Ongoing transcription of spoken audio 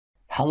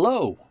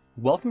Hello!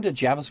 Welcome to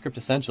JavaScript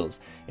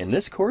Essentials. In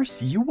this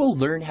course, you will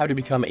learn how to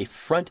become a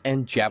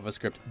front-end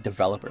JavaScript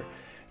developer.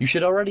 You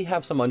should already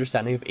have some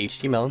understanding of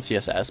HTML and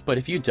CSS, but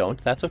if you don't,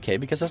 that's okay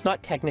because it's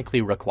not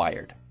technically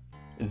required.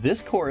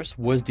 This course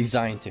was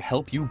designed to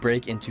help you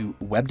break into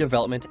web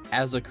development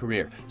as a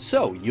career.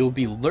 So you'll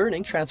be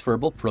learning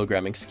transferable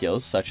programming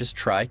skills such as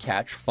try,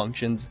 catch,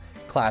 functions,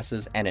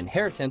 classes, and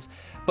inheritance,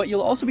 but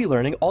you'll also be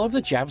learning all of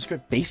the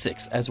JavaScript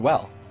basics as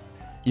well.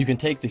 You can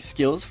take the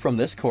skills from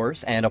this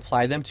course and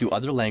apply them to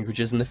other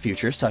languages in the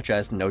future, such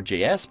as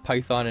Node.js,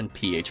 Python, and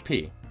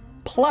PHP.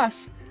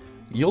 Plus,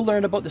 you'll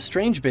learn about the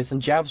strange bits in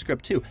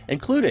JavaScript too,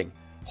 including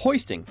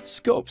hoisting,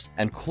 scopes,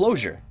 and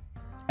closure.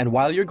 And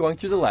while you're going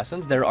through the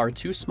lessons, there are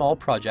two small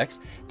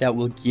projects that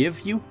will give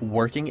you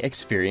working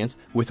experience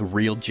with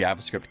real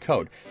JavaScript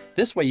code.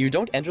 This way you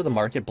don't enter the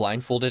market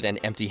blindfolded and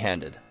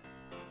empty-handed.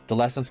 The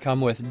lessons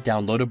come with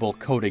downloadable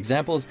code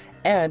examples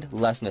and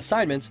lesson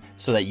assignments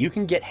so that you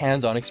can get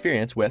hands-on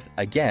experience with,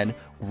 again,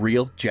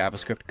 real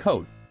JavaScript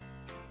code.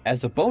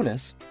 As a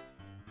bonus,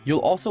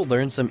 you'll also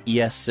learn some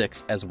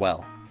ES6 as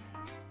well.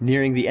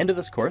 Nearing the end of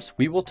this course,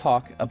 we will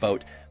talk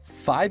about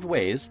 5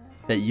 ways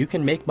that you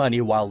can make money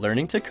while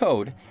learning to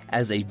code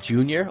as a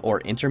junior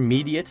or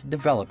intermediate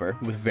developer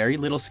with very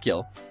little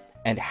skill,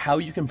 and how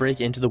you can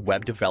break into the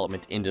web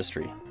development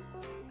industry.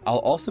 I'll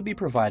also be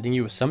providing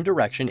you with some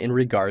direction in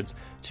regards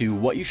to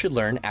what you should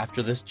learn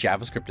after this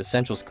JavaScript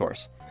Essentials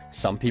course.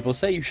 Some people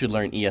say you should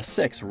learn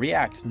ES6,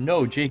 React,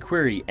 Node,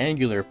 jQuery,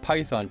 Angular,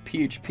 Python,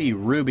 PHP,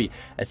 Ruby,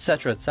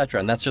 etc.,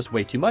 and that's just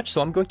way too much, so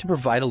I'm going to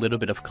provide a little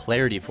bit of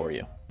clarity for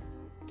you.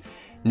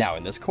 Now,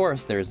 in this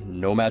course, there's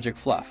no magic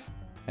fluff.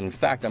 And in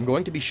fact, I'm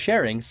going to be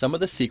sharing some of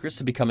the secrets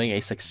to becoming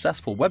a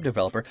successful web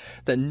developer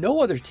that no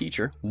other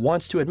teacher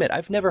wants to admit.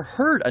 I've never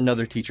heard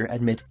another teacher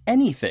admit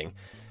anything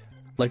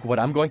like what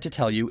I'm going to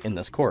tell you in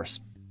this course.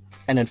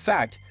 And in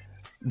fact,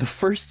 the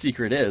first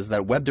secret is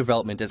that web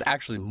development is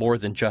actually more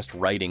than just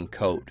writing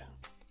code.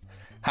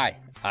 Hi,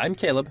 I'm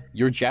Caleb,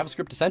 your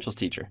JavaScript Essentials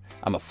teacher.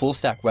 I'm a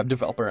full-stack web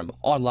developer, I'm an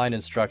online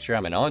instructor,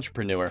 I'm an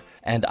entrepreneur,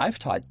 and I've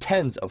taught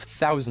tens of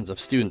thousands of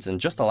students in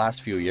just the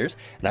last few years,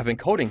 and I've been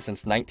coding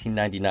since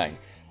 1999.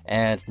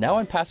 And now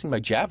I'm passing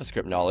my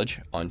JavaScript knowledge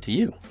on to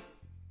you.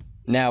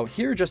 Now,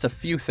 here are just a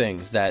few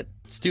things that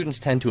students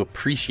tend to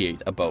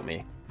appreciate about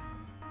me.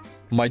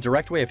 My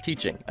direct way of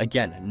teaching,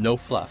 again, no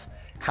fluff,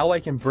 how I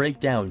can break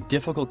down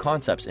difficult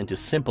concepts into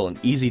simple and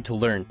easy to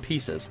learn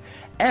pieces,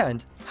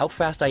 and how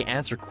fast I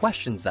answer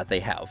questions that they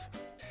have.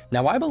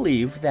 Now, I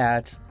believe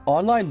that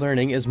online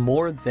learning is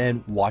more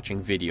than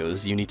watching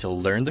videos. You need to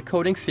learn the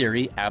coding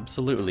theory,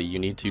 absolutely. You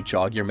need to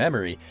jog your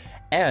memory,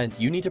 and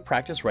you need to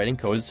practice writing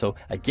code so,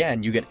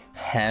 again, you get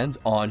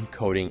hands-on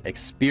coding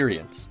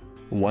experience.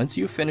 Once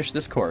you finish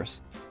this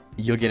course,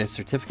 you'll get a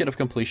certificate of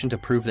completion to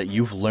prove that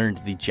you've learned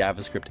the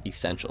JavaScript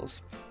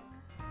essentials.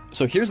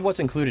 So here's what's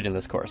included in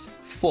this course.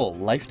 Full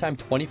lifetime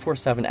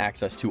 24/7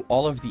 access to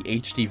all of the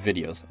HD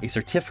videos, a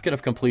certificate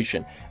of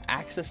completion,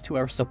 access to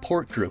our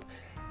support group,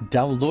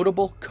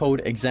 downloadable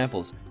code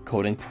examples,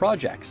 coding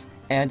projects,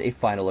 and a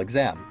final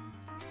exam.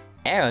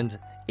 And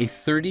a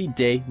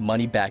 30-day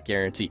money-back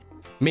guarantee.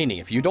 Meaning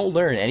if you don't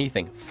learn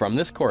anything from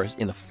this course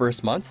in the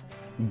first month,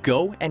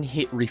 go and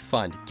hit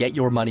refund, get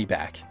your money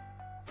back.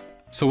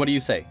 So what do you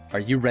say? Are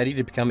you ready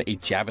to become a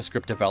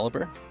JavaScript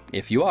developer?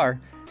 If you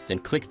are, then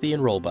click the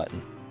enroll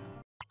button.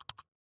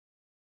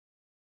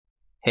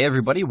 Hey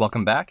everybody,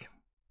 welcome back.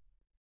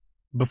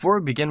 Before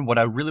we begin, what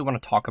I really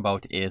want to talk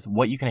about is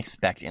what you can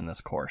expect in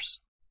this course.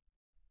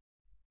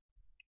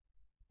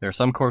 There are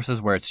some courses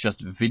where it's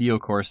just video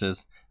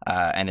courses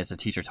and it's a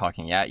teacher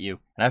talking at you,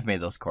 and I've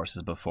made those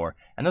courses before,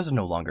 and those are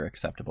no longer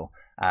acceptable.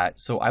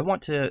 So I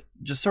want to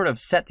just sort of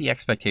set the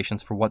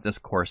expectations for what this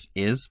course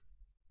is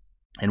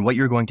and what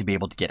you're going to be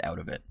able to get out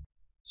of it.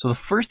 So the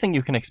first thing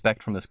you can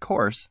expect from this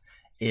course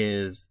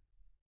is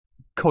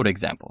code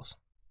examples,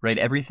 right?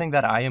 Everything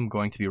that I am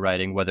going to be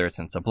writing, whether it's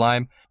in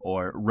Sublime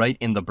or right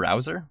in the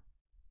browser,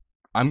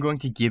 I'm going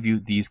to give you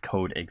these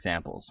code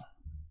examples.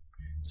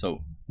 So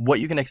what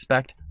you can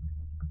expect,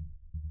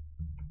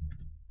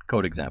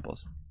 code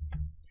examples.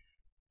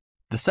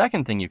 The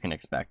second thing you can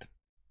expect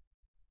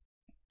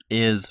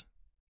is,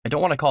 I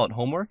don't want to call it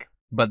homework,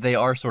 but they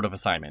are sort of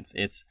assignments.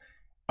 It's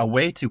a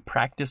way to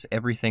practice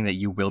everything that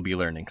you will be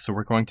learning. So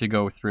we're going to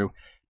go through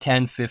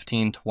 10,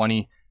 15,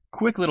 20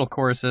 quick little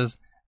courses,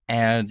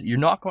 and you're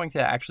not going to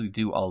actually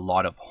do a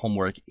lot of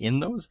homework in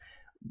those,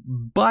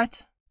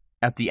 but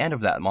at the end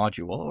of that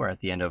module, or at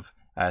the end of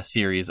a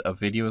series of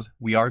videos,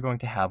 we are going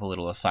to have a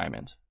little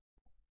assignment.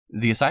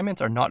 The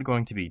assignments are not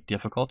going to be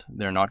difficult.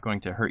 They're not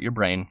going to hurt your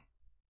brain.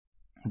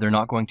 They're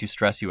not going to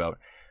stress you out.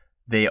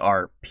 They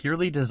are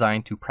purely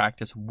designed to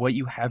practice what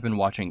you have been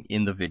watching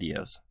in the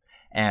videos.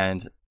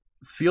 And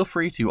feel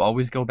free to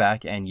always go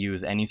back and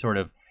use any sort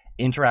of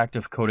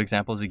interactive code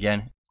examples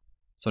again.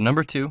 So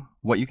number 2,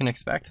 what you can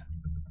expect.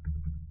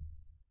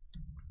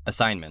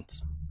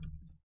 Assignments.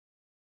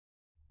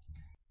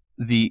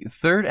 The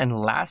third and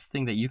last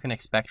thing that you can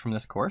expect from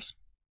this course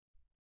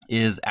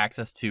is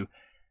access to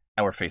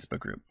our Facebook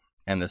group.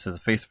 and this is a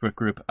Facebook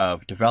group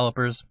of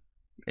developers.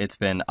 It's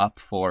been up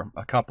for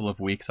a couple of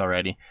weeks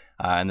already,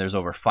 and there's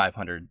over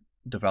 500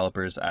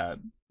 developers.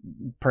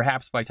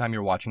 Perhaps by the time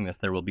you're watching this,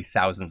 there will be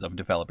thousands of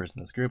developers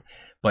in this group,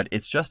 but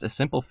it's just a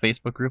simple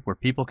Facebook group where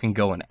people can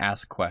go and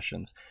ask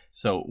questions.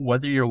 So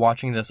whether you're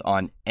watching this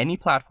on any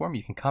platform,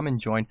 you can come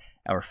and join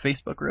our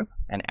Facebook group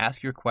and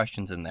ask your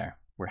questions in there.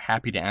 We're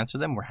happy to answer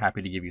them. We're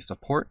happy to give you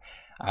support.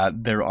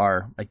 There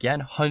are, again,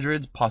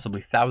 hundreds,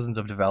 possibly thousands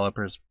of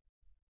developers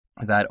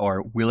that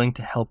are willing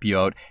to help you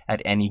out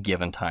at any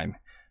given time.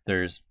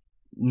 There's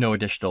no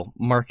additional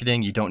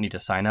marketing. You don't need to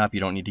sign up. You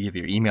don't need to give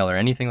your email or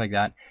anything like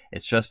that.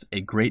 It's just a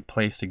great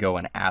place to go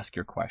and ask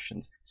your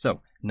questions.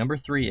 So number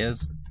 3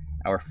 is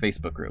our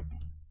Facebook group.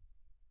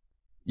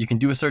 You can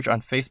do a search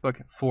on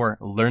Facebook for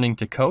Learning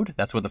to Code.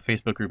 That's what the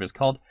Facebook group is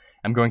called.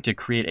 I'm going to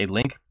create a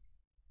link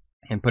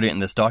and put it in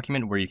this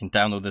document where you can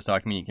download this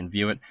document, you can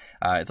view it.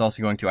 It's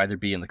also going to either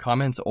be in the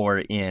comments or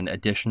in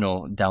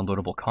additional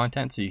downloadable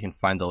content, so you can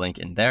find the link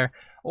in there,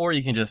 or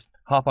you can just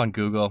hop on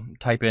Google,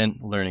 type in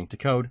Learning to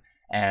Code,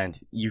 and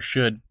you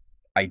should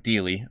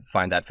ideally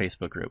find that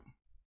Facebook group.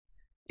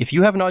 If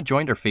you have not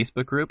joined our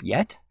Facebook group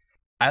yet,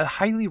 I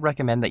highly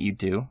recommend that you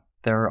do.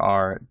 There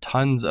are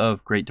tons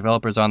of great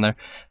developers on there.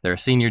 There are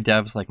senior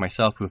devs like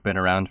myself who've been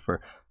around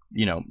for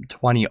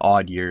 20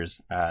 odd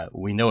years.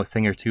 We know a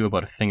thing or two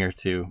about a thing or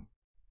two.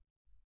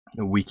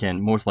 We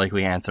can most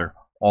likely answer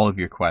all of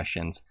your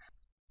questions.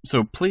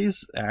 So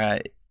please,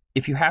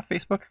 if you have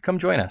Facebook, come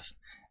join us.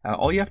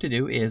 All you have to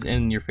do is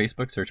in your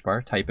Facebook search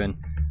bar, type in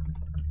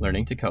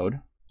Learning to Code.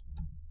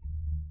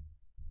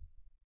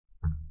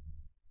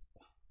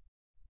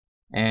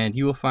 And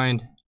you will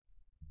find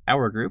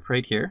our group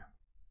right here.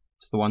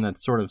 It's the one that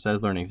sort of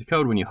says Learning to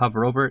Code. When you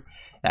hover over it,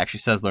 it actually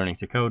says Learning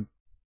to Code.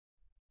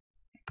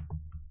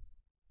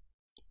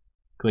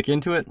 Click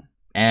into it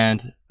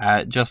and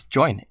just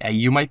join.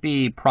 You might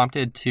be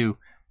prompted to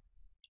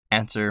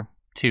answer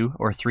 2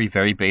 or 3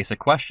 very basic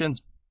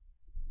questions.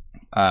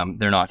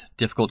 They're not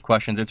difficult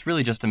questions. It's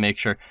really just to make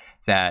sure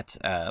that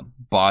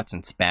bots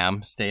and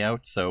spam stay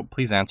out. So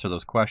please answer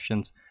those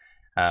questions.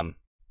 Other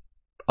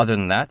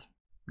than that,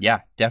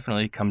 yeah,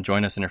 definitely come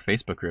join us in our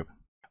Facebook group.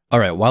 All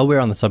right, while we're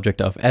on the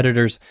subject of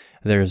editors,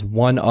 there's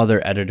one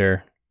other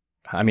editor.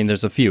 I mean,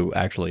 there's a few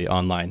actually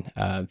online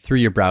through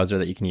your browser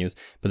that you can use,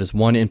 but there's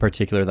one in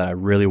particular that I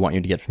really want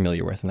you to get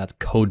familiar with, and that's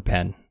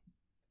CodePen.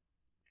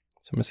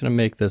 So I'm just gonna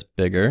make this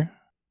bigger,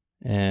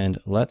 and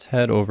let's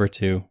head over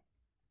to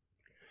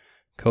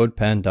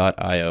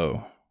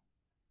codepen.io.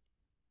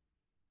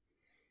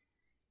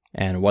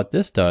 And what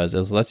this does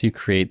is lets you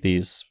create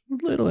these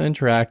little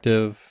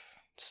interactive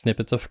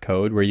snippets of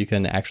code where you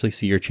can actually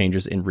see your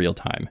changes in real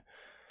time.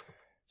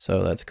 So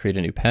let's create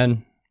a new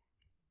pen.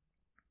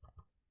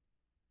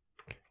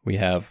 We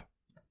have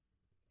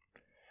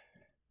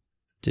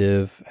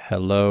div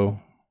hello.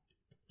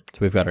 So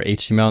we've got our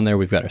HTML in there.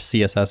 We've got our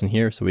CSS in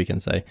here. So we can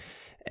say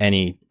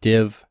any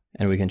div,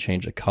 and we can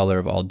change the color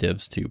of all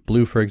divs to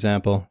blue, for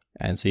example,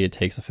 and see it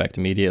takes effect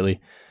immediately.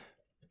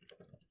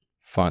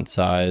 Font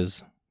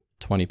size,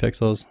 20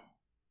 pixels.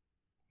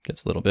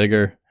 Gets a little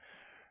bigger.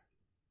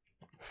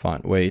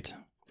 Font weight,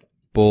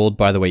 bold.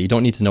 By the way, you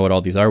don't need to know what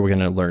all these are. We're going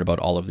to learn about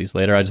all of these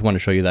later. I just want to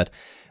show you that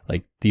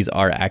these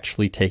are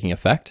actually taking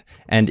effect.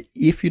 And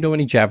if you know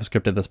any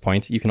JavaScript at this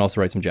point, you can also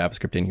write some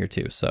JavaScript in here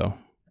too. So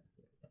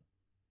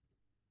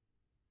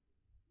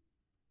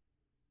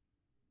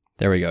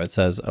there we go. It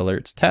says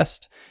alerts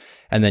test,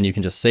 and then you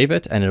can just save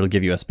it and it'll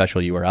give you a special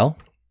URL.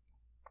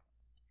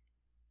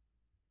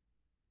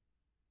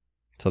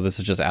 So this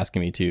is just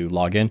asking me to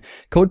log in.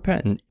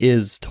 CodePen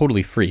is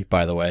totally free,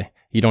 by the way.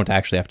 You don't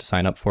actually have to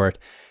sign up for it.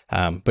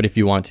 But if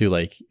you want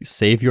to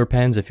save your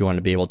pens, if you want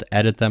to be able to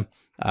edit them,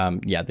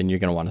 yeah, then you're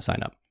going to want to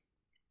sign up.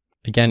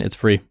 Again, it's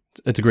free.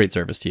 It's a great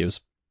service to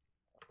use.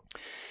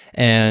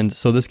 And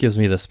so this gives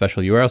me this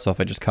special URL. So if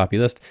I just copy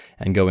this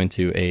and go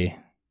into a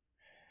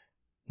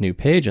new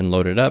page and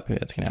load it up,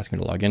 it's going to ask me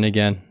to log in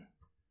again.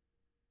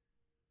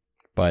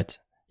 But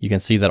you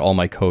can see that all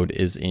my code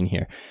is in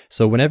here.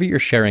 So whenever you're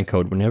sharing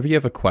code, whenever you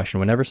have a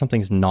question, whenever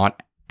something's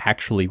not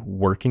actually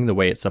working the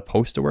way it's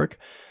supposed to work,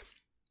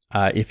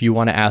 if you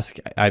want to ask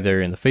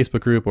either in the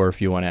Facebook group, or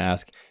if you want to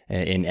ask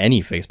in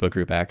any Facebook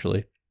group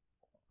actually,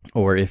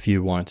 or if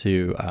you want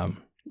to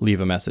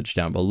leave a message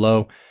down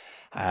below,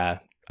 I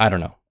don't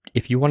know.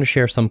 If you want to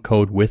share some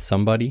code with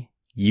somebody,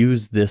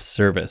 use this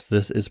service.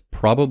 This is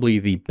probably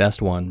the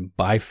best one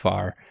by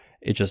far.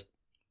 It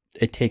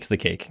takes the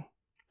cake.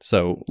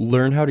 So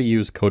learn how to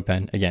use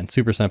CodePen. Again,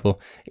 super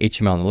simple.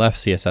 HTML on the left,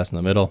 CSS in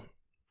the middle,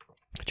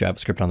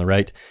 JavaScript on the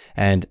right.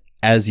 And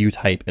as you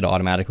type, it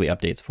automatically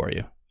updates for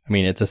you. I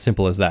mean, it's as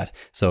simple as that.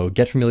 So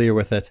get familiar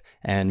with it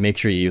and make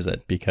sure you use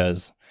it,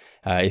 because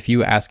if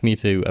you ask me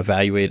to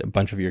evaluate a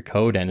bunch of your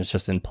code and it's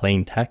just in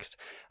plain text,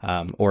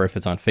 or if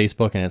it's on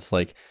Facebook and it's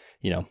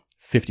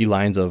 50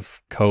 lines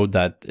of code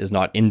that is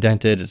not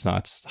indented, it's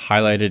not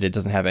highlighted, it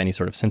doesn't have any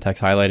sort of syntax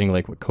highlighting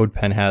like what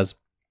CodePen has,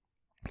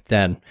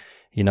 then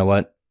you know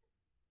what?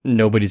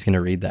 Nobody's going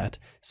to read that.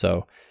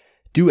 So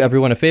Do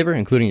everyone a favor,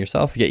 including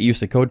yourself, get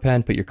used to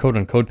CodePen, put your code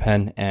on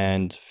CodePen,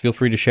 and feel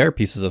free to share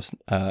pieces of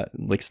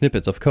like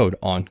snippets of code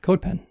on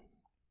CodePen.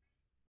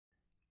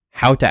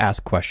 How to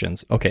ask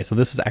questions. Okay, so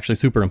this is actually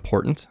super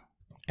important.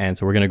 And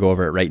so we're going to go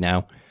over it right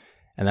now.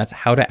 And that's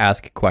how to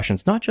ask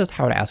questions, not just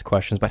how to ask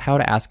questions, but how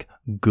to ask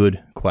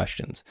good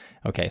questions.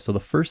 Okay, so the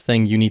first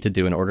thing you need to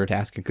do in order to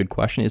ask a good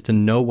question is to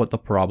know what the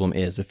problem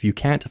is. If you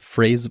can't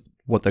phrase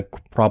what the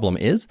problem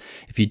is,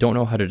 if you don't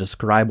know how to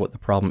describe what the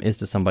problem is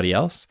to somebody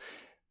else,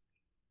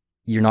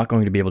 you're not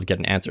going to be able to get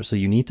an answer. So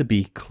you need to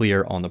be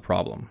clear on the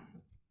problem.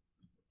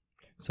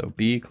 So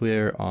be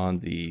clear on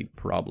the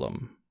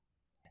problem.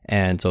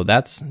 And so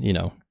that's,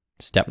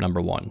 step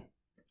number one,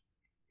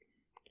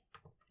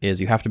 is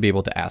you have to be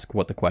able to ask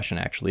what the question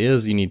actually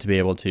is. You need to be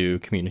able to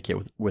communicate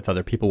with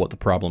other people what the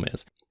problem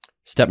is.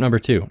 Step number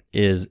two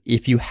is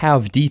if you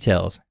have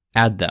details,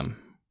 add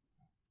them.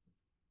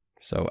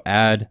 So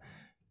add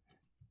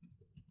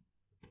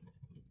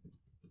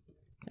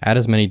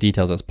as many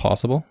details as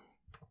possible.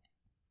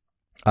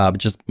 But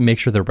just make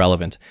sure they're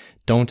relevant.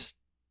 Don't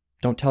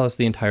tell us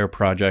the entire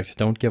project.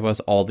 Don't give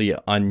us all the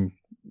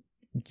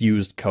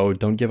unused code.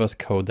 Don't give us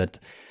code that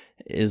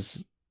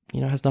is,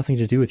 has nothing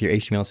to do with your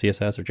HTML,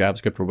 CSS, or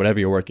JavaScript, or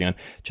whatever you're working on.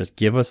 Just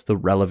give us the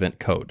relevant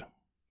code.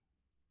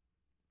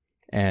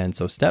 And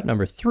so step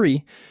number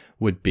three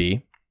would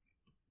be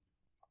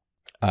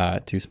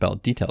to spell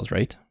details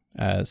right.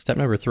 Step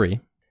number three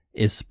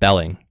is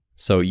spelling.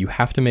 So you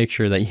have to make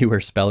sure that you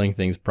are spelling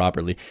things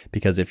properly,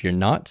 because if you're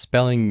not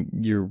spelling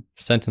your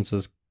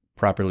sentences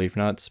properly, if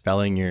you're not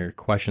spelling your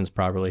questions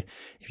properly,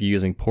 if you're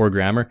using poor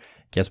grammar,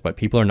 guess what?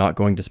 People are not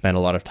going to spend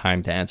a lot of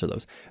time to answer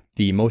those.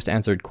 The most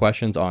answered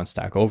questions on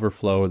Stack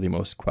Overflow, the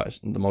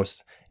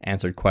most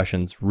answered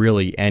questions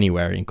really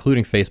anywhere,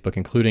 including Facebook,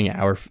 including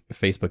our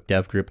Facebook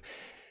dev group.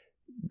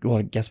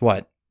 Well, guess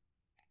what?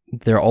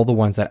 They're all the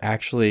ones that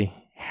actually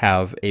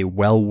have a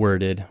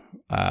well-worded,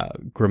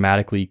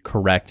 grammatically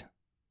correct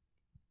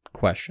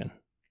question.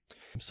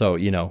 So,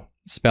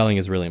 spelling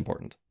is really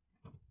important.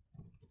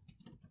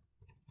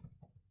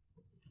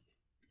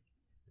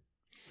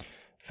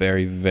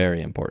 Very,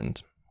 very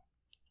important.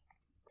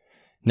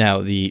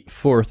 Now, the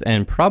fourth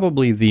and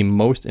probably the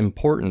most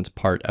important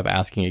part of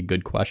asking a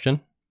good question,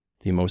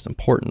 the most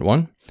important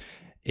one,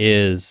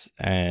 is,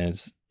 and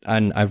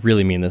I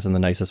really mean this in the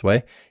nicest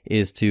way,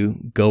 is to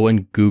go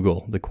and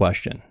Google the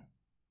question.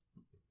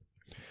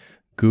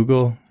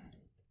 Google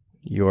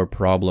your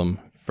problem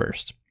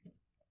first.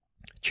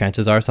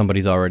 Chances are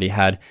somebody's already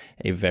had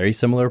a very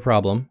similar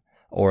problem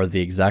or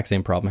the exact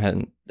same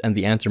problem, and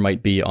the answer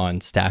might be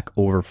on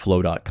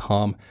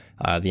stackoverflow.com.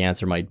 The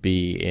answer might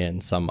be in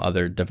some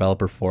other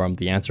developer forum.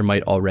 The answer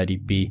might already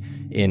be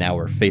in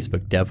our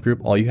Facebook dev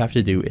group. All you have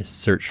to do is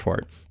search for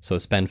it. So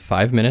spend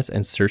 5 minutes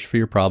and search for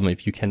your problem.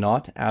 If you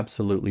cannot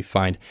absolutely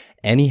find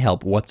any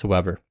help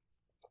whatsoever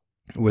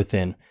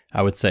within,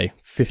 I would say,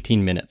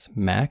 15 minutes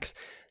max,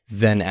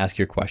 then ask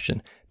your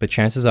question. But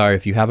chances are,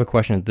 if you have a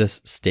question at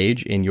this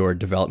stage in your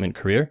development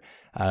career,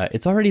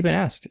 it's already been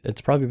asked.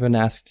 It's probably been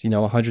asked,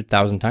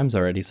 100,000 times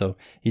already. So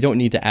you don't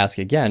need to ask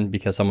again,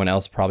 because someone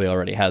else probably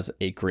already has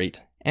a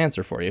great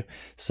answer for you.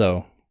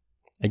 So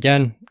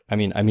again, I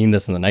mean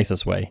this in the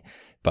nicest way,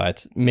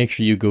 but make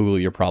sure you Google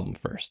your problem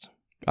first.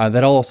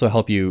 That'll also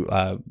help you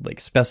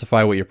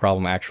specify what your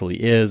problem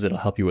actually is. It'll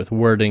help you with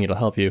wording. It'll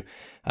help you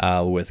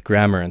with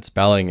grammar and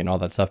spelling and all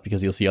that stuff,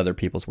 because you'll see other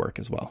people's work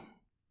as well.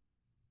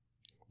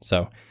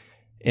 So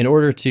in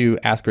order to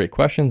ask great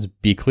questions,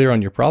 be clear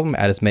on your problem,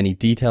 add as many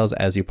details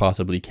as you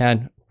possibly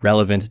can,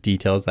 relevant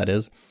details, that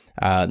is.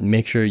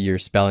 Make sure your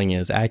spelling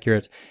is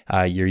accurate,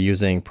 you're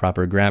using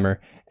proper grammar,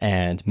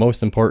 and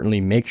most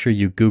importantly, make sure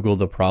you Google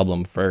the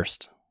problem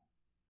first.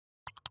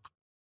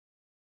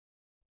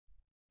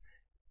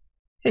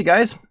 Hey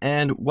guys,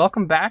 and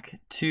welcome back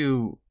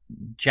to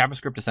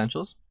JavaScript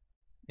Essentials.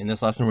 In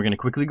this lesson, we're going to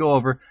quickly go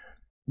over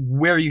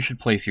where you should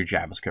place your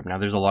JavaScript. Now,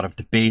 there's a lot of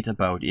debate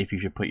about if you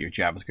should put your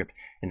JavaScript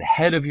in the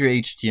head of your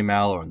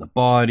HTML or in the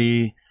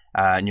body,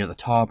 near the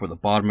top or the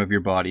bottom of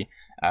your body.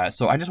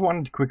 So I just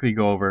wanted to quickly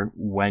go over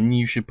when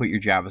you should put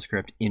your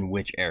JavaScript in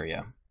which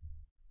area.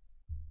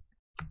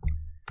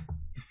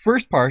 The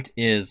first part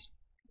is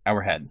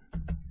our head.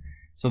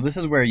 So this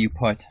is where you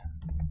put,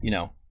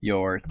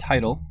 your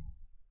title.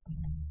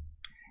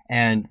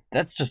 And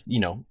that's just,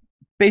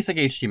 basic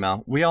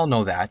HTML. We all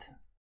know that.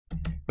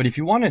 But if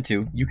you wanted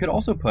to, you could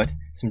also put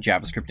some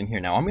JavaScript in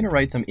here. Now I'm going to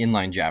write some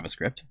inline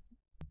JavaScript,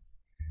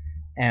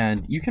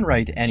 and you can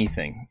write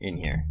anything in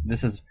here.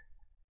 This is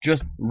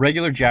just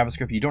regular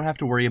JavaScript. You don't have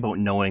to worry about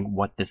knowing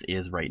what this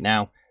is right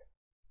now,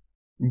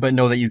 but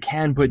know that you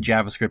can put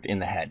JavaScript in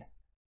the head.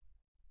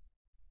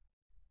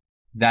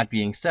 That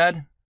being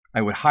said,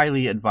 I would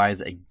highly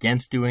advise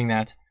against doing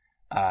that,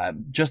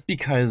 just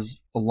because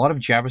a lot of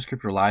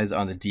JavaScript relies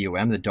on the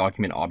DOM, the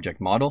document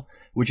object model,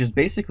 which is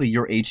basically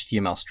your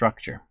HTML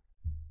structure.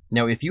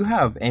 Now, if you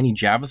have any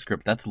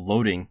JavaScript that's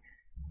loading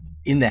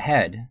in the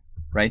head,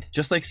 right,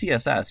 just like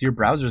CSS, your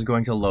browser is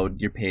going to load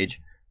your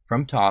page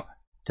from top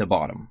to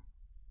bottom.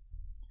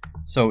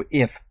 So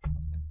if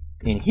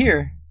in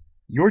here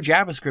your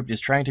JavaScript is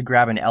trying to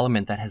grab an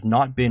element that has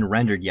not been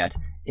rendered yet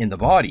in the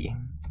body,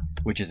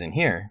 which is in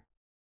here,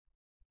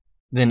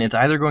 then it's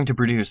either going to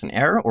produce an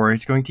error or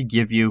it's going to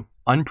give you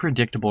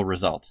unpredictable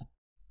results.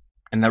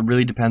 And that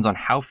really depends on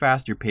how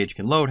fast your page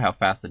can load, how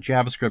fast the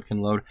JavaScript can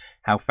load,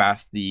 how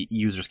fast the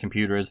user's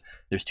computer is.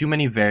 There's too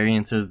many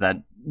variances that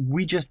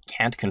we just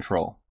can't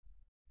control.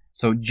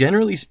 So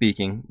generally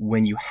speaking,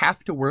 when you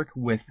have to work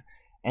with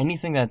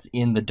anything that's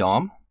in the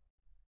DOM,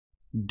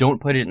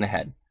 don't put it in the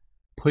head.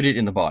 Put it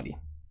in the body.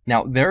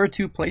 Now, there are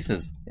two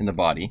places in the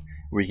body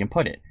where you can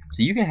put it.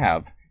 So you can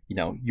have,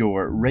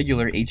 your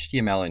regular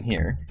HTML in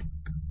here,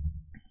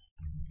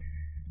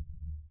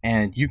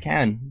 and you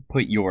can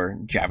put your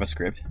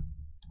JavaScript,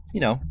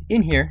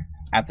 in here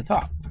at the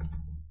top.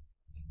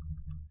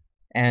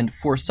 And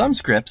for some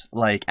scripts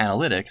like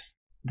analytics,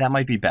 that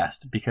might be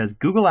best because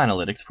Google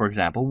Analytics, for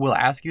example, will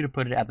ask you to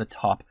put it at the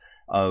top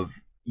of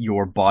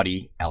your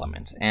body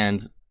element.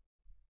 And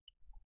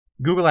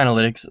Google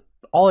Analytics,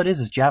 all it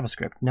is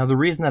JavaScript. Now, the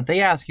reason that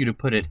they ask you to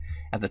put it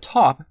at the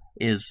top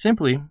is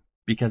simply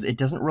because it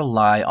doesn't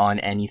rely on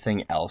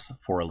anything else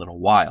for a little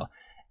while.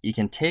 It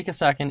can take a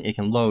second, it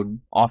can load.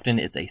 Often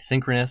it's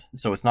asynchronous,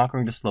 so it's not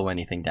going to slow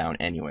anything down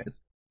anyways.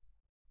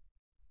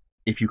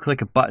 If you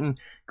click a button,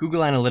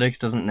 Google Analytics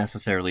doesn't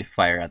necessarily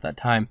fire at that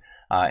time,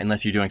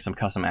 unless you're doing some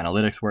custom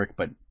analytics work,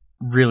 but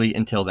really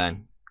until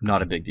then,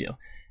 not a big deal.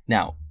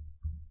 Now,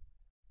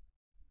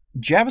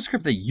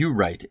 JavaScript that you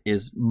write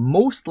is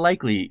most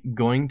likely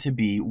going to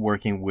be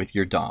working with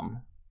your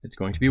DOM. It's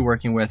going to be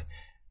working with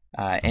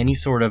any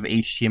sort of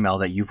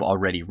HTML that you've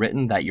already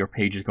written that your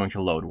page is going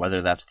to load,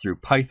 whether that's through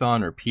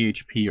Python or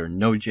PHP or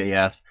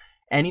Node.js.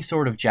 Any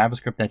sort of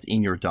JavaScript that's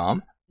in your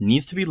DOM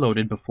needs to be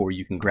loaded before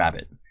you can grab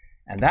it.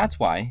 And that's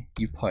why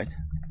you put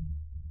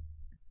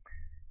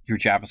your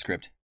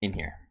JavaScript in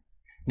here.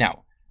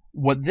 Now,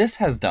 what this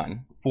has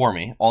done for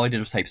me, all I did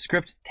was type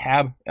script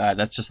tab.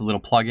 That's just a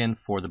little plugin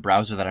for the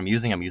browser that I'm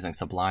using. I'm using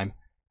Sublime.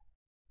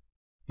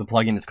 The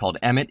plugin is called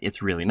Emmet.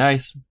 It's really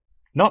nice.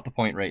 Not the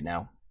point right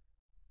now.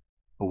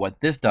 But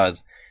what this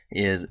does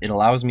is it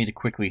allows me to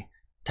quickly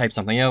type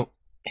something out,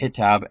 hit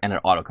tab, and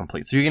it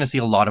autocompletes. So you're going to see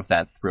a lot of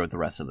that throughout the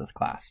rest of this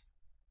class.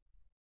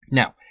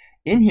 Now,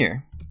 in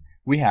here,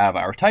 we have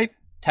our type.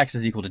 Text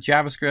is equal to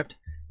JavaScript,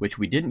 which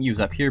we didn't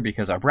use up here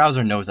because our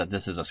browser knows that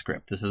this is a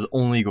script. This is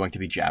only going to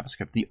be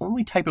JavaScript. The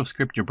only type of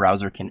script your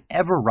browser can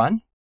ever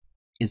run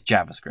is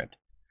JavaScript.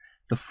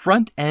 The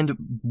front-end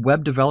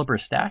web developer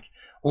stack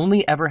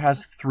only ever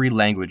has 3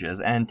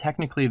 languages, and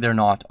technically they're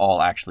not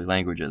all actually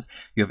languages.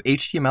 You have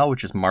HTML,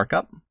 which is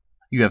markup.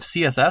 You have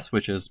CSS,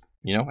 which is,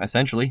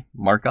 essentially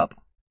markup.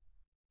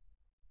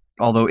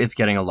 Although it's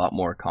getting a lot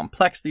more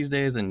complex these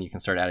days, and you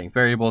can start adding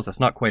variables. That's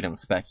not quite in the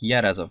spec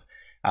yet as of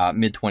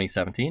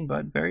mid-2017,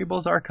 but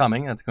variables are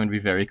coming. That's going to be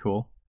very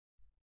cool.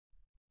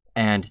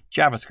 And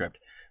JavaScript,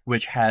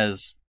 which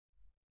has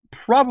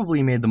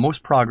probably made the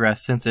most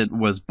progress since it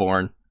was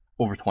born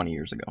over 20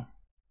 years ago.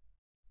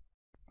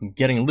 I'm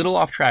getting a little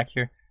off track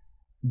here.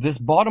 This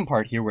bottom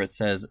part here where it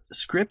says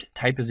script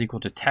type is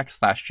equal to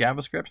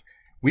text/JavaScript,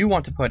 we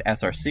want to put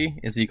src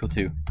is equal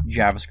to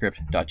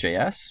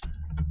javascript.js.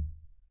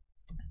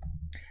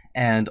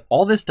 And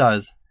all this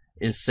does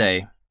is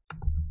say,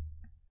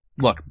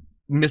 look,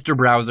 Mr.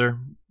 Browser,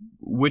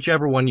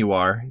 whichever one you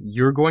are,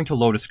 you're going to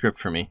load a script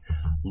for me.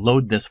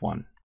 Load this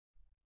one.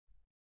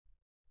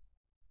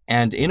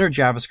 And in our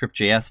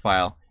JavaScript.js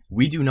file,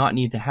 we do not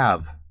need to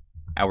have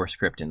our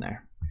script in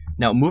there.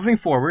 Now, moving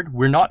forward,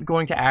 we're not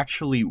going to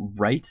actually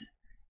write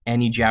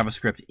any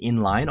JavaScript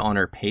inline on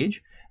our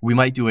page. We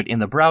might do it in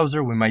the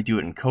browser. We might do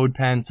it in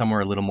CodePen,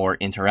 somewhere a little more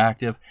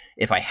interactive.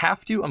 If I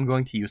have to, I'm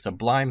going to use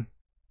Sublime,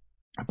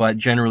 but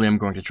generally I'm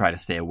going to try to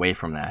stay away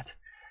from that.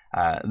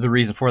 The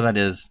reason for that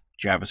is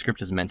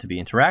JavaScript is meant to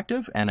be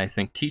interactive, and I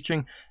think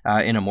teaching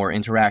in a more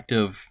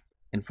interactive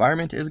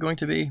environment is going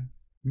to be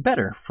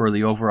better for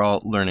the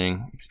overall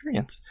learning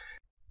experience.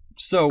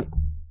 So,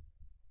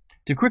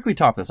 to quickly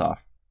top this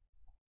off,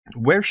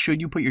 where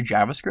should you put your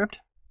JavaScript?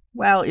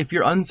 Well, if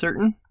you're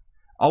uncertain,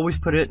 always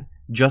put it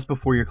just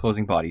before your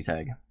closing body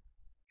tag.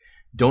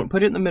 Don't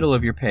put it in the middle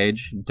of your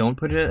page. Don't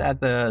put it at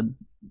the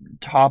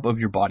top of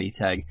your body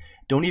tag.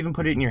 Don't even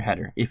put it in your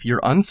header. If you're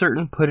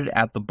uncertain, put it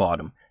at the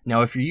bottom.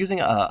 Now, if you're using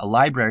a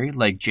library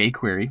like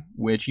jQuery,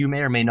 which you may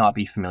or may not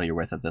be familiar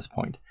with at this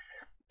point,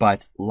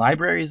 but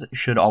libraries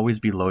should always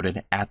be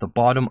loaded at the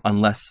bottom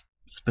unless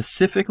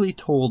specifically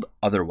told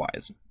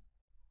otherwise.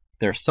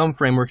 There are some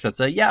frameworks that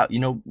say, yeah,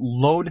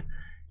 load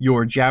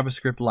your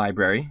JavaScript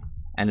library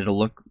and it'll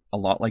look a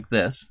lot like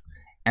this,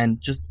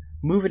 and just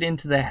move it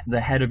into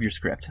the head of your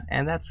script,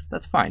 and that's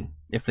fine.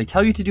 If they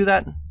tell you to do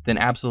that, then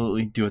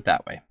absolutely do it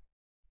that way.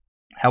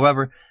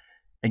 However,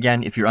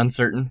 again, if you're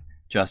uncertain,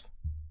 just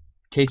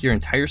take your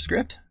entire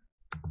script,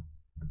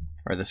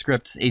 or the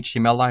script's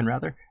HTML line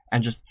rather,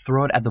 and just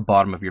throw it at the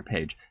bottom of your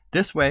page.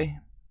 This way,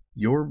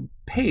 your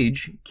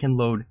page can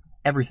load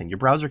everything. Your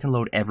browser can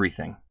load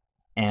everything.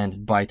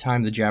 And by the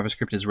time the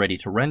JavaScript is ready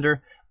to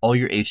render, all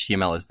your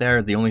HTML is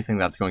there. The only thing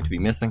that's going to be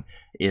missing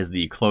is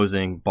the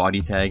closing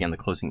body tag and the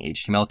closing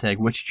HTML tag,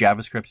 which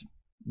JavaScript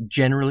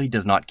generally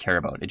does not care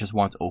about. It just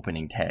wants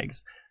opening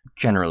tags,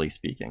 generally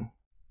speaking.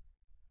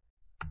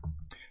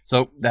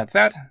 So that's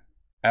that.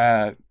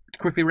 To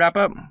quickly wrap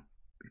up,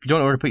 if you don't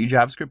know where to put your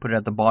JavaScript, put it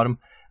at the bottom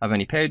of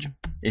any page.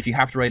 If you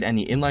have to write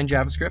any inline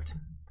JavaScript,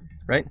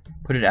 right,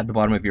 put it at the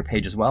bottom of your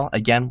page as well.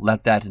 Again,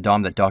 let that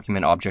DOM, that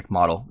document object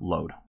model,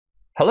 load.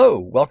 Hello,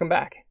 welcome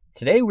back.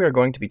 Today we are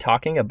going to be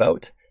talking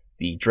about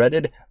the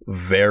dreaded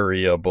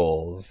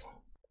variables.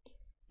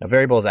 Now,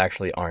 variables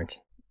actually aren't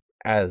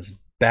as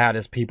bad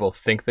as people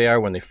think they are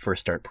when they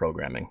first start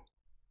programming.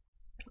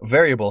 A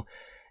variable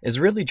is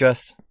really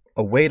just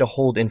a way to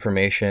hold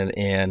information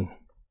in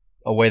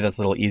a way that's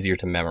a little easier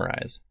to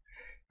memorize.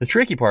 The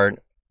tricky part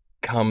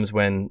comes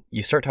when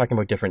you start talking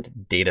about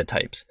different data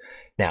types.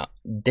 Now,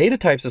 data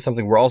types is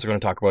something we're also going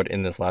to talk about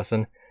in this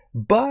lesson,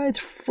 but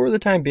for the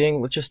time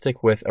being, let's just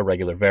stick with a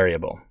regular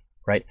variable,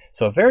 right?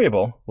 So a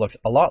variable looks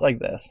a lot like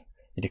this.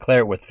 You declare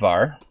it with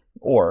var,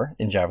 or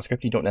in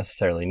JavaScript, you don't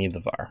necessarily need the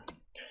var.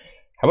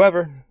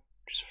 However,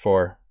 just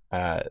for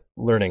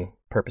learning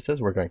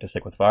purposes, we're going to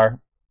stick with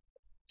var,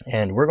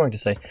 and we're going to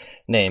say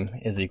name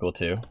is equal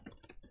to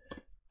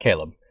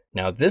Caleb.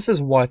 Now, this is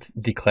what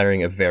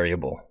declaring a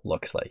variable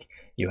looks like.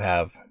 You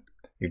have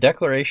your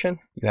declaration,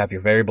 you have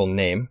your variable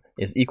name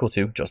is equal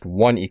to just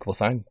one equal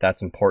sign.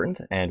 That's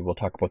important, and we'll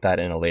talk about that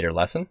in a later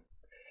lesson.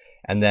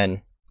 And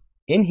then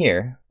in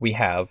here, we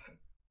have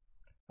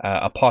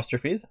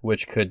apostrophes,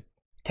 which could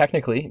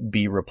technically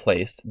be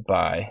replaced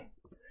by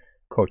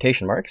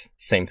quotation marks,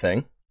 same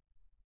thing.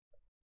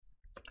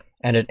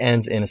 And it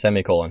ends in a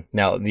semicolon.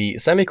 Now, the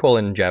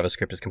semicolon in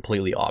JavaScript is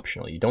completely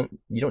optional. You don't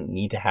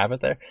need to have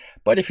it there,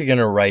 but if you're going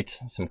to write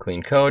some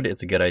clean code,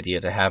 it's a good idea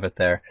to have it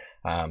there.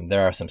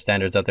 There are some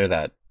standards out there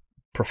that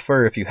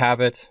prefer if you have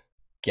it.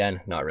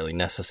 Again, not really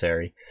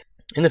necessary.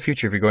 In the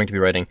future, if you're going to be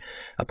writing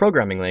a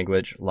programming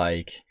language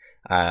like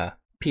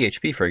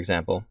PHP, for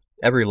example,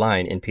 every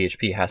line in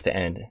PHP has to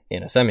end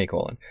in a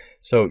semicolon.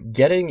 So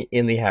getting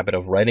in the habit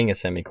of writing a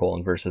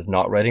semicolon versus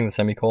not writing the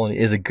semicolon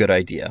is a good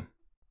idea.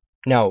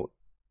 Now,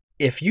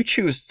 if you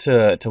choose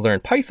to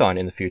learn Python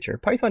in the future,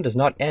 Python does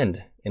not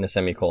end in a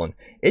semicolon.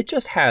 It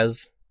just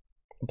has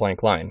a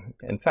blank line.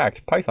 In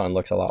fact, Python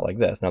looks a lot like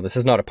this. Now, this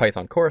is not a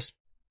Python course,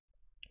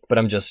 but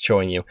I'm just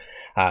showing you,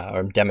 or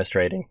I'm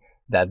demonstrating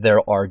that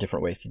there are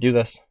different ways to do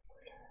this.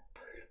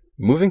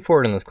 Moving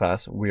forward in this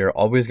class, we are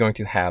always going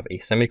to have a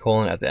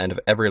semicolon at the end of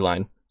every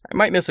line. I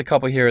might miss a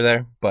couple here or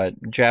there,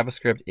 but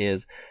JavaScript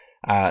is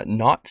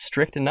not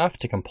strict enough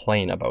to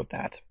complain about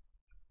that.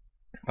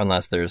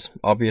 Unless there's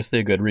obviously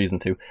a good reason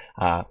to,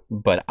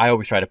 but I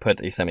always try to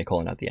put a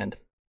semicolon at the end.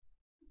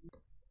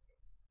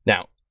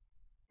 Now,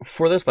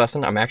 for this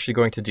lesson, I'm actually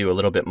going to do a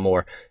little bit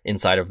more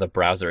inside of the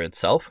browser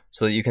itself,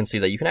 so that you can see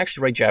that you can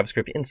actually write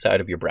JavaScript inside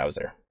of your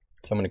browser.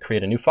 So I'm going to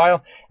create a new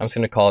file. I'm just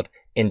going to call it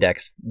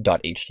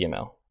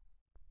index.html.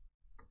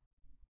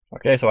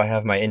 Okay, so I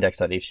have my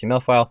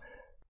index.html file,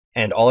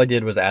 and all I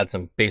did was add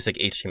some basic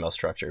HTML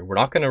structure. We're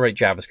not going to write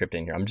JavaScript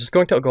in here. I'm just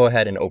going to go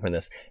ahead and open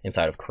this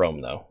inside of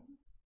Chrome, though.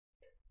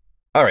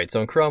 All right,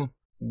 so in Chrome,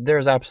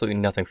 there's absolutely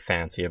nothing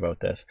fancy about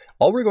this.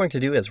 All we're going to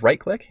do is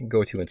right-click,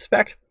 go to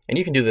Inspect, and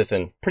you can do this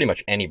in pretty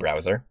much any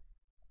browser.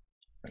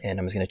 And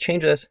I'm just going to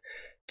change this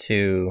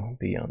to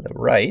be on the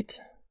right.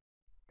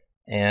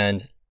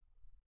 And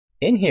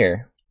in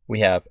here,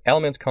 we have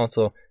Elements,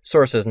 Console,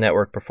 Sources,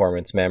 Network,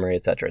 Performance, Memory,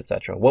 etc.,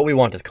 etc. What we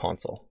want is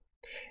Console.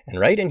 And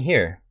right in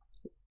here,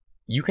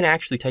 you can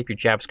actually type your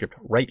JavaScript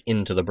right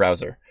into the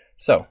browser.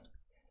 So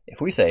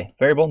if we say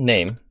variable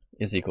name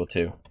is equal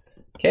to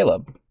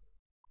Caleb,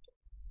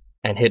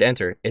 and hit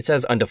enter, it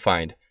says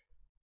undefined.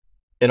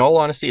 In all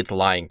honesty, it's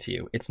lying to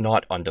you. It's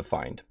not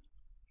undefined.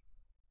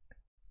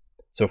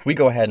 So if we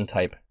go ahead and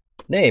type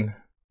name,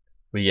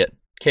 we get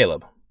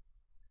Caleb,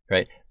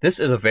 right? This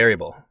is a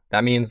variable.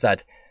 That means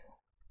that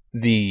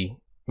the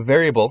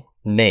variable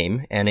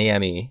name,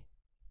 N-A-M-E,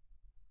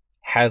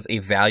 has a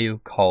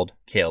value called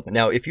Caleb.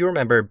 Now, if you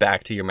remember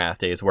back to your math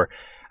days where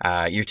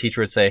your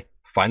teacher would say,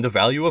 find the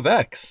value of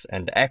X,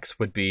 and X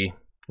would be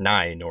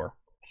 9 or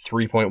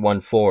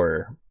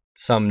 3.14,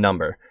 some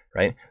number,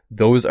 right?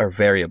 Those are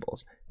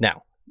variables.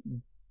 Now,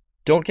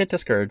 don't get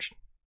discouraged.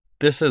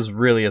 This is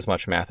really as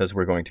much math as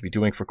we're going to be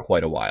doing for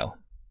quite a while.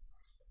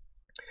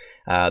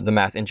 The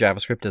math in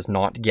JavaScript does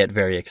not get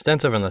very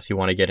extensive unless you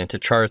want to get into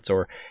charts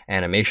or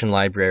animation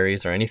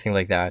libraries or anything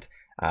like that.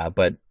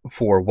 But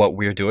for what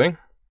we're doing,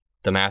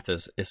 the math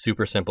is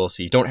super simple,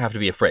 so you don't have to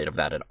be afraid of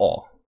that at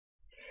all.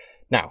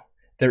 Now,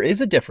 there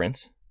is a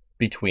difference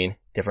between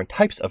different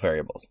types of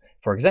variables.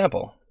 For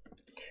example,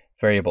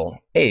 variable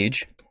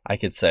age, I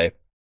could say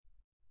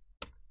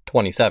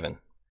 27,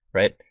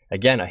 right?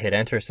 Again, I hit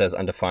enter, it says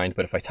undefined,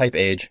 but if I type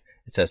age,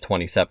 it says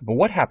 27. But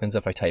what happens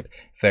if I type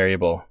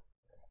variable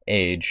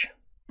age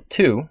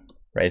 2,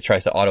 right? It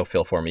tries to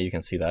autofill for me, you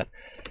can see that.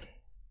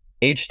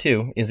 Age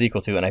 2 is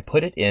equal to, and I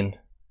put it in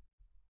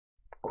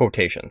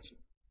quotations.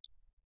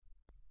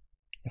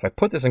 If I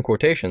put this in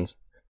quotations,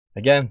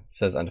 again, it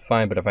says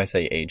undefined, but if I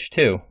say age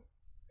 2,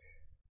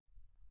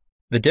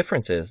 the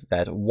difference is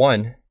that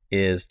one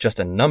is just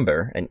a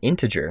number, an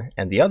integer,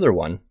 and the other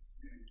one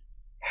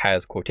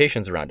has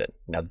quotations around it.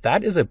 Now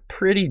that is a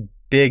pretty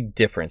big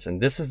difference,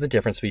 and this is the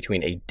difference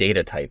between a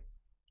data type.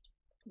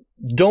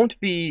 Don't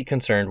be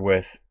concerned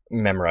with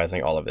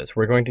memorizing all of this.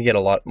 We're going to get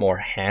a lot more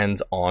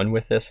hands-on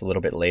with this a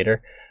little bit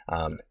later,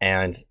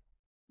 and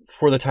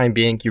for the time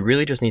being, you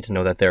really just need to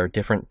know that there are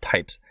different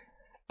types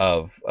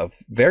of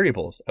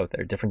variables out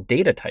there, different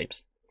data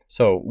types.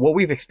 So what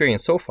we've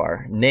experienced so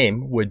far,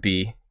 name would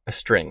be a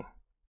string.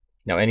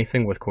 Now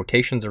anything with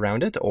quotations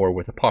around it or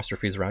with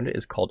apostrophes around it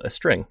is called a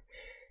string.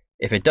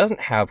 If it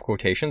doesn't have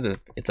quotations, if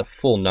it's a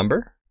full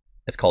number,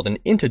 it's called an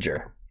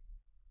integer.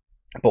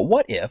 But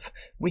what if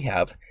we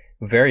have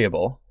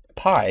variable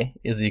pi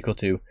is equal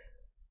to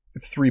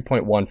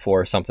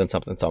 3.14 something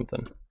something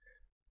something,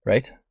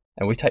 right?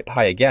 And we type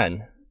pi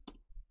again.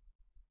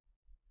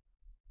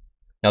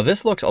 Now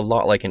this looks a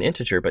lot like an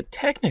integer, but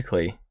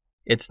technically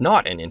it's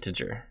not an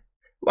integer.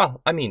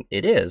 Well, I mean,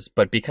 it is,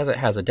 but because it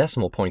has a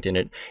decimal point in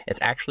it, it's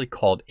actually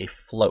called a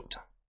float.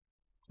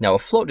 Now, a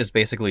float is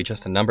basically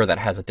just a number that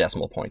has a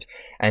decimal point.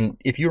 And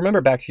if you remember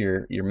back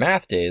to your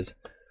math days,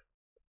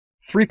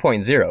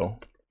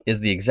 3.0 is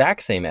the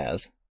exact same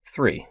as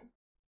 3.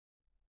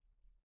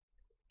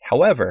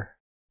 However,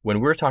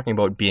 when we're talking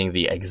about being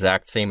the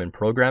exact same in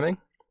programming,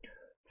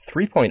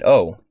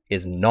 3.0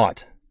 is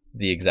not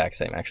the exact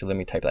same. Actually, let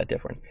me type that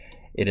different.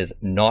 It is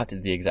not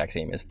the exact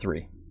same as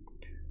 3.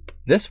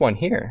 This one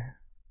here,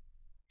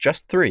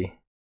 just 3,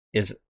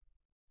 is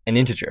an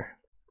integer,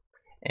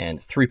 and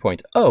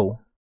 3.0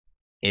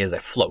 is a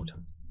float.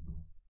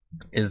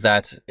 Is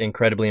that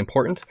incredibly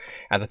important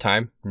at the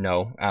time?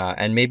 No.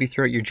 And maybe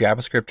throughout your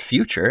JavaScript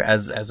future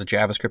as a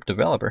JavaScript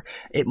developer,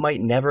 it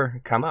might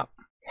never come up.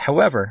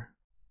 However,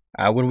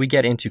 when we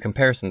get into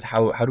comparisons,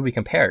 how do we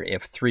compare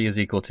if 3 is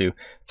equal to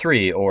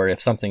 3 or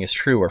if something is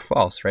true or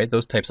false, right?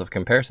 Those types of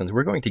comparisons,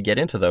 we're going to get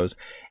into those,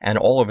 and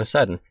all of a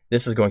sudden,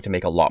 this is going to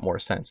make a lot more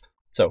sense.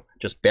 So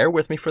just bear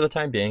with me for the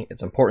time being.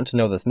 It's important to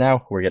know this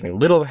now. We're getting a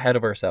little ahead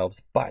of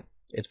ourselves, but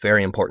it's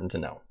very important to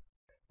know.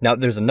 Now,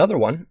 there's another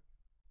one.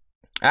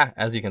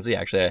 As you can see,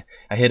 actually,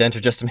 I hit enter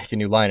just to make a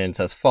new line and it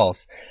says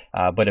false.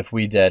 But if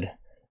we did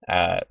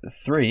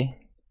 3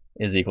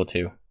 is equal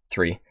to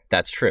 3,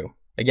 that's true.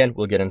 Again,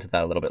 we'll get into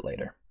that a little bit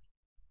later.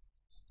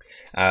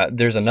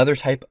 There's another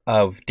type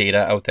of data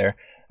out there,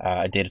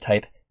 a data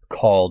type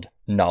called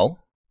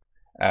null.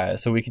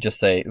 So we could just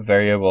say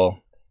variable,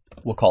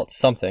 we'll call it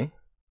something.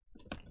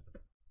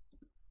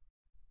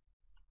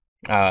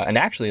 And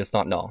actually, it's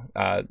not null.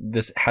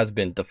 This has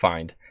been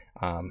defined,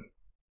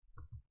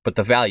 but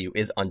the value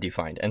is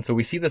undefined. And so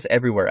we see this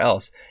everywhere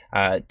else.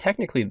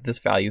 Technically, this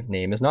value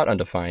name is not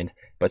undefined,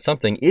 but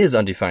something is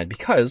undefined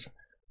because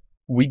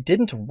we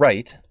didn't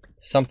write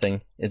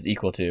something is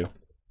equal to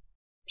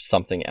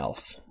something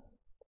else,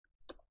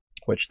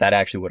 which that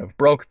actually would have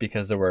broke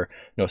because there were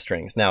no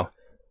strings. Now,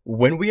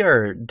 when we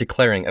are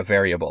declaring a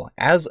variable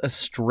as a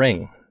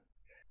string,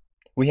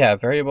 we have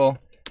variable,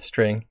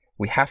 string,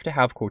 we have to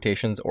have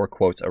quotations or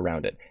quotes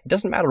around it. It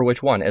doesn't matter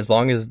which one, as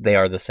long as they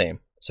are the same.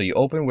 So you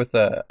open with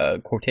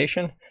a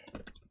quotation,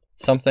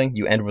 something,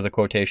 you end with a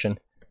quotation,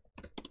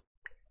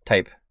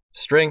 type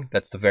string,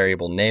 that's the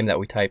variable name that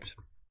we typed,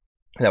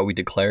 that we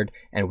declared,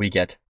 and we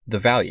get the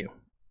value.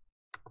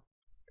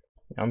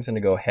 Now I'm just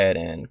going to go ahead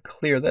and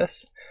clear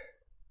this.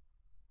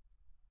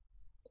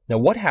 Now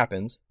what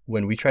happens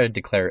when we try to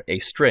declare a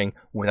string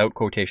without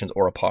quotations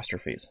or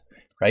apostrophes,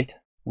 right?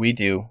 We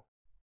do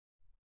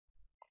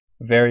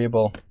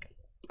variable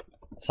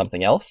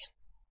something else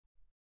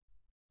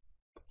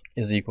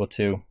is equal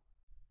to,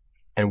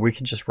 and we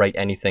can just write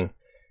anything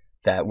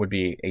that would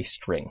be a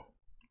string,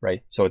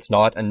 right? So it's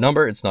not a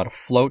number, it's not a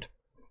float,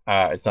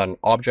 it's not an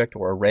object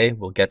or array,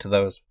 we'll get to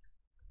those.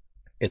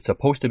 It's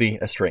supposed to be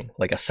a string,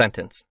 like a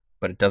sentence,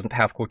 but it doesn't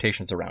have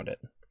quotations around it.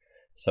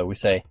 So we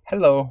say,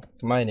 hello,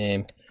 my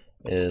name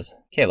is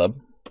Caleb,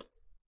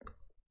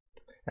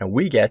 and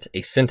we get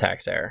a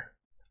syntax error,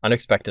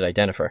 unexpected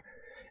identifier,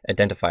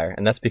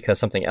 and that's because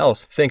something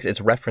else thinks it's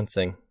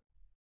referencing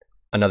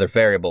another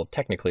variable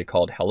technically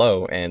called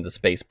hello, and the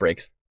space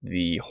breaks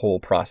the whole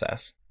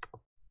process.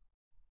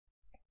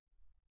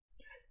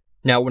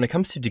 Now, when it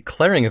comes to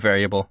declaring a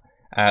variable,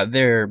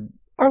 there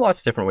are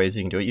lots of different ways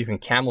you can do it. You can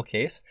camel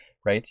case,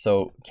 right?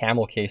 So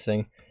camel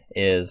casing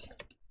is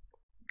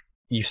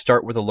you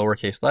start with a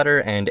lowercase letter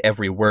and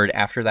every word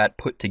after that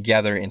put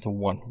together into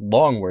one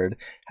long word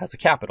has a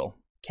capital,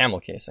 camel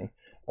casing.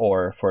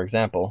 Or, for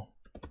example,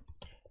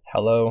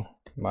 hello,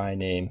 my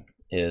name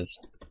is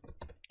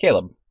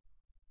Caleb.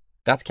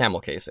 That's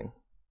camel casing.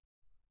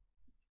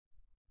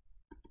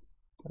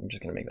 I'm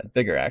just going to make that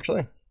bigger,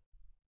 actually.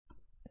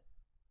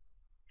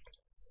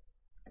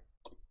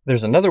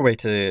 There's another way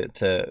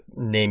to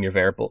name your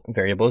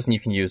variables, and you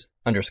can use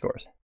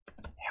underscores.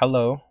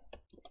 Hello,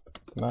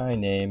 my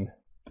name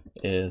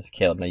is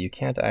Caleb. Now, you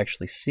can't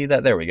actually see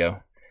that. There we go.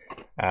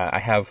 I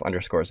have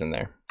underscores in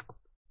there.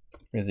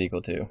 Is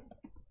equal to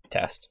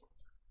test.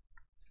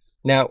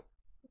 Now,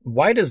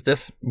 why does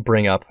this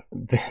bring up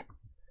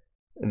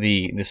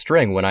the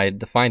string when I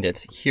defined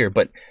it here?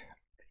 But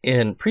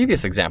in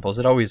previous examples,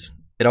 it always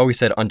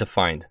said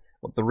undefined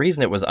Well, the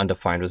reason it was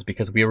undefined was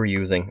because we were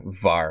using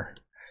var,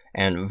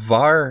 and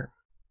var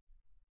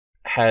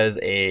has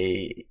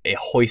a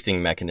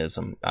hoisting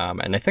mechanism,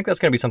 and I think that's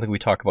going to be something we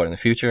talk about in the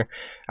future,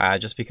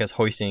 just because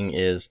hoisting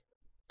is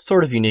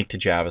sort of unique to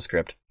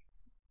JavaScript.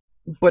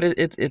 But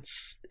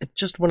it's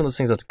just one of those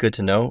things that's good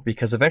to know,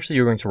 because eventually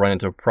you're going to run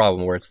into a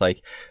problem where it's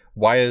like,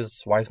 why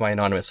is my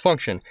anonymous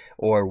function,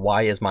 or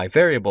why is my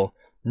variable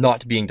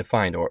not being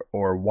defined,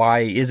 or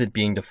why is it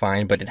being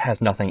defined but it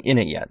has nothing in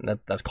it yet? And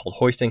that's called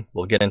hoisting.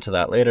 We'll get into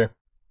that later.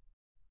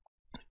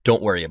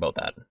 Don't worry about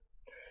that.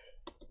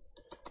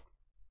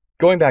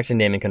 Going back to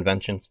naming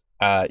conventions,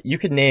 you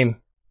could name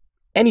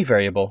any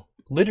variable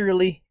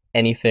literally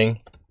anything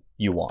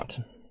you want.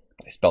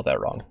 I spelled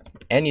that wrong.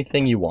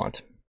 Anything you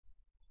want.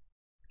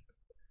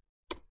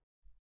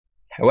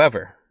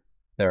 However,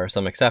 there are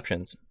some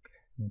exceptions.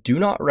 Do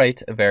not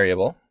write a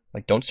variable,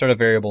 like don't start a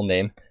variable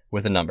name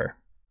with a number.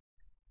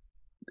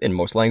 In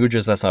most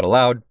languages, that's not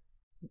allowed,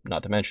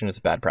 not to mention it's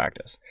a bad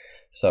practice.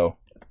 So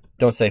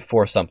don't say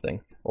for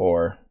something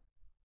or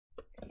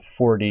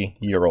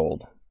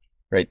 40-year-old,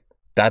 right?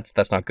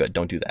 That's not good.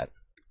 Don't do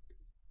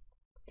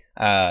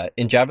that.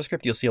 In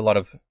JavaScript, you'll see a lot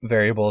of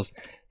variables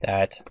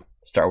that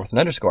start with an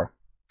underscore.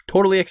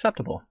 Totally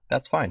acceptable.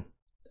 That's fine.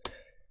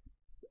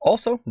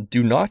 Also,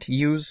 do not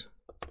use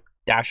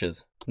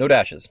dashes. No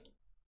dashes.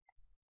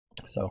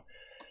 So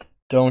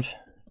don't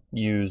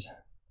use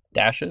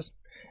dashes.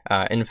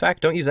 In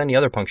fact, don't use any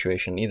other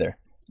punctuation either.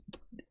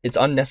 It's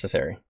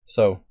unnecessary.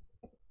 So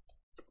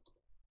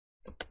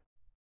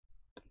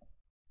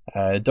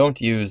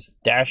don't use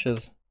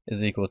dashes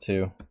is equal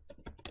to.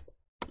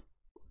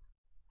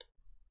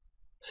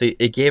 See,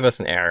 it gave us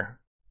an error.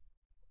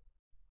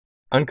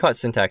 Uncut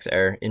syntax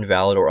error,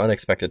 invalid or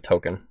unexpected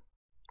token.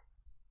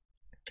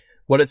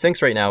 What it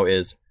thinks right now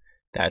is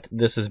that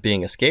this is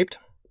being escaped.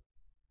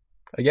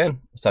 Again,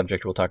 a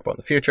subject we'll talk about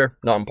in the future,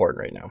 not important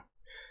right now.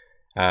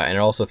 And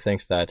it also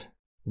thinks that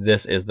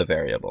this is the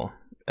variable,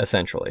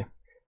 essentially.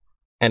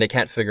 And it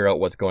can't figure out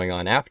what's going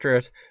on after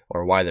it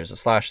or why there's a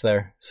slash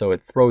there, so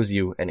it throws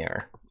you an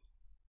error.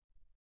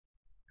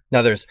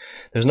 Now there's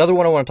another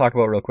one I want to talk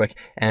about real quick,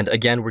 and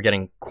again, we're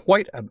getting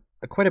quite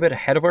a bit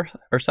ahead of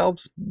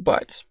ourselves,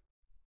 but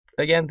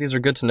again, these are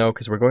good to know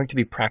because we're going to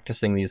be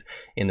practicing these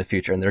in the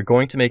future, and they're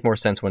going to make more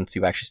sense once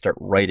you actually start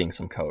writing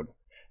some code.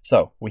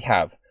 So we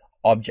have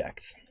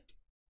objects,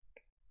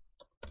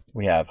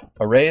 we have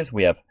arrays,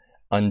 we have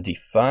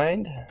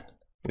undefined,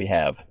 we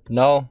have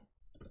null,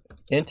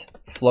 int,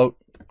 float,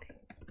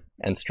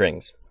 and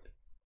strings.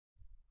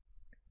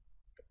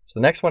 So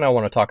the next one I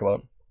want to talk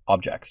about,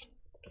 objects.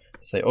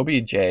 Say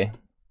obj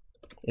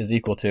is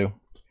equal to,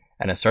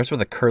 and it starts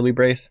with a curly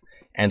brace,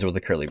 ends with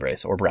a curly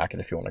brace, or bracket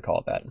if you want to call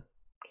it that.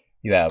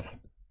 You have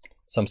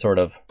some sort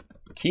of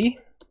key,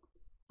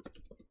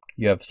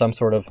 you have some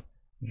sort of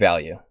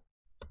value.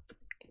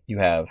 You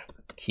have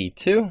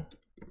key2,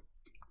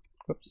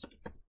 whoops,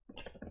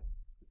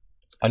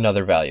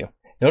 another value.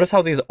 Notice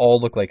how these all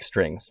look like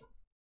strings.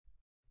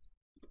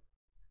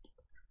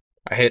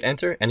 I hit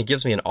enter and it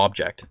gives me an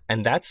object,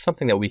 and that's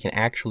something that we can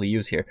actually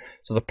use here.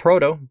 So the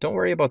proto, don't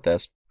worry about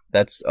this.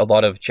 That's a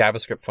lot of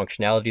JavaScript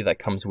functionality that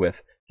comes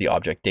with the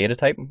object data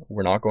type.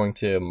 We're not going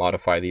to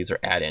modify these or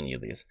add any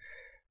of these.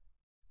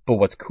 But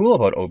what's cool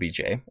about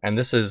obj, and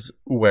this is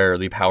where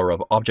the power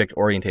of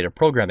object-oriented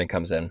programming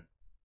comes in,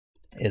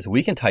 is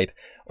we can type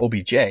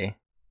obj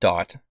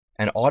dot,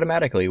 and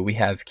automatically we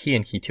have key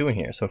and key2 in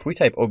here. So if we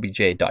type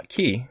obj dot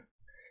key,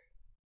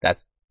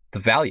 that's the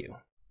value,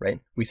 right?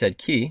 We said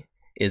key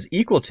is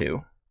equal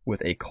to,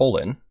 with a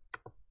colon,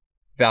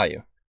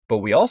 value. But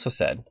we also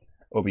said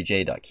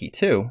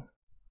obj.key2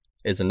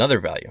 is another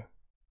value.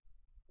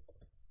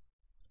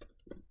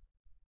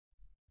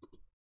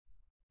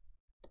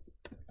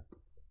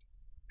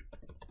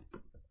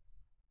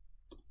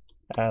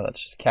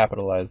 Let's just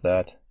capitalize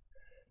that.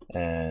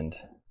 And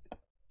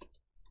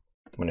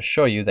I'm going to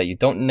show you that you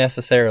don't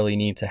necessarily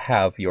need to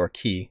have your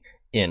key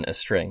in a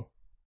string.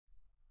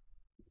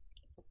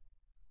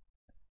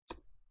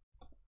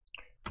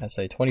 I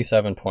say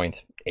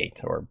 27.8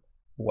 or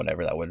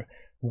whatever that would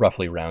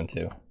roughly round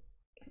to.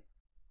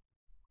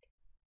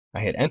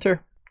 I hit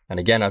enter, and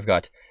again I've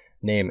got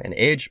name and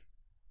age.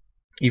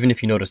 Even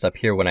if you noticed up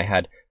here when I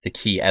had the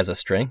key as a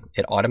string,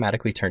 it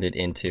automatically turned it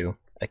into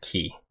a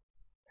key.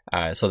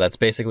 So that's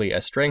basically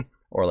a string,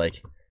 or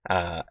like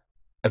a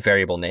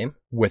variable name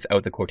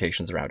without the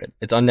quotations around it.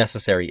 It's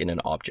unnecessary in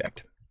an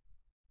object.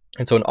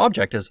 And so an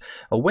object is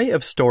a way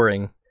of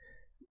storing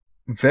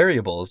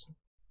variables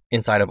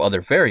inside of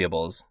other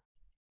variables,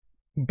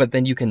 but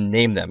then you can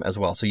name them as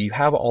well. So you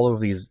have all of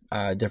these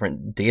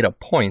different data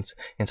points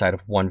inside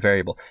of one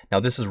variable. Now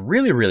this is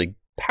really, really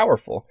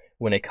powerful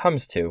when it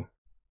comes to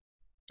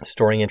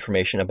storing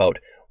information about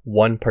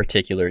one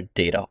particular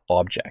data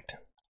object.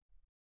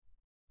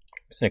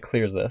 I'm just going to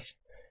clear this,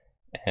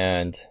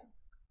 and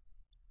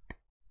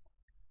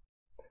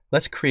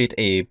let's create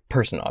a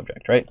person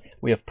object, right?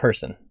 We have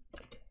person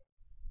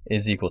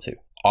is equal to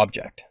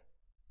object.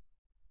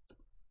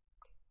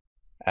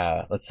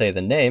 Let's say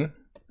the name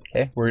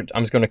Okay,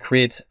 I'm just going to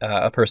create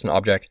a person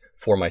object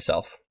for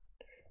myself.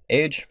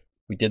 Age,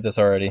 we did this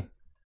already,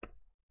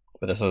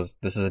 but this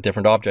is a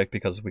different object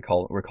because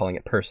we're calling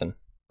it person.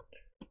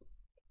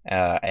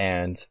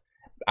 And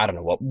I don't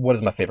know what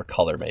is my favorite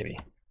color, maybe,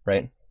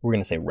 right? We're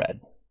going to say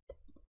red.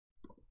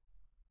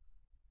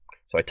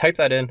 So I type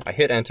that in, I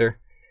hit enter.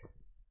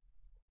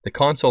 The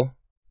console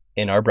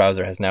in our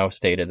browser has now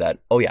stated that,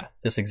 oh yeah,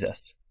 this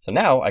exists. So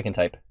now I can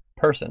type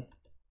person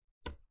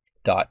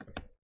dot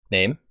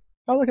name.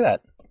 Oh, look at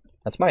that.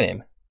 That's my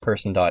name,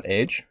 person dot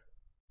age.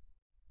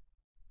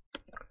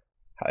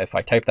 If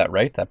I type that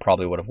right, that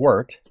probably would have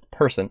worked.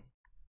 Person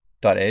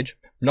dot age.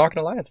 I'm not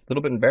gonna lie, it's a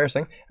little bit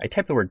embarrassing. I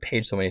typed the word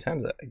page so many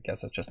times, I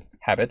guess that's just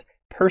habit.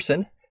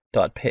 Person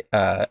dot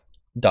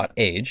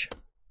age.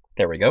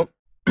 There we go.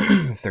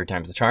 Third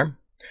time's the charm.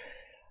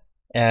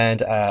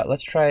 And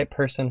let's try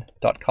person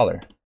dot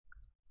color.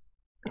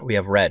 We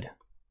have red.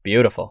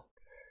 Beautiful.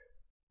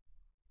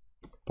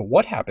 But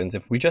what happens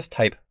if we just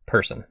type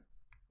person?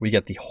 We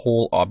get the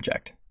whole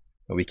object.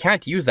 But we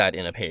can't use that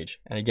in a page.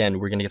 And again,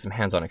 we're going to get some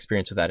hands-on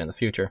experience with that in the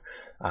future.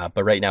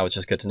 But right now, it's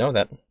just good to know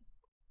that,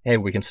 hey,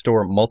 we can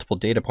store multiple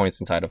data points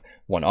inside of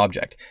one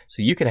object.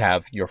 So you could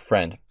have your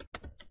friend,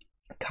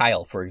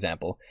 Kyle, for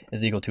example,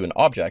 is equal to an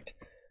object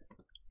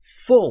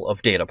full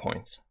of data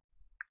points.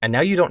 And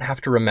now you don't have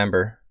to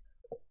remember,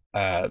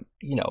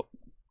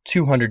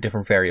 200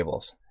 different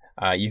variables.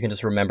 You can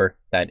just remember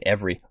that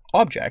every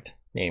object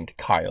named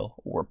Kyle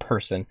or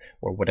person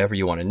or whatever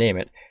you want to name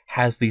it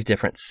has these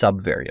different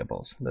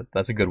subvariables.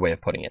 That's a good way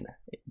of putting it.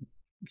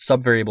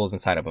 Subvariables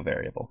inside of a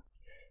variable.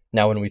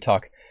 Now, when we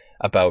talk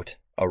about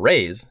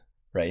arrays,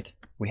 right?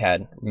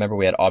 Remember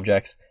we had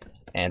objects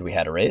and we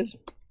had arrays.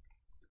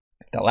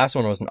 That last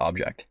one was an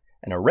object.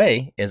 An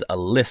array is a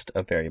list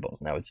of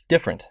variables. Now it's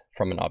different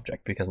from an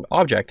object because an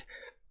object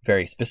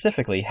very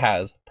specifically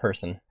has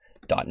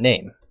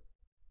person.name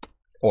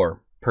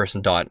or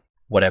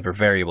person.whatever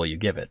variable you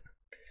give it.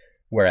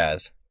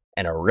 Whereas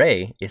an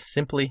array is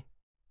simply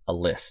a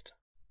list.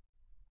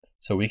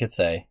 So we could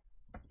say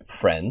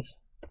friends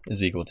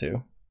is equal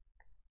to,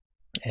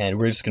 and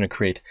we're just going to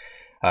create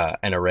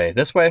an array.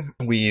 This way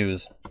we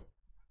use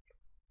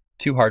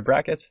two hard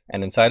brackets,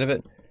 and inside of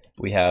it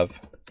we have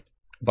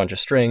a bunch of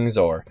strings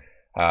or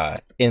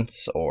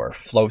ints or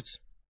floats.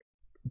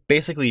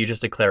 Basically, you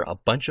just declare a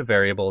bunch of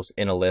variables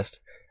in a list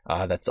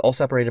that's all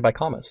separated by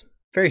commas.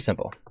 Very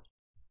simple.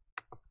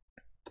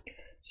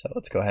 So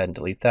let's go ahead and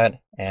delete that.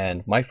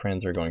 And my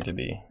friends are going to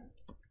be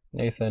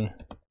Nathan,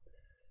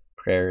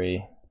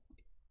 Prairie,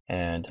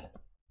 and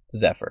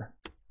Zephyr.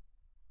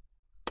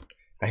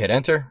 I hit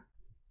enter,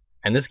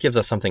 and this gives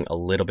us something a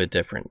little bit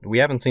different. We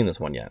haven't seen this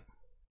one yet.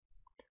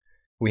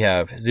 We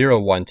have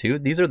 0, 1, 2.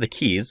 These are the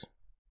keys,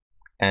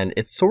 and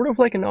it's sort of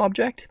like an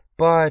object,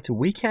 but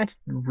we can't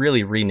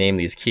really rename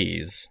these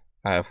keys.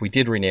 If we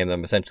did rename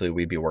them, essentially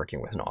we'd be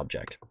working with an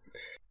object.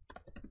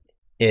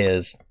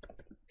 Is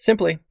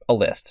simply a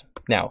list.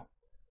 Now,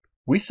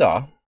 we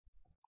saw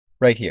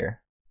right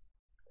here,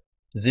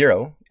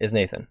 0 is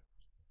Nathan.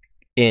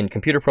 In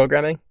computer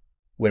programming,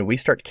 when we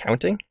start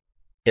counting,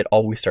 it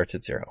always starts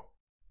at 0.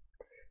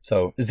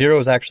 So 0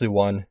 is actually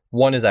 1,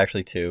 1 is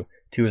actually 2,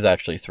 2 is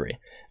actually 3.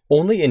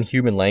 Only in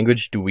human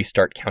language do we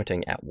start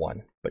counting at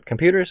 1, but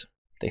computers,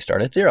 they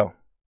start at 0.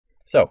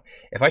 So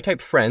if I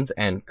type friends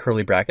and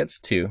curly brackets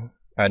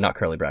not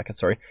curly brackets,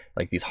 sorry,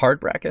 like these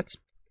hard brackets,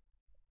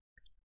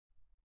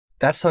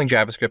 that's telling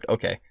JavaScript,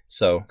 okay,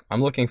 so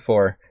I'm looking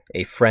for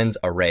a friends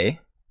array,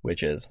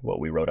 which is what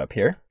we wrote up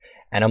here,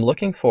 and I'm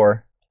looking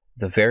for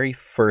the very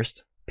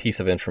first piece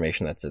of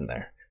information that's in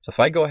there. So if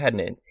I go ahead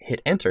and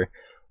hit enter,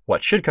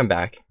 what should come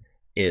back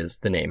is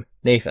the name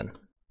Nathan,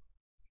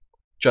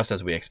 just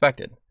as we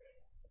expected.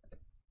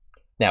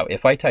 Now,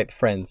 if I type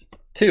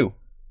friends2,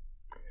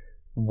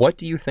 what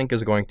do you think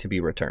is going to be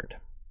returned?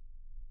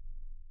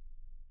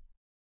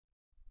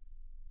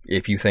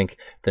 If you think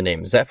the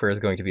name Zephyr is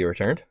going to be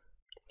returned,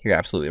 you're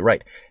absolutely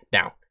right.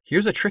 Now,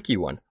 here's a tricky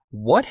one.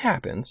 What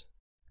happens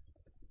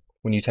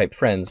when you type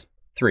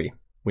friends3?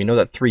 We know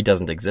that 3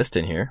 doesn't exist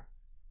in here.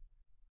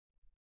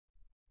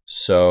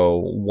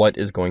 So what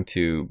is going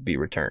to be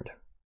returned?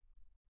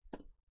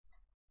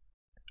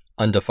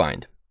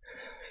 Undefined.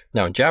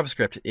 Now in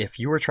JavaScript, if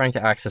you were trying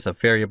to access a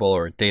variable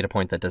or a data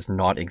point that does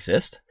not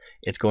exist,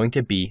 it's going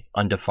to be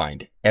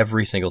undefined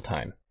every single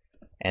time.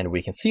 And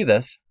we can see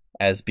this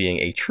as being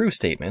a true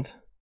statement.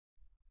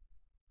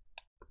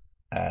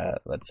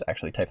 Let's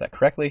actually type that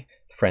correctly.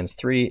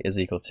 Friends3 is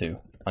equal to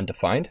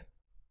undefined.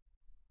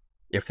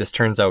 If this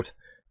turns out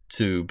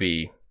to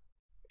be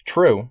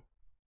true,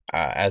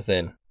 as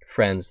in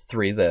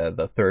friends3,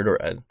 the third or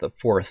the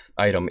fourth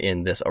item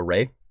in this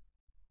array,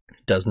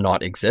 does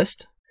not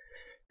exist,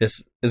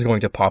 this is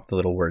going to pop the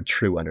little word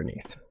true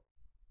underneath,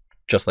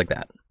 just like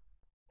that.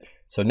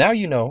 So now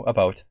you know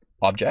about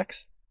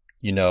objects,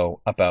 you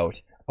know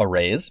about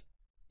arrays,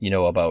 you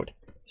know about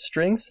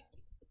strings,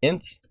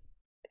 ints.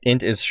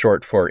 Int is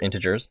short for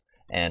integers,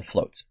 and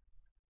floats.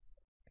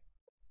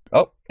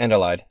 Oh, and I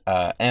lied,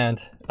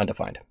 and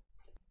undefined.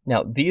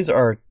 Now, these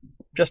are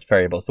just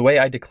variables. The way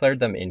I declared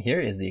them in here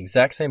is the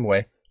exact same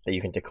way that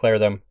you can declare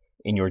them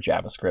in your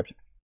JavaScript,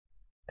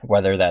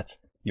 whether that's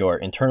your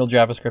internal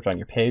JavaScript on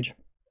your page,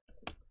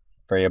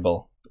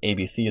 variable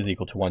ABC is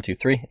equal to 1, 2,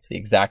 3. It's the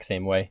exact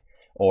same way.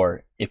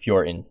 Or if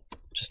you're in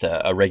just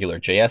a regular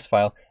JS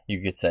file,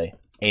 you could say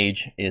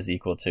age is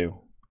equal to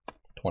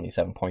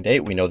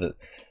 27.8. We know that,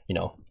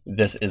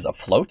 this is a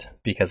float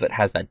because it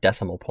has that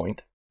decimal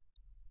point.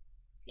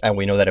 And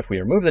we know that if we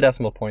remove the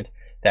decimal point,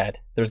 that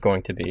there's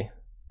going to be,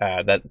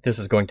 that this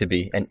is going to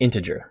be an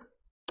integer.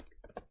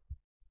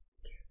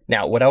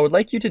 Now, what I would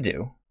like you to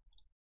do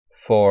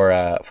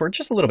for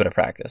just a little bit of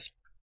practice,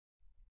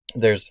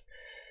 there's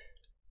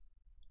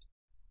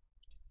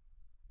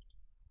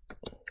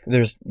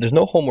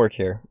no homework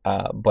here,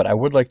 but I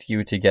would like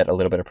you to get a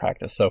little bit of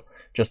practice. So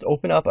just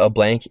open up a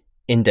blank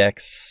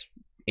index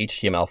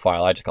HTML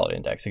file. I just call it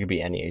index. It could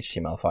be any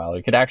HTML file.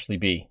 It could actually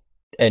be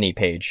any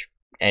page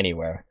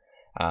anywhere.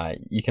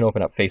 You can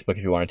open up Facebook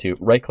if you wanted to.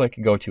 Right click,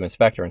 go to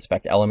inspect or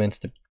inspect elements,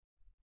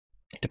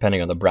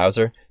 depending on the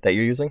browser that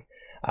you're using.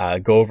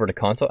 Go over to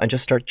console and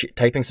just start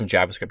typing some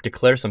JavaScript.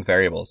 Declare some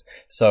variables.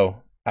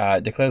 So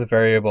declare the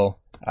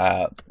variable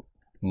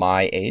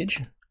my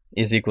age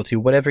is equal to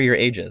whatever your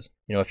age is.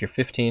 If you're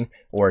 15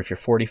 or if you're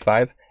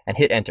 45, and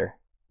hit enter.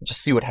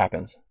 Just see what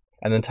happens.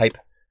 And then type.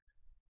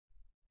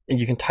 And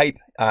you can type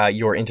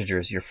your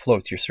integers, your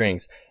floats, your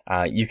strings.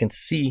 You can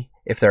see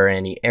if there are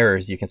any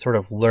errors. You can sort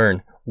of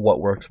learn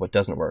what works, what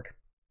doesn't work.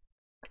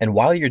 And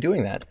while you're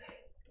doing that,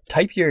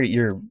 type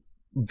your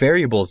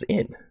variables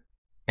in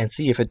and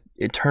see if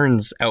it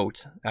turns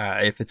out,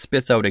 if it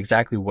spits out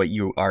exactly what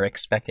you are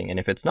expecting. And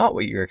if it's not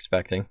what you're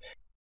expecting,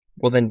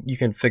 well, then you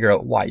can figure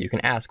out why. You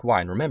can ask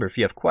why. And remember, if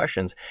you have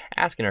questions,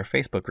 ask in our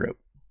Facebook group.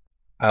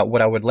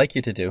 What I would like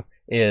you to do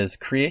is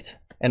create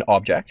an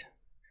object,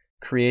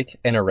 create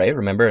an array.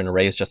 Remember, an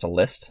array is just a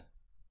list.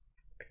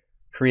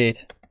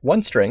 Create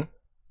one string,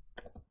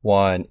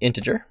 one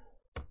integer,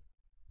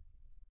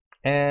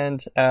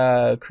 and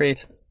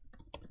create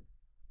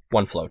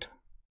one float.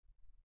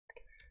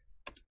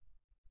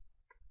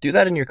 Do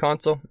that in your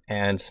console,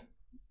 and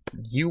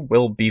you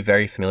will be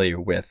very familiar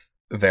with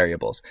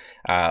variables.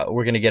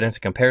 We're going to get into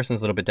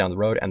comparisons a little bit down the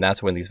road, and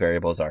that's when these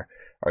variables are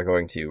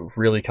going to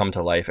really come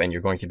to life, and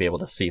you're going to be able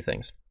to see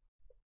things.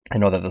 I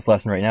know that this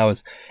lesson right now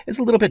is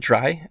a little bit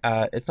dry.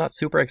 It's not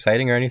super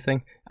exciting or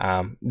anything.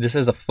 This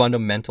is a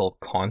fundamental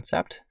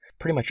concept,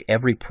 pretty much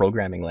every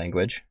programming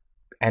language,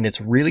 and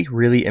it's really,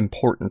 really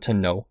important to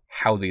know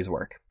how these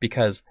work,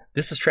 because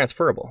this is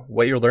transferable.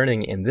 What you're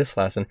learning in this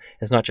lesson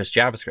is not just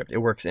JavaScript. It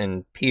works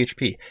in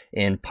PHP,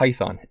 in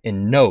Python,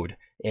 in Node.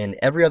 In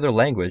every other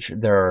language,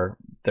 they're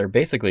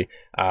basically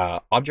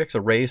objects,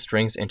 arrays,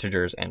 strings,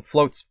 integers, and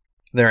floats.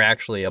 There are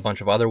actually a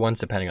bunch of other ones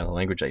depending on the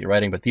language that you're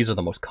writing, but these are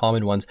the most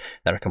common ones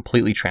that are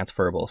completely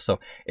transferable. So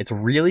it's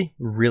really,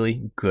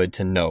 really good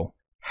to know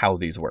how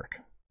these work.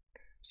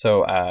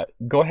 So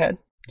go ahead,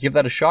 give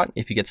that a shot.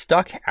 If you get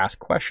stuck, ask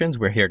questions.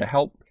 We're here to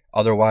help.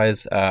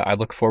 Otherwise, I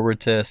look forward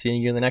to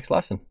seeing you in the next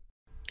lesson.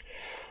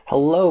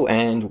 Hello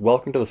and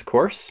welcome to this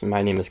course.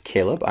 My name is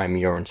Caleb. I'm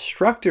your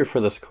instructor for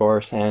this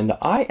course, and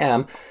I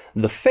am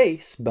the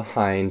face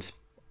behind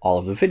all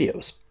of the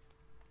videos.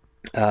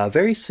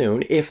 Very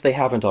soon, if they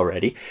haven't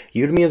already,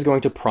 Udemy is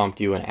going to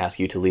prompt you and ask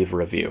you to leave a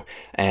review.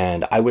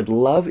 And I would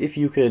love if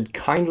you could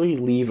kindly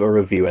leave a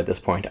review at this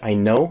point. I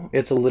know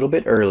it's a little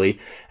bit early,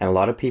 and a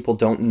lot of people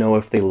don't know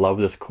if they love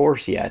this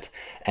course yet.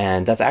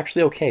 And that's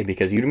actually okay,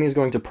 because Udemy is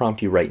going to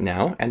prompt you right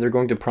now, and they're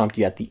going to prompt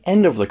you at the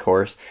end of the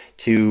course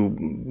to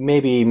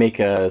maybe make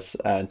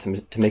to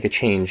make a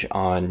change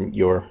on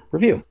your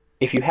review.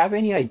 If you have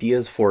any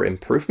ideas for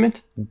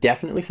improvement,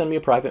 definitely send me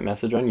a private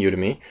message on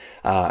Udemy,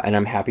 and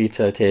I'm happy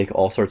to take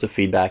all sorts of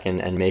feedback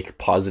and make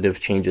positive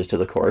changes to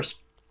the course.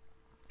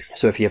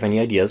 So if you have any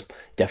ideas,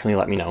 definitely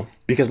let me know.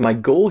 Because my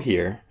goal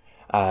here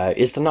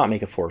is to not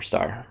make a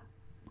 4-star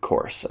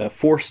course.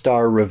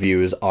 4-star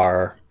reviews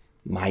are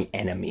my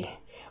enemy.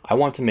 I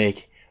want to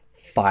make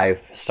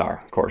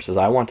 5-star courses.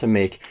 I want to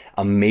make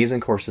amazing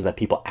courses that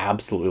people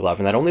absolutely love,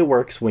 and that only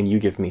works when you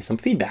give me some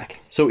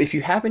feedback. So if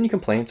you have any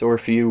complaints, or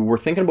if you were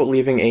thinking about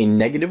leaving a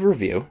negative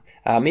review,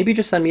 maybe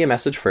just send me a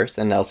message first,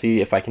 and I'll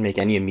see if I can make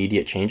any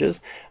immediate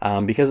changes,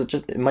 because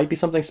it might be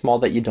something small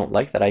that you don't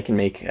like that I can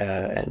make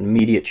an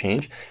immediate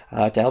change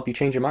to help you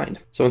change your mind.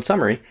 So in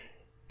summary,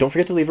 don't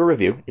forget to leave a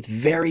review. It's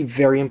very,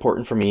 very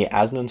important for me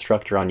as an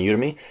instructor on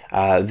Udemy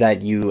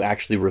that you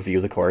actually review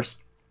the course.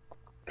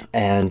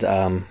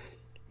 And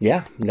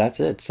yeah,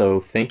 that's it. So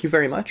thank you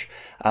very much.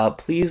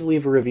 Please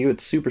leave a review.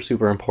 It's super,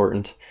 super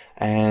important.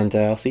 And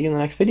I'll see you in the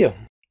next video.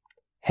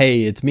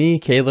 Hey, it's me,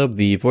 Caleb,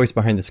 the voice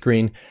behind the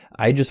screen.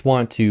 I just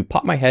want to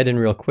pop my head in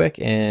real quick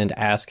and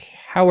ask,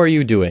 how are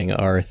you doing?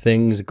 Are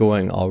things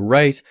going all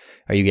right?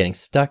 Are you getting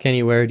stuck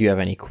anywhere? Do you have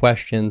any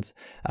questions?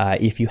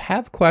 If you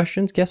have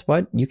questions, guess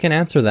what? You can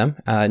answer them.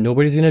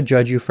 Nobody's going to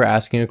judge you for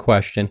asking a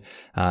question.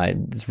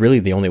 It's really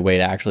the only way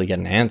to actually get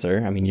an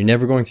answer. I mean, you're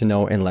never going to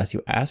know unless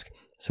you ask.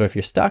 So if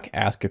you're stuck,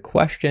 ask a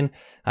question.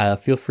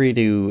 Feel free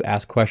to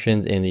ask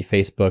questions in the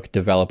Facebook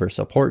developer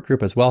support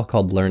group as well,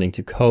 called Learning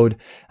to Code.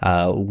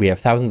 We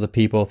have thousands of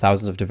people,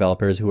 thousands of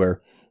developers who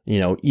are,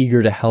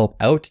 eager to help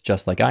out,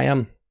 just like I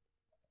am.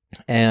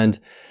 And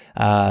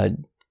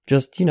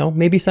just,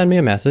 maybe send me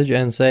a message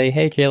and say,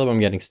 hey, Caleb,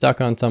 I'm getting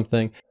stuck on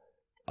something.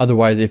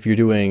 Otherwise, if you're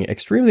doing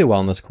extremely well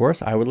in this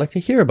course, I would like to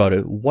hear about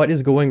it. What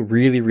is going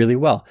really, really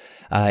well?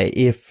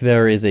 If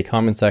there is a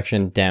comment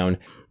section down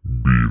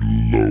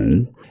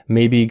below,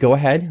 maybe go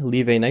ahead,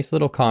 leave a nice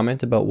little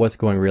comment about what's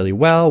going really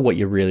well, what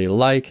you really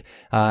like,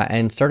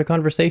 and start a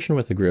conversation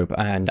with the group.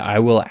 And I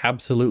will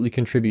absolutely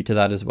contribute to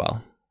that as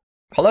well.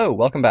 Hello,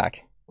 welcome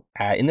back.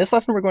 In this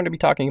lesson, we're going to be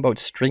talking about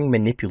string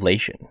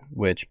manipulation,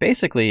 which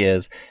basically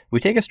is we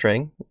take a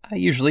string,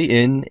 usually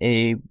in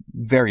a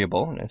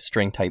variable, in a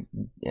string type,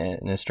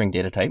 in a string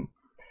data type,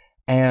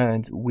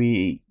 and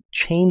we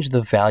change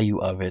the value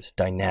of it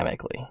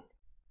dynamically,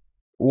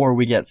 or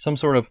we get some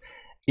sort of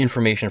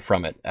information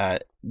from it.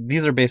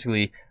 These are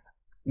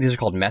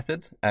called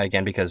methods,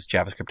 again, because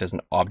JavaScript is an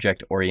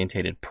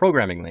object-oriented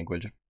programming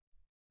language.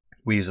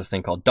 We use this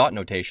thing called dot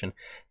notation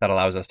that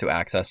allows us to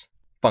access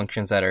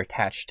functions that are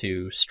attached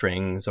to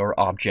strings or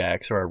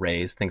objects or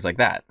arrays, things like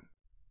that.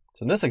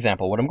 So in this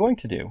example, what I'm going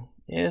to do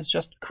is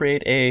just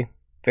create a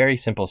very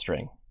simple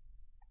string.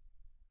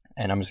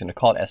 And I'm just going to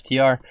call it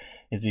str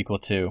is equal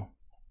to,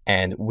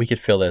 and we could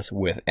fill this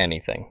with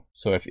anything.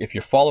 So if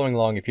you're following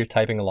along, if you're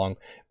typing along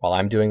while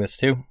I'm doing this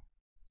too,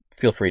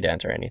 feel free to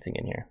enter anything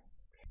in here.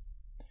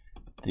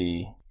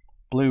 The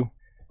blue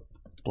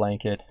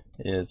blanket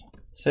is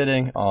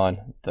sitting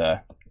on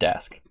the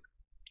desk,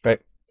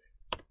 right?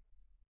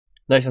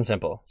 Nice and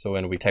simple. So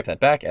when we type that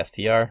back,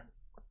 str,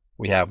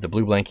 we have the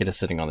blue blanket is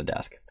sitting on the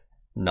desk.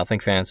 Nothing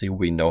fancy.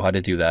 We know how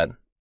to do that.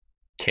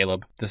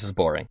 Caleb, this is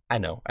boring. I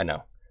know.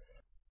 Now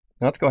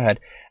let's go ahead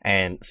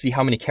and see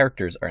how many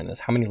characters are in this,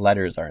 how many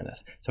letters are in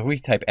this. So if we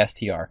type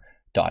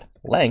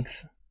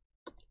str.length,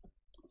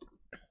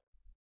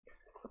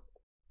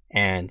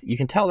 and you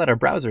can tell that our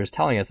browser is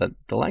telling us that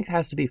the length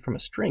has to be from a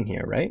string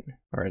here, right?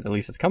 Or at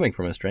least it's coming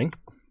from a string.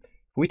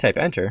 If we type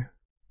enter,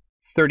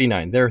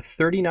 39. There are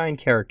 39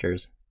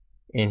 characters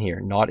in here,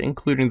 not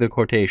including the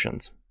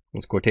quotations.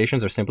 Those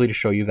quotations are simply to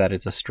show you that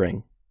it's a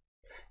string.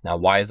 Now,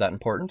 why is that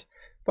important?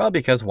 Well,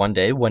 because one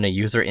day when a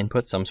user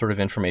inputs some sort of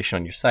information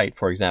on your site,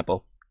 for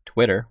example,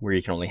 Twitter, where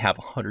you can only have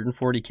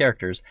 140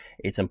 characters,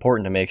 it's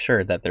important to make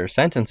sure that their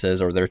sentences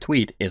or their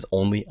tweet is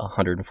only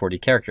 140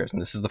 characters.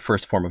 And this is the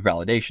first form of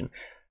validation.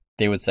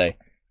 They would say,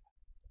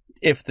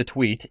 if the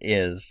tweet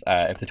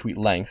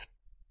length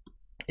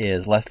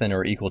is less than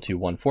or equal to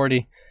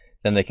 140,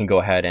 then they can go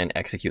ahead and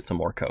execute some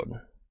more code.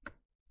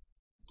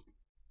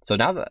 So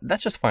now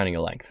that's just finding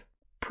a length.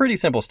 Pretty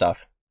simple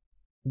stuff.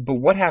 But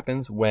what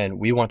happens when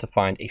we want to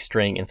find a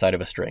string inside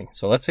of a string?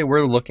 So let's say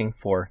we're looking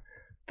for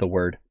the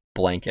word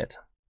blanket.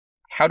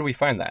 How do we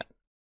find that?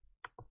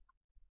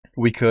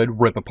 We could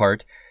rip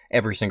apart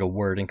every single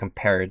word and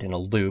compare it in a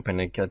loop, and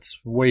it gets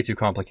way too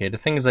complicated.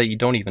 Things that you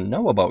don't even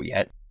know about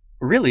yet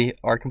really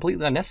are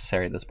completely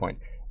unnecessary at this point.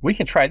 We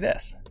can try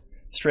this.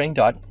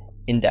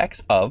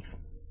 String.index of,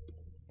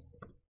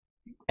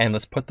 and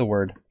let's put the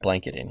word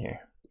blanket in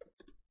here.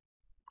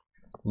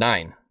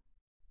 9.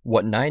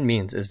 What 9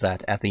 means is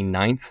that at the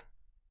 9th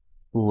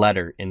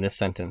letter in this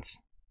sentence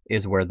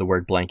is where the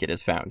word blanket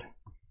is found.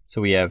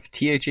 So we have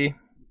THE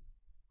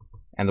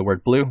and the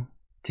word blue.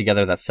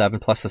 Together that's 7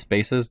 plus the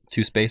spaces,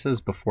 2 spaces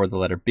before the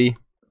letter B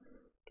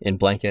in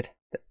blanket.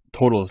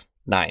 Totals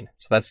 9.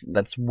 So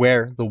that's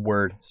where the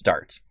word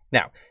starts.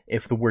 Now,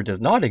 if the word does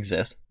not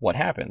exist, what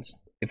happens?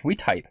 If we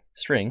type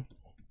string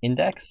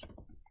index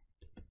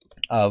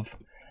of,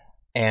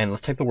 and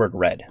let's type the word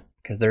red,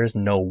 because there is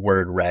no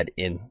word red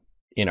in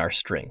our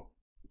string,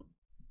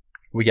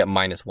 we get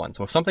 -1.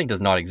 So if something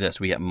does not exist,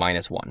 we get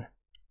 -1.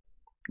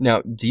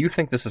 Now, do you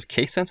think this is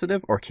case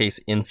sensitive or case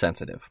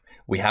insensitive?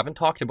 We haven't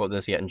talked about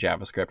this yet in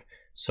JavaScript,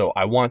 so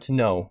I want to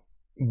know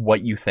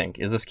what you think.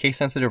 Is this case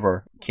sensitive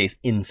or case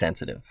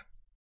insensitive?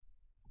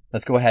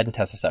 Let's go ahead and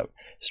test this out.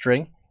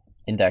 String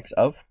index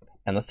of,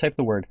 and let's type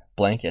the word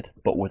blanket,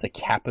 but with a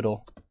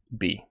capital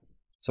B.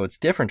 So it's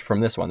different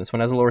from this one. This one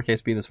has a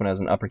lowercase b, this one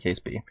has an uppercase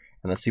b.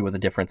 And let's see what the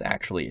difference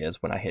actually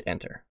is when I hit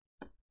enter.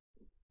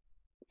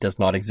 Does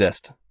not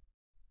exist.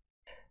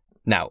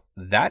 Now,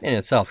 that in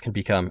itself can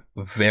become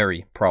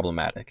very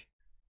problematic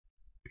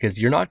because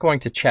you're not going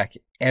to check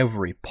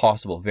every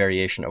possible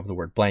variation of the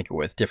word blanket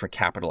with different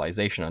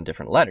capitalization on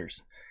different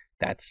letters.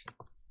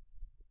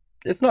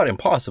 It's not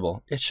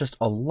impossible, it's just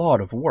a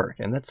lot of work,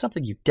 and that's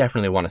something you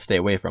definitely want to stay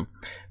away from.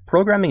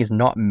 Programming is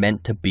not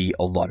meant to be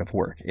a lot of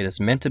work. It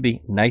is meant to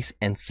be nice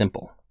and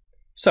simple.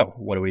 So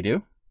what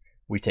do?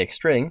 We take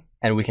string,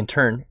 and we can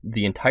turn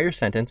the entire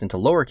sentence into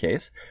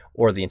lowercase,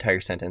 or the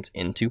entire sentence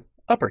into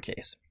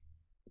uppercase.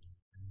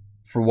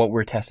 For what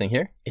we're testing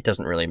here, it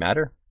doesn't really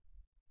matter.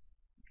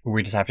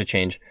 We just have to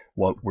change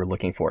what we're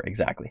looking for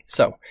exactly.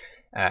 So,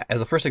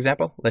 as a first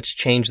example, let's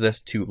change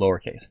this to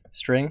lowercase.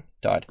 String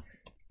dot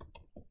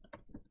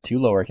to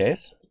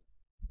lowercase,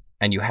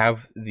 and you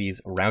have these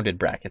rounded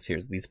brackets here,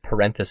 these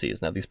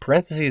parentheses. Now these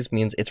parentheses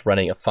means it's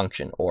running a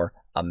function or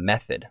a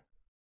method.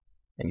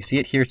 And you see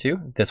it here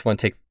too. This one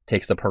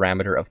takes the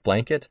parameter of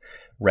blanket,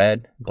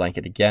 red,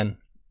 blanket again.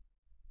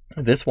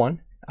 This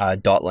one,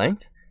 dot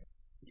length,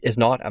 is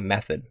not a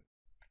method.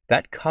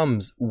 That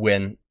comes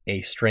when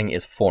a string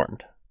is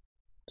formed.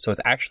 So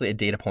it's actually a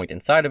data point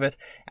inside of it,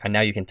 and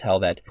now you can tell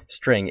that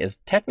string is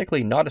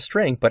technically not a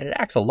string, but it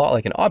acts a lot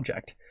like an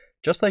object.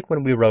 Just like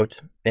when we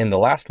wrote in the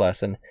last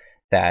lesson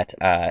that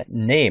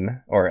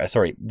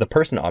the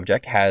person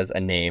object has a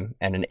name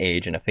and an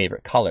age and a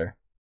favorite color,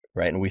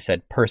 right? And we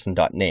said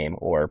person.name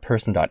or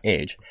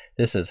person.age.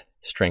 This is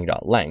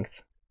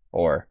string.length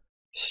or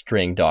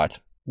string dot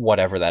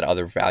whatever that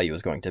other value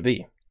is going to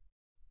be.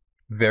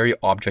 Very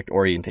object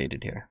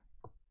orientated here.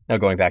 Now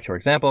going back to our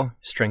example,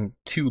 string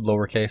to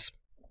lowercase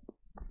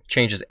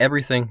changes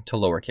everything to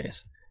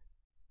lowercase.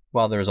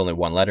 Well, there was only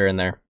one letter in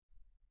there,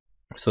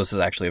 so this is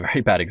actually a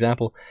very bad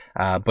example,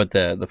 but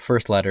the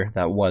first letter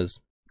that was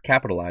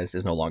capitalized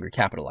is no longer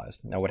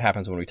capitalized. Now what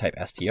happens when we type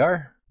str?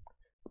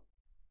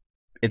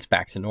 It's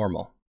back to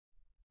normal.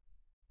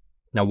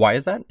 Now why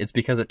is that? It's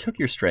because it took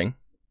your string,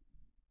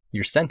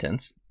 your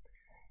sentence,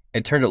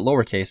 it turned it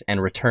lowercase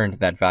and returned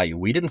that value.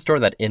 We didn't store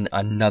that in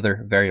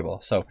another variable.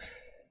 So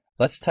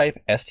let's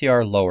type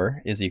str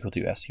lower is equal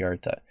to str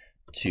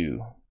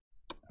to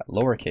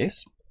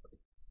lowercase.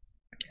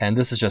 And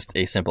this is just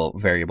a simple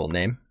variable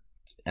name,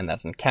 and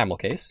that's in camel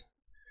case.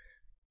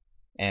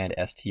 And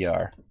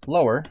str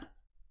lower.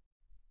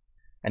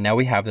 And now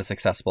we have this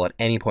accessible at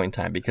any point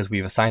in time because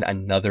we've assigned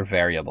another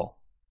variable.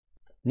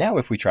 Now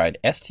if we tried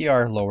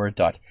str lower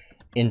dot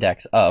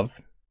index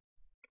of,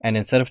 and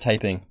instead of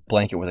typing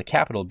blanket with a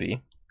capital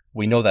B,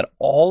 we know that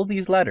all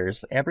these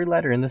letters, every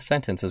letter in this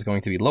sentence is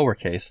going to be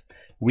lowercase.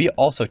 We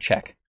also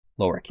check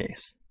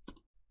lowercase.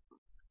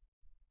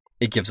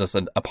 It gives us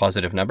a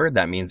positive number,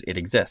 that means it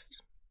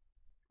exists.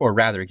 Or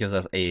rather, it gives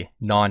us a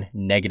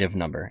non-negative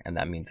number, and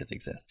that means it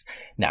exists.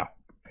 Now,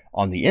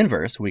 on the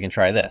inverse, we can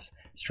try this.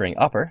 String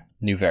upper,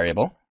 new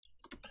variable,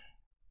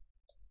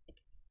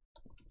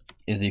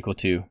 is equal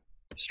to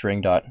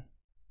string dot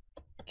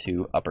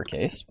to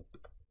uppercase.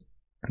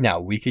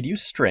 Now, we could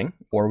use string,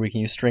 or we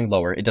can use string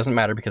lower. It doesn't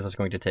matter because it's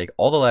going to take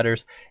all the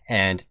letters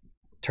and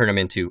turn them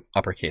into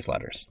uppercase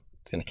letters.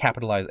 It's going to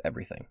capitalize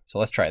everything. So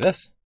let's try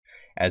this.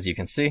 As you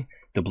can see,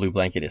 the blue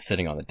blanket is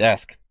sitting on the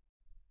desk.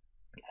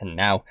 And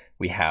now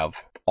we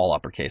have all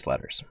uppercase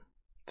letters.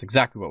 It's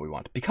exactly what we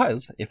want.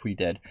 Because if we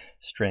did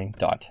string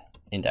dot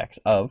index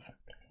of,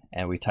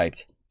 and we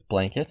typed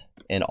blanket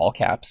in all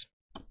caps,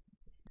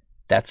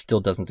 that still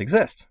doesn't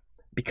exist.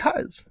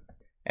 Because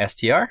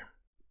str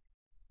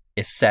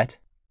is set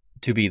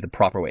to be the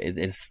proper way. It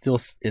is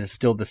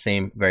still the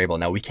same variable.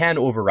 Now we can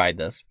override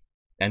this,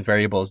 and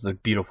variables, the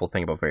beautiful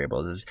thing about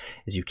variables is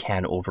you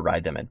can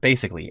override them at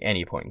basically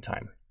any point in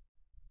time.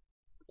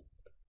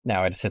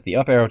 Now I just hit the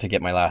up arrow to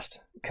get my last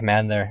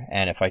command there,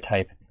 and if I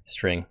type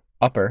string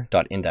upper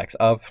dot index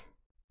of,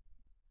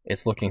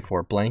 it's looking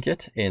for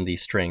blanket in the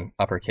string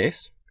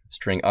uppercase.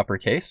 String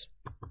uppercase,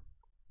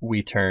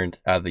 we turned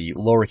the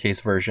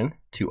lowercase version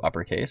to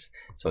uppercase,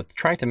 so it's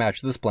trying to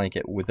match this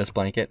blanket with this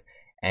blanket,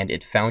 and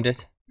it found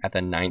it at the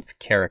 9th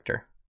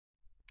character.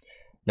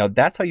 Now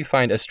that's how you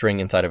find a string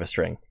inside of a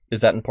string.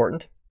 Is that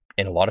important?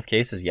 In a lot of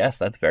cases, yes,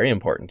 that's very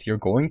important. You're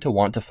going to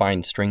want to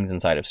find strings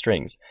inside of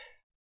strings.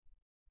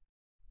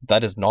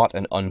 That is not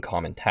an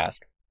uncommon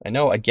task. I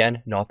know,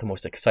 again, not the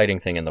most exciting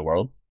thing in the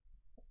world.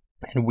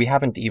 And we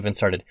haven't even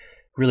started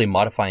really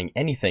modifying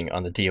anything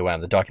on the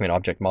DOM, the document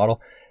object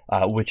model,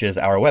 which is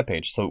our web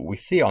page. So we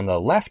see on the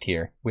left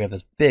here, we have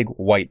this big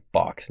white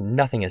box.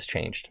 Nothing has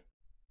changed.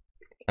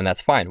 And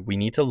that's fine. We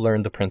need to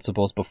learn the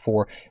principles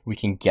before we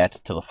can get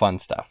to the fun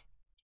stuff.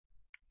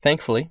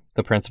 Thankfully,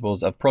 the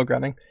principles of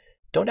programming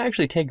don't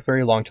actually take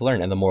very long to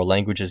learn. And the more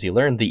languages you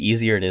learn, the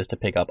easier it is to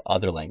pick up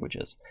other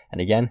languages.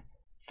 And again,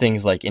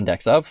 things like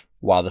index of,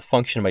 while the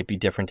function might be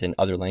different in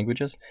other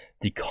languages,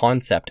 the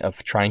concept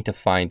of trying to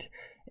find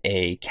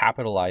a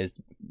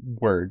capitalized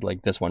word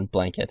like this one,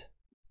 blanket,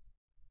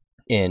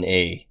 in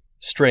a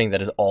string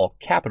that is all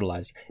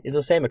capitalized is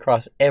the same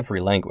across every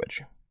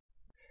language.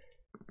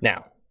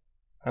 Now,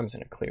 I'm just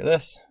going to clear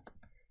this,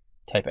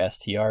 type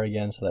str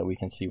again so that we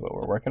can see what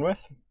we're working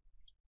with.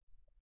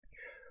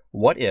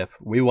 What if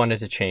we wanted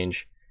to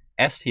change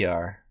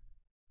str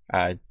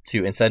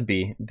to instead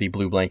be the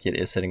blue blanket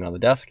is sitting on the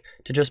desk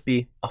to just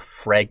be a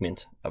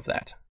fragment of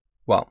that?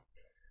 Well,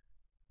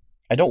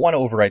 I don't want to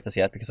overwrite this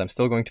yet because I'm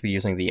still going to be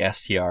using the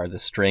str, the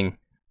string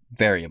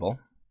variable.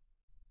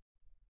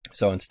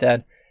 So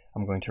instead,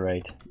 I'm going to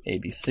write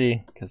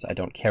abc because I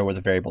don't care what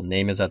the variable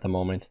name is at the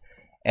moment,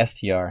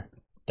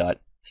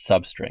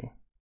 str.substring.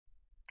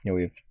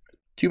 We have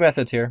two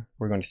methods here.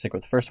 We're going to stick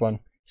with the first one,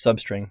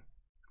 substring,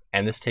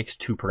 and this takes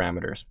two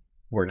parameters,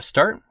 where to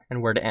start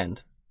and where to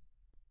end.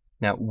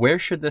 Now, where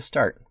should this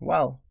start?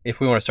 Well, if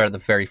we want to start at the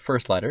very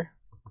first letter,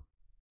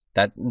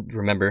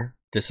 remember,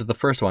 this is the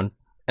first one,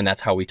 and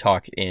that's how we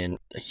talk in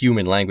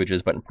human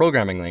languages, but in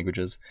programming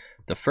languages,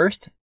 the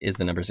first is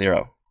the number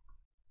 0.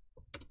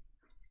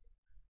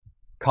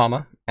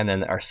 comma, and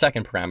then our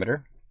second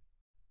parameter.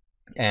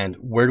 And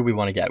where do we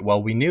want to get?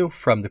 Well, we knew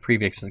from the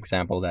previous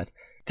example that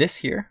this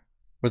here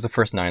was the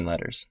first 9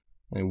 letters.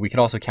 And we could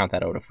also count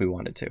that out if we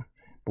wanted to.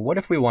 But what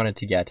if we wanted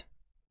to get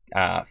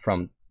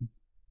from,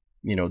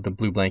 the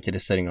blue blanket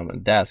is sitting on the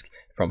desk,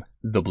 from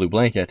the blue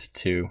blanket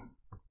to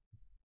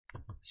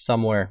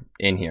somewhere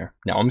in here.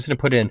 Now I'm just going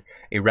to put in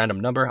a random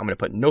number. I'm going to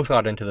put no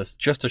thought into this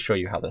just to show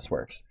you how this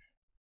works.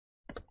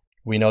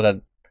 We know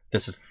that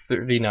this is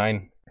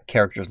 39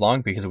 characters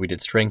long because we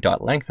did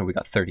string.length and we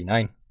got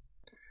 39.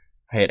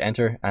 I hit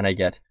enter and I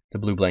get the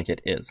blue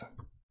blanket is.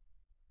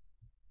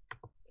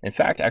 In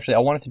fact, actually, I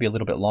want it to be a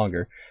little bit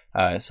longer.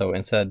 So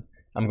instead,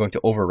 I'm going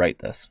to overwrite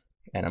this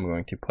and I'm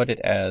going to put it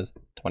as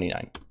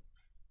 29.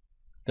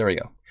 There we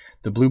go.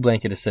 The blue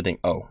blanket is sitting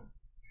O.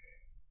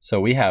 So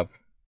we have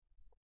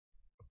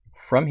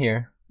from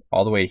here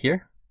all the way to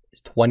here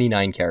is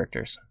 29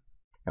 characters.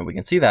 And we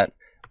can see that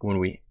when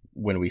we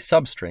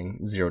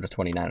substring 0 to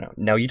 29.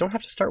 Now you don't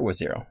have to start with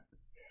 0.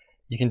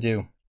 You can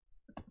do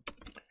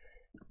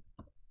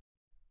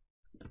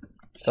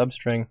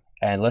substring,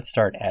 and let's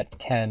start at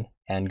 10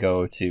 and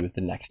go to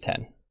the next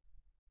 10.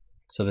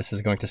 So this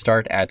is going to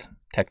start at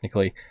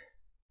technically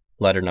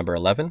letter number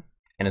 11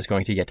 and is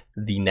going to get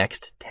the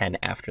next 10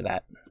 after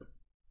that.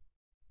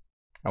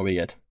 Now we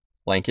get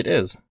blanket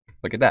is.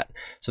 Look at that.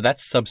 So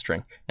that's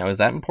substring. Now is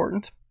that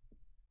important?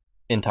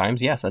 In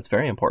times, yes, that's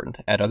very important.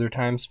 At other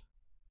times,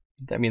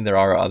 I mean, there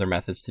are other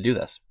methods to do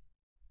this.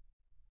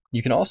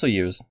 You can also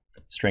use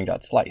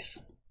string.slice.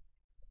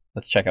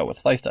 Let's check out what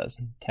slice does.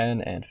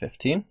 10 and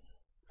 15.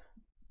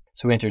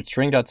 So we entered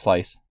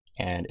string.slice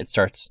and it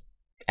starts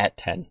at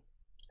 10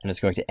 and it's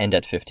going to end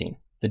at 15.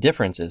 The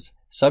difference is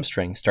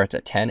substring starts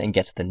at 10 and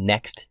gets the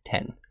next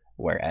 10,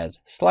 whereas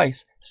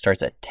slice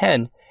starts at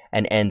 10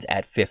 and ends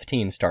at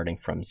 15 starting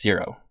from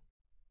 0.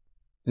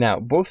 Now,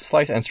 both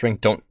slice and string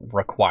don't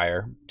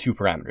require 2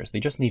 parameters. They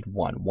just need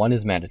 1. 1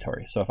 is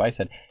mandatory. So if I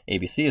said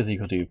ABC is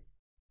equal to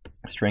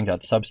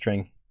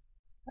string.substring,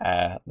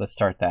 let's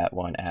start that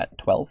one at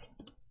 12.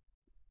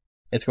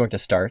 It's going to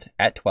start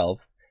at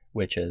 12,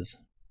 which is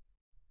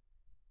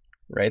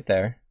right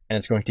there, and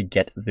it's going to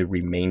get the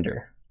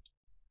remainder.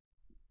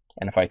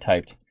 And if I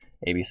typed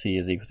ABC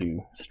is equal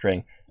to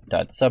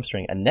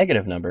string.substring, a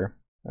negative number,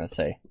 let's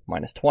say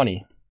minus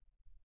 20,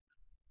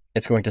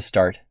 it's going to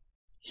start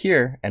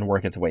here and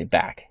work its way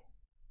back.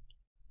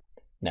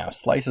 Now,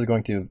 slice is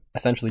going to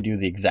essentially do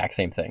the exact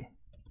same thing.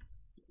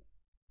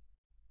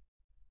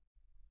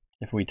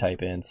 If we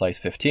type in slice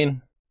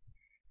 15,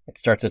 it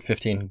starts at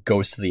 15,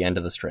 goes to the end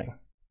of the string.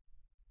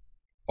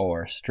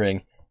 Or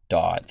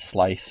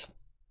string.slice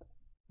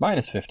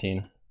minus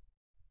 15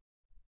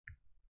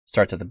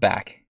 starts at the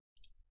back.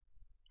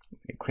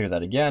 Clear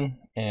that again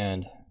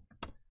and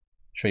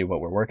show you what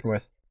we're working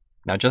with.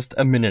 Now, just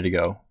a minute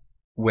ago,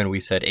 when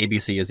we said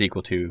ABC is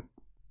equal to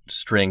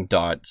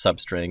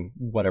string.substring,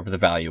 whatever the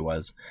value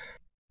was,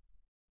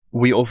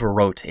 we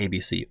overwrote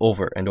ABC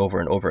over and over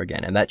and over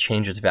again, and that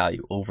changes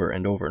value over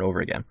and over and over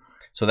again.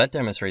 So that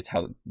demonstrates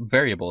how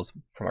variables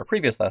from our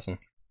previous lesson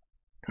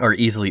are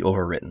easily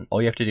overwritten.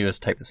 All you have to do is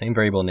type the same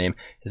variable name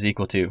is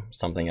equal to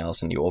something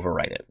else and you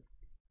overwrite it.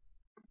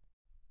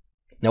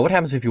 Now what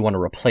happens if you want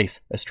to replace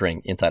a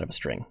string inside of a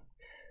string?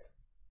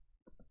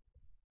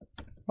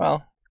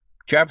 Well,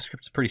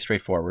 JavaScript is pretty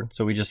straightforward,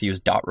 so we just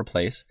use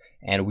 .replace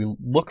and we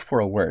look for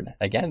a word.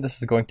 Again,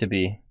 this is going to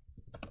be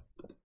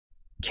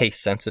case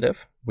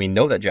sensitive. We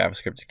know that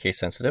JavaScript is case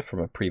sensitive from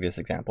a previous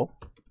example.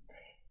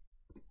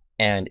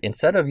 And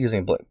instead of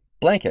using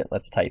blanket,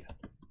 let's type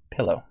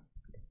pillow.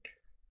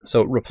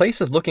 So replace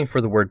is looking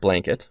for the word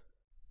blanket,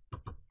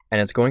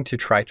 and it's going to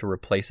try to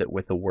replace it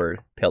with the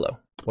word pillow.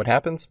 What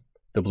happens?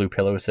 The blue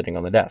pillow is sitting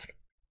on the desk.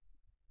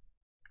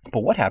 But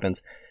what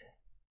happens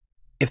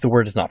if the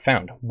word is not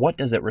found? What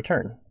does it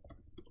return?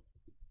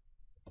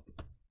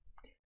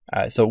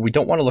 So we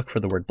don't want to look for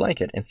the word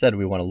blanket. Instead,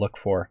 we want to look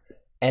for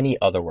any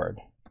other word.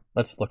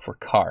 Let's look for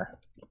car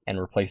and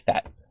replace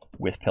that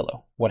with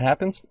pillow. What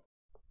happens?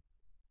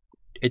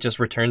 It just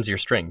returns your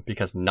string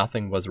because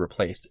nothing was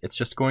replaced. It's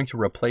just going to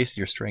replace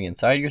your string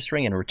inside your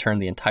string and return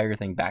the entire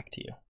thing back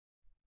to you.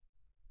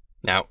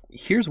 Now,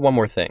 here's one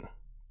more thing,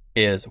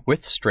 is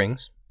with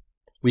strings,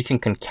 we can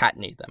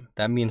concatenate them.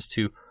 That means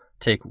to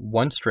take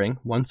one string,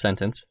 one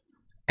sentence,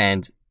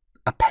 and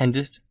append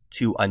it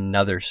to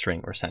another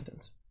string or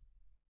sentence.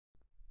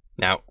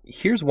 Now,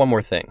 here's one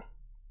more thing,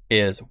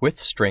 is with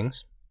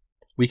strings,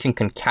 we can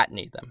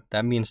concatenate them.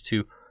 That means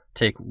to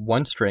take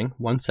one string,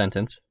 one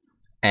sentence,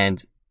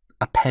 and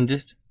append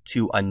it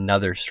to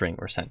another string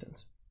or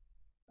sentence.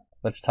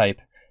 Let's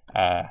type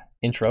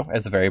intro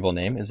as the variable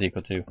name is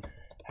equal to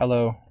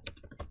hello,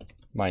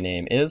 my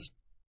name is,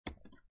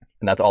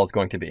 and that's all it's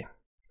going to be.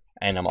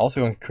 And I'm also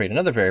going to create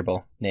another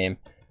variable name,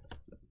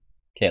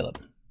 Caleb.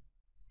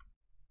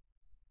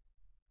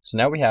 So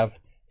now we have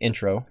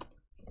intro,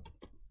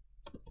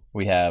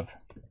 we have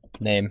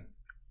name.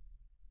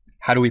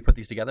 How do we put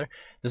these together?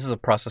 This is a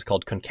process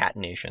called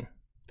concatenation,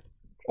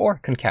 or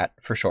concat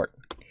for short.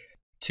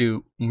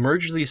 To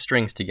merge these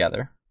strings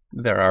together,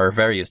 There are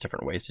various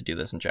different ways to do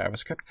this in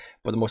JavaScript,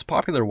 but the most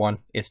popular one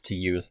is to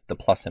use the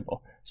plus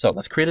symbol. So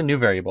let's create a new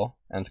variable,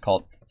 and it's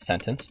called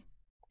sentence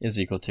is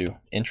equal to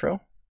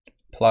intro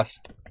plus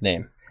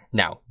name.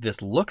 Now,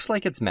 this looks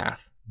like it's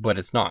math, but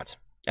it's not.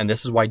 And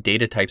this is why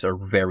data types are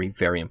very,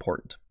 very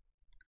important.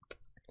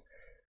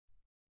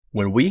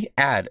 When we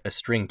add a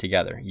string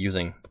together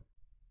using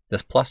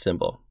this plus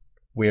symbol,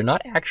 we're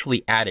not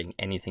actually adding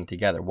anything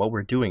together. What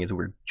we're doing is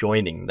we're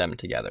joining them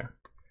together.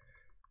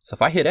 So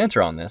if I hit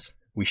enter on this,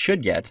 we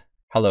should get,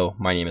 hello,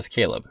 my name is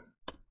Caleb.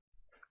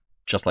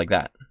 Just like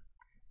that.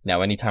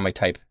 Now, anytime I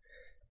type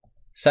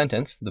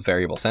sentence, the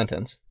variable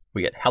sentence,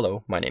 we get,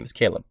 hello, my name is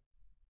Caleb.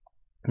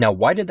 Now,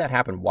 why did that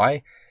happen?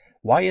 Why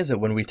is it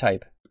when we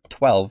type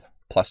 12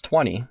 plus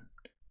 20,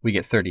 we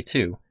get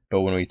 32,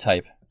 but when we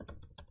type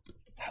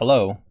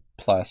hello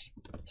plus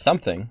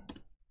something,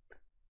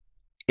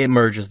 it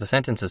merges the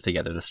sentences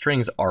together. The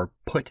strings are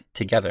put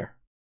together.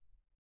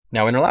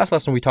 Now, in our last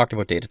lesson, we talked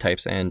about data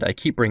types, and I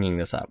keep bringing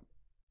this up.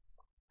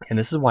 And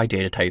this is why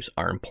data types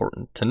are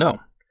important to know.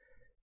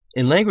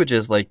 In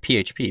languages like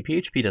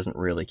PHP doesn't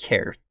really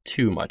care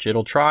too much.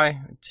 It'll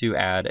try to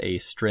add a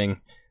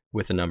string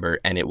with a number,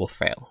 and it will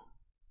fail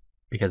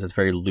because it's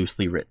very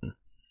loosely written.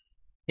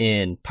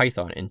 In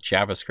Python, in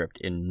JavaScript,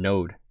 in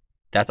Node,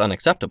 that's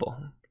unacceptable.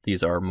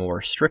 These are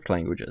more strict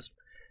languages,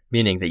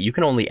 meaning that you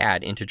can only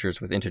add integers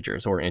with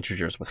integers or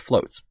integers with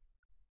floats,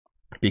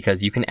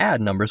 because you can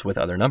add numbers with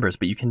other numbers,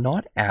 but you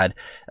cannot add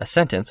a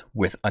sentence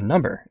with a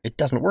number. It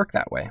doesn't work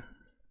that way.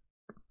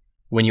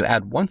 When you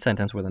add one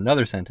sentence with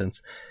another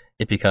sentence,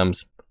 it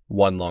becomes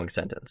one long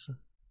sentence.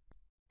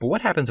 But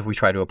what happens if we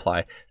try to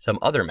apply some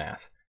other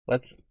math?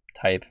 Let's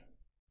type,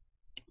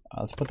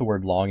 let's put the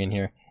word long in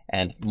here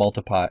and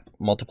multiply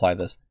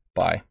this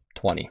by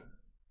 20.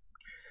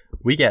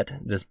 We get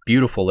this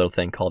beautiful little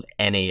thing called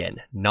NaN,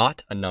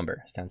 not a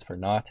number. It stands for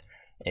not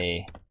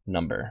a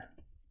number.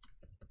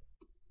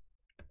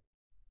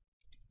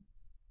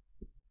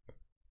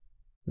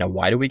 Now,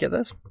 why do we get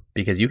this?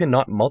 Because you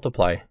cannot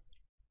multiply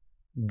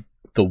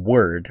the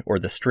word or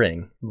the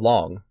string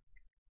long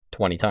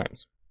 20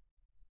 times.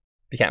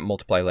 You can't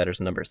multiply letters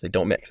and numbers. They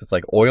don't mix. It's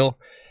like oil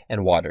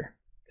and water.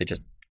 They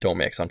just don't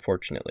mix,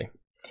 unfortunately.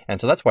 And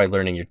so that's why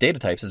learning your data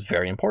types is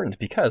very important,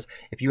 because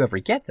if you ever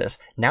get this,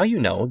 now you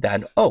know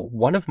that, oh,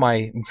 one of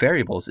my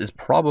variables is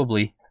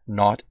probably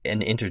not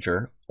an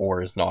integer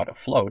or is not a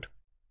float.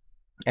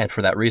 And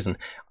for that reason,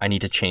 I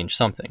need to change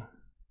something.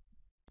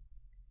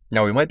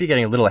 Now, we might be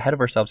getting a little ahead of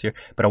ourselves here,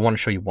 but I want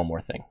to show you one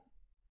more thing.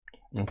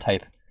 I'm going to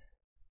type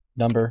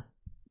number.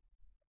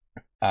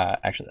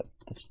 Actually,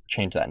 let's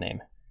change that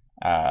name.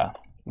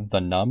 The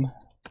num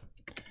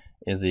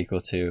is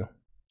equal to,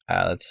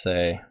 let's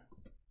say,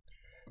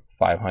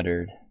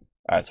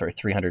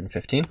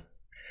 315.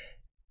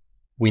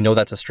 We know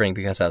that's a string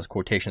because it has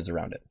quotations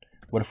around it.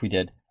 What if we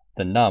did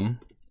the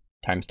num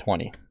times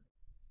 20?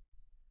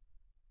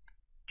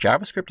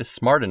 JavaScript is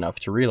smart enough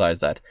to realize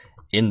that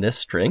in this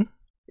string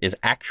is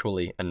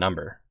actually a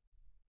number,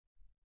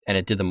 and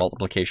it did the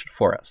multiplication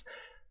for us.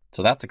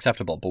 So that's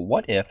acceptable. But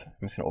what if,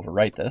 I'm just going to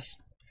overwrite this,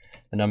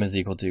 the num is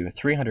equal to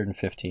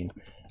 315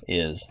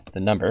 is the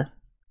number.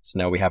 So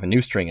now we have a new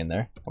string in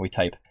there, and we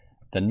type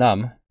the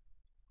num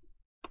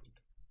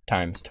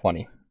times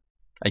 20.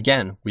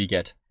 Again, we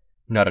get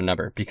not a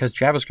number, because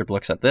JavaScript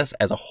looks at this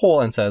as a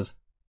whole and says,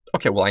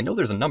 okay, well, I know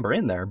there's a number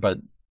in there, but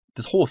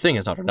this whole thing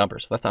is not a number,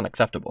 so that's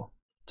unacceptable.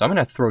 So I'm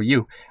going to throw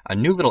you a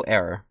new little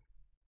error,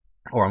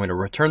 or I'm going to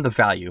return the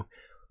value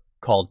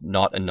called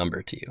not a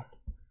number to you.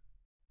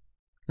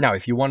 Now,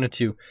 if you wanted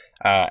to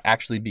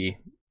actually be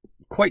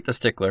quite the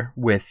stickler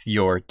with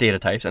your data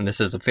types, and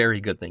this is a very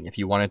good thing, if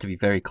you wanted to be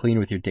very clean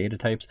with your data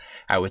types,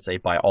 I would say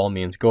by all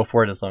means go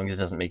for it, as long as it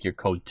doesn't make your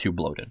code too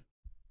bloated.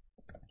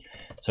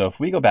 So if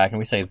we go back and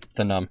we say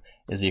the num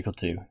is equal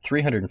to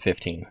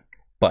 315,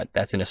 but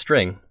that's in a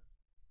string,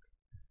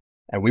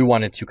 and we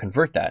wanted to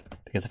convert that,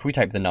 because if we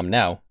type the num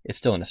now, it's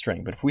still in a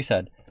string, but if we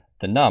said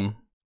the num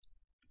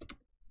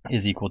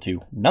is equal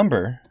to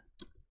number,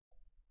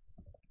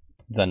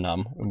 the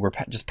num, and we're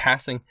just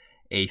passing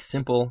a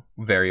simple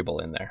variable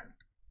in there.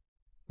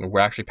 And we're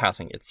actually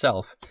passing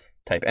itself,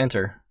 type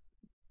enter.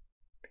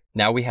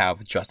 Now we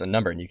have just a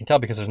number, and you can tell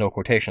because there's no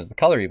quotations, the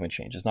color even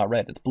changed. It's not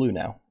red, it's blue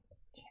now.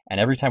 And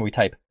every time we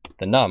type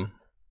the num,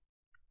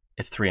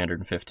 it's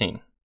 315.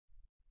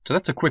 So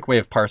that's a quick way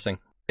of parsing,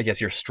 I guess,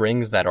 your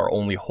strings that are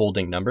only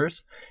holding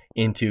numbers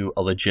into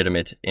a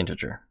legitimate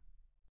integer.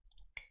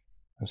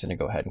 I'm just going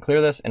to go ahead and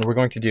clear this, and we're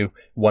going to do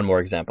one more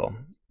example.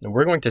 And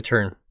we're going to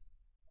turn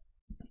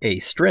a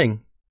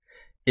string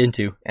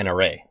into an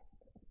array.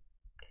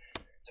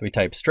 So we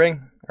type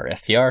string, or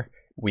str,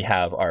 we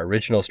have our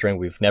original string,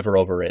 we've never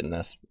overwritten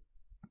this.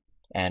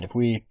 And if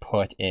we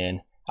put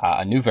in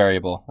a new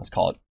variable, let's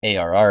call it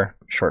arr,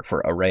 short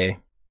for array,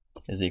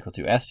 is equal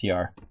to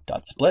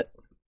str.split.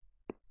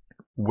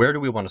 Where do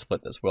we want to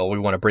split this? Well, we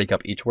want to break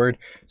up each word,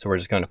 so we're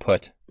just going to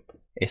put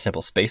a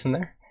simple space in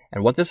there.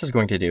 And what this is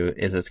going to do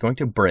is it's going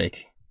to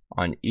break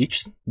on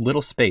each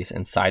little space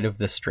inside of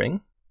this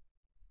string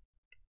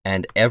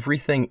and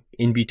everything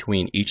in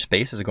between each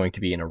space is going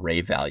to be an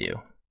array value.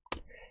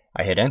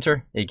 I hit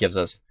enter, it gives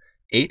us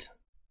 8,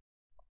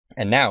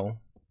 and now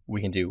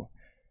we can do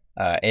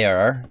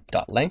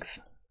arr.length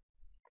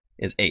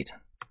is 8.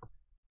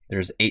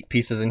 There's 8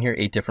 pieces in here,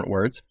 8 different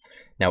words.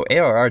 Now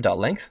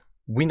arr.length,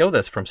 we know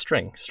this from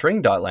string.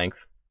 String.length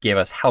gave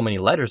us how many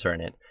letters are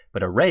in it,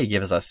 but array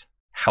gives us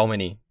how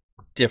many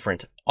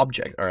different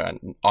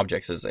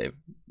objects is an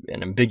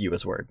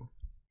ambiguous word,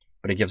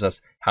 but it gives us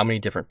how many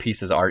different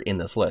pieces are in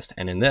this list.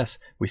 And in this,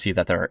 we see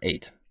that there are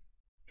 8.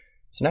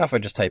 So now if I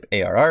just type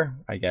arr,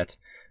 I get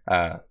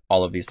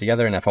all of these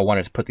together. And if I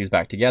wanted to put these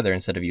back together,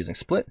 instead of using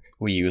split,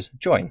 we use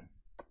join.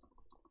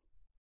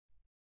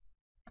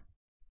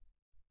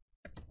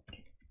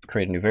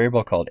 Create a new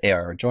variable called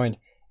arr_join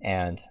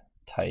and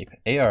type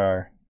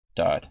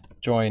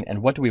arr.join.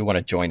 And what do we want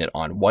to join it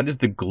on? What is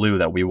the glue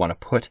that we want to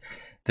put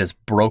this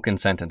broken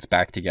sentence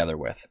back together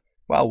with?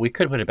 Well, we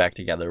could put it back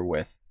together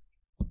with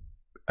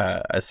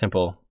a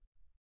simple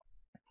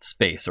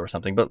space or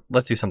something, but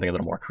let's do something a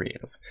little more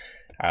creative.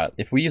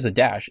 If we use a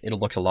dash, it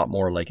looks a lot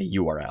more like a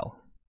URL.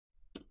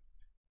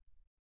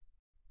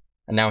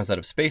 And now instead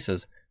of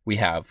spaces, we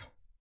have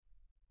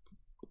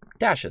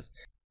dashes.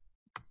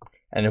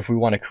 And if we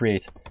want to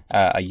create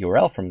a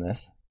URL from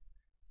this,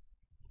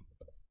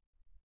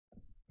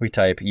 we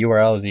type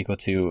URL is equal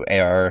to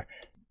arr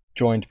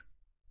joined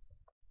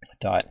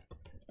dot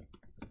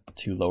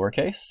to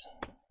lowercase.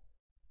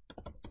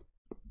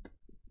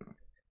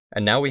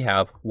 And now we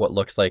have what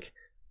looks like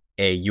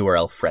a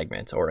URL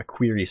fragment or a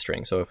query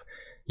string. So if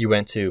you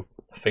went to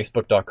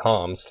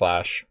facebook.com/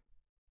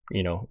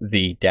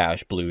 the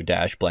dash blue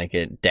dash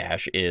blanket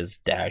dash is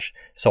dash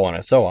so on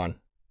and so on,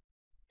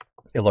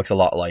 it looks a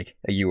lot like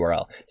a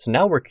URL. So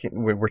now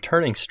we're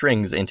turning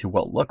strings into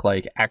what look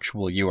like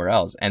actual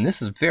URLs. And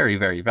this is very,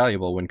 very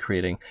valuable when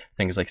creating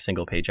things like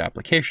single page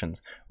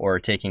applications or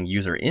taking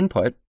user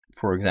input,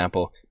 for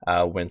example,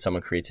 when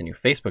someone creates a new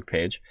Facebook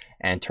page,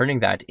 and turning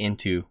that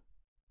into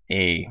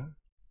a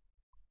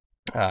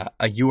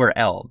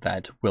URL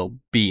that will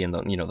be in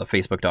the the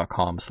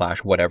facebook.com/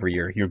 whatever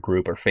your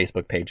group or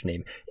Facebook page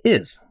name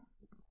is.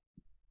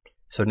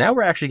 So now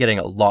we're actually getting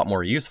a lot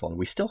more useful, and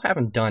we still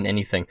haven't done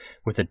anything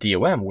with the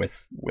DOM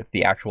with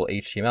the actual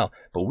HTML,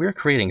 but we're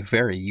creating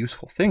very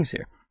useful things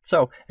here.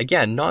 So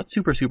again, not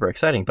super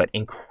exciting, but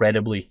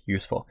incredibly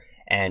useful.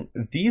 And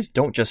these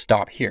don't just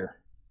stop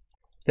here.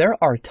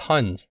 There are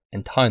tons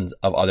and tons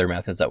of other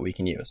methods that we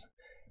can use.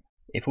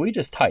 If we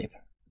just type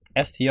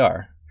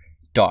str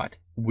dot,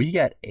 we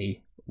get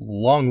a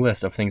long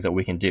list of things that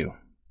we can do.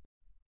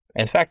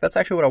 In fact, that's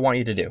actually what I want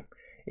you to do,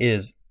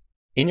 is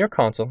in your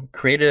console,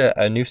 create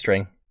a new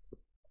string,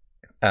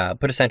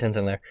 put a sentence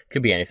in there,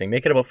 could be anything,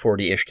 make it about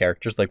 40-ish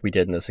characters like we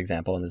did in this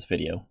example in this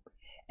video,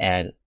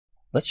 and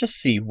let's just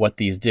see what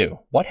these do.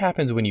 What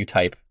happens when you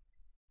type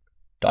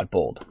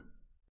 .bold?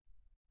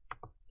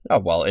 Oh,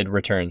 well, it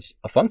returns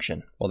a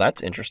function. Well,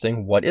 that's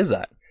interesting. What is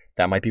that?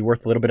 That might be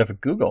worth a little bit of a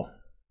Google.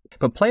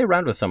 But play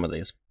around with some of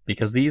these,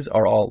 because these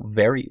are all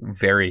very,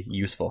 very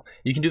useful.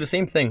 You can do the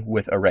same thing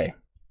with array.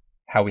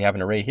 How we have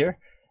an array here,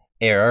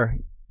 arr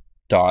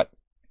dot,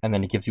 and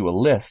then it gives you a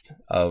list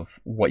of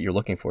what you're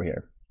looking for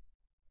here.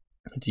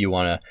 Do you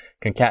want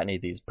to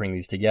concatenate these, bring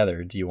these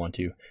together? Do you want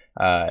to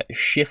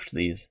shift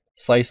these,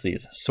 slice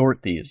these,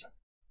 sort these?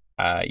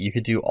 You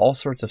could do all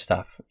sorts of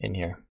stuff in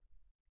here.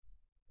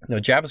 Now,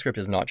 JavaScript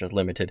is not just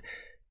limited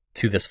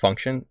to this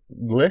function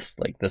list.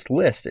 Like, this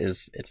list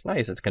it's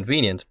nice, it's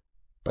convenient,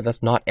 but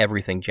that's not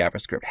everything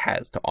JavaScript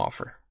has to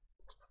offer.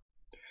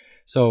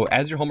 So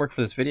as your homework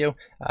for this video,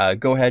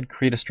 go ahead,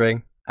 create a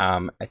string,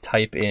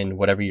 type in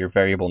whatever your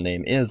variable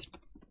name is,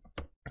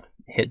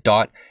 hit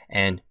dot,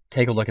 and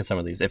take a look at some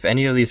of these. If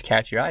any of these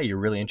catch your eye, you're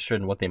really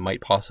interested in what they might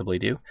possibly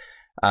do,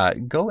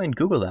 go and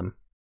Google them.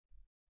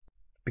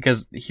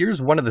 Because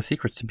here's one of the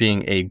secrets to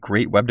being a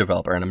great web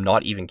developer, and I'm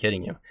not even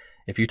kidding you.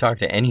 If you talk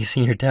to any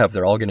senior dev,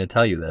 they're all going to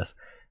tell you this,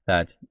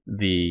 that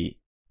the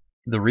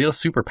real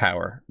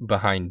superpower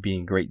behind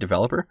being a great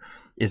developer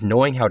is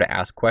knowing how to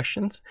ask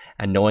questions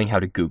and knowing how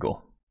to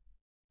Google.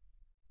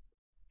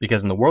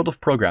 Because in the world of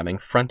programming,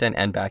 front end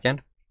and back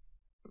end,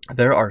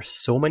 there are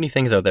so many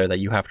things out there that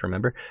you have to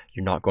remember.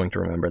 You're not going to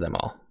remember them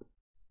all.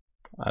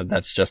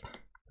 That's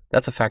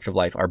a fact of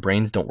life. Our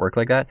brains don't work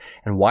like that.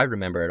 And why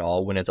remember it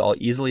all when it's all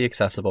easily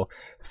accessible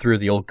through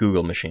the old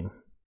Google machine?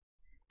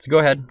 So go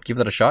ahead, give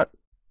that a shot.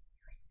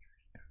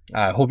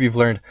 I hope you've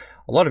learned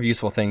a lot of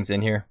useful things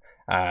in here.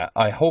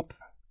 I hope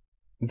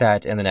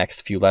that in the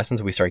next few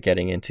lessons we start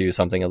getting into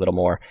something a little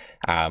more,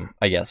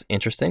 I guess,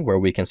 interesting, where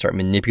we can start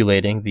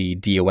manipulating the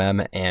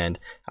DOM and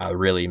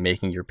really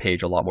making your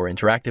page a lot more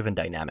interactive and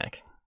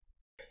dynamic.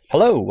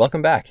 Hello,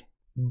 welcome back.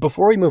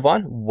 Before we move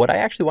on, what I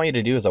actually want you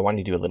to do is I want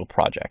you to do a little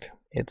project.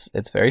 It's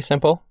very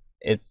simple.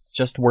 It's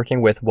just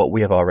working with what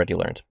we have already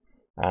learned.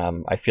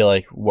 I feel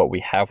like what we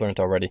have learned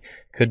already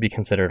could be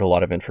considered a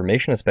lot of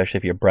information, especially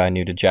if you're brand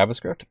new to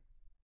JavaScript.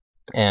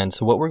 And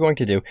so what we're going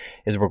to do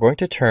is we're going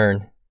to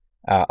turn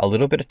a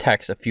little bit of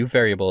text, a few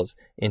variables,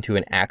 into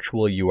an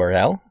actual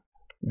URL.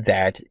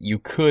 that you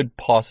could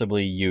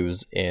possibly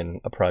use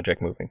in a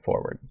project moving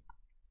forward.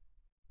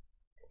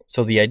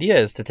 So the idea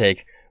is to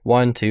take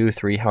 1, 2,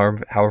 3,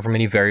 however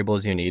many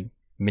variables you need,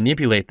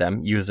 manipulate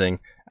them using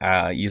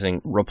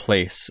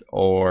replace,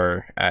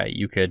 or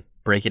you could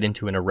break it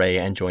into an array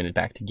and join it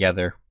back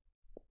together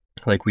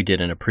like we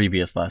did in a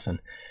previous lesson.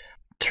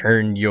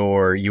 Turn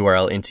your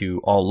URL into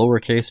all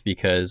lowercase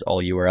because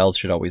all URLs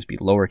should always be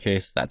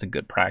lowercase. That's a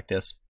good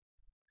practice.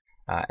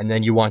 And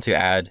then you want to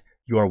add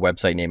your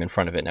website name in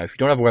front of it. Now, if you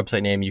don't have a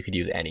website name, you could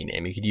use any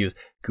name. You could use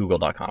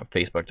google.com,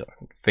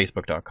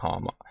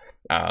 facebook.com,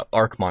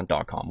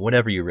 arcmont.com,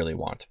 whatever you really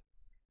want.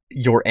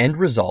 Your end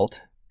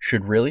result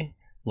should really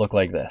look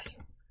like this.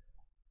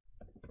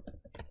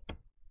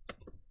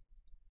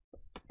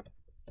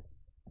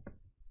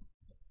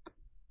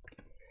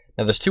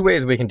 Now, there's two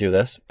ways we can do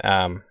this.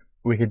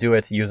 We could do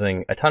it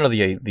using a ton of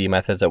the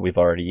methods that we've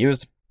already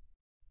used,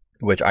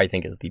 which I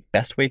think is the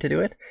best way to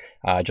do it,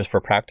 just for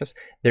practice.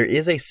 There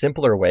is a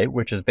simpler way,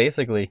 which is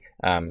basically,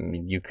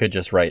 you could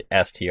just write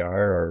str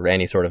or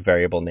any sort of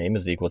variable name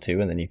is equal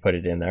to, and then you put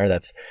it in there.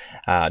 That's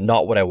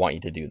not what I want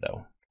you to do,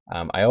 though.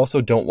 I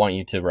also don't want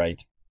you to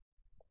write,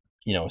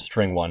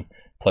 string 1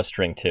 plus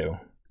string 2,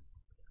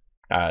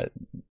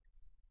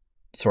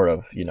 sort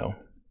of,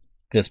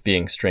 this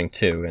being string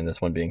 2 and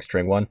this one being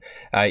string 1.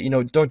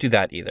 Don't do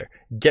that either.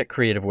 Get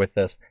creative with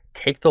this.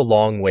 Take the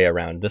long way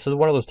around. This is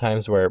one of those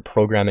times where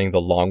programming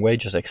the long way,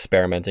 just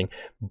experimenting,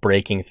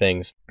 breaking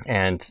things,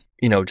 and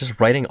just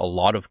writing a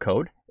lot of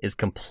code is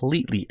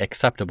completely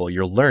acceptable.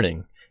 You're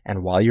learning,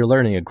 and while you're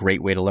learning, a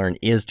great way to learn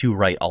is to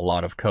write a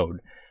lot of code.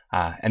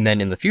 And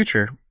then in the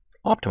future,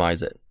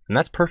 optimize it, and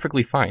that's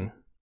perfectly fine.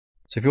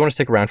 So if you want to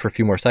stick around for a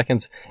few more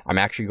seconds, I'm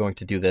actually going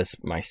to do this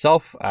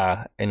myself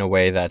in a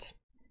way that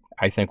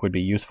I think would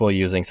be useful,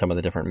 using some of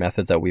the different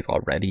methods that we've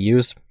already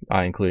used,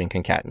 including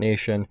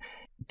concatenation,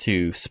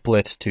 to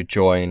split, to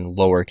join,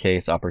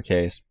 lowercase,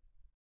 uppercase,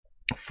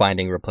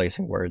 finding,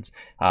 replacing words.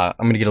 I'm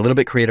going to get a little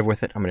bit creative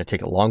with it. I'm going to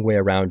take a long way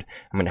around.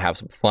 I'm going to have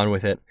some fun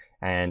with it,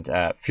 and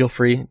feel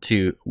free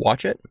to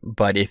watch it.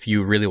 But if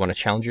you really want to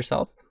challenge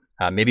yourself,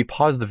 maybe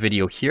pause the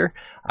video here,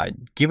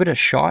 give it a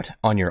shot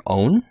on your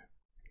own,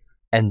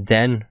 and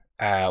then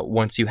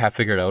once you have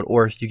figured out,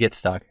 or if you get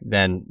stuck,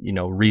 then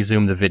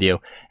resume the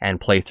video and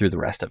play through the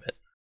rest of it.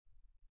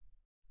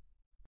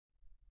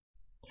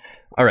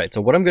 All right,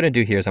 so what I'm going to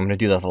do here is I'm going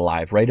to do this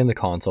live right in the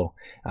console.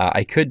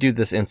 I could do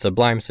this in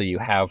Sublime so you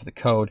have the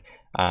code,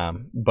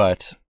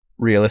 but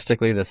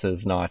realistically, this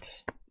is not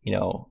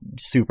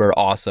super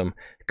awesome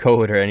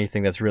code or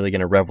anything that's really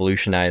going to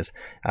revolutionize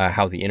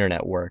how the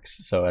internet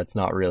works. So it's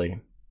not really,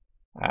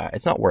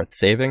 it's not worth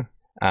saving.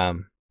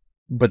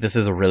 But this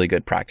is a really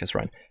good practice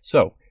run.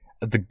 So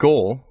the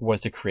goal was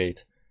to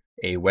create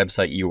a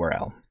website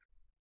URL.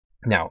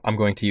 Now I'm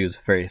going to use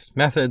various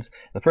methods.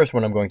 The first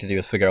one I'm going to do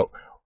is figure out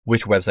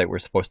which website we're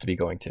supposed to be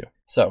going to.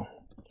 So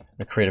I'm going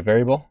to create a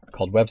variable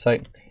called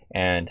website,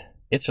 and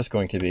it's just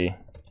going to be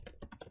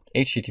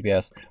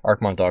https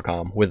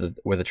arcmont.com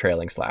with a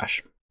trailing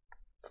slash.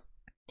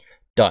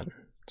 Done.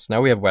 So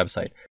now we have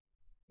website.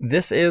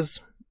 This is,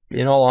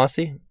 in all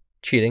honesty,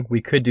 cheating.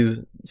 We could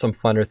do some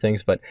funner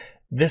things, but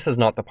this is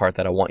not the part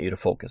that I want you to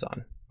focus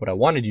on. What I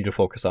wanted you to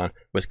focus on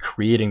was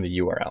creating the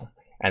URL,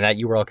 and that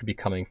URL could be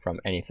coming from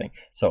anything.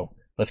 So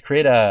let's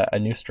create a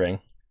new string,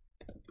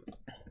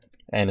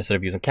 and instead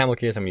of using camel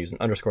case, I'm using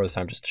underscore this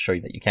time just to show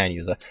you that you can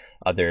use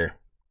other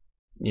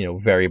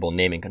variable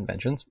naming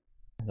conventions.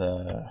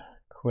 The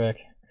quick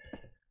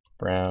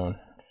brown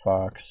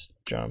fox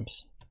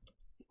jumps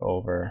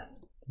over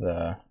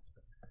the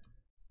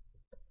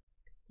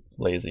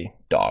lazy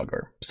dog,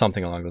 or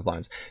something along those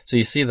lines. So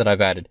you see that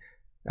I've added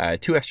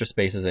 2 extra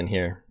spaces in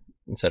here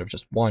instead of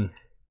just 1.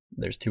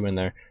 There's 2 in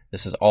there.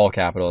 This is all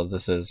capitals.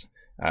 This is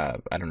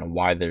I don't know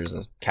why there's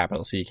a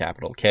capital C,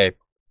 capital K.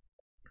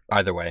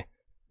 Either way,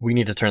 we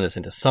need to turn this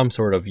into some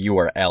sort of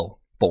URL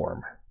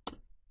form.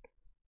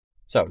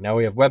 So now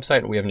we have website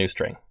and we have new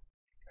string.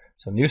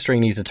 So new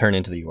string needs to turn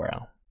into the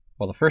URL.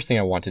 Well, the first thing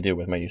I want to do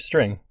with my new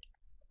string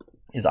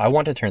is I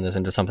want to turn this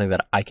into something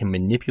that I can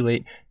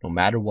manipulate no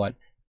matter what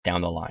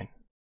down the line.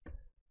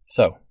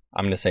 So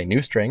I'm going to say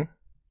new string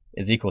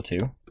is equal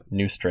to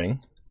new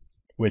string,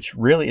 which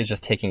really is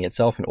just taking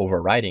itself and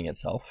overriding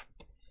itself,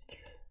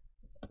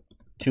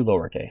 to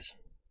lowercase.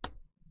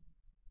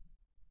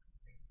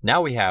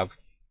 Now we have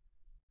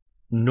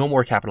no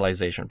more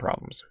capitalization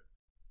problems.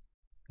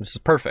 This is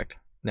perfect.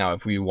 Now,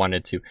 if we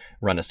wanted to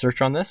run a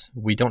search on this,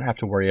 we don't have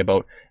to worry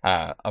about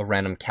a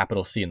random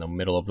capital C in the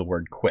middle of the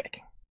word quick.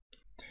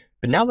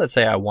 But now let's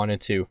say I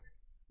wanted to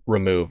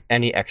remove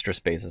any extra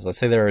spaces. Let's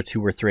say there are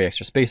 2 or 3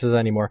 extra spaces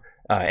anywhere,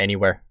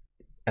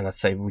 and let's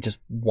say we just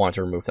want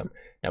to remove them.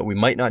 Now, we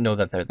might not know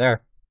that they're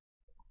there,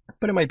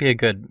 but it might be a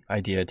good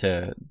idea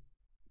to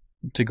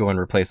go and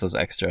replace those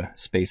extra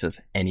spaces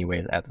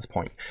anyways at this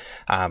point.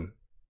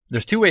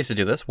 There's 2 ways to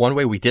do this. One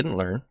way we didn't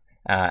learn,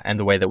 and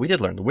the way that we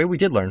did learn. The way we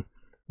did learn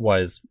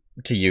was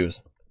to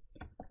use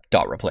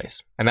dot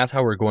replace, and that's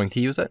how we're going to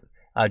use it,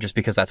 just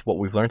because that's what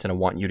we've learned, and I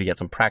want you to get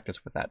some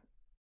practice with that.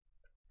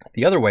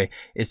 The other way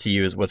is to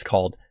use what's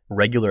called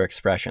regular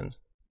expressions,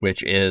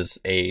 which is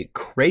a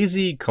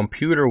crazy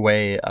computer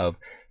way of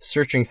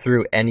searching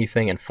through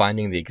anything and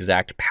finding the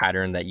exact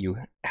pattern that you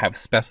have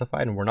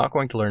specified. And we're not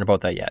going to learn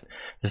about that yet.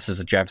 This is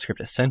a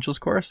JavaScript Essentials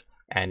course,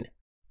 and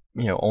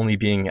only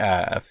being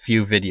a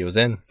few videos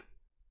in,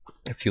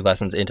 a few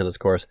lessons into this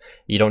course,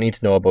 you don't need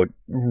to know about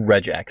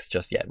regex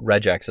just yet.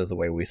 Regex is the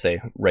way we say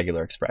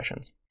regular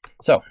expressions.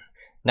 So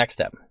next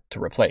step,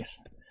 to replace.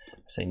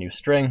 Say new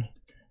string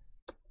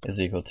is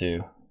equal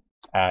to,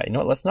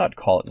 let's not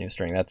call it new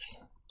string. It's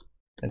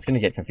going to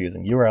get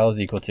confusing. URL is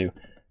equal to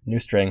new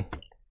string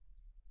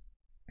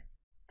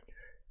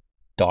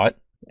dot,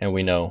 and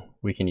we know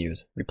we can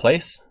use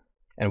replace.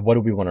 And what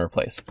do we want to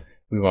replace?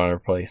 We want to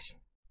replace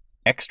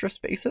extra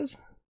spaces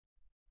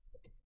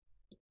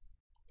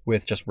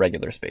with just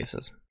regular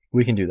spaces.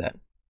 We can do that.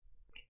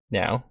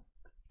 Now,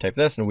 type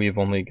this, and we've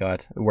only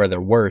got, where there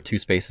were 2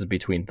 spaces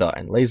between the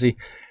and lazy,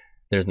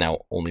 there's now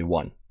only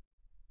 1.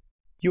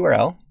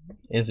 URL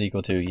is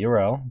equal to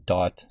URL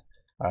dot,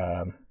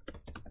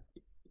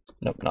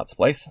 nope, not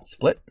splice,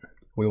 split.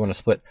 We want to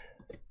split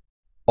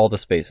all the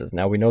spaces.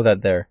 Now we know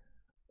that there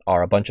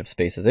are a bunch of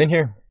spaces in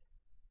here.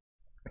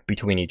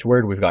 Between each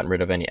word, we've gotten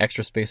rid of any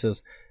extra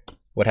spaces.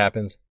 What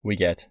happens? We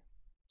get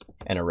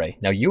an array.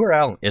 Now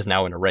URL is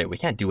now an array. We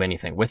can't do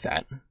anything with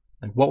that.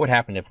 And what would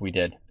happen if we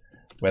did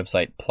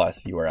website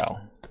plus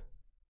URL?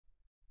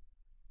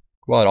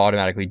 Well, it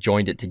automatically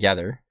joined it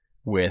together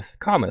with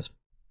commas.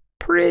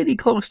 Pretty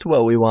close to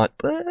what we want,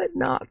 but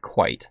not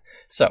quite.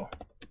 So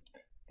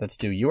let's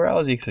do URL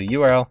is equal to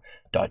URL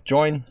dot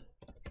join,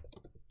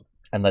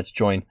 and let's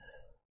join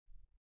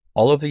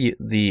all of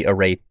the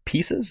array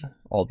pieces,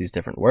 all these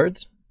different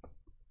words,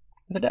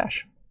 with a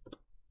dash.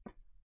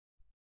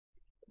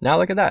 Now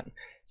look at that.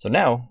 So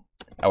now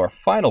our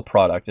final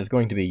product is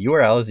going to be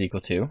URL is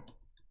equal to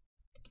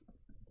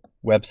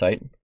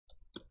website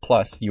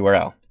plus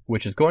URL,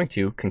 which is going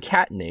to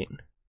concatenate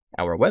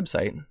our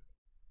website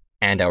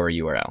and our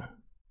URL.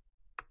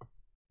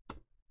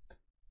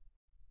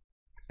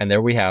 And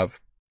there we have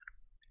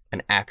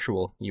an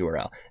actual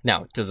URL.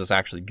 Now, does this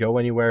actually go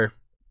anywhere?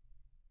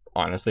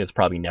 Honestly, it's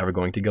probably never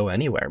going to go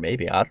anywhere.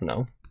 Maybe, I don't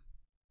know.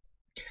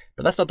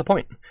 But that's not the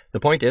point.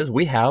 The point is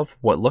we have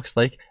what looks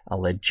like a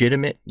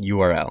legitimate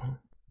URL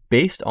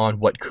based on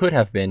what could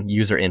have been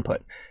user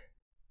input.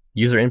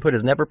 User input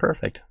is never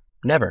perfect.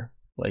 Never.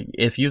 Like,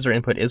 if user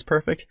input is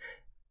perfect,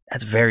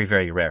 that's very,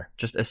 very rare.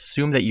 Just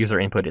assume that user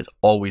input is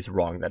always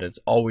wrong, that it's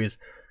always,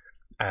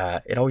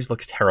 it always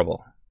looks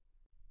terrible,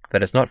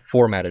 that it's not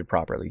formatted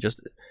properly.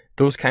 Just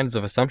those kinds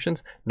of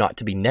assumptions, not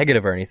to be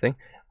negative or anything,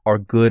 are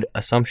good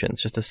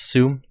assumptions. Just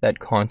assume that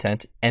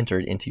content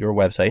entered into your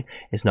website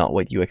is not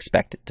what you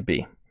expect it to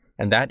be.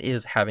 And that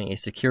is having a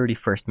security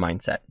first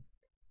mindset.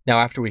 Now,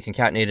 after we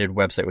concatenated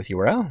website with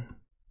URL,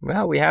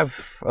 well, we have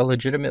a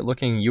legitimate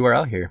looking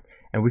URL here,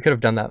 and we could have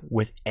done that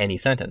with any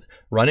sentence.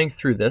 Running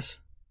through this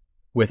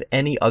with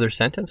any other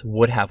sentence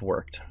would have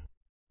worked.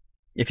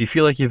 If you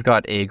feel like you've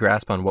got a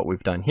grasp on what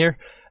we've done here,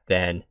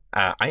 then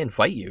I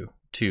invite you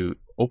to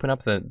open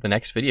up the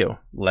next video.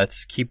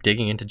 Let's keep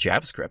digging into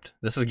JavaScript.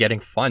 This is getting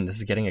fun. This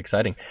is getting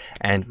exciting.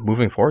 And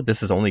moving forward,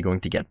 this is only going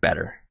to get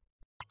better.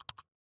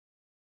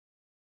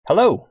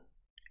 Hello.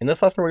 In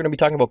this lesson, we're going to be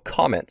talking about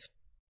comments.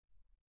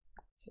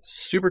 It's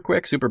super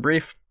quick, super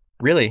brief.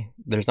 Really,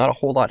 there's not a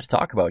whole lot to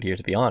talk about here,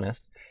 to be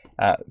honest.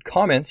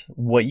 Comments,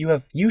 what you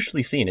have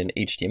usually seen in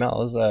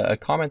HTML is a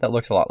comment that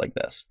looks a lot like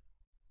this.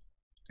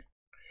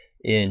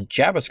 In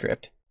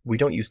JavaScript, we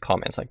don't use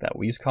comments like that.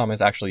 We use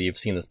comments, actually, you've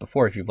seen this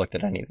before if you've looked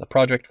at any of the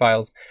project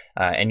files,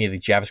 any of the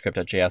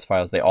JavaScript.js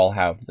files, they all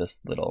have this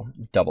little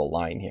double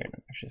line here.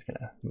 I'm just going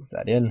to move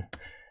that in.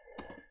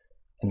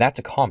 And that's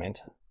a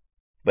comment.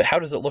 But how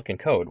does it look in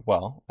code?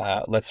 Well,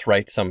 let's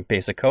write some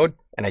basic code,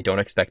 and I don't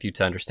expect you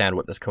to understand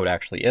what this code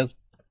actually is,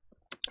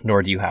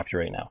 nor do you have to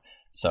right now.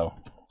 So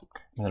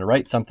I'm going to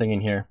write something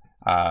in here.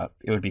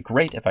 It would be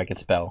great if I could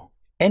spell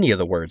any of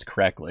the words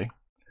correctly.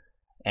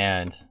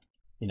 And,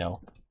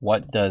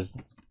 what does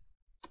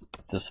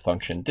this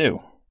function do?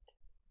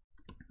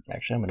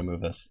 Actually, I'm going to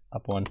move this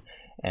up one.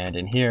 And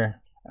in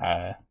here,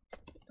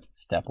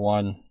 step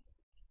 1,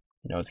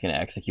 it's going to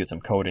execute some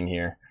code in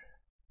here,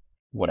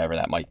 whatever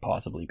that might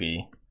possibly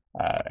be.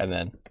 And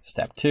then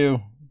step 2,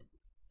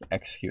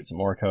 execute some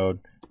more code.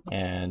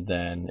 And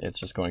then it's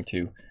just going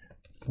to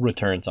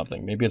return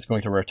something. Maybe it's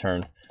going to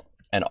return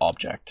an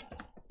object.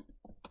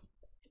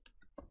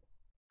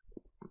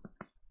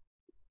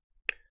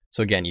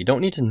 So again, you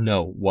don't need to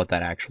know what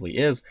that actually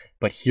is,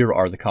 but here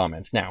are the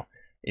comments. Now,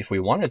 if we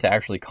wanted to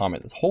actually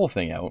comment this whole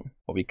thing out,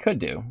 what we could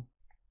do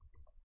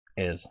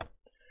is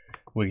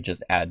we could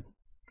just add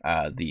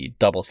the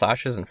double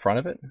slashes in front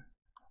of it,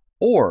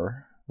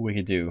 or we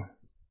could do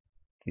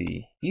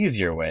the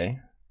easier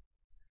way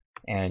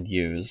and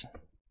use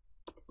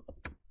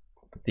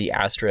the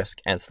asterisk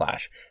and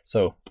slash.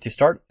 So to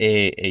start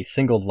a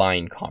single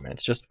line comment,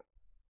 it's just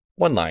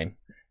one line,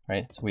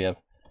 right? So we have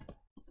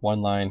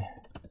 1 line,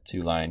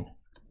 2 line,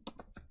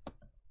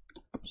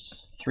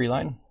 3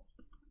 line.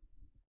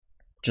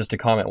 just to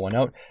comment one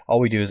out, all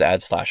we do is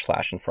add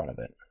 // in front of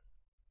it.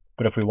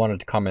 But if we wanted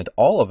to comment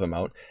all of them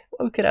out,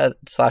 well, we could add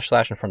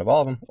 // in front of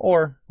all of them,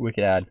 or we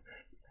could add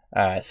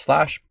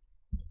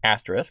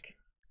 /*,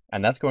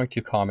 and that's going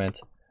to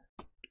comment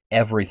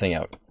everything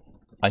out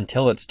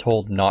until it's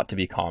told not to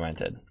be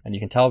commented. And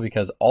you can tell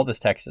because all this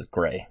text is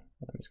gray.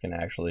 I'm just going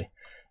to actually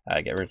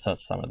get rid of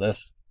some of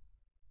this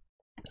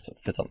so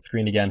it fits on the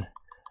screen again.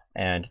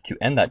 And to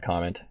end that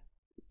comment,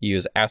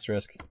 use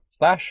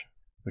 */,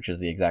 which is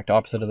the exact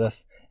opposite of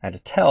this. And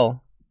to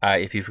tell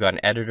if you've got an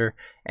editor,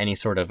 any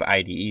sort of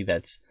IDE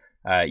that's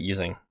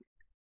using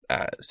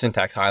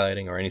syntax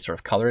highlighting or any sort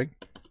of coloring,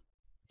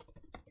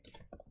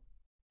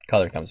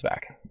 color comes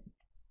back.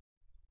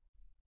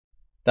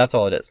 That's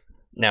all it is.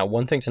 Now,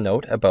 one thing to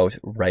note about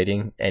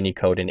writing any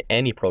code in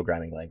any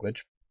programming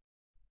language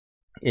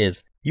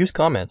is use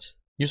comments.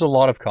 Use a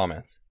lot of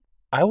comments.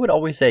 I would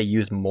always say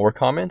use more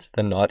comments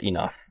than not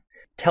enough.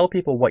 Tell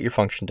people what your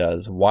function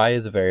does. Why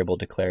is a variable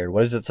declared?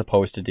 What is it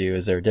supposed to do?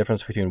 Is there a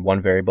difference between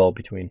one variable,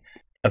 between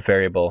a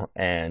variable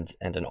and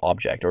an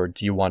object? Or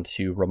do you want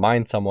to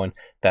remind someone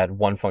that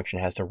one function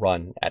has to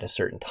run at a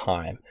certain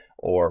time?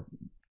 Or,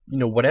 you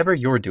know, whatever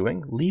you're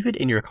doing, leave it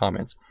in your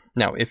comments.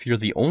 Now, if you're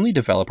the only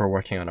developer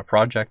working on a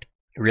project,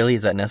 really,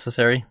 is that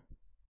necessary?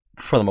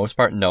 For the most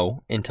part,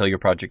 no, until your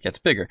project gets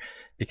bigger.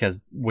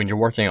 Because when you're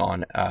working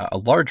on a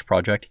large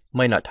project, you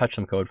might not touch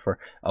some code for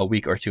a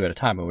week or two at a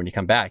time. And when you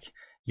come back,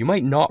 you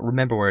might not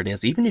remember where it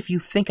is. Even if you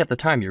think at the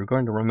time you're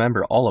going to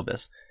remember all of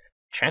this,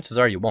 chances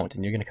are you won't.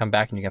 And you're going to come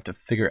back and you have to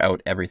figure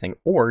out everything.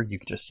 Or you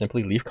could just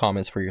simply leave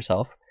comments for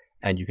yourself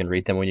and you can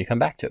read them when you come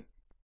back to it.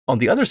 On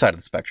the other side of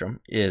the spectrum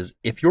is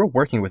if you're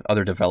working with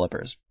other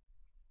developers,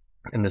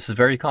 and this is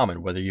very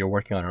common, whether you're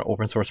working on an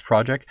open source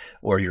project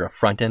or you're a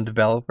front-end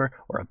developer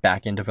or a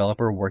back-end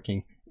developer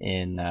working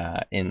in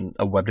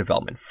a web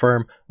development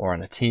firm or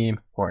on a team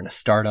or in a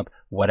startup,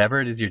 whatever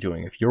it is you're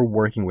doing, if you're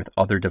working with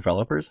other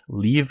developers,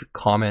 leave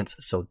comments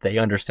so they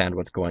understand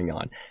what's going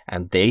on,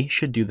 and they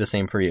should do the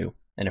same for you.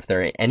 And if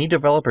there are any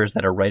developers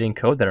that are writing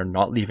code that are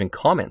not leaving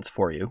comments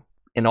for you,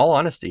 in all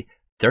honesty,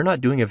 they're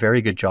not doing a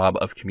very good job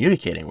of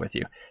communicating with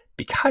you,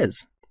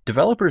 because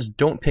developers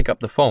don't pick up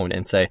the phone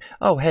and say,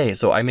 oh, hey,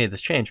 so I made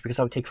this change, because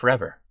that would take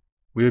forever.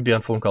 We would be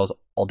on phone calls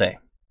all day.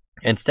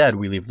 Instead,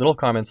 we leave little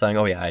comments saying,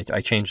 oh yeah,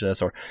 I changed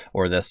this,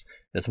 or this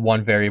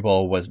one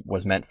variable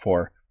was meant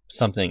for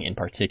something in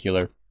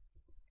particular,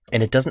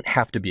 and it doesn't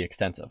have to be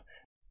extensive.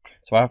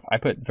 So I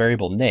put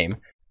variable name.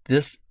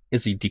 This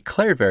is a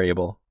declared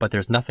variable, but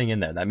there's nothing in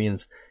there. That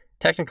means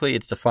technically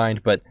it's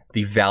defined, but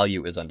the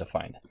value is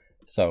undefined.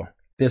 So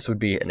this would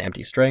be an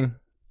empty string.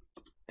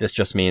 This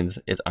just means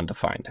it's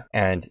undefined.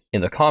 And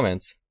in the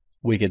comments,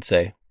 we could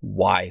say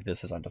why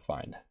this is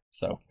undefined.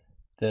 So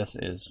this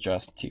is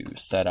just to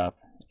set up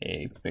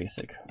a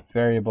basic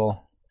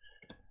variable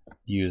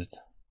used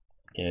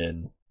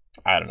in,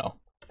 I don't know,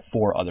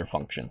 4 other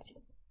functions.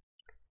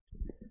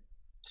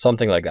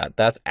 Something like that.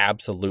 That's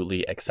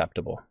absolutely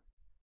acceptable.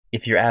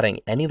 If you're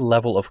adding any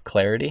level of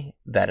clarity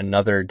that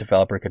another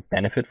developer could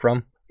benefit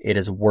from, it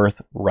is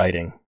worth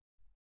writing.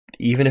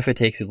 Even if it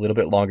takes you a little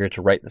bit longer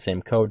to write the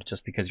same code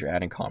just because you're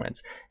adding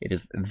comments. It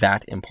is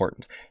that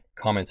important.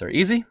 Comments are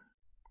easy.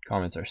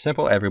 Comments are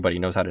simple. Everybody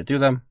knows how to do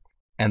them.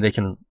 And they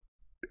can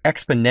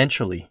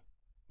exponentially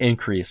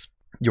increase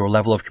your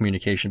level of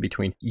communication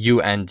between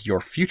you and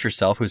your future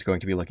self, who's going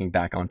to be looking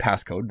back on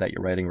past code that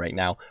you're writing right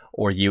now,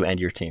 or you and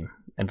your team,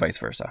 and vice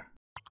versa.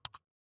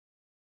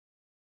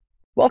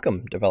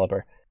 Welcome,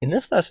 developer. In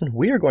this lesson,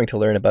 we are going to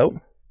learn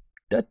about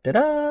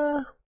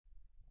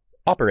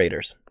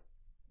operators.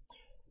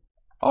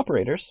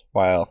 Operators,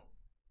 while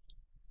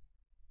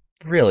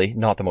really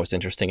not the most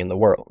interesting in the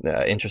world,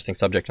 interesting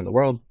subject in the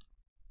world,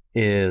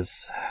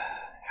 is,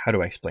 how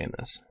do I explain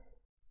this?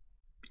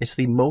 It's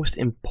the most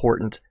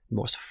important,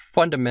 most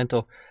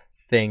fundamental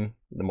thing,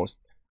 the most,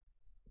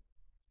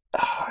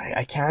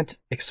 I can't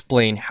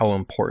explain how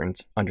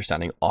important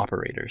understanding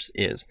operators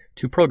is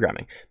to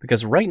programming,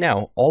 because right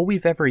now, all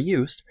we've ever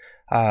used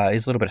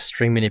is a little bit of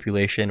string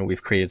manipulation.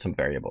 We've created some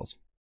variables.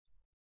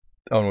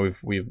 Oh,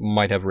 we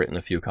might have written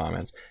a few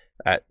comments.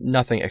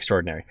 Nothing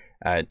extraordinary.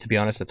 To be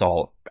honest, it's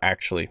all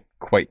actually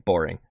quite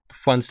boring. The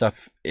fun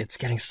stuff, it's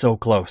getting so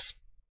close.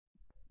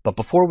 But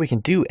before we can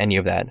do any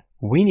of that,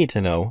 we need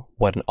to know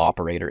what an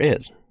operator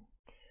is.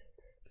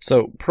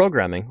 So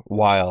programming,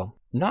 while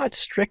not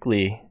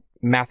strictly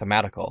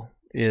mathematical,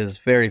 is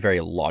very, very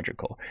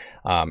logical.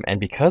 And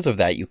because of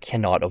that, you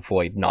cannot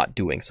avoid not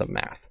doing some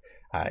math.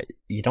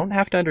 You don't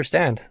have to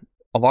understand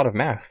a lot of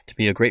math to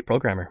be a great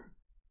programmer.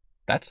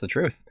 That's the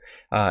truth.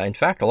 In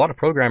fact, a lot of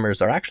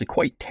programmers are actually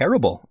quite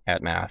terrible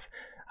at math.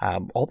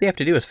 All they have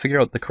to do is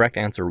figure out the correct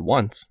answer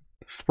once,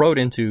 throw it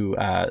into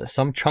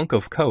some chunk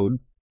of code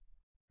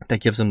that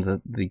gives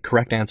them the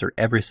correct answer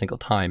every single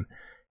time,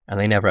 and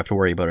they never have to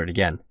worry about it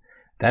again.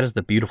 That is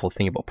the beautiful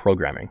thing about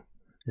programming,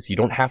 is you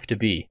don't have to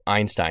be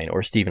Einstein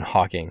or Stephen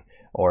Hawking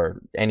or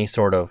any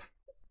sort of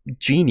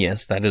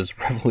genius that has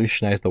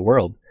revolutionized the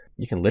world.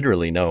 You can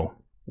literally know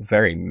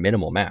very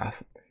minimal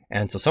math.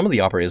 And so some of the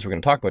operators we're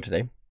going to talk about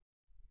today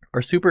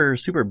are super,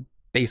 super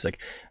basic.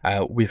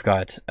 We've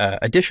got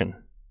addition,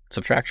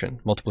 subtraction,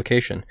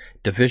 multiplication,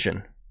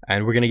 division,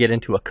 and we're going to get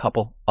into a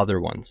couple other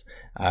ones.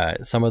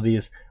 Some of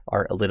these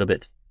are a little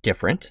bit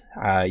different.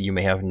 You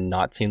may have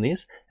not seen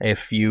these.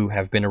 If you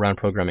have been around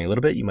programming a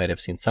little bit, you might have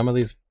seen some of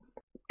these.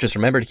 Just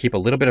remember to keep a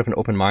little bit of an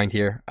open mind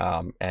here,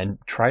 and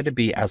try to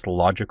be as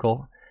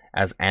logical,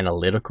 as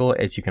analytical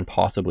as you can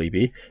possibly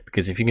be,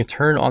 because if you can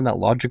turn on that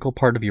logical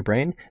part of your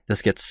brain,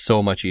 this gets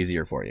so much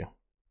easier for you.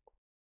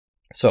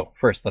 So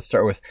first, let's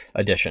start with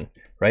addition,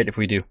 right? If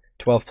we do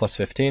 12 plus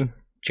 15,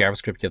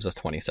 JavaScript gives us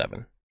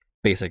 27.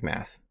 Basic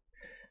math.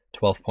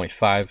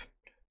 12.5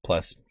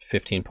 plus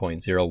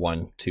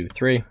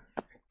 15.0123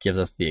 gives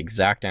us the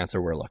exact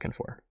answer we're looking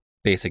for.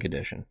 Basic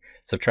addition.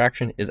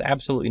 Subtraction is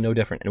absolutely no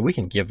different, and we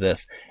can give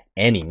this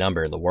any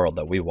number in the world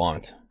that we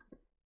want.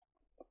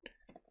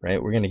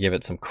 Right? We're going to give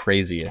it some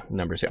crazy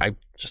numbers here. I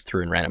just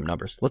threw in random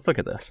numbers. Let's look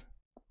at this.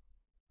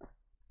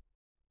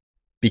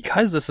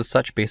 Because this is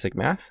such basic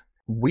math,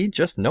 we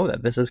just know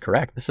that this is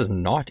correct. This is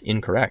not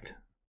incorrect.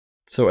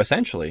 So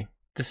essentially,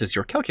 this is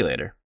your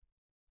calculator.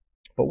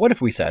 But what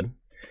if we said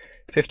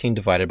 15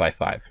 divided by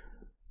 5?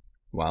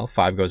 Well,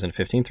 5 goes into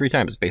 15 3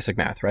 times. Basic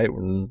math, right?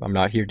 I'm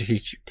not here to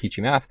teach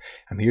you math.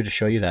 I'm here to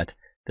show you that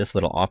this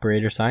little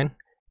operator sign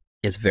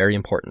is very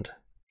important.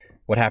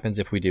 What happens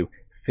if we do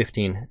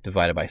 15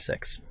 divided by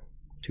 6?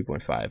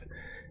 2.5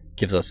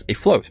 gives us a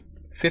float.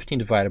 15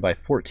 divided by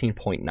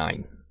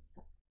 14.9.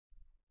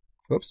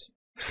 Whoops.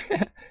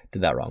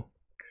 Did that wrong.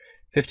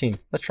 15,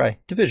 let's try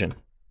division.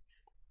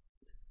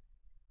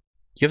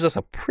 Gives us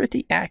a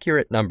pretty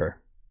accurate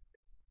number.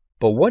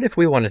 But what if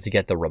we wanted to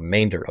get the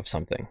remainder of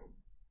something?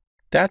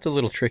 That's a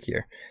little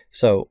trickier.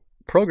 So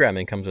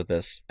programming comes with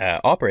this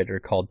operator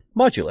called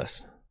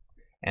modulus.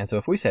 And so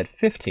if we said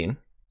 15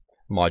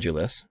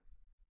 modulus,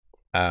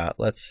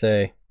 let's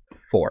say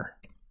 4,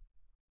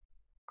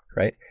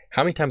 right?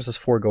 How many times does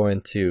 4 go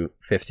into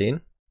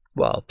 15?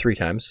 Well, 3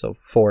 times, so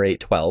 4, 8,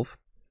 12.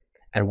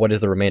 And what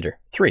is the remainder?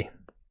 3.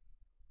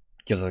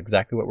 Gives us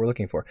exactly what we're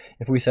looking for.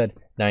 If we said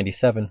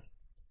 97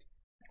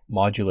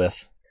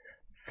 modulus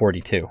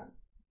 42,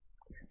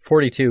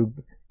 42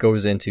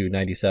 goes into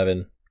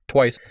 97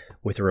 twice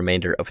with a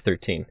remainder of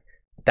 13.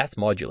 That's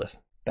modulus.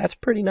 That's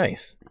pretty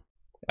nice.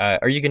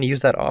 Are you going to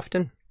use that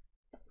often?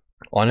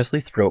 Honestly,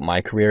 throughout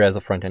my career as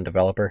a front-end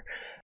developer,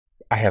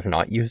 I have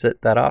not used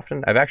it that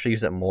often. I've actually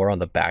used it more on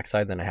the back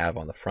side than I have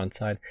on the front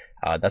side.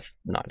 That's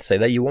not to say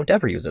that you won't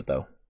ever use it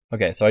though.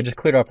 Okay, so I just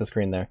cleared off the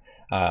screen there.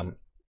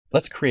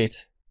 Let's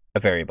create a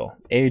variable.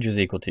 Age is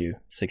equal to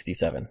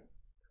 67.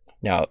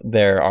 Now,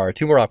 there are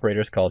 2 more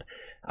operators called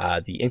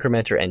the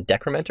incrementer and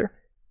decrementer.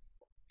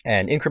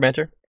 And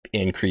incrementer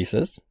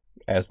increases,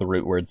 as the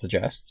root word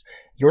suggests,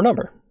 your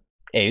number.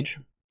 Age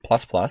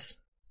plus plus.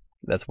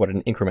 That's what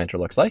an incrementer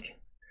looks like.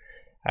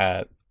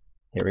 Here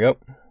we go.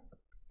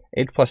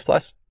 Age plus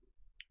plus,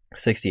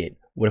 68.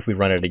 What if we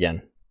run it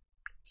again?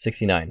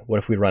 69. What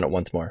if we run it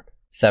once more?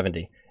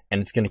 70.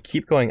 And it's going to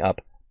keep going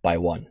up by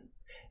 1.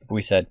 If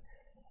we said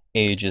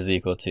age is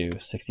equal to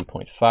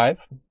 60.5,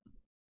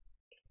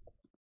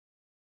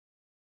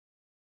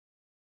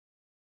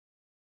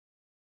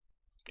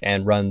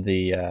 and run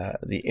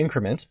the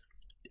increment,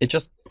 it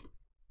just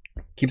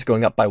keeps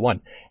going up by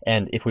 1.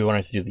 And if we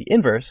wanted to do the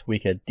inverse, we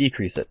could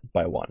decrease it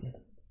by 1.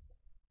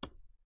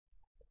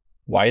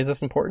 Why is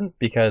this important?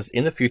 Because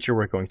in the future,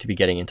 we're going to be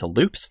getting into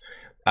loops.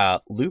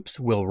 Loops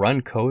will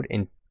run code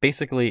in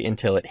basically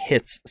until it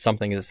hits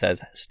something that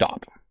says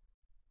stop.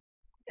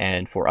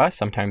 And for us,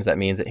 sometimes that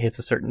means it hits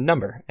a certain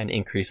number and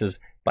increases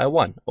by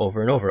 1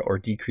 over and over, or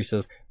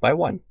decreases by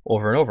 1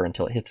 over and over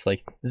until it hits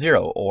like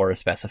 0 or a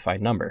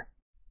specified number.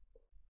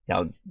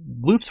 Now,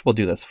 loops will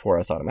do this for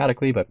us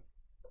automatically, but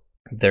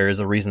there is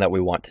a reason that we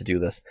want to do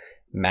this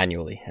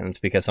manually. And it's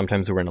because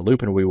sometimes we're in a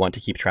loop and we want to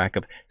keep track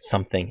of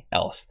something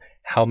else.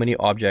 How many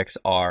objects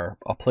are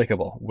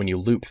applicable when you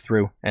loop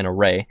through an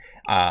array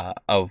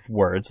of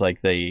words,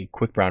 like the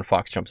quick brown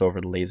fox jumps over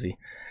the lazy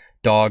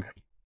dog?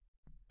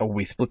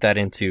 We split that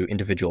into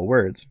individual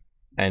words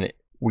and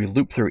we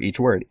loop through each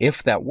word.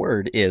 If that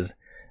word is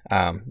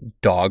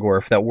dog, or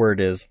if that word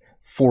is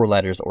 4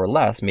 letters or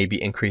less,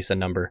 maybe increase a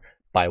number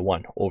by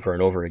 1 over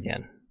and over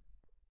again.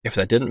 If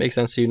that didn't make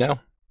sense to you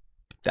now,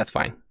 that's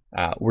fine.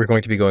 We're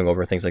going to be going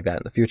over things like that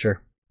in the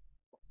future.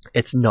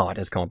 It's not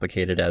as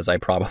complicated as I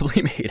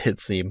probably made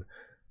it seem.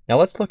 Now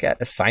let's look at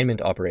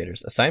assignment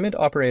operators. Assignment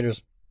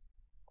operators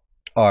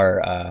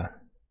are,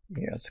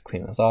 let's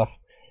clean this off,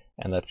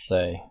 and let's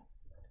say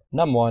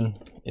num1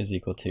 is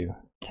equal to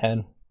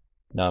 10,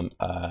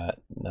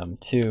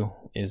 num2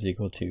 is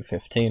equal to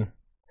 15.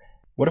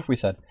 What if we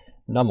said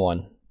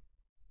num1,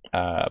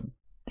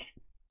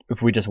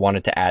 if we just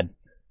wanted to add,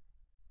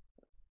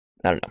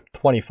 I don't know,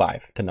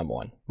 25 to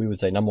num1, we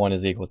would say num1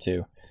 is equal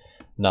to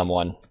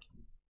num1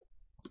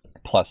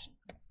 plus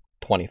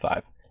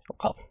 25.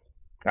 Well,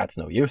 that's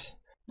no use,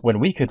 when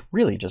we could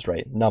really just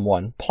write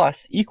num1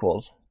 plus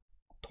equals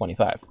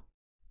 25.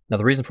 Now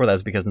the reason for that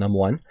is because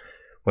num1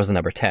 was the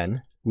number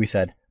 10. We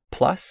said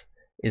plus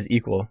is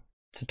equal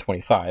to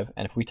 25,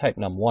 and if we type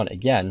num1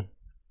 again,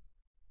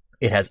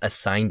 it has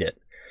assigned it.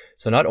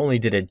 So not only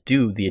did it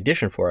do the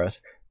addition for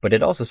us, but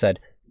it also said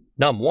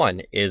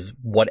num1 is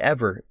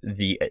whatever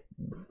the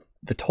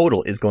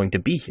total is going to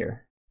be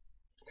here.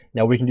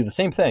 Now we can do the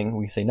same thing.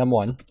 We say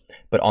num1,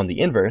 but on the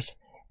inverse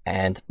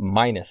and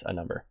minus a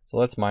number. So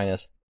let's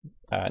minus,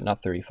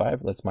 not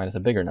 35, let's minus a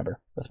bigger number.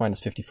 Let's minus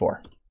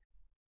 54.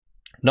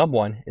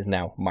 Num1 is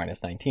now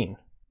minus 19.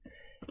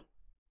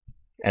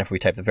 And if we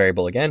type the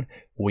variable again,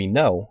 we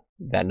know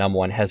that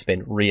num1 has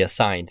been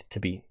reassigned to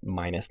be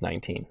minus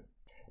 19.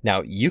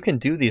 Now you can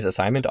do these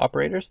assignment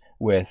operators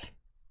with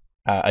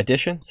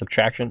addition,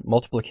 subtraction,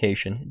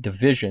 multiplication,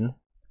 division,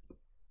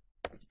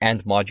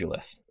 and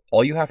modulus.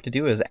 All you have to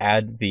do is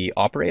add the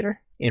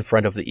operator in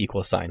front of the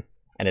equal sign,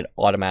 and it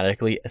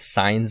automatically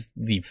assigns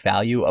the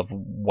value of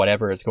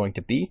whatever it's going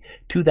to be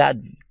to that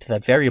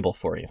variable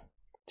for you.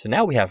 So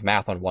now we have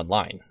math on one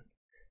line.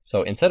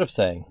 So instead of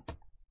saying,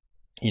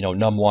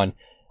 num1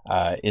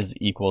 is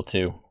equal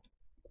to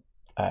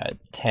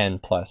 10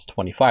 plus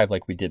 25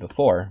 like we did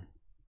before,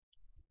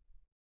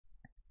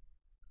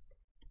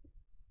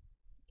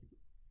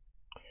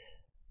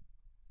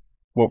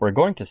 what we're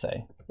going to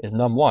say is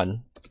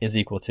num1 is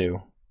equal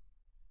to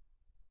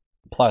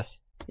plus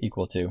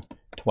equal to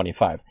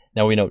 25.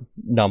 Now we know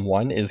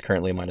num1 is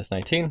currently minus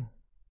 19.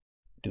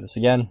 Do this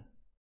again.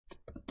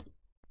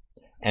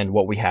 And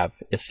what we have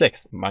is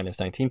 6. Minus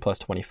 19 plus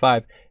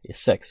 25 is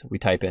 6. We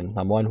type in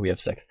num1, we have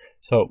 6.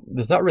 So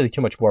there's not really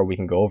too much more we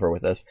can go over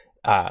with this,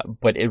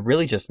 but it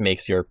really just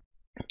makes your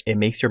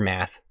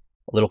math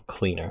a little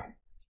cleaner.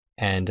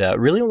 And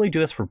really only do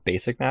this for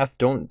basic math.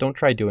 Don't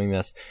try doing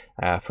this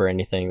for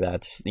anything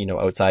that's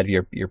outside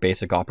of your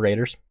basic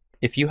operators.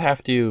 If you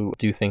have to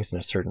do things in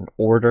a certain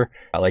order,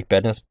 like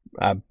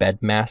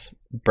BEDMAS,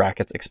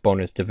 brackets,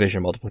 exponents,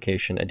 division,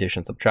 multiplication,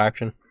 addition,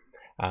 subtraction,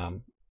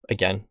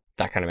 again,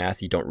 that kind of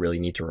math you don't really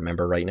need to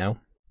remember right now.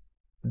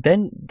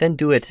 Then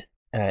do it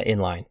in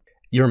line.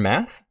 Your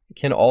math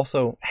can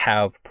also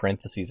have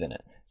parentheses in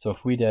it. So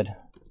if we did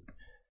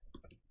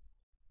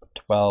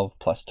 12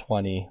 plus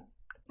 20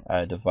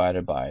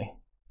 divided by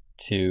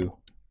 2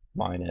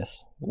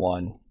 minus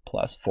 1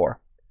 plus 4.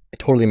 I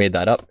totally made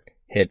that up.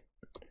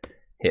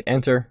 Hit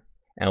enter,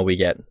 and we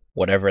get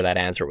whatever that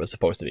answer was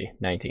supposed to be,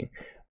 19.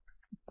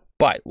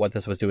 But what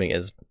this was doing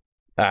is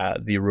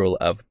the rule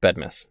of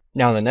BEDMAS.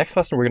 Now in the next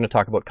lesson, we're going to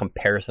talk about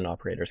comparison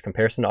operators.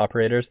 Comparison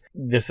operators,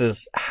 this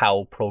is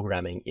how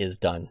programming is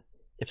done.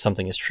 If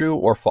something is true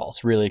or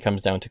false, really it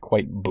comes down to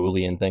quite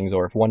Boolean things,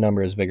 or if one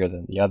number is bigger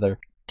than the other,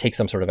 take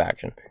some sort of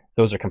action.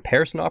 Those are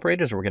comparison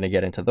operators. We're going to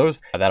get into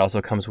those. That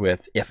also comes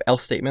with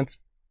if-else statements.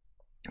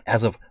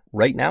 As of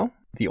right now,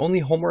 the only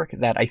homework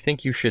that I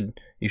think you should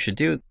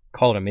do,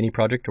 call it a mini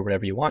project or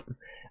whatever you want,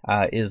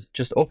 is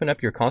just open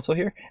up your console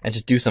here and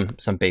just do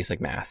some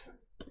basic math.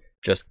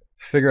 Just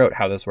figure out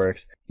how this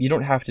works. You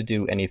don't have to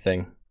do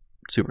anything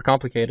super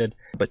complicated,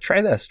 but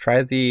try this.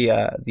 Try the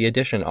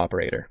addition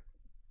operator,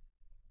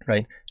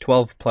 right?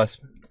 12 plus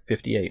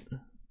 58.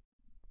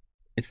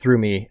 It threw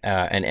me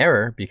an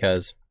error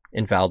because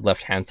invalid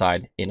left-hand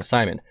side in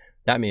assignment.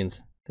 That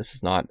means this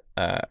is not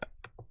a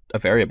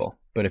variable.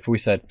 But if we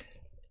said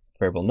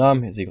variable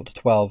num is equal to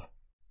 12,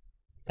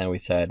 and we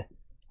said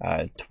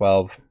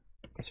 12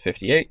 is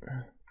 58,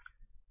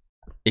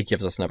 it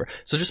gives us a number.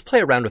 So just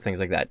play around with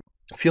things like that.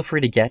 Feel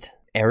free to get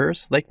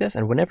errors like this,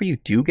 and whenever you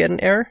do get an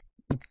error,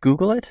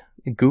 Google it.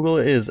 Google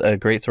is a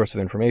great source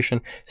of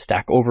information.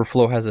 Stack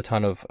Overflow has a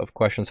ton of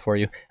questions for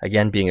you.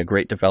 Again, being a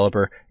great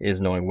developer is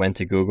knowing when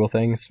to Google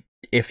things.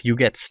 If you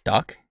get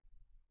stuck,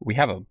 we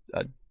have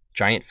a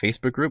giant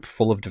Facebook group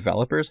full of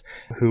developers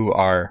who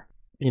are,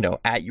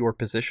 at your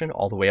position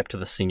all the way up to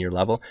the senior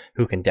level,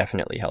 who can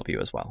definitely help you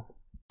as well.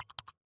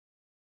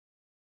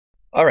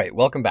 All right,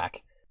 welcome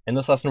back. In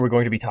this lesson, we're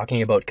going to be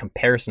talking about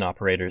comparison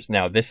operators.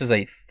 Now, this is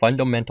a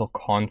fundamental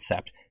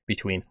concept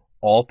between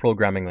all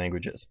programming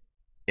languages.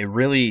 It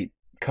really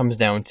comes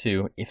down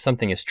to if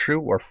something is true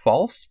or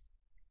false,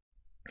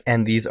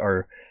 and these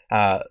are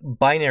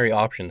binary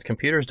options.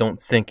 Computers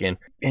don't think in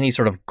any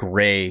sort of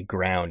gray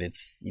ground.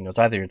 It's it's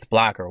either it's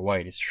black or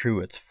white. It's true,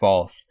 it's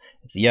false,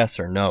 it's yes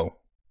or no.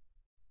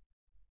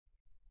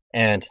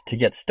 And to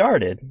get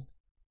started,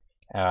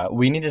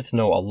 we needed to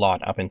know a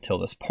lot up until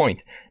this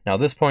point. Now,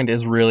 this point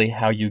is really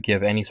how you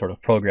give any sort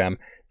of program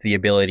the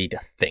ability to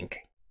think.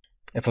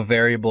 If a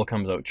variable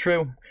comes out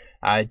true,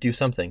 do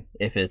something.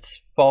 If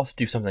it's false,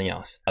 do something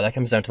else. That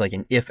comes down to like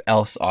an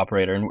if-else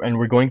operator, and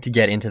we're going to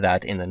get into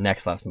that in the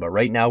next lesson. But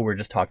right now, we're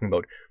just talking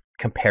about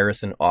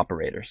comparison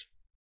operators.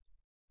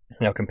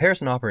 Now,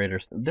 comparison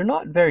operators, they're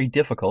not very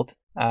difficult,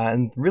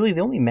 and really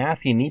the only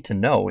math you need to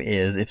know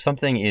is if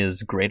something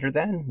is greater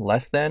than,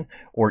 less than,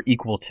 or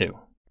equal to.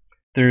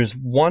 There's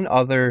one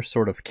other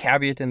sort of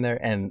caveat in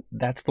there, and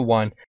that's the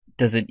one,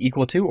 does it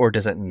equal to or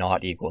does it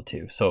not equal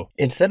to? So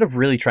instead of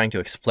really trying to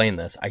explain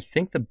this, I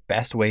think the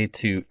best way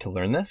to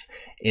learn this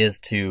is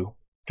to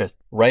just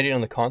write it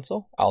on the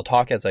console. I'll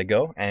talk as I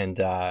go,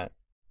 and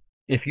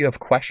if you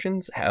have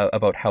questions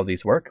about how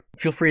these work,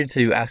 feel free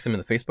to ask them in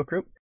the Facebook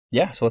group.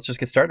 Yeah, so let's just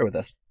get started with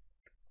this.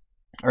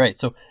 All right,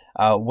 so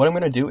what I'm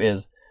going to do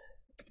is,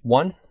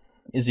 one,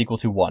 is equal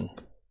to 1.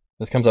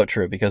 This comes out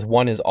true because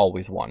 1 is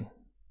always 1.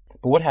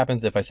 But what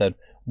happens if I said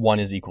 1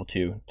 is equal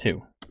to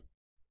 2?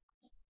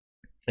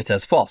 It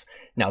says false.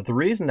 Now, the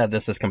reason that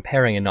this is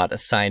comparing and not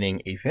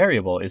assigning a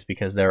variable is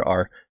because there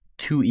are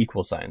two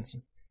equal signs.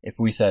 If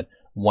we said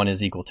 1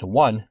 is equal to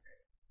 1,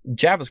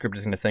 JavaScript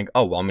is going to think,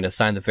 oh, well, I'm going to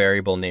assign the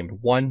variable named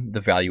 1,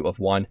 the value of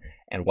 1,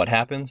 and what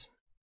happens?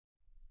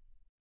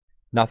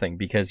 Nothing,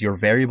 because your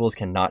variables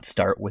cannot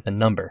start with a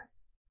number.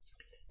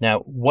 Now,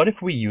 what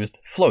if we used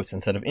floats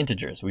instead of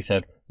integers? We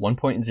said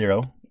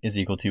 1.0 is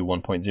equal to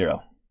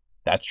 1.0.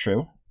 That's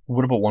true.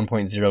 What about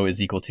 1.0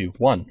 is equal to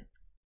 1?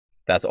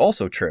 That's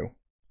also true.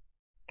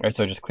 All right,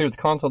 so I just cleared the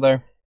console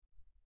there.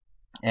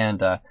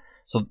 And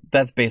so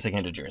that's basic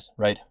integers,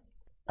 right?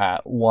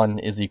 1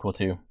 is equal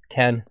to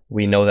 10.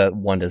 We know that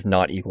 1 does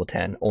not equal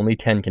 10. Only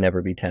 10 can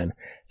ever be 10.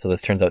 So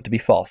this turns out to be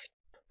false.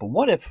 But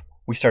what if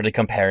we started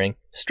comparing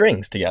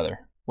strings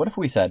together? What if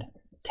we said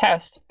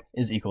test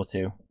is equal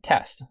to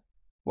test?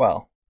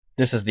 Well,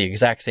 this is the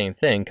exact same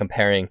thing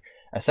comparing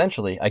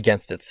essentially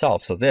against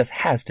itself. So this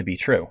has to be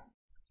true.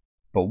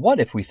 But what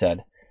if we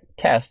said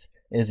test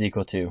is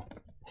equal to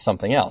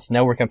something else?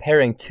 Now we're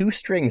comparing two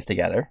strings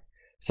together.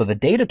 So the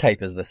data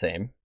type is the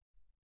same.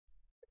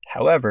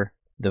 However,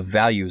 the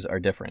values are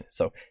different.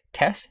 So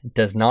test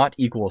does not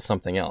equal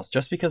something else.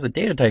 Just because the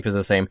data type is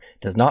the same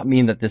does not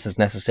mean that this is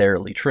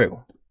necessarily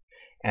true.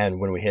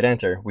 And when we hit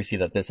enter, we see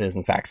that this is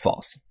in fact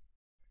false.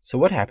 So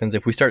what happens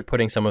if we start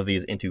putting some of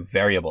these into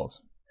variables?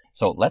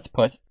 So let's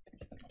put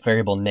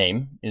variable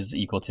name is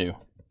equal to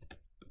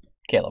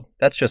Caleb.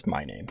 That's just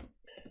my name.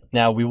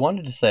 Now we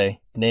wanted to say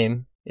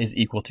name is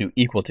equal to.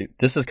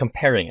 This is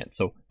comparing it.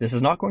 So this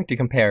is not going to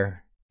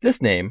compare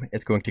this name.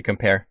 It's going to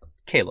compare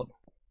Caleb.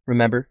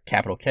 Remember,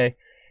 capital K,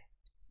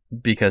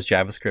 because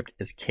JavaScript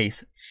is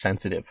case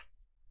sensitive.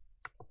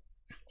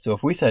 So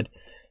if we said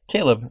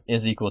Caleb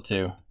is equal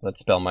to,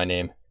 let's spell my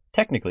name,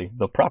 technically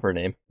the proper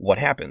name, what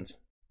happens?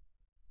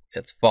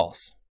 It's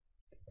false.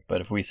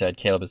 But if we said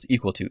Caleb is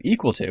equal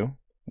to,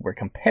 we're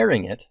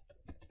comparing it,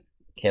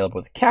 Caleb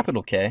with a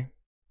capital K,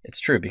 it's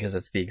true because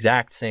it's the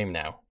exact same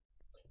now.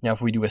 Now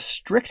if we do a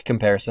strict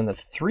comparison,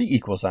 that's three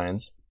equal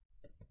signs,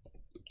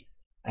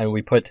 and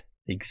we put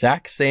the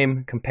exact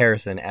same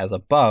comparison as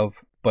above,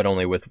 but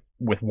only with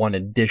one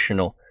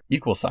additional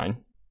equal sign,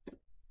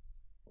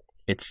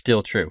 it's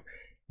still true.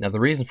 Now the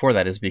reason for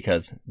that is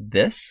because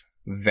this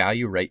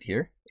value right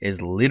here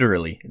is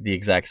literally the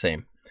exact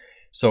same.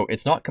 So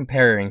it's not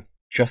comparing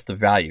just the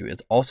value,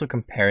 it's also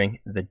comparing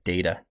the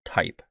data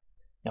type.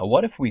 Now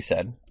what if we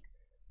said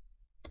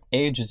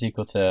age is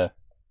equal to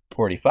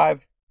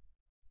 45,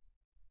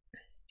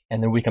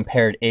 and then we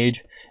compared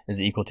age is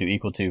equal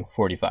to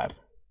 45?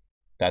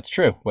 That's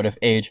true. What if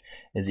age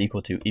is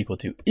equal to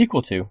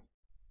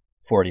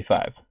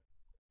 45?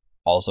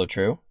 Also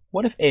true.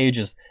 What if age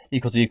is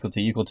equal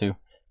to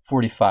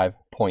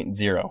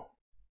 45.0?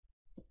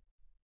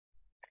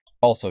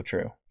 Also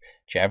true.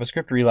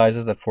 JavaScript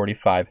realizes that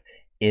 45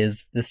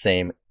 is the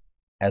same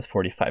as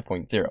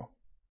 45.0.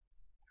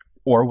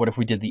 Or what if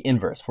we did the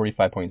inverse?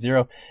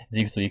 45.0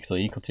 is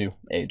equal to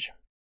age.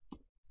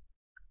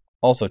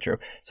 Also true.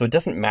 So it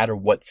doesn't matter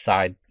what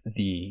side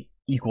the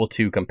equal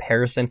to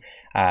comparison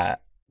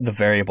the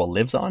variable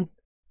lives on,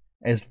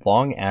 as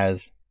long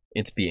as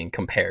it's being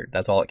compared.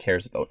 That's all it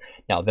cares about.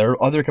 Now, there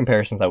are other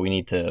comparisons that we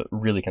need to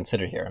really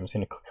consider here. I'm just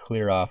going to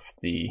clear off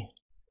the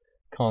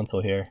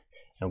console here.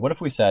 And what if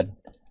we said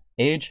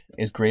age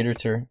is greater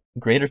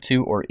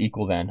to or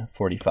equal than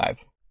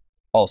 45?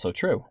 Also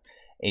true.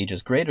 Age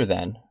is greater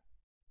than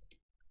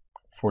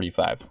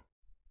 45.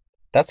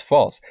 That's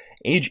false.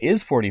 Age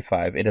is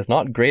 45. It is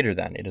not greater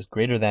than. It is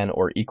greater than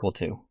or equal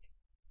to.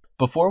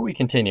 Before we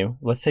continue,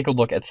 let's take a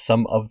look at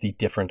some of the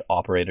different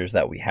operators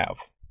that we have.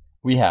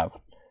 We have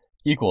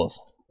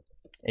equals,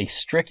 a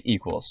strict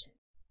equals,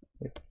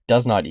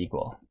 does not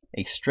equal,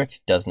 a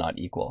strict does not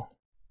equal.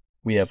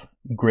 We have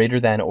greater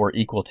than or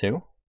equal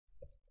to,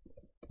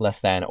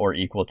 less than or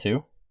equal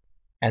to.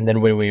 And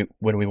then when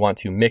we want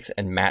to mix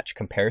and match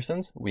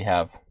comparisons, we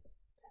have,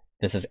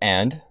 this is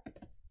and.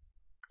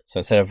 So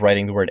instead of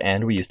writing the word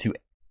and, we use two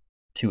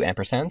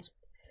ampersands.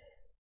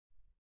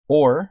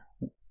 Or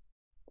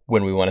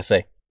when we want to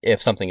say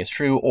if something is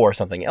true or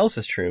something else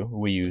is true,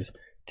 we use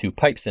two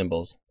pipe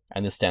symbols,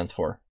 and this stands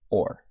for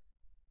or.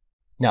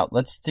 Now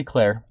let's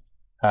declare,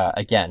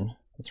 again,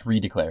 let's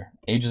redeclare.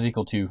 Age is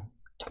equal to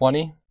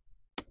 20,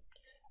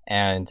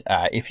 and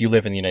if you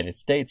live in the United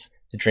States,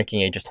 the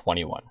drinking age is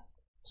 21.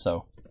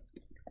 So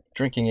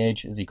drinking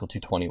age is equal to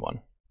 21.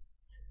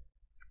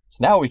 So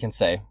now we can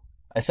say,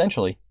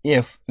 essentially,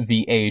 if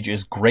the age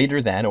is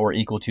greater than or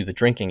equal to the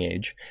drinking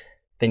age,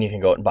 then you can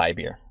go out and buy a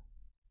beer.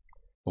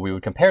 But we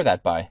would compare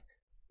that by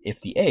if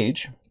the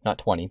age, not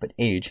 20, but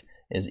age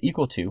is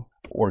equal to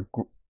or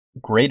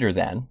greater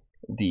than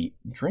the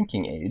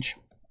drinking age,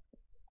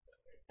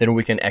 then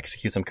we can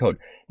execute some code.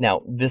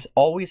 Now, this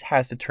always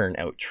has to turn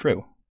out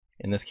true.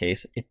 In this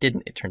case, it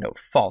didn't. It turned out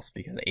false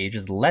because age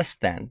is less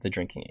than the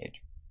drinking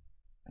age.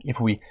 If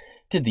we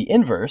did the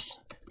inverse,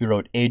 we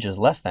wrote age is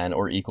less than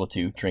or equal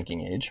to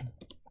drinking age,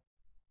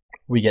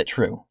 we get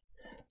true.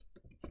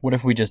 What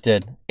if we just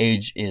did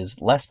age is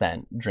less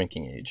than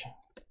drinking age?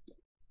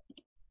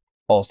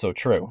 Also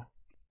true.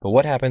 But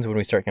what happens when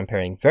we start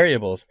comparing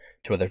variables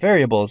to other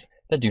variables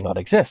that do not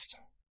exist?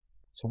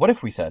 So what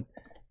if we said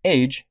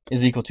age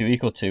is equal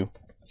to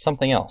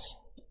something else?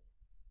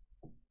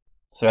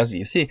 So as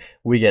you see,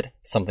 we get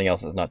something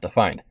else is not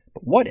defined.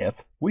 But what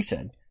if we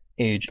said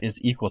age is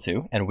equal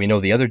to, and we know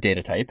the other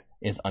data type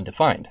is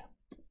undefined?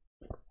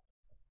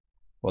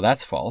 Well,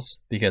 that's false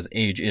because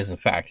age is in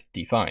fact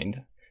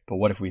defined. But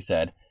what if we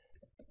said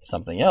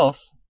something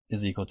else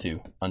is equal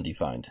to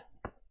undefined?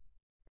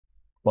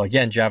 Well,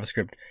 again,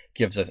 JavaScript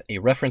gives us a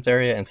reference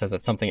area and says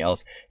that something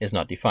else is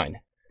not defined.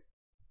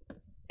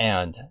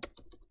 And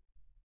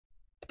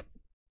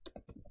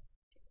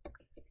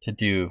to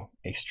do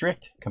a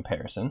strict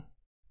comparison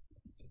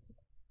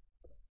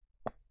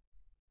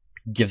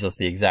gives us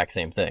the exact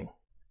same thing.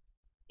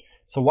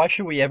 So why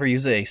should we ever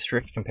use a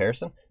strict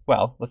comparison?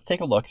 Well, let's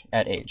take a look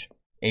at age.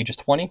 Age is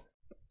 20.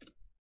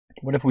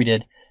 What if we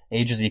did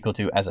age is equal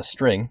to, as a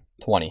string,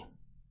 20?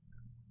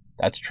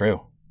 That's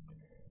true.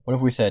 What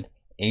if we said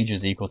age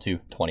is equal to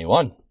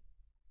 21?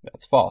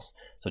 That's false.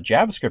 So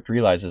JavaScript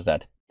realizes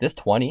that this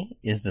 20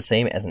 is the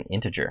same as an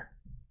integer,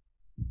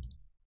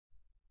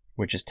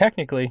 which is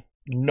technically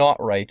not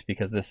right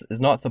because this is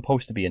not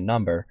supposed to be a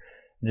number.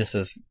 This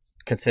is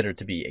considered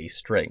to be a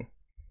string.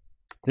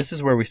 This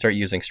is where we start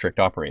using strict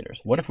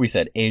operators. What if we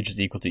said age is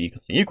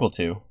equal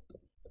to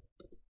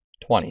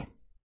 20?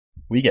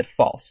 We get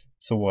false.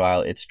 So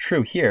while it's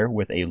true here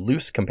with a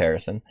loose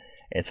comparison,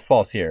 it's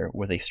false here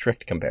with a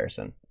strict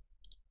comparison.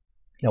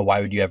 Now,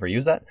 why would you ever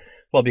use that?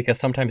 Well, because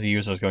sometimes a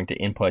user is going to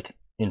input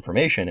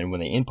information, and when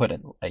they input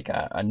it, like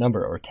a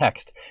number or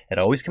text, it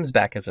always comes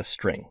back as a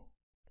string.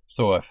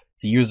 So if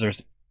the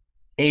user's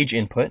age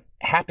input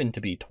happened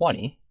to be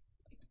 20,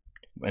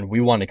 and we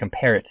want to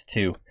compare it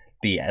to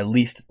be at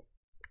least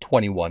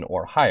 21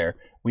 or higher,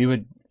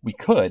 we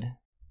could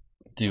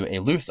do a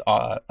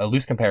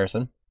loose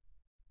comparison,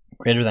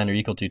 greater than or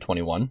equal to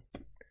 21,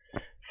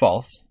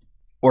 false.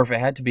 Or if it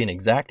had to be an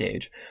exact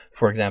age,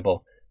 for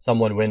example,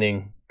 someone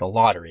winning the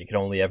lottery could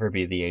only ever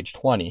be the age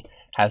 20,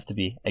 has to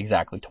be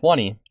exactly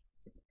 20,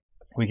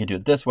 we could do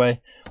it this way,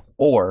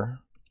 or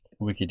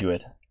we could do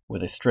it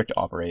with a strict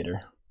operator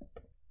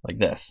like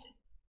this.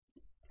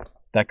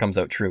 That comes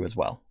out true as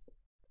well.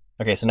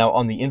 Okay, so now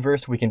on the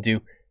inverse, we can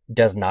do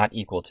does not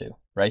equal to,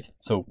 right?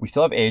 So we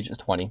still have age is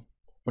 20.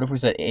 What if we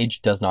said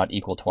age does not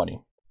equal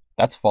 20?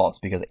 That's false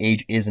because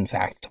age is in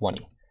fact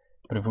 20.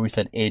 But if we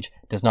said age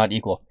does not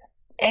equal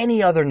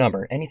any other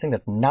number, anything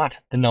that's not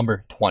the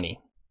number 20,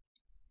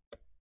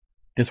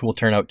 this will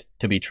turn out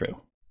to be true.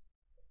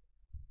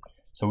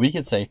 So we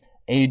could say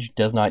age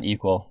does not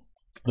equal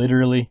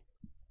literally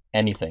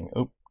anything.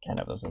 Oh, can't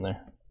have those in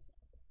there.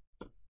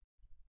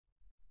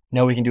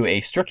 Now we can do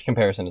a strict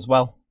comparison as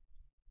well.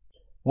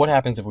 What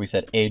happens if we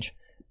said age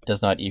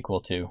does not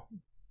equal to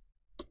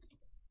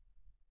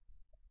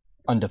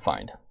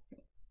undefined?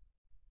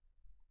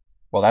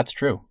 Well, that's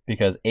true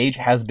because age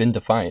has been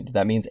defined.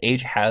 That means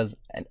age has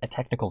a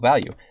technical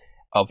value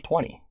of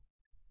 20.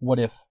 What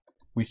if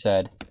we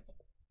said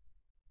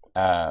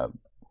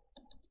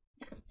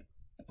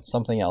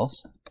something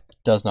else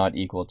does not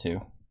equal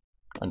to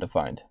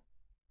undefined?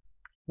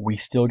 We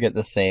still get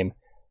the same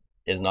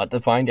is not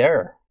defined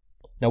error.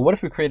 Now, what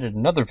if we created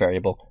another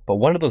variable, but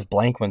one of those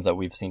blank ones that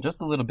we've seen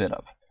just a little bit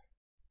of?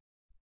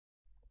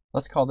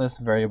 Let's call this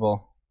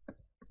variable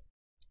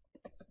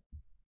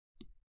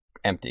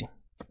empty.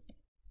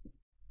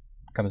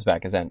 Comes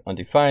back as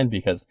undefined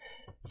because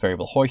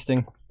variable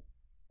hoisting,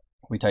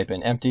 we type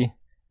in empty,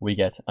 we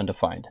get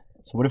undefined.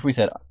 So what if we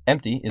said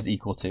empty is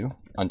equal to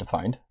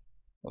undefined?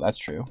 Well, that's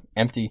true.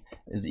 Empty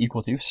is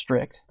equal to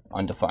strict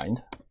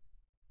undefined,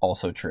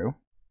 also true.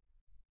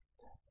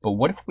 But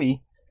what if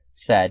we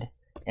said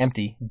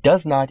empty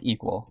does not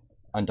equal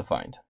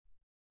undefined?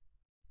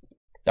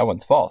 That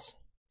one's false.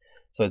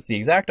 So it's the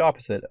exact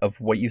opposite of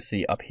what you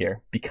see up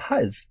here,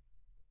 because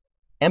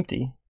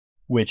empty,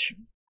 which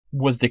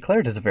was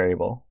declared as a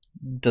variable,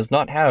 does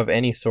not have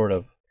any sort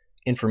of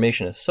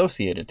information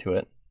associated to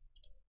it,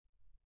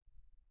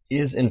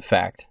 is in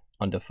fact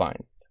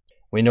undefined.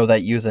 We know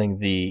that using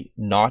the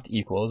not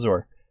equals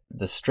or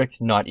the strict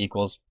not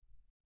equals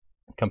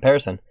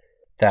comparison,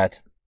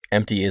 that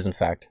empty is in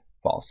fact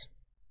false.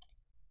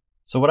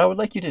 So what I would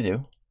like you to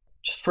do,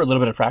 just for a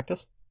little bit of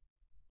practice,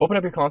 open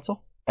up your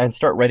console and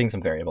start writing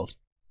some variables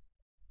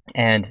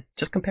and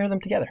just compare them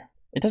together.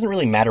 It doesn't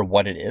really matter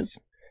what it is.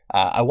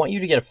 I want you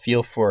to get a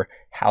feel for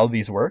how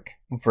these work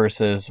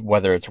versus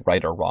whether it's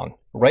right or wrong.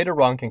 Right or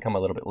wrong can come a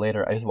little bit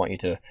later. I just want you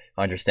to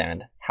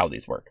understand how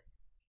these work.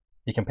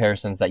 The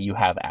comparisons that you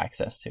have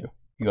access to.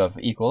 You have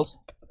equals,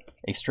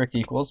 a strict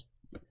equals,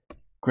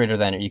 greater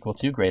than or equal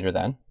to, greater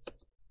than.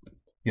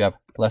 You have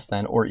less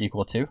than or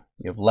equal to.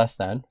 You have less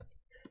than.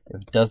 You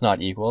have does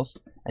not equals,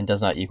 and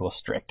does not equal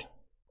strict.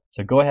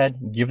 So go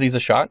ahead, give these a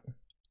shot.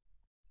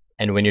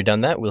 And when you're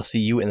done that, we'll see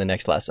you in the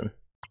next lesson.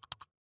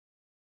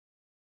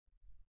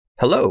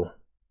 Hello.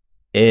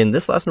 In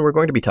this lesson, we're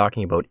going to be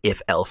talking about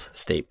if-else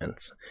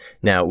statements.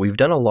 Now, we've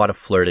done a lot of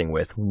flirting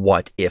with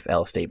what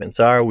if-else statements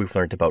are. We've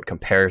learned about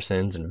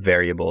comparisons and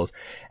variables,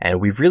 and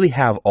we really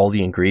have all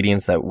the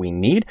ingredients that we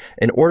need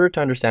in order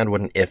to understand what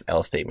an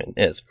if-else statement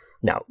is.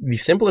 Now, the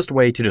simplest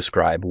way to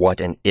describe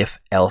what an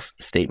if-else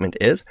statement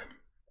is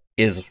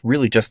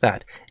really just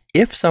that.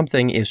 If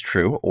something is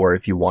true, or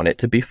if you want it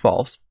to be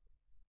false,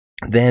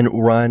 then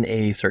run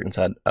a certain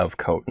set of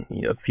code.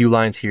 A few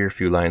lines here, a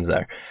few lines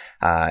there.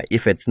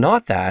 If it's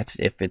not that,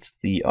 if it's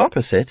the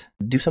opposite,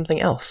 do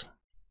something else.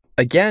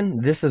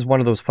 Again, this is one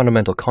of those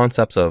fundamental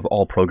concepts of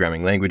all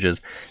programming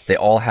languages. They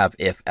all have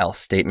if-else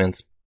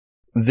statements.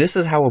 This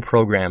is how a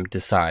program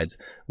decides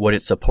what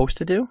it's supposed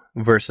to do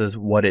versus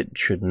what it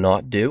should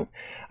not do,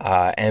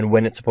 and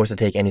when it's supposed to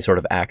take any sort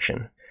of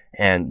action.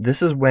 And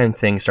this is when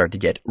things start to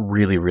get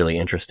really, really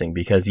interesting,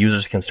 because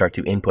users can start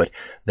to input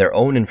their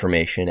own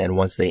information. And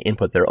once they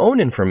input their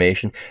own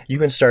information, you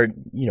can start,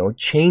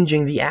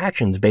 changing the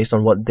actions based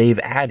on what they've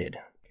added.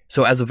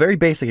 So as a very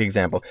basic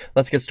example,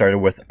 let's get started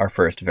with our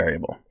first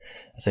variable.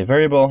 Let's say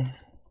variable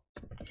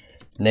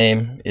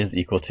name is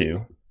equal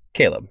to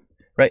Caleb,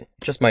 right?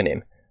 Just my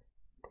name.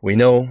 We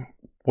know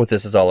what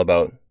this is all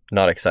about.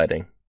 Not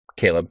exciting.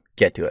 Caleb,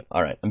 get to it.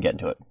 All right, I'm getting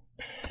to it.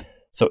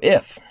 So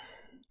if,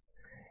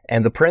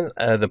 and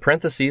the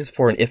parentheses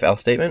for an if-else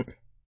statement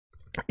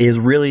is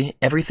really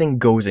everything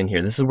goes in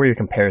here. This is where your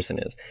comparison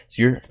is.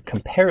 So your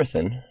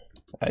comparison,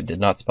 I did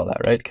not spell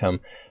that right,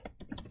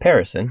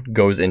 comparison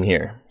goes in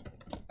here.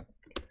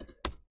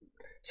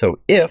 So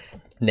if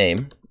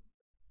name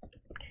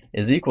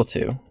is equal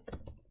to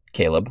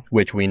Caleb,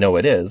 which we know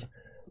it is,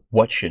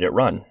 what should it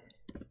run?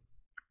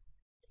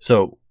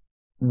 So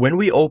when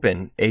we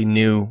open a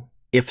new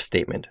if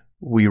statement,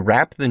 we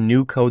wrap the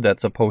new code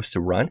that's supposed to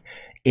run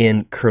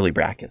in curly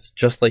brackets,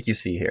 just like you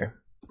see here.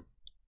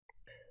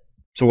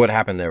 So what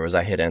happened there was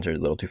I hit enter a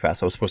little too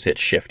fast. I was supposed to hit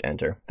shift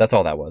enter. That's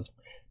all that was.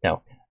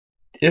 Now,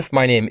 if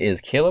my name is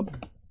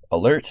Caleb,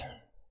 alert,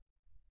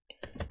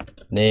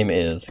 name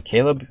is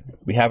Caleb.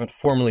 We haven't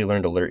formally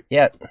learned alert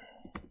yet.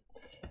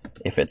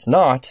 If it's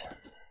not,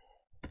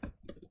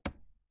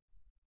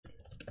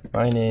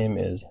 my name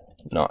is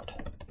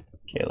not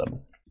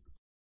Caleb.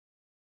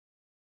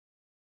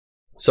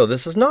 So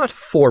this is not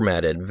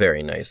formatted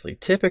very nicely.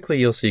 Typically,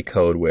 you'll see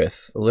code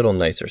with a little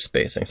nicer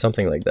spacing,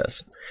 something like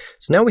this.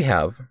 So now we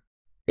have,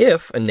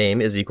 if a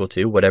name is equal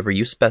to whatever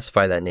you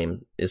specify that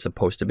name is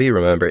supposed to be,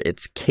 remember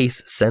it's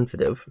case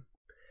sensitive,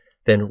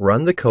 then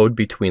run the code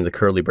between the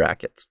curly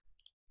brackets.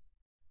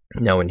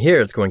 Now in here,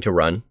 it's going to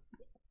run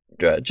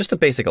just a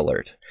basic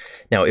alert.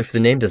 Now, if the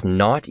name does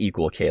not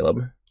equal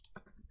Caleb,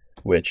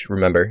 which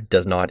remember,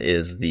 does not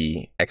is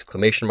the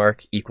exclamation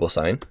mark equal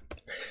sign.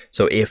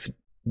 So if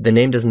the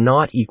name does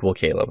not equal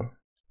Caleb,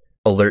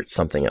 alert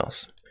something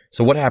else.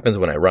 So what happens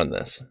when I run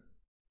this?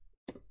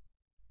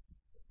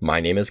 My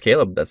name is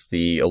Caleb. That's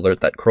the alert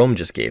that Chrome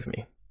just gave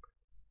me.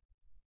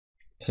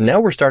 So now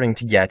we're starting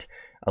to get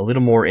a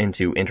little more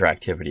into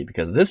interactivity,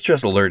 because this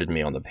just alerted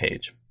me on the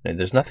page. And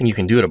there's nothing you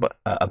can do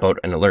about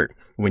an alert.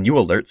 When you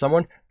alert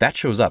someone, that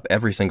shows up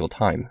every single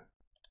time.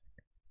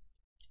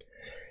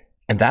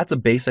 And that's a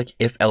basic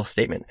if-else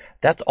statement.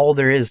 That's all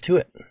there is to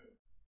it.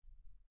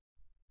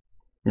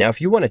 Now,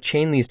 if you want to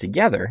chain these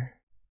together,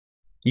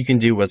 you can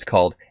do what's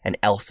called an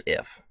else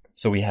if.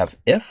 So we have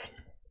if,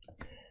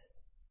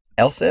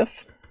 else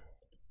if,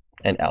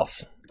 and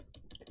else.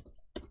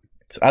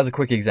 So as a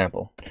quick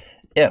example,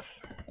 if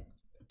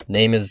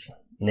name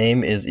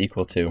is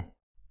equal to,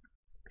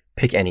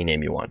 pick any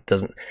name you want.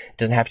 It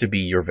doesn't have to be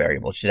your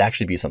variable. It should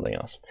actually be something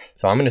else.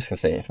 So I'm just going to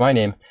say if my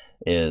name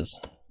is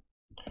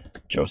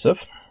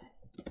Joseph,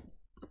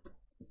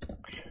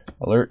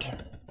 alert,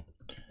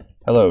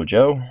 hello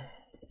Joe.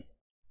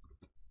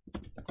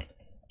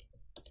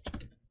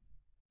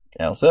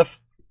 Else if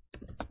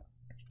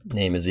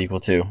name is equal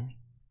to,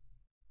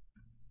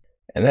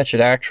 and that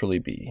should actually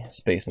be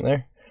space in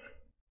there.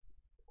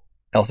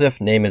 Else if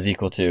name is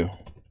equal to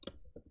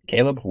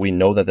Caleb. We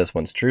know that this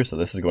one's true, so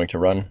this is going to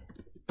run.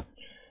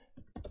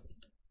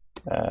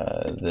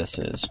 This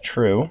is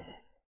true.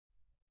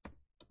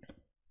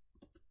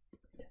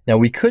 Now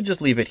we could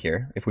just leave it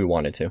here if we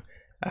wanted to.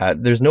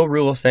 There's no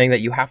rule saying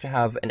that you have to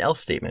have an else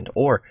statement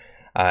or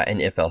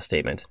an if-else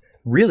statement.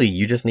 Really,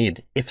 you just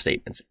need if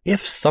statements.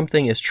 If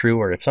something is true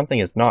or if something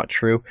is not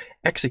true,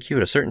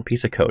 execute a certain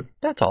piece of code.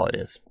 That's all it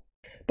is.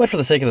 But for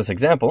the sake of this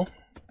example,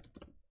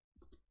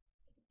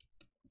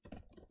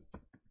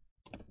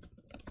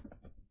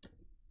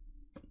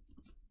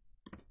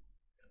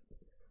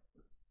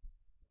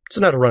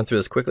 so now to run through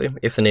this quickly,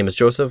 if the name is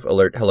Joseph,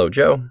 alert hello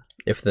Joe.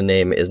 If the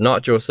name is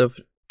not Joseph,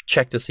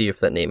 check to see if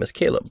that name is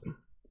Caleb.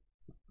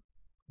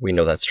 We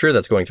know that's true,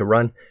 that's going to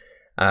run.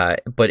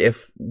 But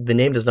if the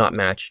name does not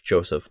match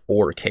Joseph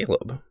or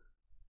Caleb,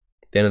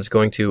 then it's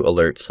going to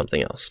alert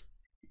something else.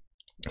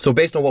 So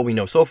based on what we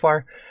know so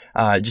far,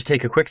 just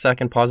take a quick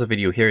second, pause the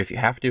video here if you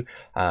have to,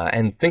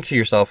 and think to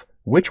yourself,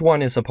 which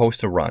one is supposed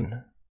to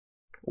run?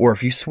 Or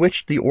if you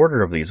switched the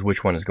order of these,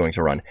 which one is going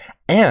to run?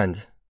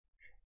 And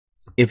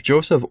if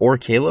Joseph or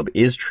Caleb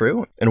is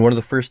true, and one of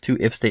the first two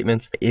if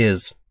statements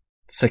is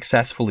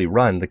successfully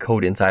run, the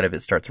code inside of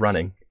it starts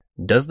running,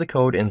 does the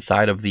code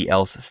inside of the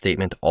else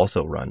statement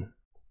also run?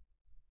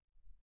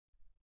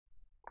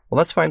 Well,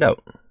 let's find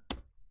out.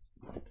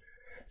 It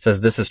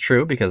says this is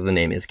true because the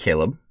name is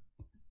Caleb.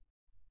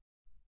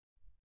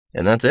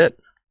 And that's it.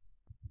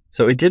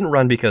 So it didn't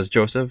run because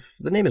Joseph,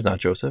 the name is not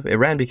Joseph. It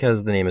ran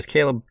because the name is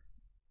Caleb.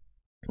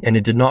 And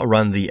it did not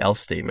run the else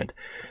statement.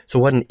 So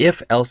what an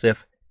if,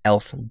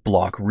 else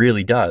block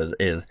really does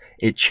is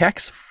it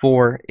checks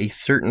for a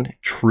certain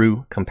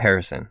true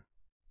comparison.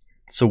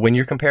 So when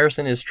your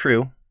comparison is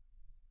true,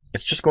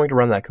 it's just going to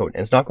run that code.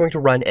 And it's not going to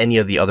run any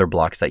of the other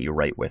blocks that you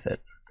write with it.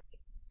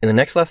 In the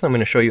next lesson, I'm going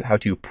to show you how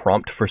to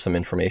prompt for some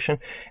information,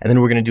 and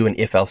then we're going to do an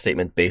if-else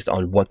statement based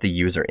on what the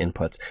user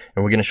inputs.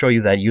 And we're going to show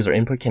you that user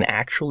input can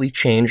actually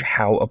change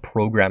how a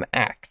program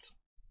acts.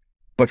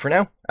 But for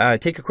now,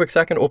 take a quick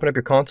second, open up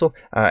your console,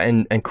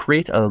 and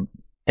create an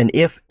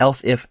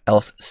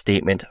if-else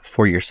statement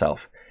for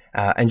yourself.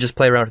 And just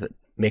play around with it.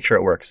 Make sure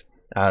it works.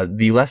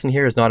 The lesson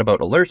here is not about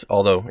alert,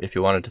 although if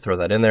you wanted to throw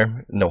that in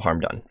there, no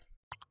harm done.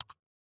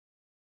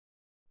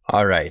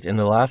 All right, in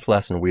the last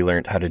lesson, we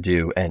learned how to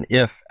do an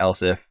if,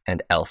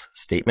 and else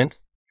statement.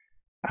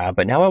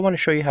 But now I want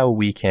to show you how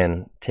we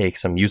can take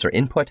some user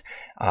input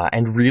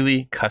and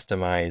really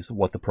customize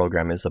what the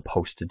program is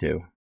supposed to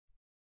do.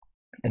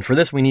 And for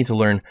this, we need to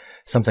learn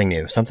something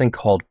new, something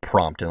called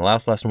prompt. In the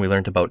last lesson, we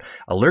learned about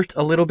alert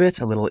a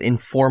little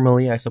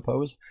informally, I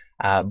suppose.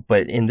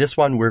 But in this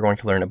one, we're going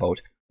to learn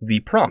about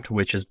the prompt,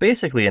 which is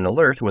basically an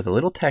alert with a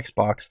little text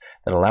box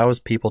that allows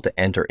people to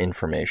enter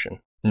information.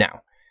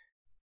 Now,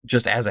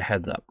 just as a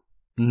heads up,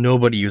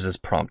 nobody uses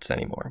prompts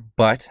anymore,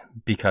 but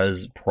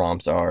because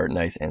prompts are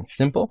nice and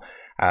simple,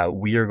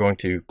 we are going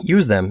to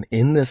use them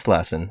in this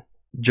lesson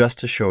just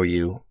to show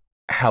you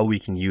how we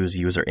can use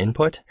user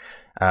input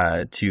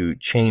to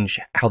change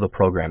how the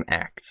program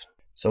acts.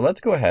 So let's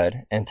go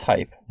ahead and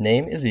type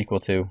name is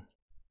equal to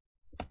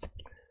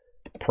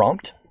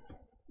prompt.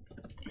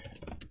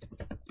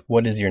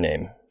 What is your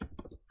name?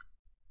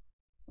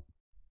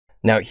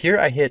 Now here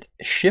I hit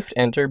Shift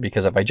Enter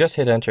because if I just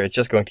hit Enter, it's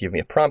just going to give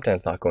me a prompt and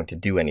it's not going to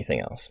do anything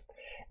else.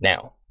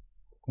 Now,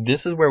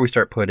 this is where we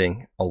start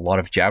putting a lot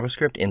of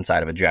JavaScript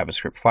inside of a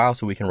JavaScript file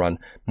so we can run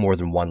more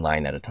than one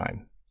line at a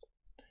time.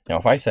 Now,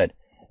 if I said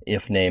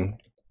if name,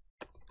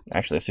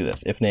 actually let's do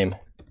this, if name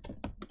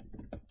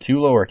 2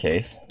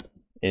 lowercase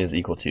is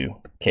equal to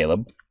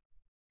Caleb,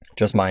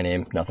 just my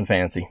name, nothing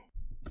fancy.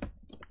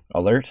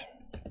 Alert,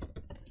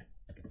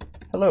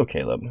 hello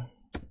Caleb.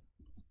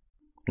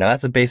 Now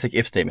that's a basic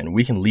if statement.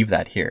 We can leave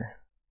that here.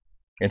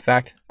 In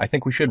fact, I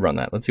think we should run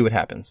that. Let's see what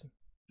happens.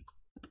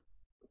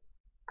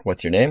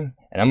 What's your name?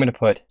 And I'm going to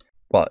put,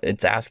 well,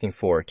 it's asking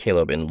for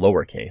Caleb in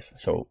lowercase.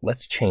 So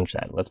let's change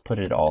that. Let's put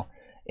it all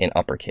in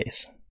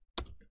uppercase.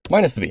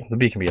 Minus the B. The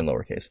B can be in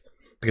lowercase.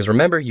 Because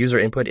remember, user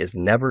input is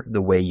never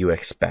the way you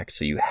expect.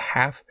 So you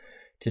have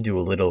to do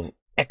a little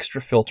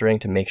extra filtering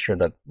to make sure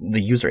that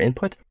the user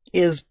input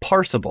is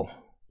parsable.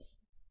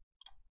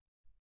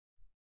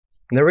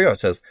 And there we go. It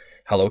says,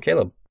 hello,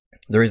 Caleb.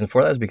 The reason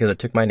for that is because it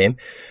took my name,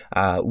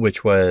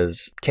 which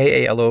was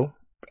K-A-L-O,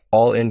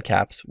 all in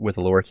caps with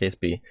a lowercase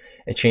b.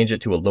 It changed it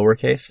to a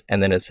lowercase,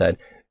 and then it said,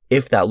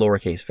 if that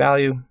lowercase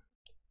value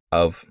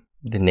of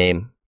the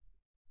name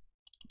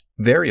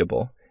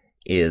variable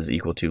is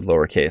equal to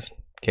lowercase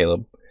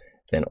Caleb,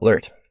 then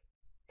alert.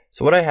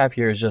 So what I have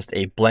here is just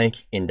a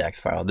blank index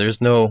file. There's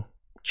no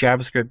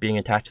JavaScript being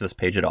attached to this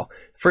page at all.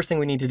 The first thing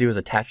we need to do is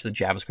attach the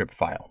JavaScript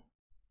file.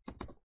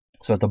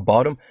 So at the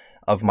bottom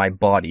of my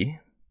body,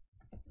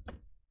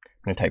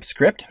 I'm going to type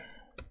script,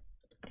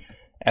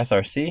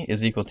 src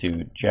is equal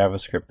to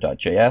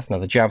javascript.js. Now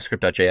the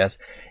javascript.js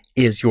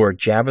is your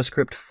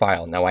JavaScript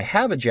file. Now I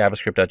have a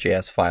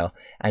javascript.js file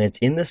and it's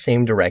in the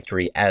same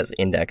directory as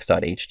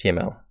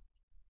index.html.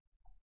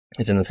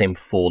 It's in the same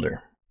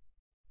folder.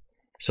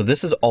 So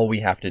this is all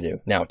we have to do.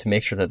 Now to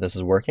make sure that this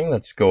is working,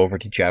 let's go over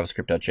to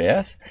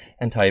javascript.js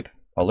and type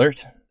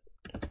alert,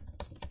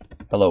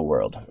 hello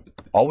world.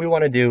 All we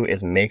want to do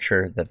is make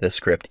sure that this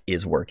script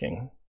is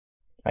working.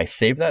 I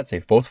save that,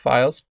 save both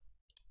files.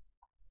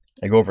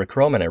 I go over to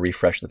Chrome and I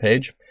refresh the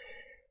page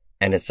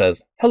and it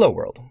says, hello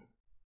world.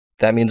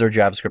 That means our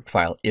JavaScript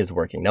file is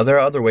working. Now there are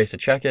other ways to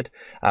check it.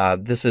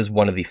 This is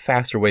one of the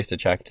faster ways to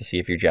check to see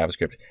if your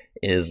JavaScript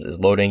is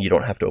loading. You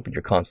don't have to open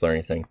your console or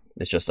anything.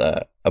 It's just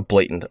a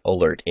blatant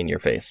alert in your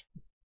face.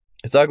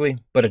 It's ugly,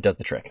 but it does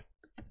the trick.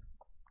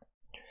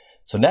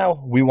 So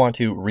now we want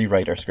to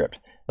rewrite our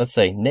script. Let's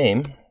say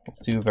name,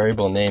 let's do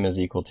variable name is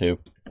equal to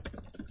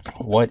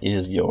what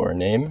is your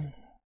name?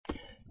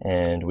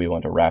 And we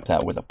want to wrap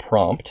that with a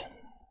prompt.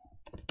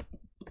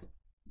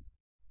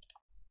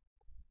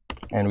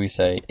 And we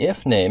say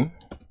if name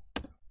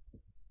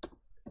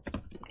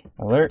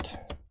alert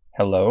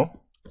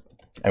hello,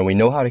 and we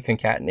know how to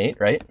concatenate,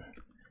 right?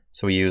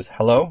 So we use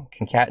hello,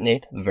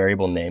 concatenate the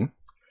variable name,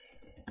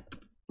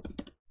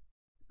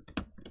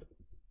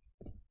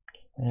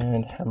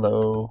 and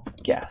hello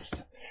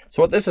guest.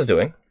 So what this is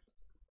doing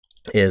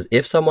is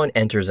if someone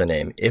enters a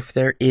name, if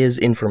there is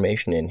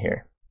information in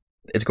here,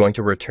 it's going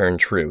to return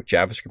true.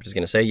 JavaScript is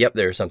going to say, yep,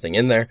 there is something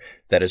in there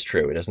that is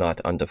true. It is not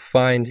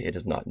undefined. It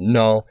is not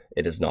null.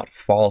 It is not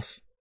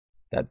false.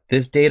 That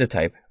this data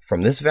type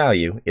from this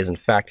value is in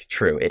fact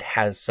true. It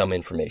has some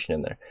information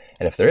in there.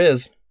 And if there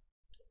is,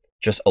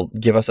 just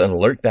give us an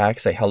alert back,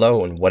 say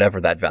hello, and whatever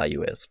that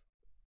value is.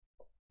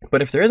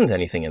 But if there isn't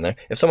anything in there,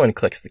 if someone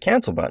clicks the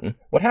cancel button,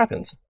 what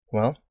happens?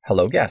 Well,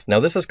 hello guest.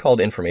 Now this is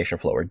called information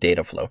flow or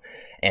data flow.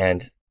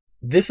 And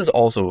this is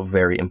also a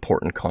very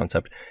important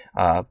concept,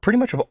 pretty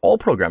much of all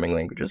programming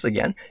languages,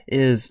 again,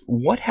 is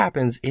what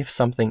happens if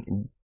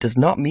something does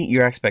not meet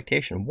your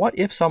expectation? What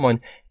if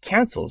someone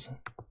cancels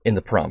in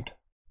the prompt?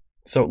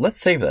 So let's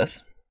save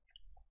this,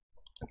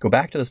 go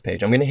back to this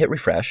page. I'm going to hit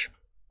refresh,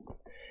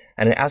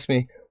 and it asks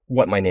me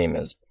what my name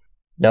is.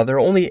 Now, there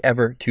are only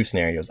ever two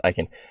scenarios. I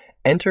can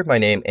enter my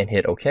name and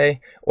hit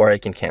OK, or I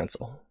can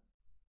cancel.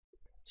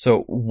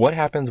 So what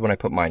happens when I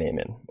put my name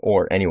in,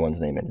 or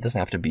anyone's name in? It doesn't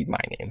have to be my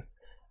name.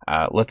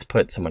 Let's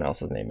put someone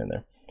else's name in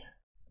there.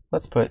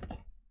 Let's put,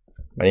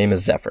 my name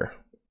is Zephyr,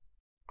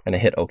 and I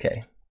hit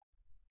OK.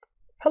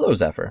 Hello,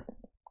 Zephyr.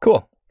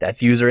 Cool,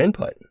 that's user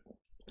input.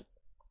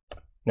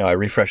 Now I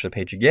refresh the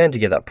page again to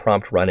get that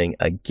prompt running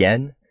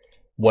again.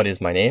 What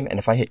is my name? And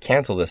if I hit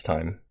cancel this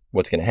time,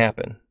 what's going to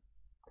happen?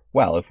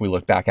 Well, if we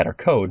look back at our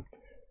code,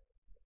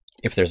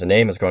 if there's a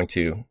name, it's going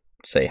to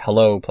say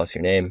hello plus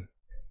your name.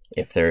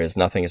 If there is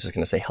nothing, it's just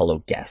going to say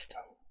hello guest.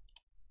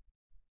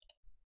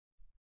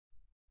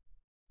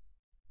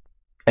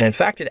 And in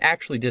fact, it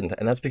actually didn't.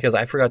 And that's because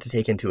I forgot to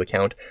take into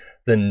account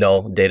the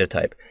null data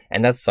type.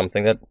 And that's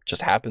something that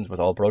just happens with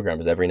all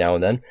programmers every now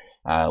and then.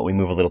 We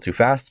move a little too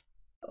fast.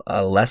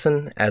 A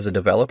lesson as a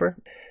developer,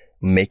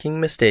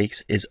 making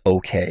mistakes is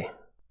okay.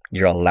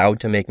 You're allowed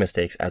to make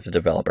mistakes as a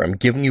developer. I'm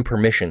giving you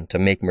permission to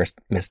make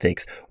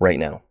mistakes right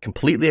now.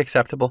 Completely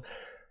acceptable.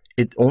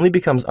 It only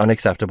becomes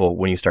unacceptable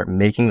when you start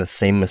making the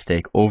same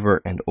mistake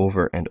over and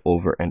over and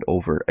over and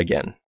over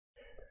again.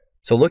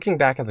 So looking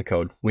back at the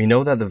code, we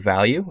know that the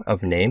value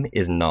of name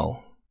is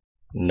null.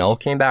 Null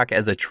came back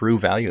as a true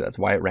value. That's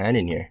why it ran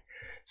in here.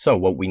 So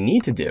what we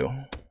need to do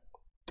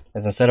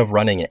is instead of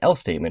running an else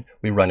statement,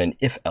 we run an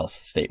if-else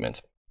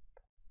statement.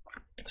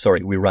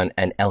 Sorry, we run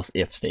an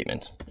else-if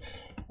statement.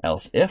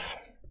 Else if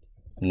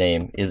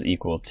name is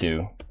equal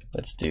to,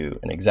 let's do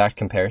an exact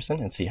comparison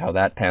and see how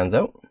that pans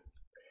out.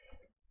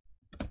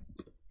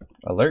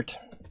 Alert,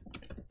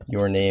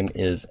 your name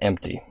is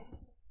empty.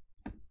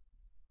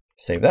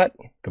 Save that,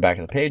 go back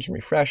to the page and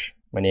refresh.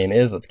 My name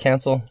is, let's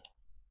cancel.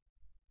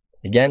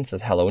 Again, it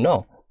says hello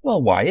null.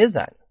 Well, why is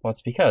that? Well,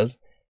 it's because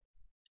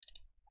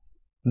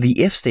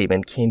the if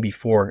statement came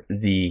before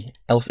the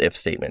else if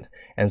statement.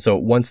 And so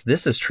once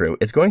this is true,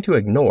 it's going to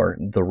ignore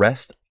the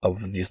rest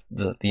of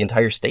the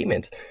entire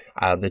statement.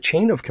 The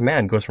chain of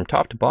command goes from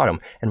top to bottom.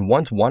 And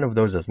once one of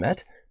those is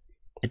met,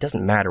 it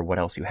doesn't matter what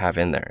else you have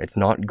in there. It's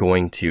not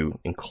going to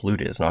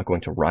include it. It's not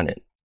going to run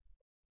it.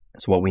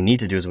 So what we need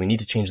to do is we need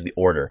to change the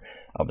order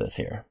of this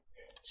here.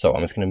 So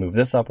I'm just going to move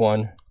this up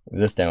one,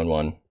 move this down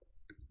one.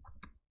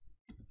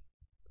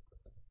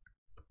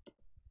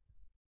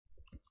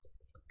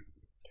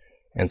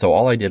 And so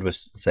all I did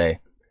was say,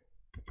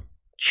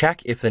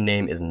 check if the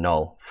name is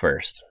null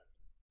first.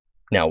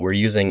 Now we're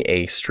using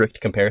a strict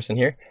comparison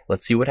here.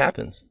 Let's see what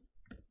happens.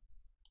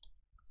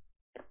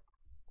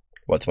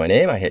 What's my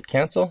name? I hit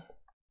cancel.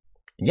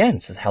 Again,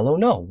 it says hello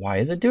null. Why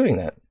is it doing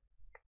that?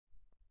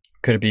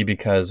 Could it be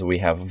because we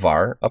have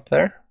var up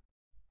there?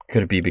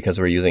 Could it be because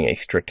we're using a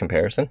strict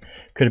comparison?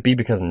 Could it be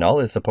because null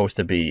is supposed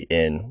to be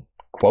in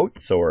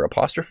quotes or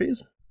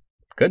apostrophes?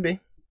 Could be.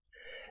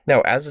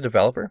 Now, as a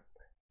developer,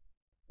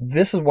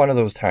 this is one of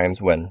those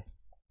times when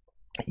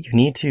you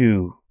need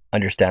to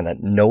understand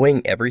that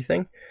knowing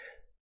everything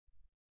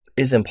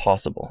is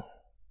impossible.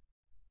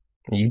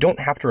 You don't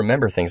have to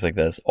remember things like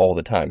this all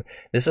the time.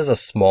 This is a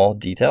small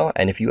detail,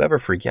 and if you ever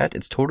forget,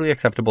 it's totally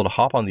acceptable to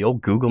hop on the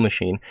old Google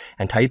machine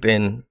and type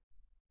in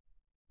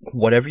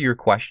whatever your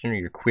question or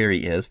your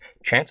query is.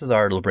 Chances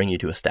are it'll bring you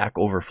to a Stack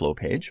Overflow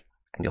page,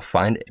 and you'll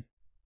find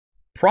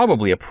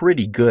probably a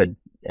pretty good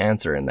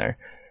answer in there.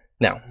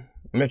 Now,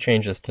 I'm going to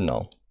change this to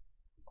null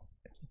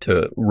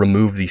to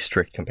remove the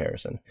strict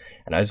comparison.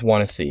 And I just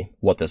want to see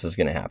what this is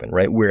going to happen,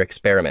 right? We're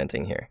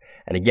experimenting here.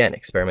 And again,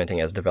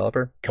 experimenting as a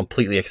developer,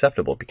 completely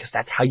acceptable because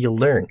that's how you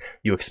learn.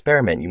 You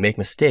experiment, you make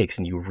mistakes,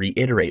 and you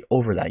reiterate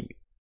over that.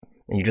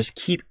 And you just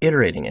keep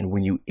iterating. And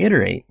when you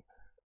iterate,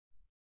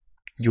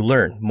 you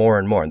learn more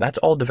and more. And that's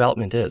all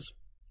development is.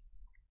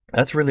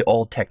 That's really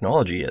all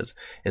technology is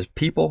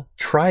people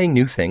trying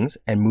new things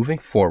and moving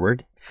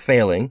forward,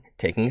 failing,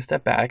 taking a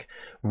step back,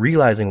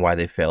 realizing why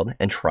they failed,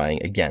 and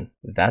trying again.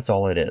 That's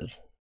all it is.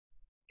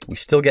 We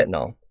still get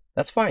null.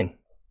 That's fine.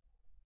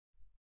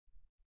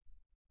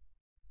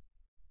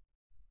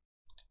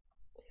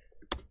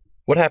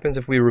 What happens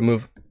if we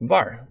remove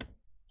var?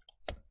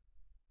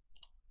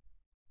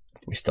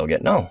 We still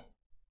get null.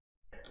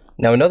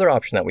 Now, another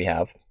option that we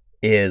have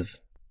is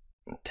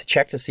to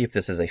check to see if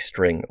this is a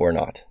string or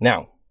not.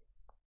 Now,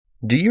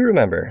 do you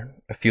remember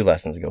a few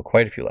lessons ago,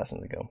 quite a few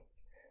lessons ago,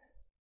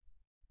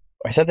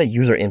 I said that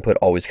user input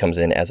always comes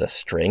in as a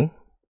string.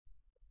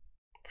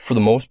 For the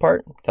most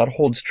part, that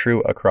holds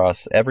true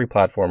across every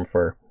platform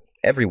for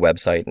every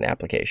website and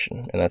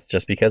application. And that's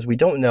just because we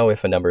don't know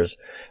if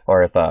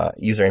a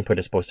user input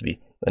is supposed to be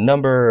a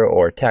number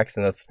or text,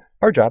 and that's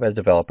our job as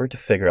developer to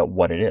figure out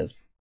what it is.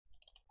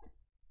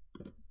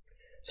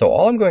 So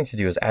all I'm going to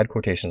do is add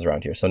quotations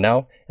around here. So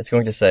now it's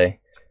going to say,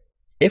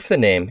 if the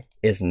name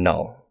is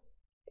null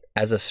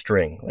as a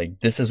string, like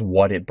this is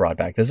what it brought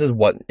back. This is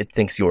what it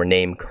thinks your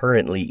name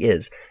currently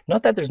is.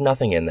 Not that there's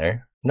nothing in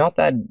there, not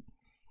that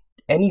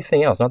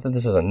anything else, not that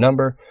this is a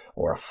number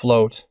or a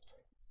float.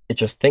 It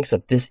just thinks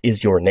that this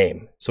is your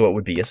name. So it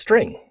would be a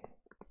string.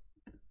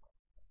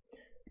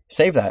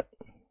 Save that,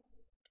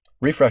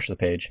 refresh the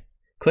page,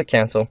 click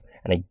cancel,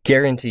 and I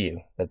guarantee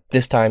you that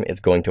this time it's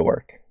going to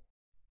work.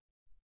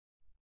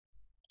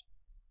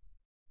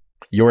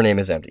 Your name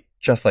is empty,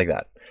 just like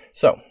that.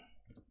 So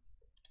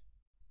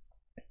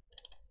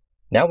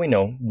now we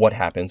know what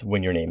happens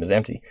when your name is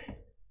empty.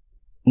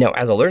 Now,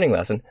 as a learning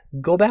lesson,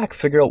 go back,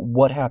 figure out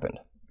what happened.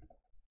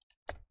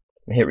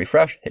 Hit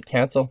refresh, hit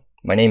cancel.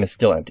 My name is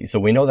still empty, so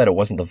we know that it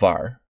wasn't the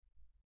var.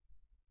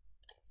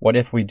 What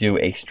if we do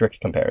a strict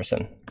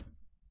comparison?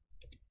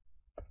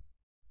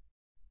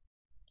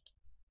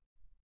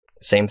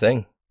 Same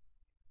thing.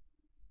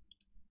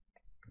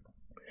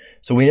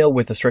 So we know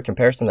with the strict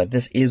comparison that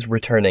this is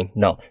returning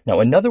null. Now,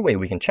 another way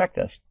we can check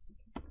this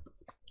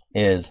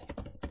is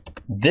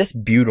this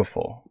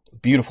beautiful,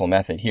 beautiful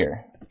method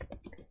here.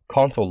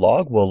 Console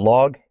log will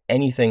log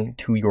anything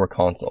to your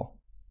console.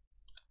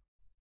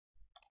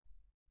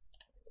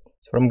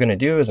 So what I'm going to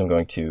do is I'm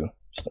going to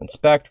just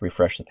inspect,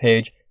 refresh the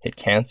page, hit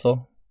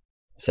cancel.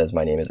 It says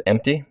my name is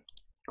empty.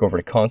 Go over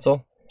to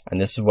console,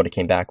 and this is what it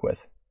came back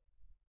with.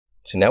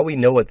 So now we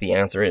know what the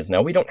answer is.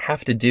 Now we don't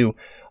have to do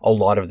a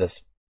lot of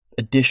this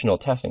additional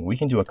testing. We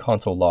can do a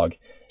console log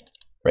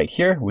right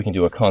here. We can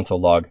do a console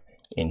log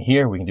in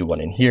here. We can do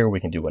one in here. We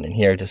can do one in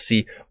here to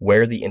see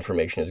where the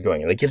information is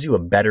going. And it gives you a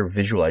better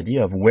visual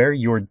idea of where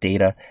your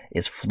data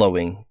is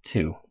flowing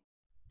to.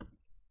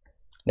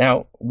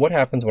 Now, what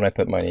happens when I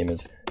put my name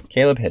is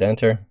Caleb, hit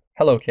enter.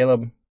 Hello,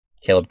 Caleb.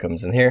 Caleb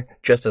comes in here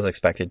just as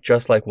expected,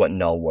 just like what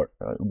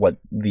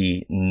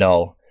the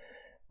null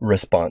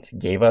response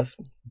gave us,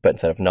 but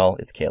instead of null,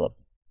 it's Caleb.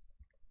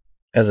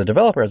 As a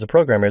developer, as a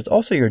programmer, it's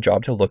also your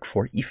job to look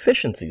for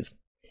efficiencies.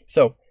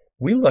 So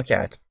we look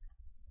at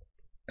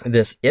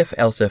this if,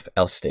 else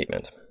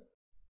statement.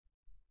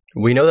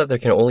 We know that there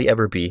can only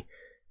ever be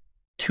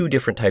two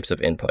different types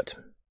of input,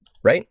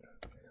 right?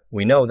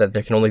 We know that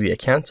there can only be a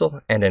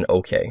cancel and an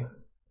OK.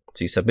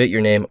 So you submit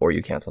your name or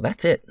you cancel.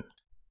 That's it.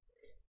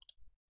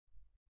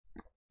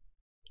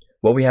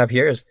 What we have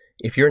here is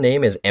if your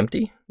name is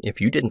empty, if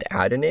you didn't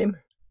add a name,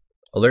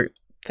 alert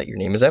that your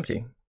name is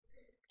empty.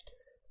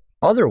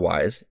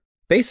 Otherwise,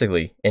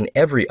 basically, in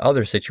every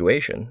other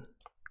situation,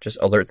 just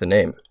alert the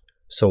name.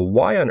 So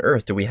why on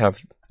earth do we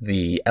have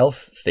the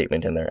else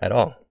statement in there at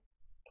all?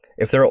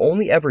 If there are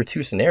only ever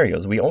two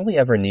scenarios, we only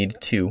ever need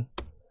two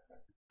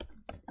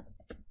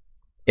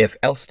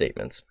if-else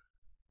statements.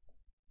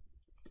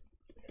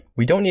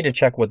 We don't need to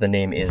check what the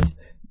name is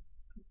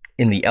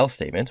in the else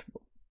statement,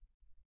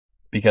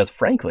 because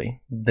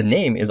frankly, the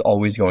name is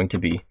always going to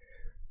be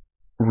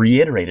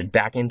reiterated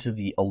back into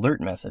the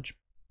alert message.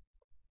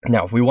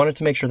 Now, if we wanted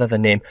to make sure that the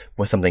name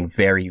was something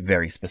very,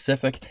 very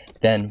specific,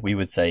 then we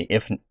would say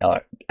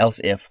else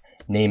if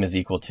name is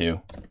equal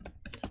to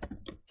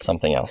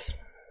something else.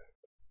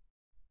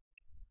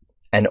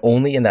 And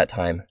only in that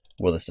time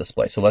will this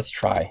display. So let's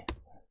try.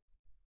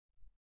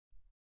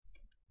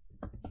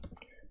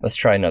 Let's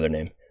try another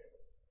name.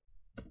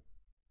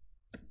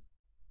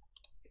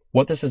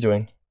 What this is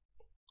doing,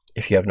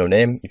 if you have no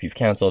name, if you've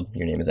canceled,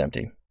 your name is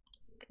empty.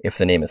 If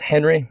the name is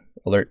Henry,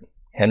 alert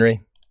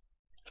Henry.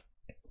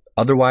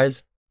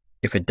 Otherwise,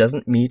 if it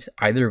doesn't meet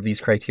either of these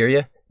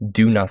criteria,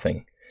 do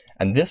nothing.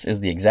 And this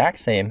is the exact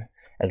same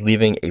as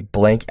leaving a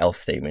blank else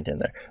statement in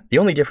there. The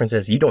only difference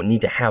is you don't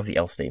need to have the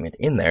else statement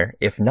in there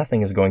if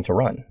nothing is going to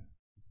run.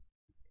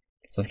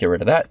 So let's get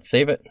rid of that,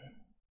 save it.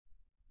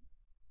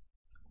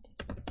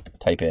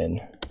 Type in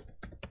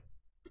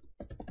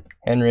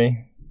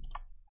Henry.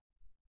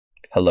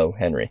 Hello,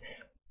 Henry.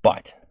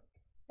 But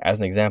as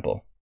an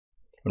example,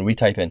 when we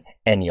type in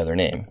any other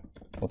name,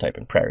 we'll type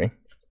in Prairie.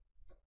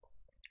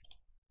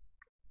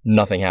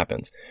 Nothing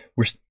happens.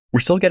 We're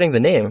still getting the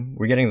name.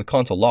 We're getting the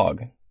console log.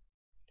 And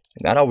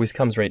that always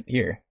comes right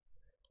here.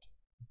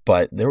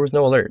 But there was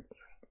no alert.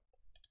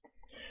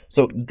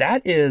 So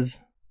that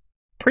is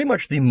pretty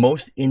much the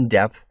most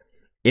in-depth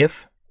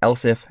if,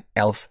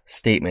 else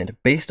statement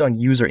based on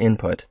user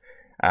input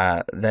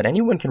that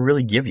anyone can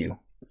really give you.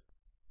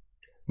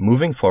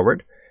 Moving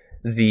forward,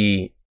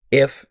 the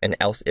if and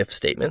else if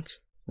statements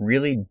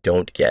really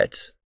don't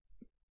get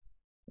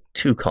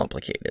too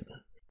complicated.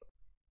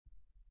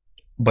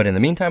 But in the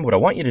meantime, what I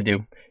want you to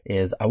do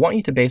is I want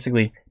you to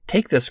basically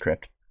take this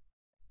script.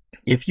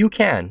 If you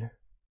can,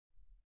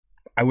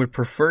 I would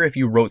prefer if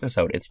you wrote this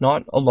out. It's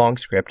not a long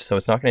script, so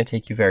it's not going to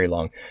take you very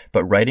long,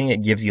 but writing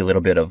it gives you a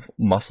little bit of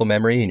muscle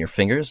memory in your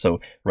fingers, so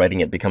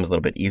writing it becomes a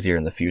little bit easier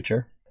in the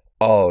future.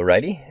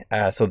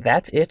 Alrighty, so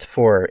that's it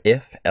for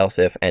if, else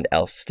if, and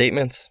else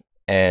statements,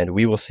 and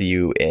we will see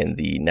you in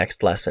the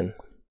next lesson.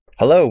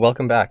 Hello,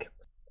 welcome back.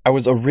 I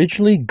was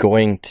originally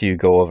going to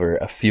go over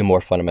a few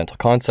more fundamental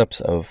concepts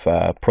of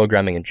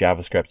programming in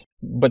JavaScript,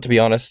 but to be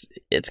honest,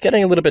 it's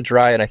getting a little bit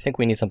dry, and I think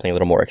we need something a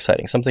little more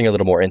exciting, something a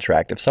little more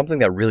interactive, something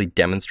that really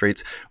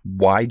demonstrates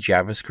why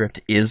JavaScript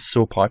is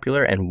so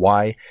popular and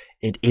why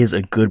it is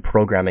a good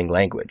programming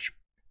language.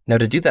 Now,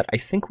 to do that, I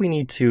think we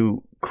need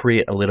to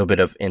create a little bit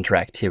of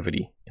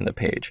interactivity in the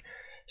page.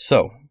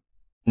 So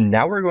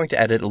now we're going to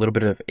edit a little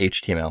bit of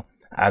HTML.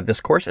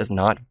 This course is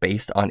not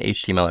based on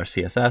HTML or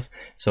CSS,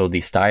 so the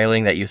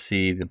styling that you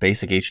see, the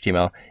basic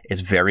HTML,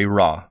 is very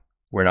raw.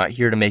 We're not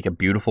here to make a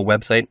beautiful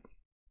website.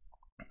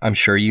 I'm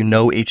sure you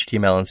know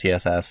HTML and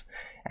CSS,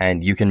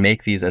 and you can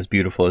make these as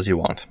beautiful as you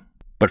want.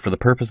 But for the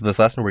purpose of this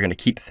lesson, we're going to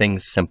keep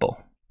things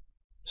simple.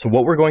 So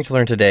what we're going to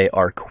learn today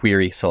are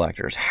query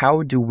selectors.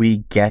 How do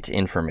we get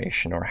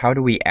information, or how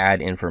do we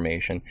add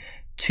information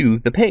to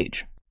the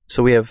page?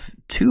 So we have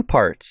two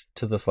parts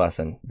to this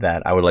lesson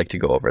that I would like to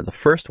go over. The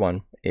first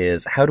one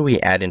is how do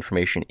we add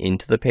information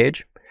into the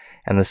page?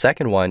 And the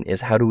second one is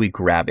how do we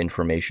grab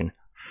information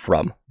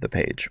from the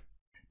page?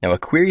 Now, a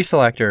query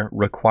selector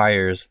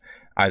requires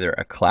either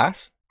a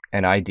class,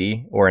 an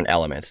ID, or an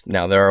element.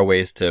 Now, there are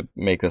ways to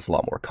make this a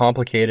lot more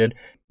complicated,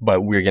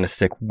 but we're going to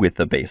stick with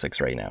the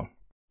basics right now.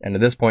 And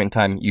at this point in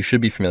time, you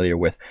should be familiar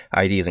with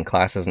IDs and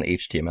classes in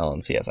HTML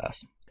and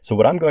CSS. So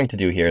what I'm going to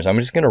do here is I'm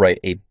just going to write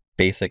a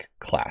basic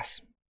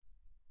class.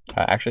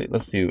 Actually,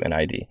 let's do an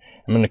ID.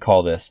 I'm going to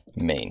call this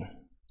main.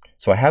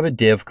 So I have a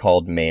div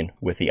called main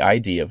with the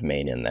ID of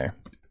main in there.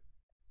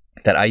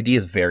 That ID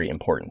is very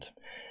important.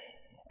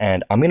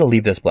 And I'm going to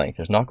leave this blank.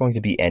 There's not going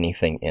to be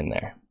anything in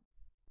there.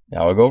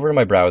 Now I'll go over to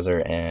my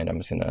browser and I'm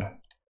just going to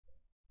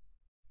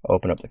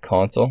open up the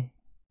console.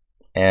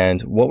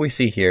 And what we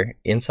see here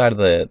inside of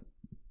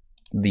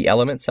the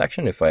element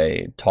section, if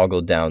I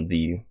toggle down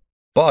the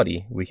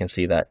body, we can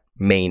see that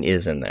main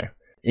is in there.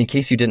 In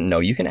case you didn't know,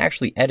 you can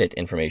actually edit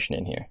information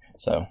in here.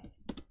 So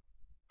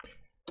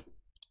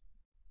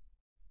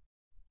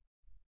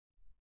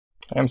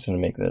I'm just going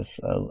to make this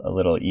a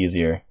little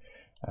easier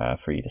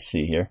for you to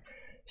see here.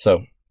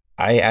 So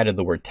I added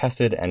the word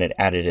tested and it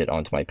added it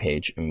onto my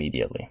page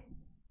immediately.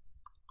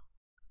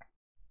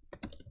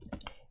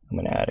 I'm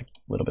going to add a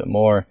little bit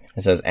more.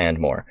 It says and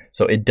more.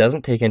 So it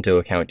doesn't take into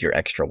account your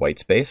extra white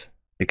space,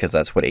 because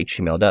that's what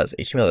HTML does.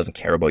 HTML doesn't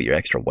care about your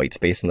extra white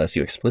space unless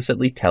you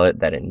explicitly tell it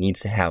that it needs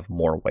to have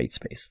more white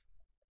space.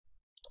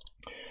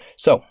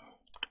 So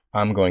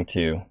I'm going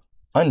to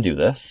undo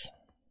this.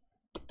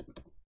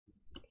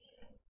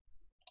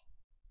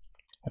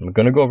 I'm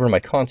going to go over to my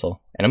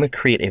console and I'm going to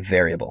create a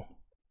variable.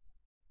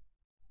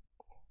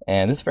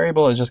 And this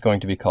variable is just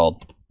going to be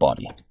called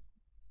body.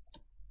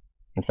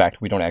 In fact,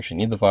 we don't actually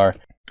need the var.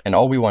 And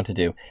all we want to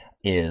do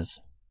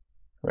is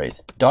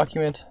write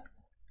document.query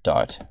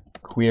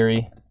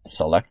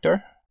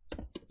selector.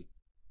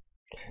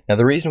 Now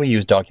the reason we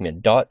use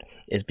document dot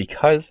is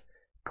because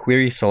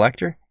query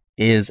selector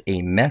is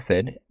a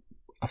method,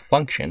 a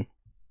function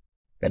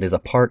that is a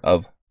part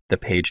of the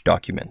page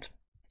document.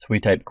 So we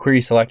type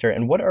query selector,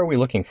 and what are we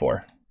looking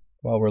for?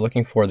 Well, we're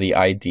looking for the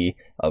ID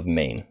of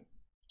main.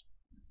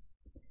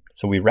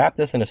 So we wrap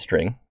this in a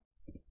string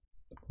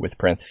with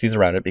parentheses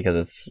around it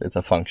because it's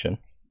a function.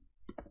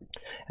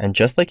 And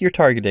just like you're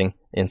targeting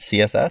in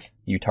CSS,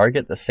 you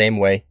target the same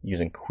way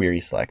using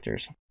query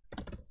selectors.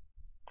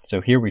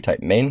 So here we type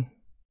main,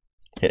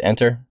 hit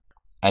enter,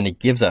 and it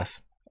gives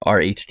us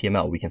our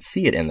HTML. We can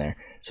see it in there.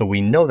 So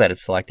we know that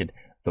it's selected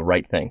the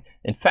right thing.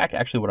 In fact,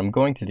 actually what I'm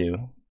going to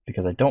do,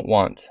 because I don't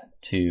want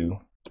to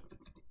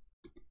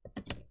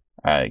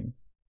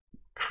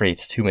create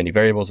too many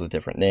variables with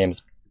different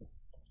names.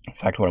 In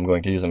fact, what I'm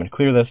going to do is I'm going to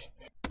clear this.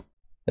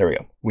 There we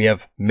go. We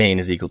have main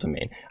is equal to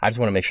main. I just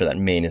want to make sure that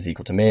main is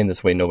equal to main.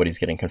 This way nobody's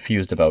getting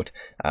confused about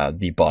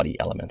the body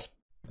element.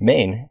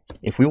 Main,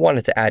 if we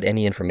wanted to add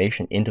any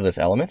information into this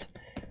element,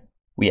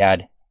 we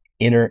add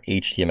inner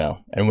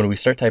HTML. And when we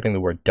start typing the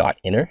word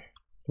 .inner,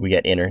 we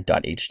get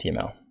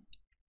inner.html.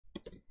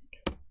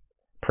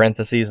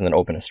 Parentheses, and then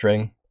open a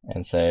string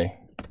and say,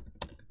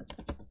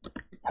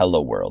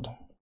 hello world.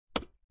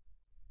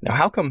 Now,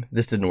 how come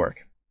this didn't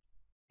work?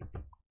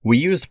 We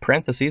used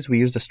parentheses, we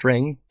used a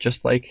string,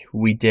 just like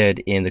we did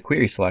in the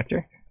query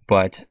selector,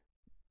 but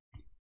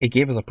it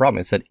gave us a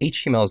problem. It said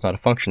HTML is not a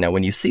function. Now,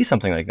 when you see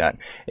something like that,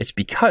 it's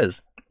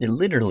because it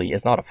literally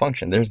is not a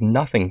function. There's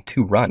nothing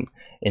to run.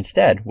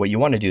 Instead, what you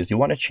want to do is you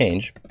want to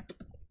change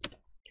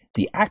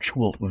the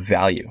actual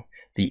value.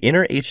 The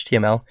inner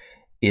HTML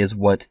is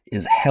what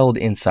is held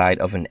inside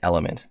of an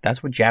element.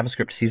 That's what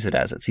JavaScript sees it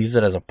as. It sees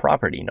it as a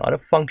property, not a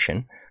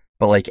function,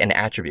 but like an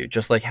attribute,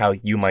 just like how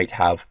you might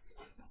have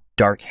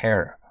dark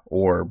hair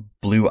or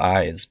blue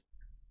eyes,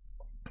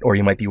 or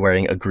you might be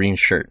wearing a green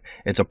shirt.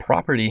 It's a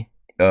property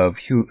of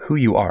who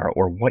you are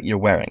or what you're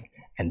wearing.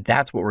 And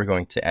that's what we're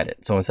going to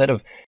edit. So instead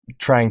of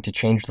trying to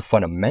change the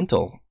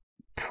fundamental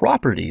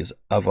properties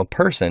of a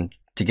person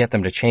to get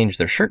them to change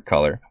their shirt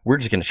color, we're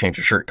just going to change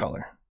the shirt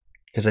color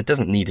because it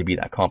doesn't need to be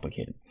that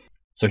complicated.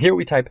 So here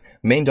we type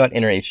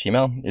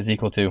main.innerHTML is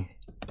equal to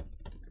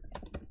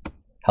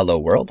hello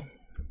world,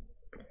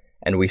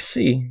 and we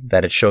see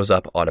that it shows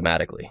up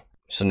automatically.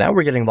 So now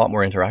we're getting a lot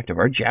more interactive.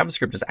 Our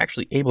JavaScript is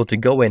actually able to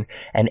go in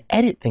and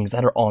edit things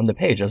that are on the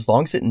page as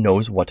long as it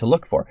knows what to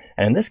look for.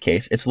 And in this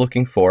case, it's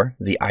looking for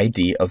the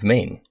ID of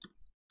main,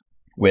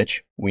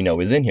 which we know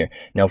is in here.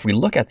 Now, if we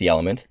look at the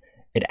element,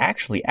 it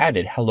actually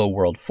added hello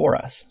world for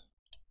us.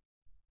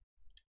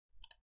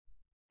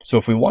 So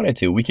if we wanted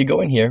to, we could go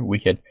in here, we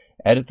could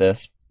edit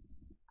this,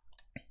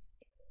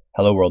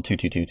 hello world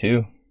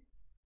 2222,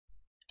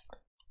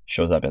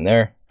 shows up in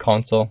there,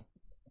 console.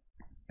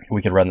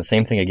 We could run the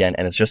same thing again,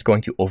 and it's just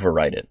going to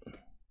overwrite it,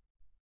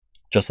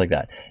 just like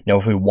that. Now,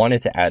 if we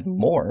wanted to add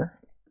more,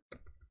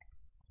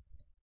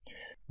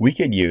 we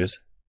could use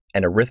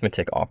an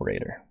arithmetic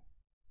operator.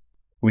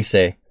 We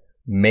say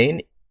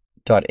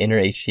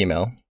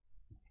main.innerHTML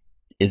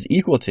is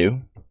equal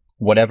to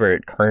whatever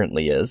it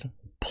currently is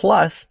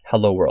plus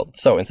hello world.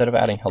 So instead of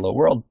adding hello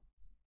world,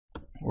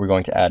 we're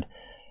going to add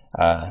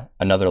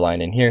another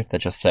line in here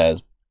that just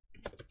says,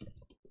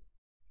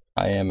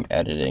 I am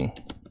editing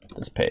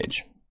this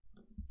page.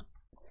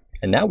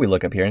 And now we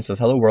look up here and it says,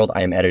 hello world,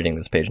 I am editing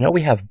this page. Now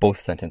we have both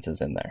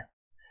sentences in there.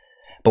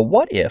 But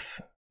what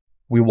if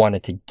we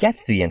wanted to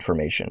get the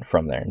information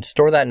from there and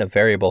store that in a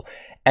variable,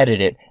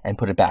 edit it, and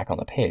put it back on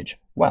the page?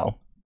 Well,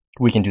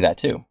 we can do that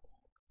too.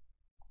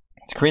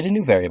 Let's create a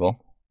new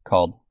variable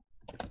called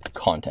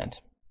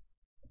content.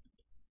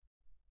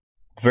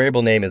 The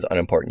variable name is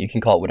unimportant. You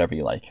can call it whatever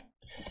you like.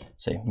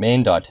 Say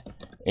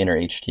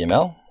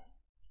main.innerHTML.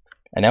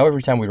 And now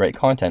every time we write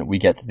content, we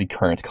get the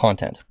current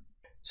content.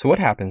 So what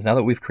happens now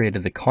that we've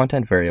created the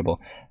content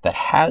variable that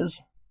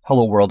has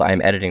hello world, I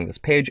am editing this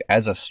page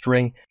as a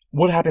string?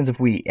 What happens if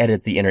we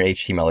edit the inner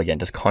HTML again?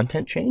 Does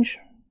content change?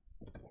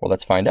 Well,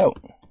 let's find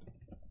out.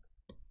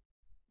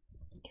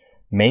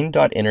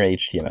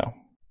 Main.innerHTML.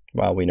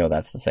 Well, we know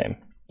that's the same.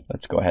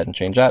 Let's go ahead and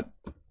change that.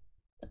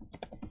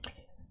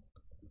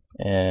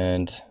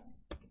 And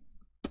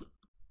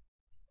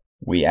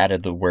we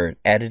added the word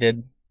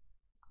edited.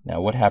 Now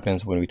what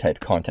happens when we type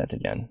content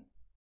again?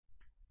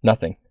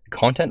 Nothing.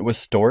 Content was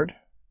stored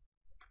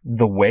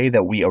the way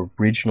that we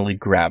originally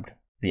grabbed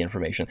the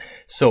information.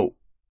 So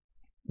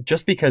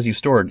just because you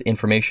stored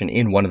information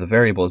in one of the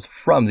variables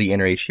from the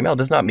inner HTML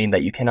does not mean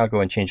that you cannot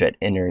go and change that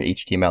inner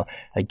HTML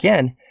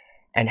again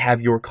and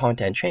have your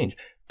content change.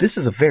 This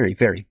is a very,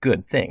 very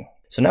good thing.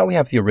 So now we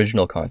have the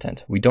original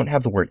content. We don't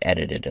have the word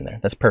edited in there.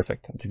 That's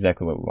perfect. That's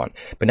exactly what we want.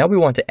 But now we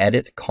want to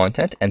edit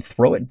content and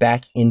throw it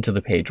back into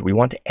the page. We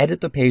want to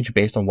edit the page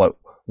based on what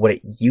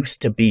it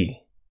used to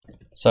be.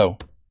 So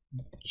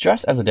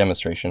just as a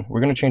demonstration,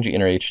 we're going to change the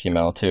inner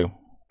HTML to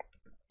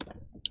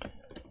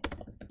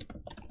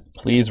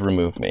please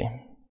remove me.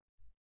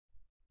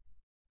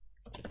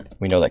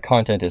 We know that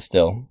content is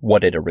still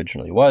what it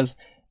originally was.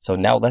 So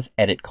now let's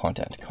edit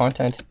content.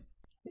 Content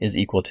is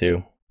equal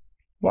to,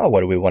 well,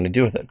 what do we want to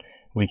do with it?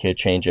 We could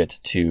change it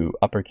to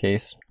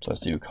uppercase. So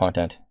let's do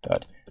content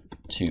dot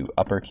to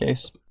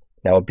uppercase.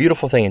 Now, a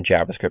beautiful thing in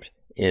JavaScript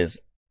is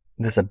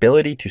this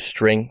ability to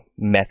string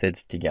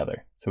methods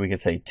together. So we could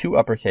say to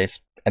uppercase,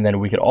 and then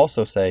we could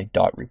also say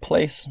dot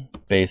replace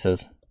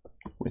spaces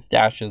with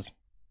dashes.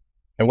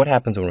 And what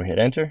happens when we hit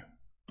enter?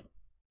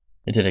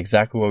 It did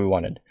exactly what we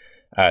wanted.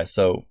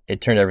 So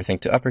it turned everything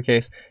to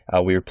uppercase.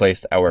 We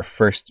replaced our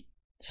first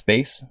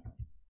space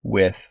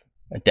with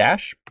a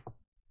dash.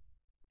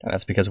 And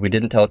that's because we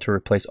didn't tell it to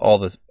replace all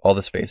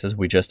the spaces.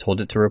 We just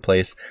told it to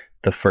replace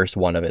the first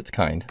one of its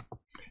kind.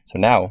 So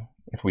now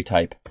if we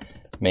type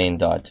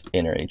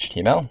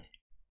main.innerHTML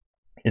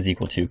is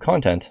equal to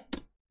content,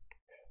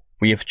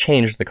 we have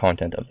changed the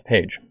content of the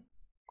page.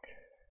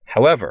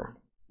 However,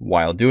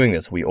 while doing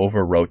this, we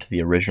overwrote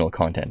the original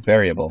content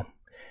variable,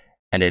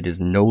 and it is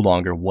no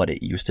longer what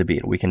it used to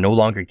be. We can no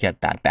longer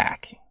get that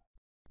back.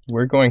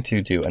 We're going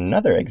to do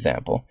another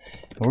example,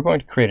 and we're going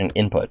to create an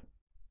input.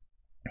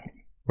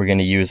 We're going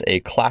to use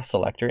a class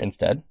selector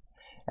instead,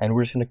 and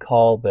we're just going to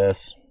call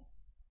this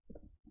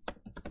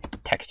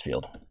text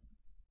field.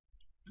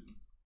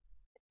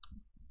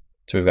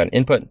 So we've got an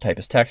input, type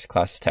is text,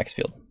 class is text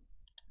field.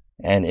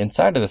 And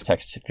inside of this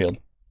text field,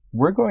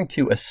 we're going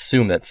to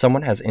assume that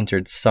someone has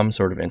entered some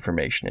sort of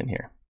information in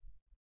here.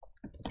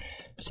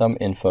 Some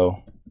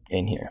info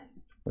in here.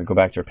 We go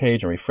back to our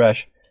page and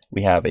refresh.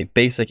 We have a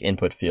basic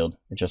input field.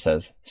 It just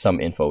says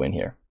some info in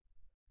here.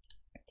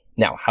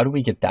 Now, how do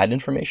we get that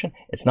information?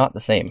 It's not the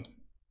same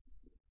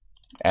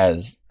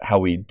as how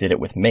we did it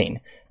with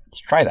main. Let's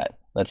try that.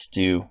 Let's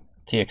do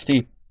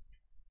txt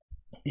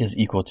is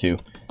equal to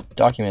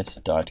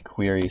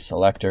document.query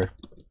selector.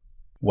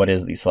 What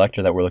is the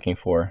selector that we're looking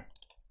for?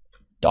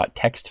 Dot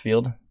text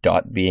field,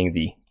 dot being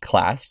the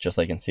class, just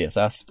like in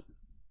CSS.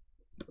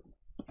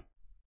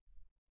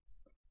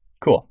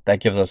 Cool,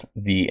 that gives us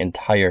the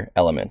entire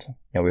element.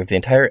 Now we have the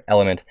entire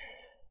element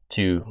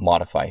to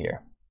modify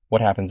here.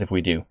 what happens if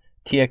we do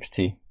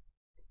txt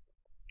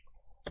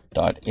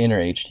dot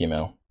inner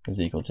HTML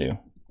is equal to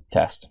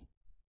test.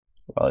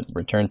 Well, it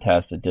returned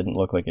test. It didn't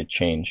look like it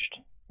changed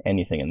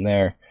anything in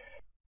there.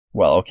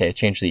 Well, okay, it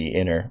changed the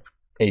inner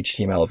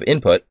HTML of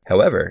input.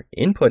 However,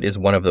 input is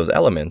one of those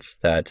elements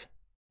that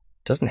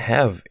doesn't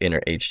have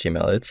inner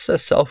HTML. It's a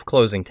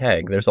self-closing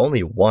tag. There's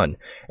only one.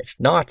 It's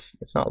not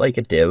like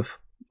a div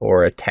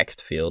or a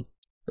text field,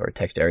 or a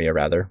text area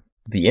rather.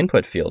 The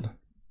input field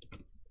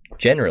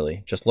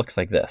generally just looks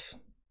like this.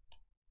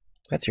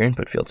 That's your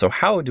input field. So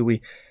how do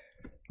we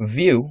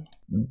view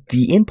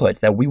the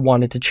input that we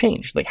wanted to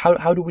change? Like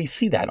how do we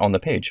see that on the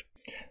page?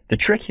 The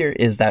trick here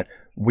is that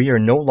we are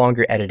no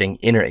longer editing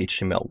inner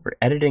HTML. We're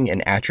editing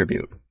an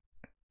attribute.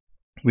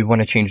 We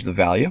want to change the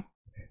value.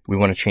 We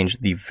want to change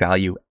the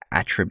value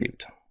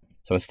attribute.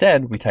 So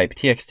instead, we type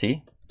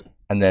txt,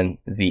 and then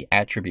the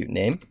attribute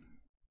name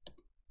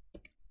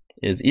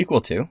is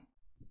equal to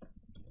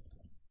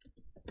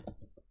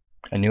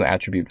a new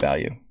attribute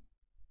value.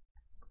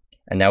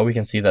 And now we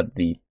can see that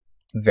the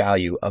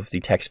value of the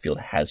text field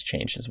has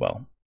changed as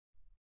well.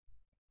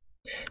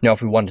 Now,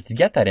 if we wanted to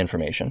get that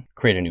information,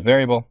 create a new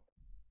variable,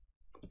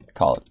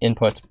 call it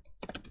input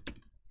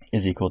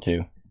is equal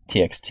to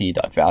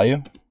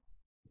txt.value.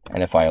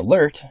 And if I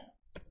alert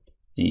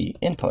the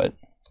input,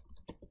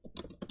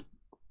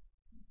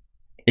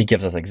 it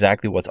gives us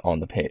exactly what's on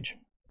the page.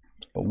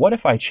 But what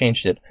if I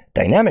changed it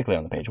dynamically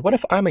on the page? What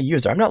if I'm a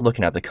user? I'm not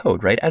looking at the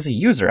code, right? As a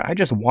user, I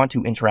just want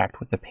to interact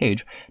with the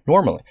page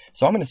normally.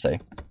 So I'm going to say,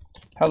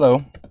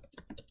 hello,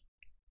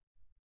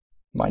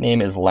 my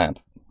name is Lamp,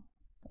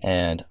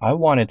 and I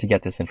wanted to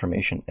get this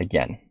information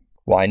again.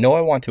 Well, I know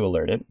I want to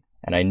alert it,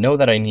 and I know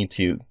that I need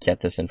to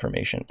get this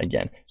information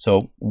again.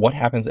 So what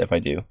happens if I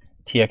do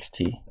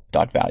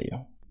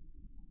txt.value?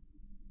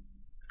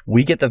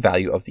 We get the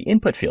value of the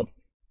input field.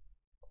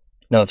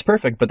 Now that's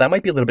perfect, but that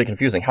might be a little bit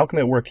confusing. How come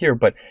it worked here,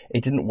 but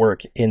it didn't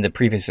work in the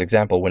previous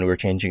example when we were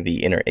changing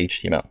the inner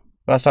HTML? Well,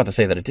 that's not to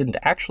say that it didn't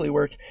actually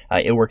work.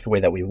 It worked the way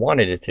that we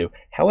wanted it to.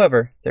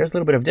 However, there's a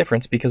little bit of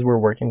difference because we're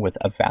working with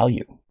a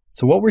value.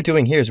 So what we're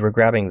doing here is we're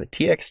grabbing the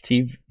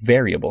txt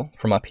variable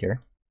from up here,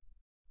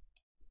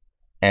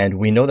 and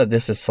we know that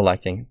this is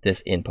selecting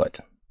this input,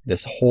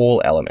 this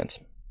whole element.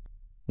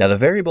 Now the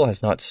variable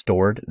has not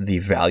stored the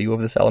value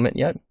of this element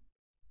yet.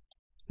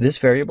 This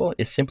variable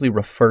is simply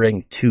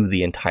referring to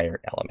the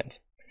entire element.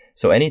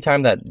 So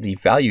anytime that the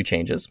value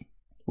changes,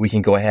 we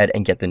can go ahead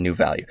and get the new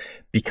value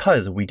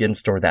because we didn't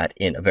store that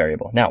in a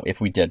variable. Now, if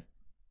we did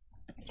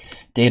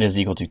data is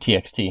equal to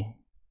txt.value,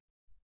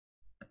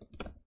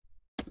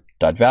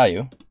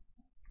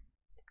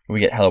 we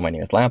get hello, my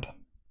name is Lamp.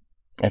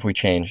 If we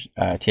change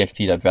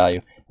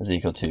txt.value is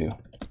equal to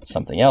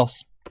something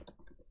else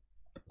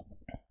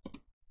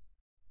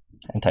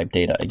and type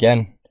data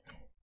again,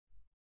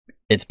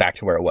 it's back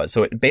to where it was.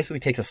 So it basically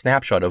takes a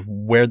snapshot of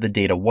where the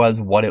data was,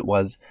 what it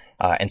was,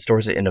 and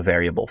stores it in a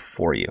variable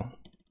for you.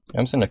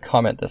 I'm just going to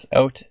comment this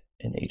out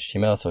in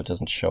HTML so it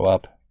doesn't show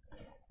up.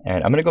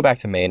 And I'm going to go back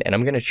to main, and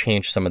I'm going to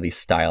change some of these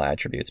style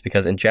attributes,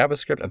 because in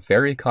JavaScript, a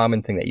very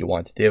common thing that you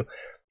want to do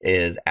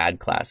is add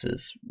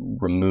classes,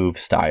 remove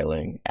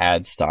styling,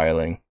 add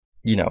styling.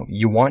 You know,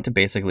 you want to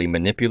basically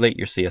manipulate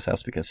your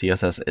CSS because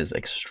CSS is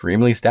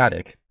extremely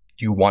static.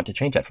 You want to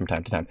change that from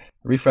time to time.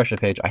 Refresh the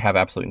page, I have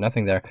absolutely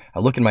nothing there. I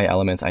look in my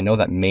elements, I know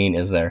that main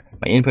is there.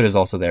 My input is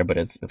also there, but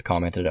it's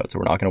commented out, so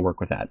we're not going to work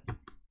with that.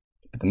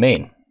 But the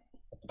main,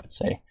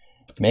 say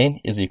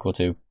main is equal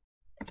to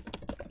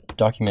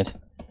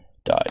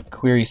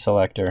document.query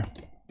selector.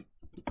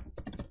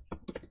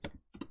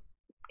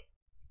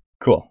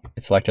 Cool,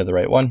 it selected the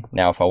right one.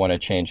 Now if I want to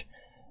change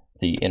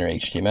the inner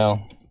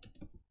HTML,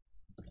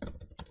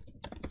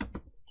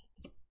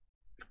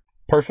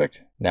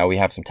 perfect. Now we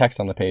have some text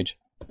on the page.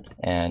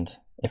 And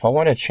if I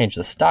want to change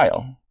the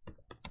style,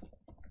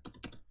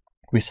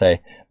 we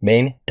say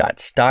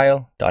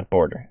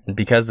main.style.border. And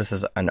because this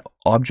is an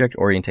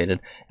object-oriented,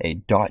 a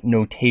dot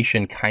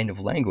notation kind of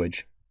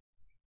language,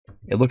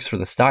 it looks for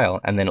the style,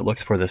 and then it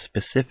looks for the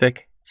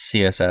specific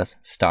CSS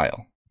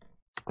style.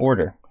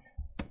 Border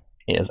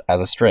is, as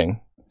a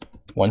string,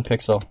 1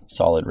 pixel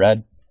solid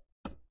red.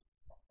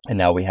 And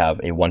now we have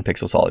a 1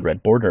 pixel solid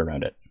red border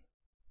around it.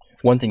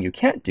 One thing you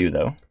can't do,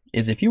 though,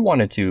 is if you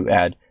wanted to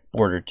add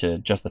border to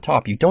just the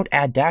top, you don't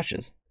add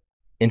dashes.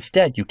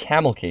 Instead, you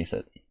camel case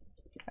it,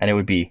 and it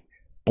would be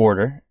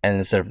border, and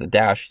instead of the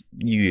dash,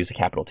 you use a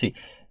capital T.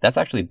 That's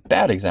actually a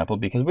bad example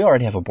because we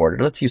already have a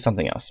border. Let's use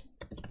something else.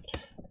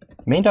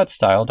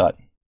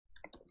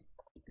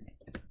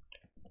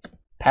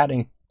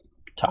 Main.style.padding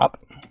top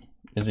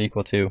is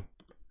equal to,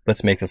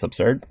 let's make this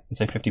absurd and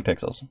say 50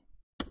 pixels.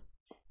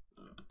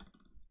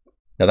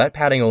 Now that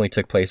padding only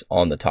took place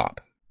on the top.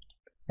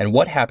 And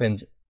what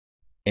happens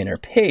in our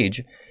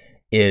page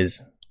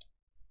is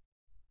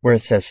where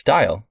it says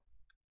style,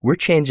 we're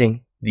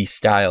changing the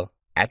style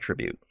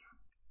attribute.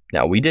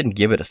 Now, we didn't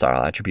give it a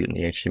style attribute in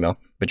the HTML,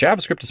 but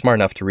JavaScript is smart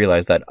enough to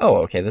realize that, oh,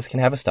 okay, this can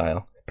have a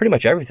style. Pretty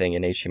much everything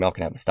in HTML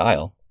can have a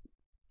style.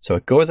 So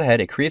it goes ahead,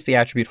 it creates the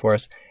attribute for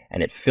us,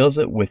 and it fills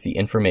it with the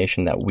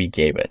information that we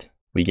gave it.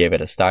 We gave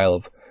it a style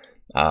of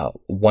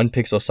 1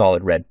 pixel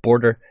solid red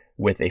border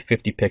with a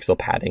 50 pixel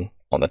padding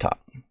on the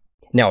top.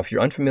 Now, if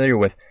you're unfamiliar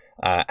with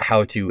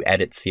how to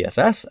edit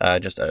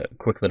CSS, just a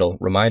quick little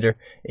reminder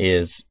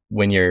is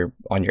when you're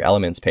on your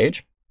elements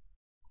page,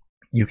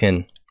 you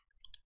can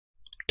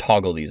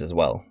toggle these as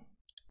well.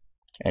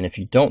 And if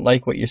you don't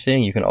like what you're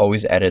seeing, you can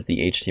always edit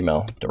the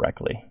HTML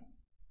directly.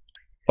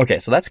 Okay,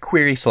 so that's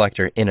query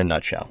selector in a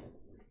nutshell.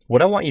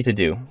 What I want you to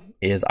do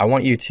is I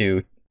want you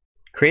to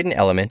create an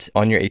element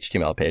on your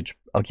HTML page.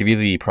 I'll give you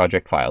the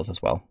project files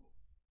as well.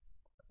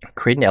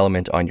 Create an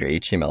element on your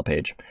HTML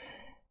page,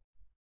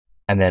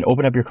 and then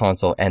open up your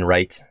console and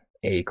write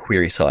a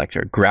query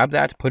selector. Grab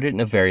that, put it in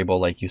a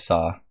variable like you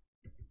saw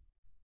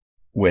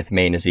with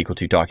main is equal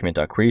to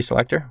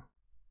document.querySelector.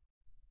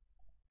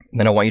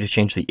 Then I want you to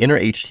change the inner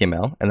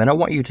HTML, and then I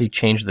want you to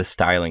change the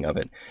styling of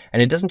it.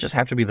 And it doesn't just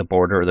have to be the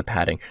border or the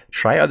padding.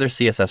 Try other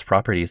CSS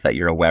properties that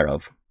you're aware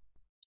of.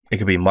 It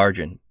could be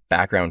margin,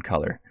 background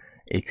color.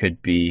 It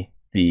could be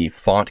the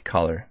font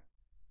color.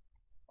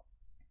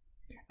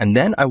 And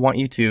then I want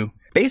you to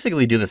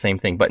basically do the same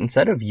thing, but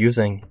instead of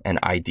using an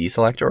ID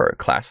selector or a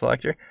class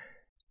selector,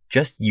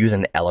 just use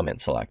an element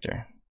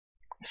selector.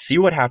 See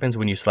what happens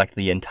when you select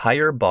the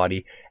entire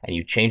body and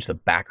you change the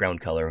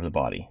background color of the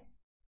body.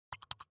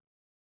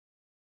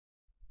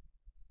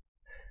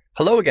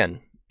 Hello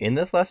again. In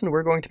this lesson,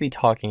 we're going to be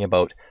talking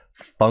about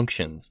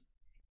functions.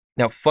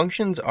 Now,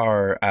 functions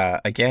are,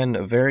 again,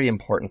 a very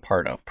important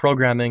part of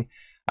programming.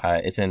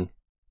 It's in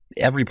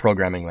every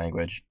programming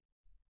language.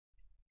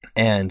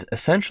 And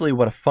essentially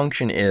what a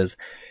function is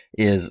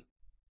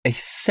a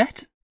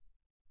set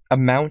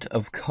amount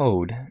of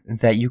code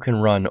that you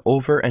can run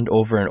over and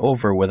over and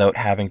over without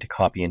having to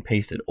copy and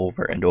paste it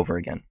over and over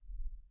again.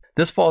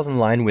 This falls in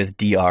line with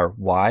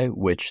DRY,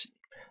 which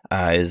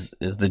is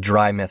the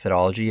dry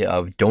methodology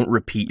of don't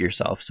repeat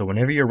yourself. So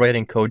whenever you're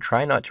writing code,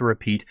 try not to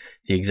repeat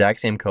the exact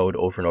same code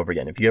over and over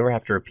again. If you ever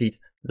have to repeat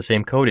the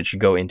same code, it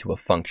should go into a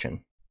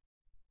function.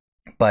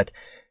 But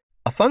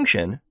a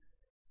function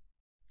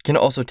can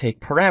also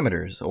take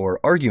parameters or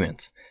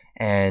arguments.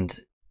 And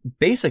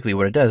basically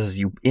what it does is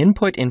you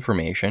input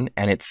information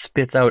and it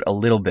spits out a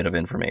little bit of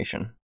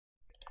information.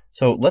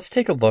 So let's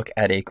take a look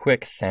at a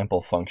quick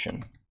sample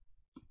function.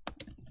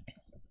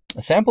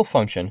 A sample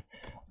function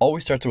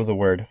always starts with the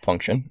word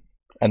function,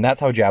 and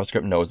that's how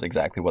JavaScript knows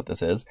exactly what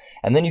this is.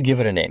 And then you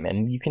give it a name,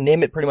 and you can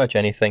name it pretty much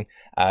anything.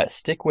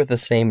 Stick with the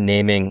same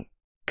naming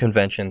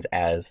conventions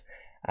as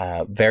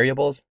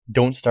variables.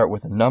 Don't start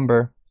with a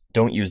number.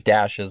 Don't use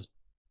dashes.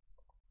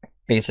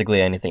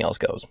 Basically, anything else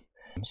goes.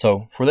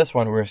 So for this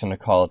one, we're just going to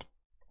call it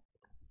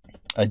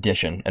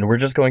addition, and we're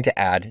just going to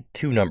add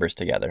 2 numbers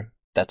together.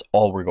 That's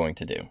all we're going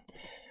to do.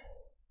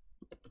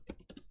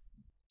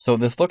 So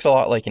this looks a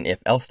lot like an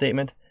if-else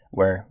statement,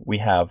 where we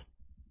have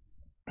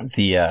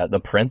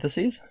the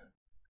parentheses,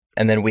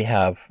 and then we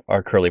have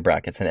our curly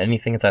brackets, and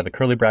anything inside the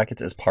curly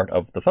brackets is part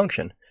of the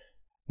function.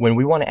 When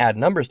we want to add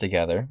numbers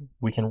together,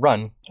 we can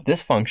run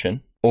this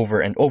function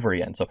over and over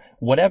again. So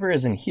whatever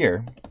is in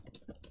here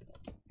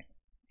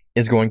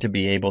is going to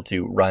be able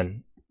to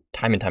run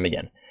time and time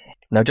again.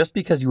 Now, just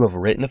because you have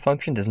written a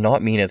function does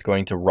not mean it's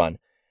going to run.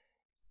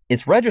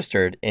 It's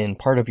registered in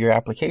part of your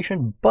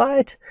application,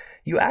 but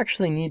you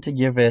actually need to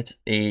give it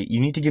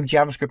you need to give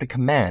JavaScript a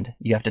command.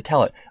 You have to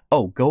tell it,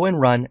 oh, go and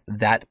run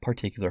that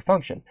particular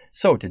function.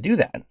 So to do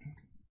that,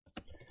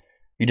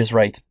 you just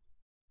write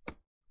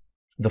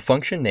the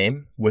function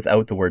name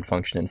without the word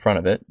function in front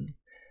of it,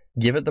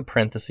 give it the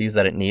parentheses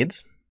that it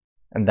needs,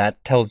 and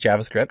that tells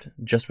JavaScript,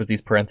 just with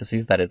these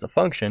parentheses, that it's a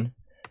function,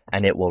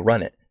 and it will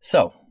run it.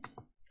 So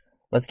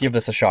let's give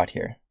this a shot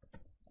here.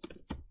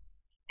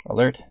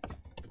 Alert.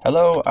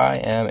 Hello, I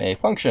am a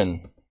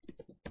function.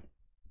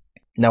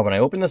 Now, when I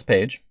open this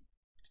page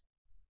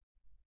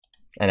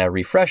and I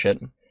refresh it,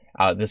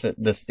 this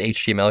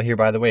HTML here,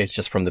 by the way, is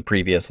just from the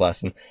previous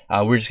lesson.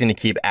 We're just going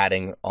to keep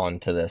adding on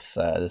to this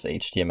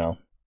HTML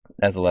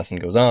as the lesson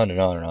goes on and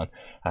on and on.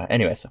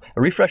 Anyway, so I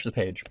refresh the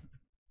page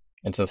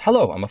and it says,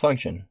 hello, I'm a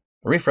function.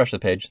 I refresh the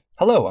page,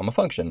 hello, I'm a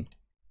function.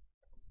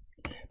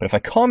 But if I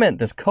comment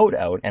this code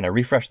out and I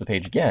refresh the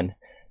page again,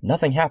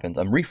 nothing happens.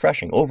 I'm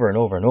refreshing over and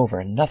over and over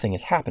and nothing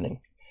is happening.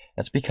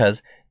 That's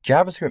because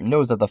JavaScript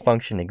knows that the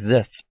function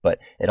exists, but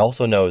it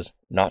also knows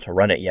not to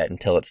run it yet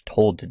until it's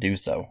told to do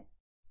so.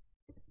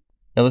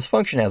 Now, this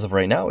function as of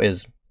right now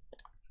is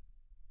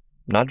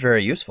not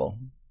very useful.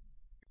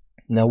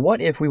 Now,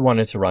 what if we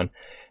wanted to run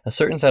a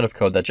certain set of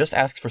code that just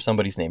asks for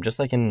somebody's name, just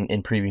like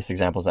in previous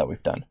examples that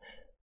we've done?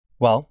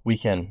 Well, we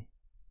can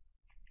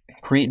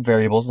create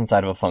variables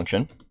inside of a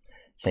function,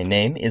 say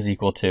name is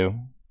equal to,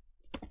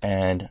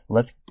 and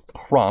let's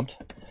prompt,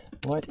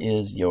 what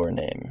is your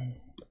name?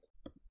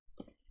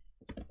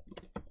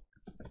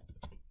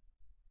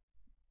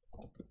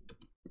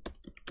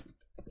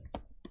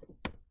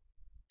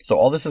 So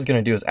all this is going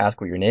to do is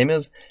ask what your name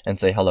is and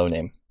say hello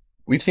name.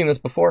 We've seen this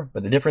before,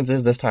 but the difference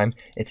is this time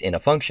it's in a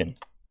function.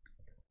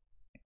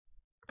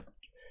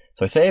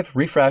 So I save,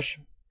 refresh.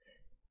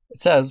 It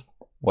says,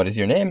 what is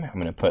your name? I'm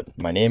going to put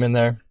my name in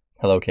there.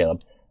 Hello, Caleb.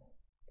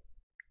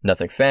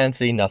 Nothing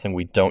fancy, nothing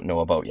we don't know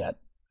about yet.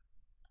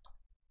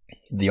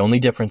 The only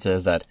difference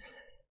is that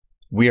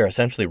we are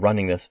essentially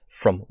running this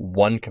from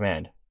one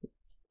command.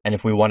 And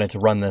if we wanted to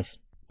run this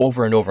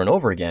over and over and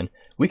over again,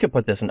 we could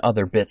put this in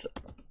other bits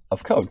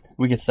of code.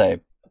 We could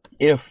say,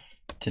 if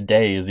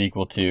today is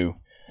equal to,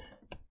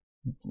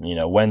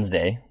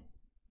 Wednesday,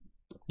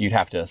 you'd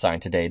have to assign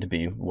today to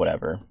be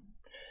whatever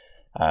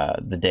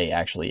the day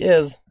actually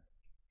is.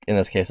 In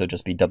this case, it would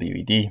just be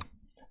WED,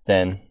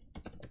 then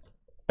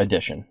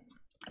addition,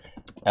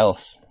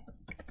 else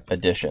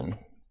addition.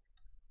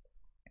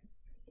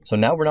 So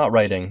now we're not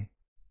writing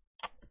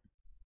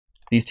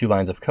these 2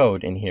 lines of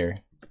code in here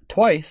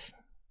twice.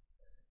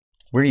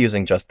 We're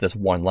using just this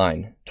one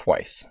line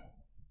twice.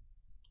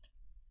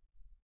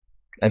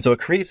 And so it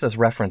creates this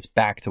reference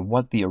back to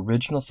what the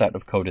original set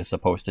of code is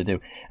supposed to do.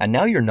 And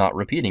now you're not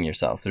repeating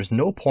yourself. There's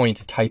no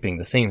point typing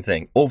the same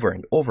thing over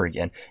and over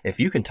again if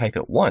you can type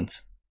it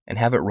once and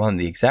have it run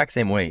the exact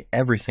same way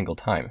every single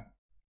time.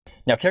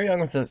 Now carry on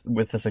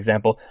with this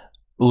example.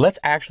 Let's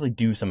actually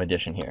do some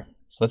addition here.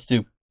 So let's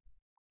do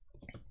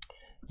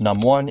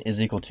num1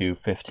 is equal to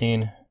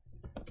 15,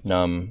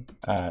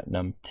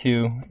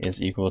 num2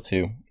 is equal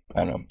to,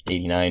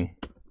 89,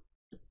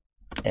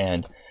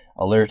 and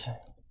alert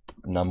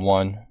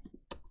num1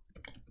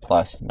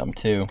 plus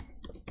num2.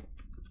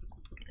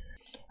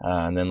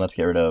 And then let's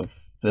get rid of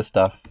this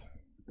stuff.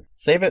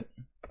 Save it,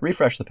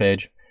 refresh the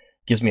page,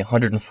 gives me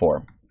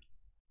 104.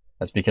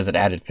 That's because it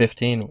added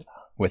 15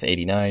 with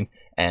 89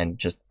 and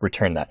just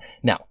return that.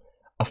 Now,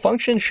 a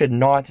function should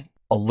not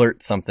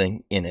alert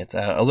something in it.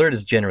 Alert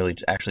is generally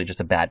actually just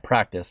a bad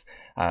practice.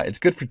 It's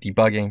good for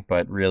debugging,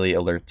 but really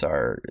alerts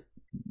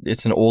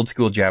it's an old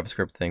school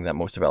JavaScript thing that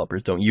most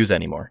developers don't use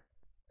anymore.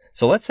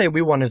 So let's say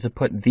we wanted to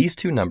put these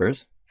 2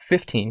 numbers,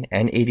 15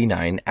 and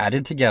 89,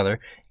 added together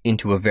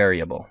into a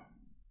variable.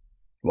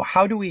 Well,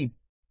 how do we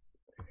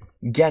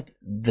get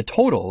the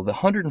total, the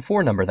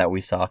 104 number that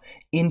we saw,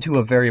 into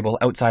a variable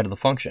outside of the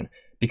function?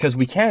 Because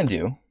we can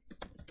do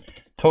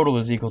total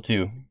is equal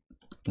to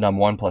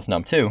num1 plus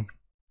num2.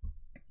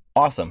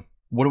 Awesome.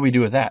 What do we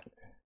do with that?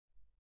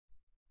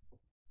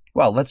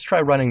 Well, let's try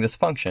running this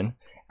function,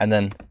 and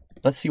then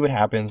let's see what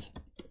happens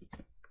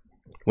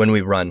when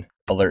we run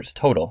alert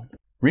total.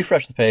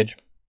 Refresh the page,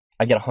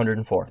 I get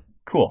 104.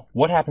 Cool.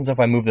 What happens if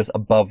I move this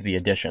above the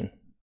addition?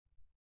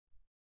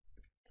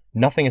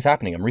 Nothing is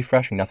happening. I'm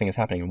refreshing, nothing is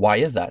happening. Why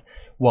is that?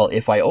 Well,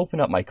 if I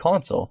open up my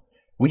console,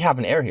 we have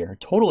an error here.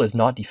 Total is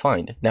not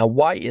defined. Now,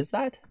 why is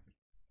that?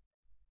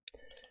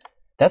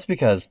 That's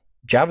because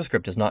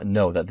JavaScript does not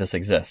know that this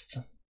exists.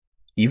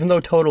 Even though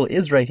total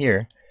is right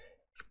here,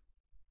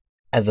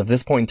 as of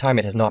this point in time,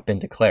 it has not been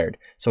declared.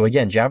 So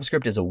again,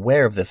 JavaScript is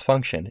aware of this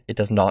function. It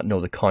does not know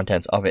the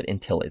contents of it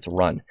until it's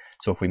run.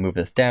 So if we move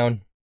this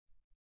down,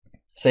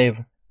 save,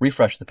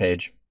 refresh the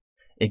page,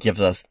 it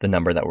gives us the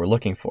number that we're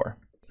looking for.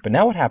 But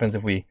now what happens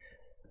if we,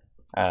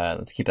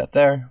 let's keep that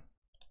there,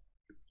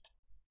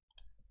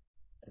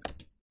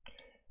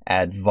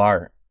 add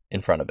var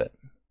in front of it.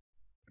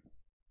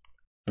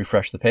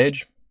 Refresh the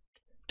page,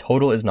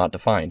 total is not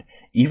defined.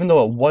 Even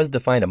though it was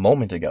defined a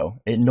moment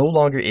ago, it no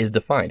longer is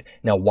defined.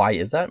 Now, why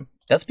is that?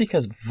 That's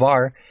because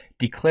var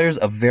declares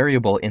a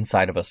variable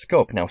inside of a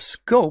scope. Now,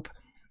 scope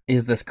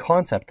is this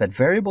concept that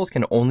variables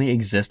can only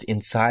exist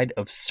inside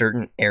of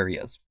certain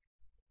areas.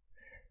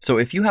 So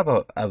if you have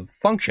a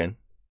function,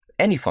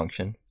 any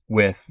function,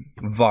 with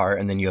var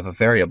and then you have a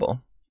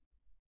variable,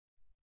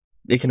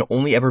 it can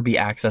only ever be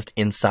accessed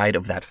inside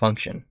of that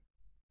function.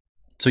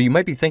 So you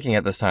might be thinking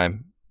at this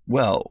time,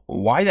 well,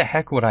 why the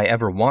heck would I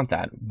ever want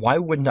that? Why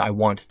wouldn't I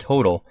want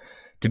total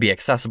to be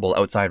accessible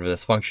outside of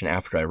this function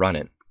after I run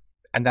it?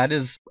 And that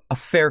is a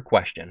fair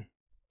question.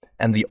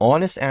 And the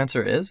honest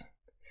answer is,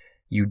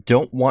 you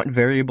don't want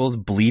variables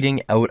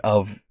bleeding out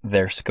of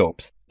their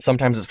scopes.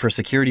 Sometimes it's for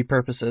security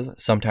purposes,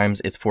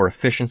 sometimes it's for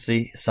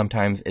efficiency,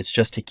 sometimes it's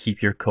just to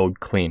keep your code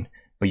clean.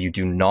 But you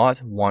do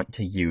not want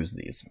to use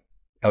these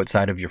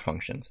outside of your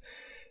functions.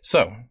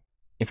 So,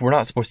 if we're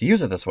not supposed to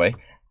use it this way,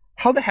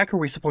 how the heck are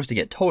we supposed to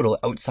get total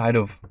outside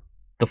of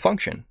the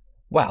function?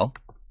 Well,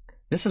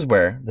 this is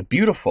where the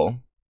beautiful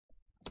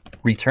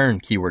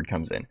return keyword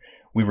comes in.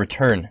 We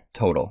return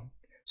total.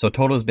 So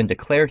total has been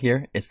declared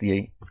here. It's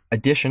the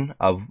addition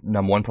of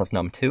num1 plus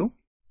num2.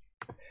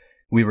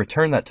 We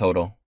return that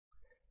total.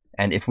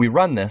 And if we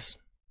run this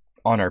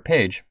on our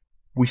page,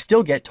 we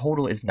still get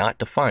total is not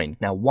defined.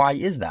 Now, why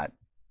is that?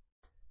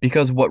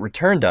 Because what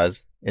return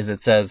does is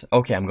it says,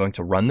 okay, I'm going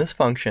to run this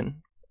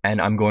function and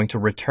I'm going to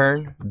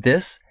return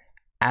this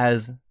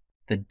as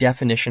the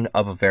definition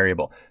of a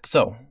variable.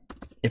 So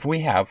if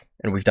we have,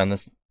 and we've done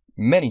this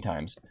many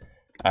times,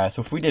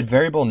 so if we did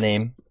variable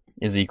name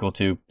is equal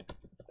to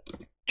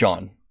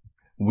John,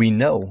 we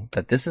know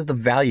that this is the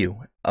value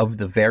of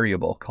the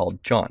variable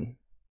called John.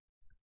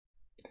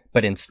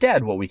 But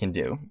instead, what we can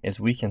do is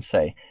we can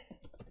say,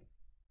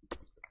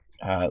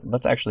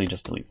 let's actually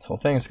just delete this whole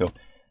thing. Let's go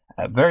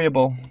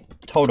variable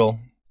total,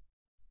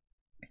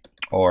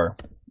 or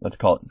let's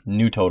call it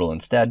new total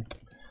instead,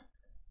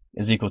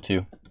 is equal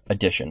to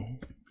addition.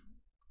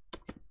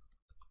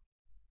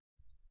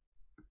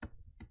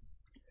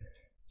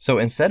 So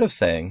instead of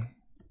saying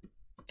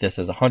this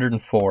is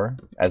 104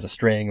 as a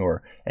string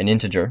or an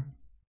integer,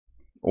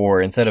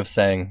 or instead of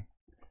saying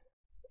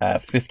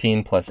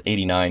 15 plus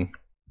 89,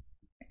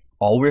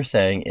 all we're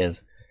saying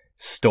is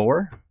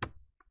store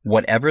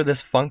whatever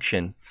this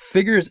function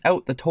figures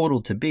out the total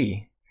to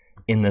be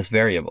in this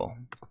variable.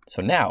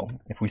 So now,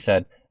 if we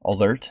said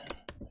alert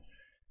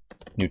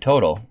new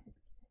total,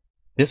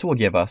 this will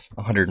give us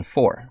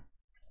 104.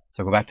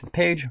 So go back to the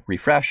page,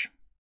 refresh,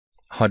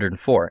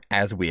 104,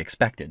 as we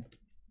expected.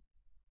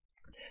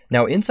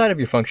 Now, inside of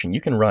your function,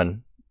 you can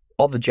run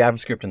all the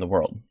JavaScript in the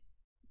world.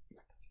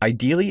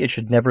 Ideally, it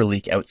should never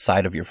leak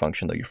outside of your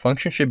function, though. Your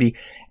function should be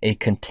a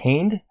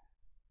contained,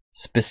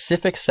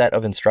 specific set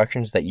of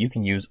instructions that you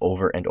can use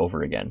over and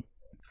over again.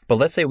 But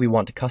let's say we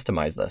want to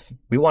customize this.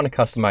 We want to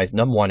customize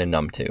num1 and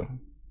num2.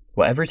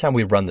 Well, every time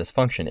we run this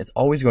function, it's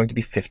always going to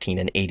be 15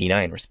 and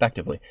 89,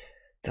 respectively.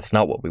 That's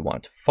not what we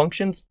want.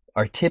 Functions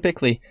are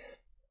typically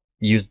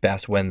used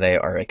best when they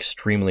are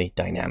extremely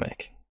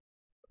dynamic.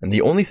 And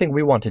the only thing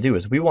we want to do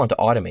is we want to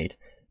automate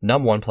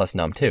num1 plus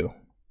num2.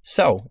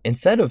 So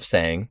instead of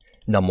saying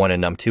num1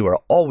 and num2 are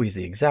always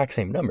the exact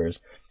same numbers,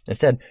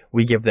 instead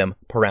we give them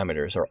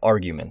parameters or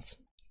arguments.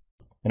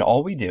 And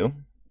all we do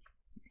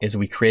is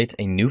we create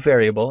a new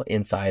variable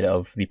inside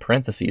of the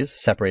parentheses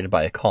separated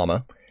by a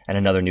comma and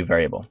another new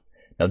variable.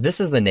 Now this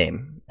is the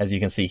name. As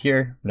you can see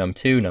here,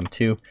 num2,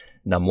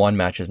 num1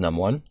 matches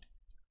num1.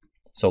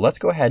 So let's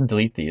go ahead and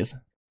delete these,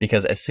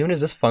 because as soon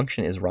as this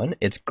function is run,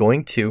 it's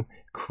going to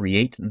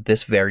create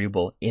this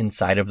variable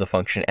inside of the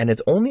function, and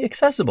it's only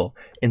accessible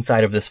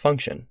inside of this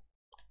function.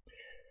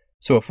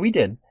 So if we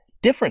did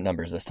different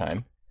numbers this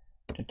time,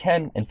 to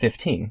 10 and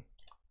 15,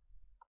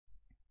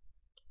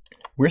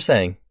 we're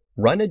saying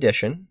run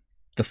addition,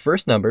 the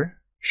first number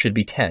should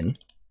be 10,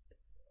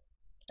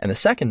 and the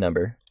second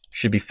number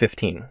should be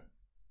 15.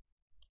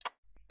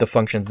 The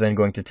function's then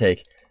going to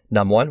take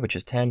num1, which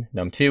is 10,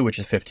 num2, which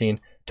is 15,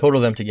 total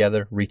them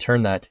together,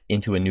 return that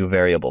into a new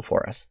variable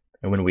for us.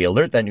 And when we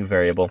alert that new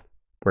variable,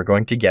 we're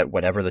going to get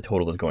whatever the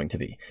total is going to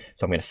be.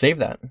 So I'm going to save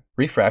that,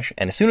 refresh,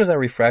 and as soon as I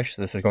refresh,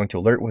 this is going to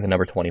alert with a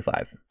number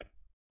 25.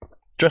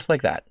 Just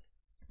like that.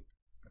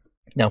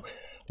 Now,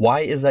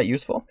 why is that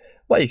useful?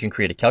 Well, you can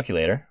create a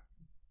calculator.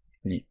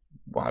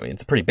 Well, I mean,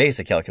 it's a pretty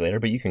basic calculator,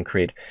 but you can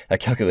create a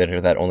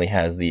calculator that only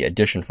has the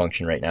addition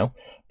function right now.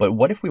 But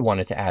what if we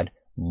wanted to add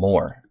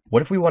more?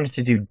 What if we wanted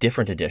to do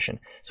different addition?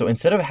 So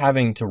instead of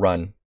having to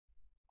run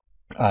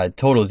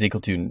total is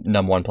equal to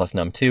num1 plus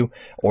num2,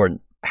 or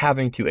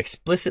having to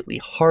explicitly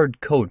hard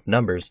code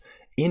numbers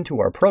into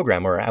our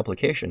program or our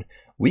application,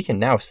 we can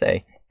now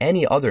say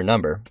any other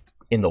number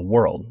in the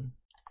world.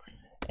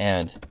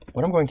 And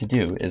what I'm going to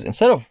do is,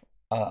 instead of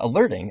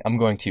alerting, I'm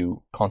going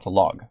to console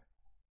log.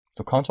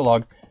 So console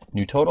log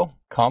new total,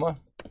 comma,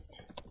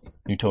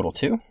 new total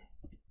 2.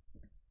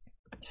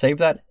 Save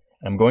that,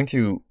 and I'm going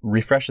to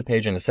refresh the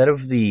page, and instead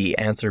of the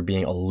answer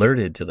being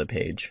alerted to the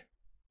page,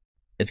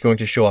 it's going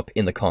to show up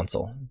in the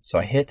console. So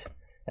I hit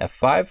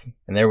F5,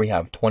 and there we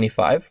have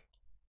 25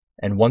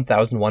 and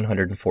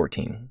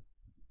 1,114.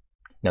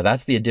 Now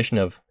that's the addition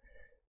of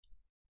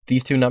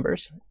these two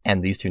numbers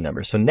and these two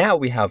numbers. So now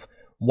we have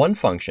one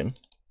function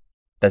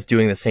that's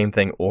doing the same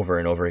thing over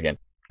and over again.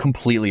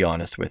 Completely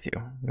honest with you,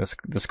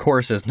 this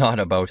course is not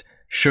about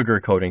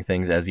sugarcoating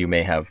things, as you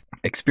may have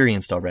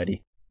experienced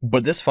already.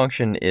 But this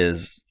function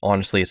is,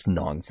 honestly, it's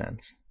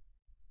nonsense.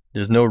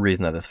 There's no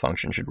reason that this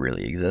function should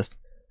really exist.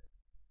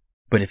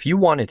 But if you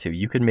wanted to,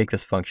 you could make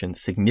this function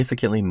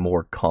significantly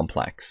more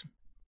complex.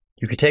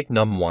 You could take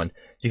num1,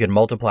 you could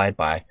multiply it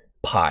by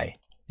pi.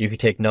 You could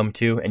take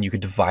num2 and you could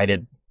divide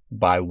it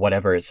by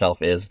whatever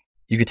itself is.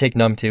 You could take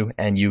num2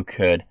 and you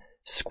could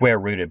square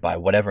root it by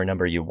whatever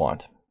number you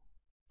want.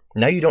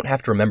 Now you don't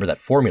have to remember that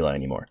formula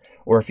anymore.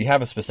 Or if you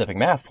have a specific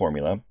math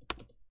formula,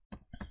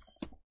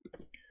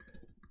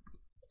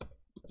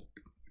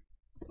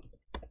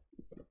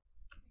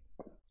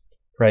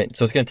 right?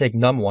 So it's going to take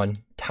num1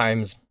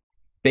 times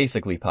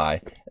basically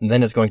pi, and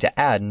then it's going to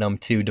add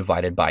num2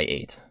 divided by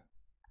 8.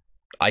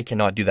 I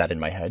cannot do that in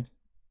my head.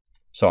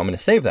 So I'm going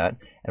to save that,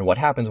 and what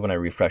happens when I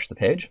refresh the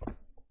page?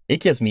 It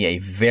gives me a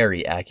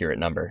very accurate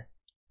number.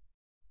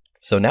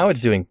 So now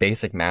it's doing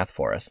basic math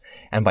for us.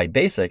 And by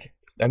basic,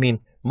 I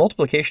mean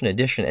multiplication,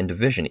 addition, and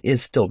division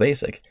is still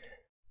basic.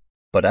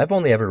 But I've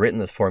only ever written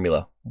this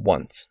formula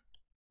once.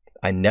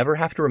 I never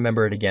have to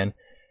remember it again.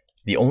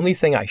 The only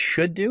thing I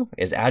should do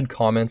is add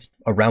comments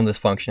around this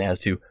function as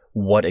to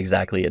what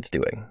exactly it's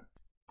doing.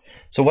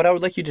 So what I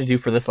would like you to do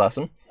for this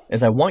lesson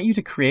is I want you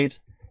to create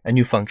a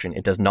new function.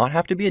 It does not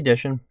have to be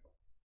addition.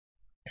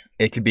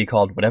 It could be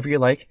called whatever you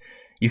like.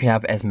 You can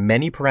have as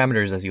many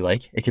parameters as you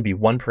like. It could be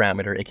 1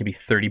 parameter. It could be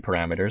 30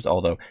 parameters,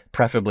 although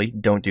preferably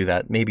don't do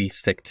that. Maybe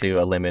stick to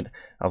a limit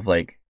of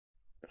like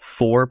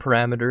 4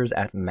 parameters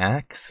at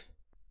max,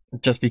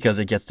 just because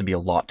it gets to be a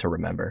lot to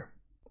remember.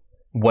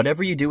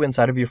 Whatever you do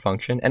inside of your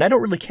function, and I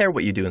don't really care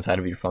what you do inside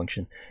of your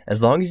function,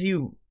 as long as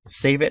you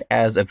save it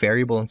as a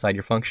variable inside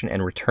your function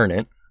and return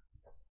it,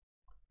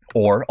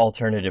 or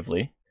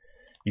alternatively,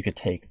 you could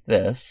take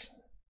this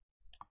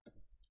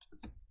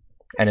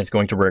and it's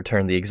going to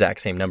return the exact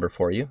same number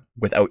for you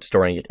without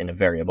storing it in a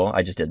variable.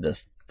 I just did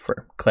this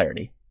for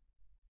clarity.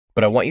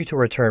 But I want you to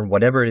return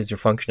whatever it is your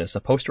function is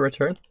supposed to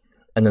return,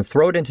 and then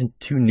throw it into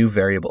 2 new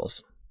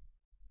variables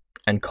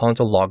and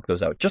console log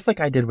those out, just like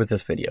I did with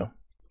this video.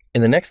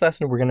 In the next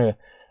lesson, we're going to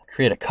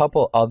create a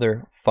couple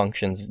other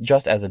functions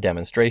just as a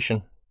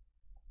demonstration,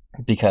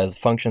 because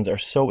functions are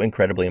so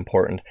incredibly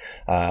important.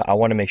 I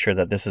want to make sure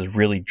that this is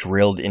really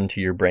drilled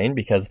into your brain,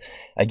 because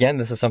again,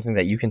 this is something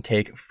that you can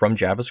take from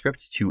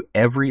JavaScript to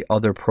every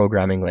other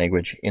programming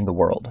language in the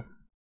world.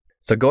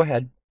 So go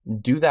ahead,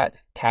 do that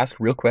task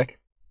real quick,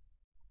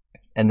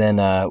 and then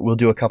we'll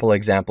do a couple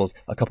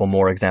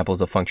more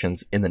examples of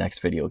functions in the next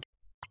video.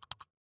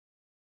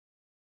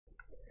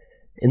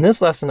 In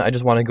this lesson, I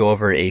just want to go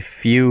over a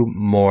few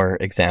more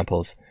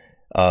examples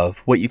of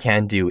what you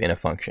can do in a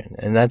function.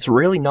 And that's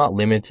really not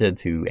limited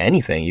to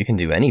anything. You can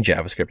do any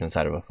JavaScript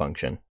inside of a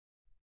function.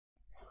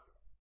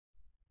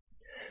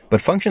 But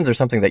functions are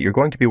something that you're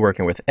going to be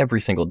working with every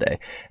single day.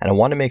 And I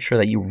want to make sure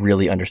that you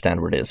really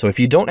understand what it is. So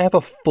if you don't have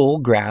a full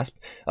grasp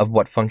of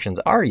what functions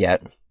are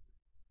yet,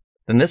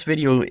 then this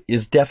video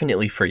is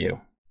definitely for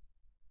you.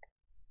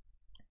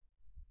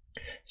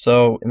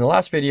 So in the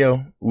last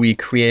video, we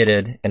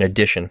created an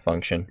addition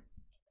function,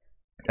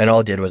 and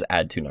all it did was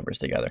add 2 numbers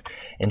together.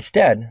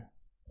 Instead,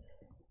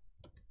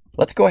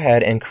 let's go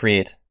ahead and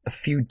create a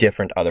few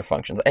different other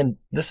functions. And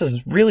this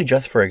is really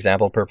just for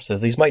example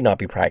purposes. These might not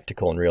be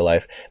practical in real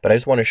life, but I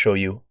just want to show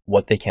you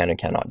what they can and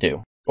cannot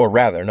do. Or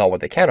rather, not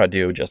what they cannot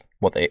do, just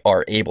what they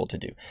are able to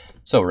do.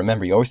 So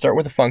remember, you always start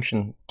with a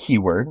function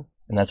keyword,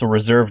 and that's a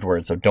reserved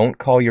word. So don't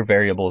call your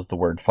variables the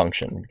word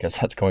function, because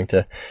that's going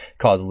to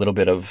cause a little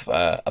bit of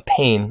a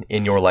pain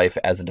in your life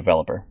as a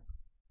developer.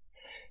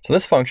 So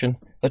this function,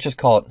 let's just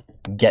call it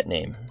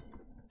getName.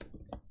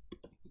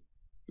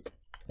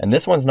 And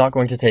this one's not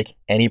going to take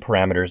any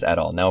parameters at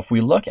all. Now, if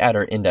we look at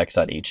our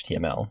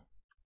index.html,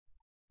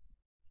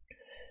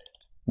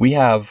 we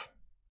have,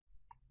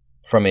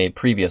 from a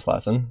previous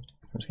lesson,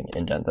 I'm just going to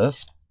indent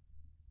this,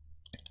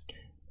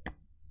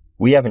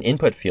 we have an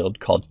input field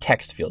called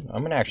text field.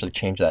 I'm going to actually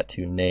change that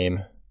to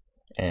name,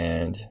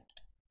 and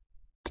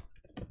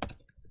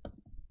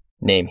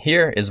name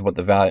here is what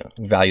the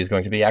value is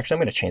going to be. Actually, I'm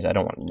going to change that. I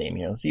don't want a name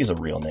here. Let's use a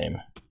real name,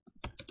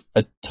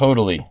 a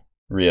totally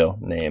real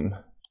name.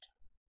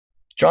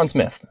 John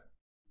Smith.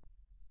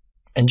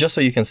 And just so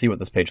you can see what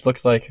this page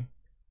looks like,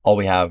 all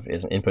we have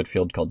is an input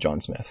field called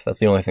John Smith. That's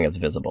the only thing that's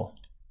visible.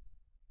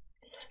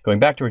 Going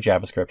back to our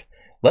JavaScript,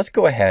 let's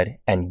go ahead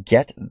and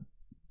get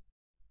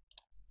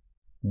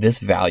this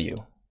value.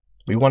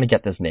 We want to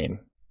get this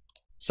name.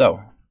 So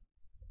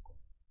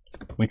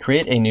we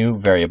create a new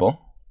variable,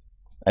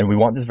 and we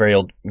want this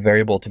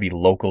variable to be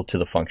local to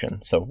the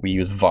function. So we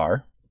use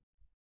var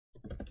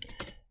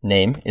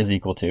name is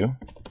equal to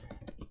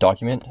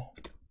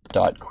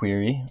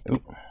document.query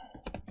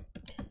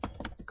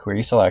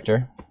query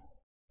selector,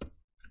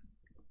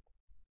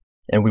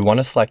 and we want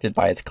to select it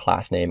by its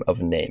class name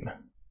of name.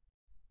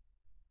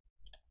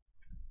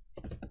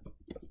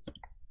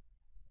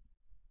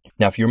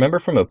 Now, if you remember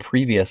from a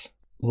previous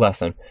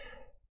lesson,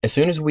 as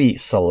soon as we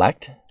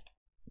select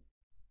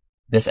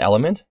this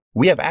element,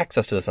 we have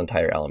access to this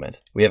entire element.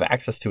 We have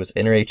access to its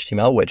inner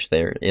HTML, which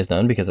there is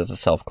none because it's a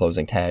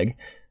self-closing tag.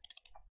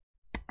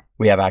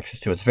 We have access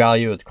to its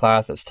value, its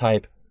class, its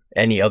type,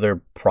 any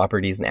other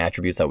properties and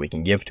attributes that we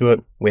can give to it.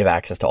 We have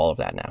access to all of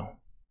that now.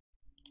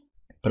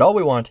 But all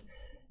we want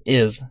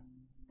is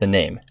the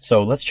name.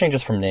 So let's change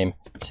this from name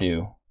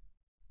to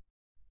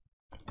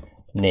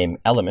name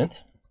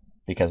element,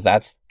 because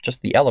that's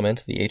just the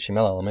element, the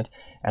HTML element,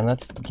 and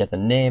let's get the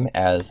name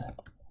as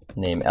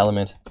name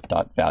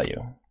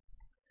element.value.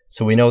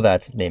 So we know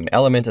that name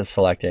element is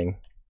selecting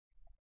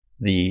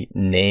the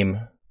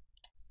name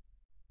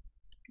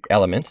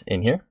element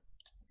in here,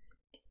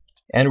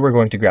 and we're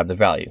going to grab the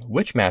value,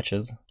 which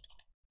matches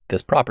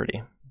this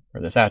property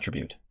or this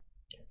attribute.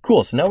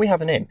 Cool, so now we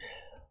have a name.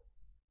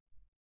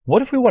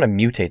 What if we want to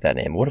mutate that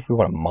name? What if we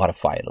want to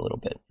modify it a little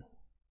bit?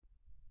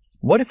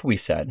 What if we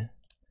said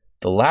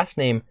the last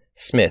name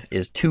Smith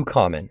is too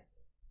common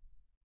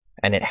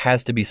and it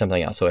has to be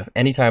something else? So if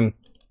anytime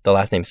the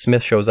last name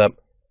Smith shows up,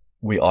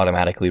 we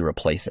automatically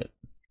replace it.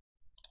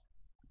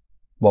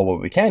 Well,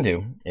 what we can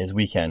do is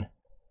we can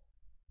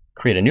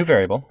create a new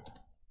variable.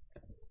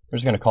 We're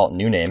just going to call it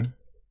new name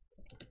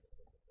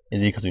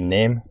is equal to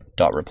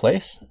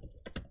name.replace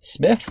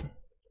Smith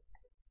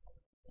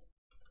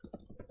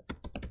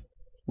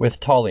with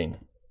Tallene.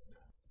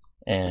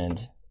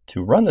 And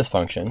to run this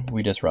function,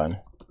 we just run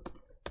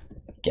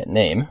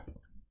getName.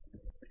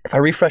 If I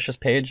refresh this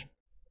page,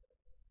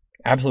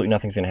 absolutely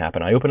nothing's going to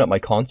happen. I open up my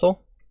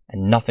console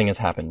and nothing has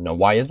happened. Now,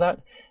 why is that?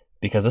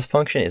 Because this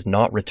function is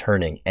not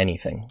returning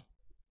anything.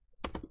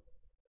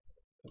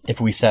 If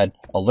we said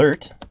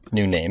alert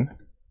new name,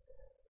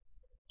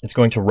 it's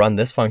going to run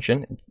this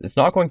function. It's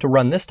not going to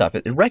run this stuff.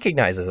 It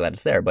recognizes that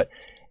it's there, but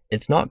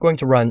it's not going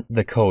to run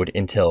the code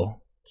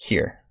until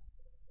here.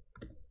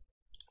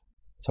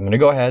 So I'm going to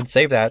go ahead,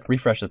 save that,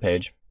 refresh the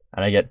page,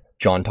 and I get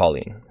John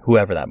Tallene,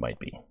 whoever that might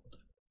be.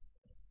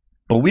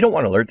 But we don't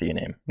want alert the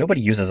name.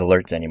 Nobody uses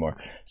alerts anymore.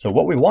 So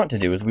what we want to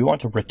do is we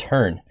want to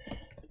return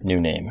new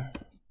name.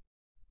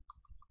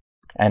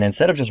 And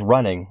instead of just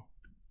running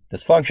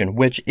this function,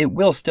 which it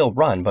will still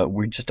run, but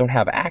we just don't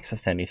have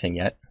access to anything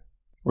yet,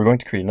 we're going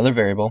to create another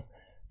variable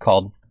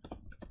called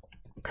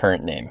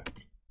current name.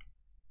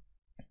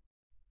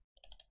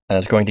 And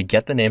it's going to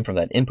get the name from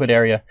that input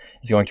area,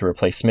 it's going to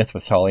replace Smith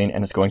with Tallene,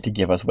 and it's going to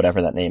give us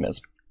whatever that name is.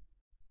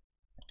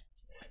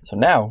 So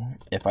now,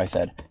 if I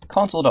said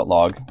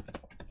console.log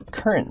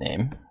current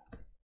name,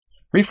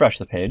 refresh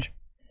the page,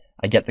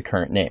 I get the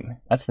current name.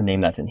 That's the name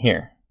that's in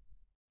here.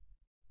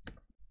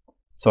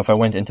 So if I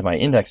went into my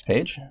index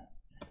page,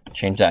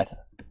 change that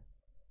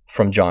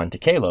from John to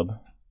Caleb,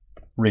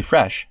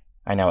 refresh,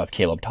 I now have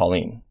Caleb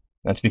Tallene.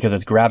 That's because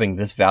it's grabbing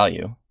this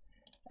value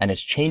and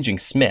it's changing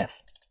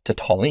Smith to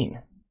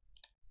Tallene.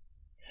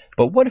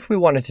 But what if we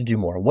wanted to do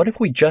more? What if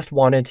we just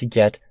wanted to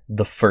get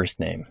the first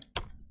name?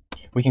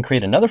 We can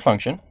create another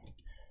function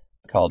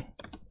called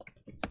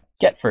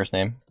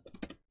getFirstName,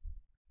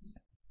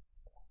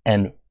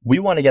 and we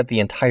want to get the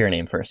entire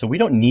name first. So we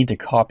don't need to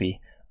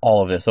copy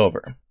all of this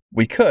over.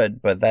 We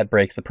could, but that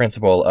breaks the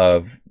principle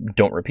of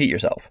don't repeat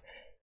yourself.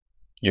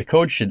 Your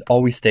code should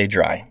always stay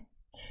dry.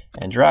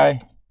 And dry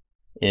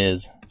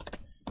is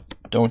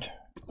don't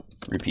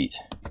repeat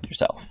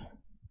yourself,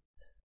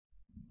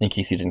 in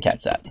case you didn't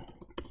catch that.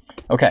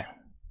 Okay,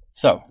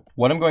 so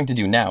what I'm going to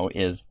do now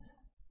is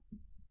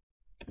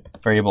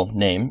variable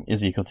name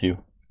is equal to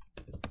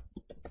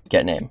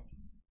getName.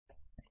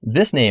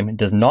 This name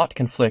does not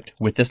conflict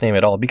with this name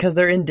at all because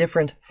they're in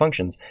different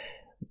functions.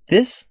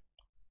 This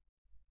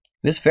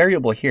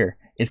variable here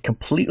is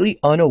completely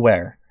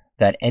unaware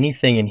that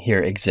anything in here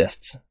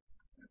exists.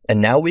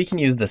 And now we can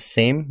use the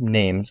same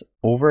names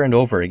over and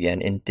over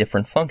again in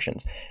different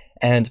functions.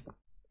 And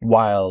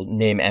while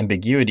name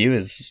ambiguity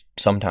is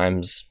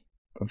sometimes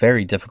a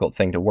very difficult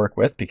thing to work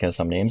with because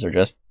some names are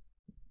just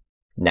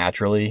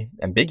naturally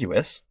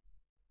ambiguous,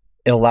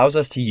 it allows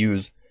us to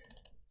use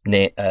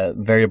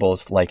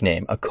variables like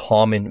name, a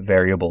common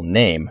variable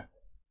name,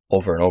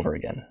 over and over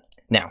again.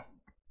 Now,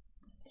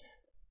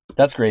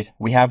 that's great.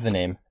 We have the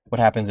name.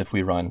 What happens if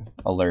we run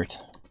alert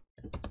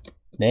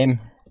name?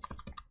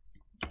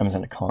 I'm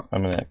going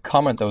to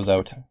comment those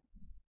out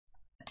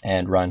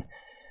and run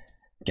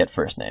get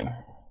first name.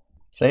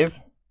 Save,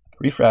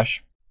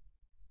 refresh,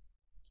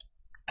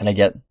 and I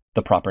get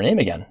the proper name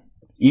again.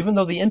 Even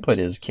though the input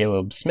is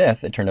Caleb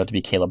Smith, it turned out to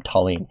be Caleb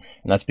Tallene,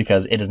 and that's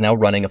because it is now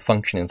running a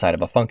function inside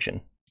of a function.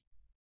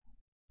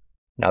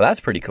 Now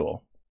that's pretty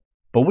cool,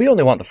 but we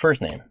only want the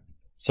first name.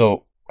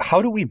 So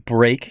how do we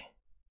break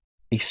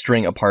a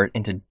string apart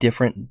into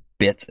different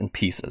bits and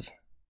pieces?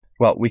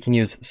 Well, we can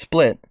use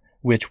split,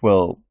 which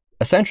will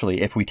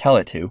essentially, if we tell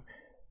it to,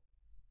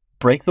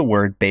 break the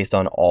word based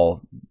on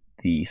all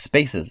the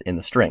spaces in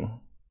the string.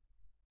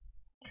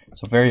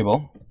 So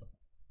variable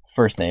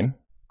first name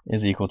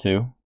is equal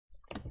to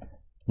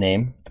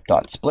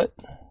name.split,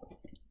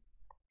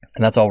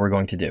 and that's all we're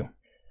going to do.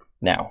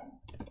 Now,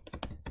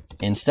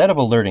 instead of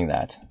alerting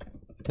that,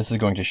 this is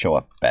going to show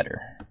up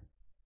better.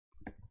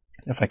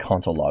 If I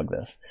console log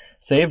this,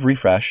 save,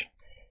 refresh,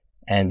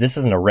 and this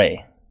is an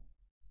array.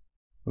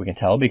 We can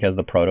tell because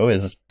the proto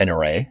is an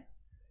array,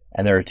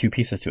 and there are two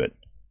pieces to it,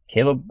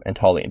 Caleb and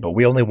Tallene, but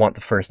we only want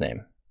the first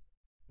name.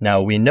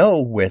 Now we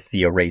know with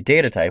the array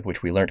data type,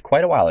 which we learned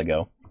quite a while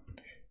ago,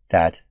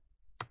 that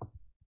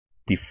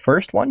the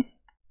first one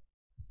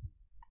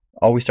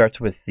always starts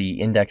with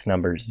the index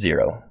number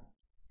 0.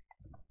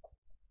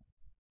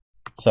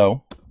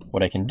 So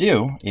what I can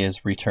do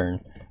is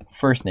return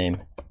first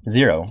name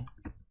 0,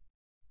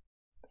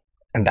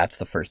 and that's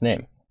the first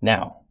name.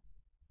 Now,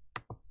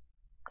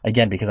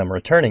 again, because I'm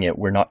returning it,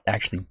 we're not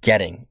actually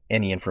getting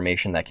any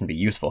information that can be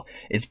useful.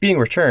 It's being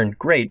returned,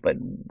 great, but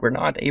we're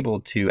not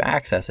able to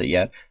access it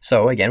yet.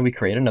 So again, we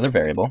create another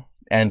variable,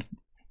 and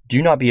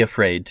do not be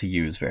afraid to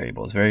use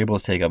variables.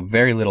 Variables take up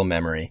very little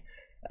memory.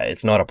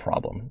 It's not a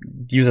problem.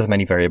 Use as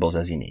many variables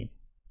as you need.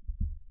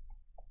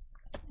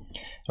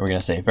 And we're going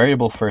to say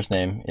variable first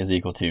name is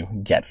equal to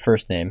get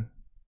first name.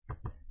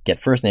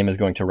 Get first name is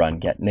going to run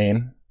get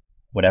name,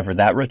 whatever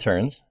that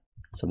returns.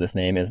 So this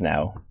name is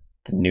now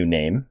the new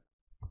name.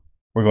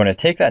 We're going to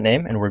take that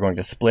name and we're going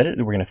to split it.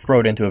 We're going to throw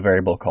it into a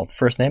variable called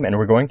first name, and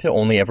we're going to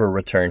only ever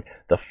return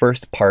the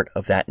first part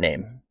of that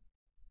name.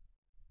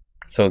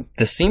 So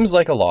this seems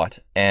like a lot,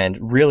 and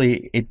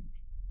really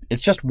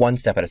it's just one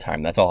step at a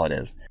time. That's all it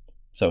is.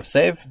 So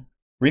save,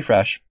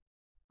 refresh,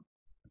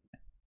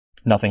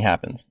 nothing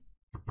happens.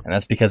 And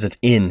that's because it's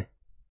in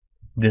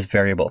this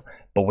variable,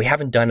 but we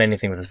haven't done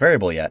anything with this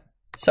variable yet.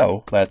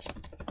 So let's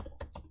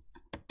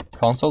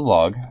console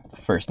log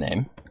first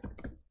name,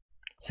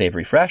 save,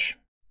 refresh.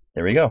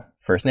 There we go,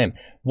 first name.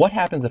 What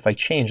happens if I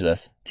change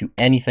this to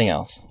anything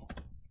else?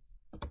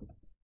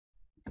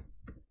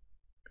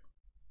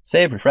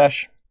 Save,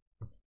 refresh.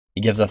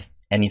 It gives us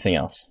anything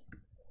else.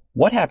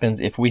 What happens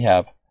if we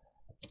have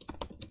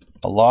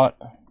a lot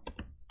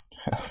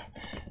of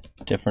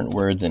different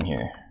words in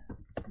here?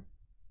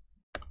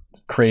 It's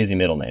a crazy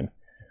middle name.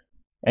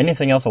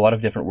 Anything else, a lot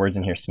of different words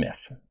in here,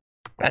 Smith.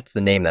 That's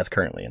the name that's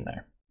currently in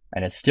there.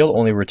 And it's still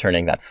only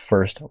returning that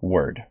first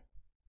word.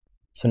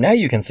 So now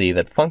you can see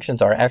that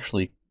functions are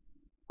actually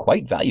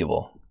quite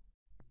valuable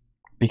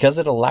because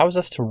it allows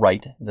us to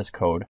write this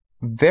code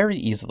very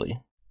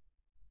easily.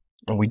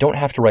 And we don't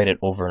have to write it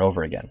over and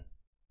over again.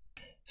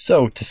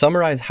 So to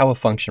summarize how a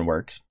function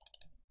works,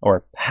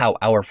 or how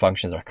our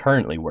functions are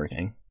currently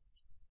working,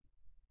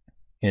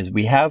 is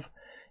we have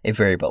a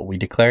variable. We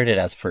declared it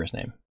as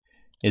firstName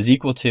is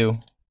equal to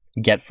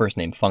get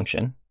firstName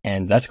function,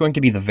 and that's going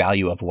to be the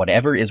value of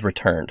whatever is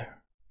returned.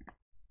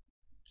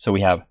 So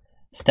we have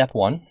step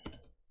 1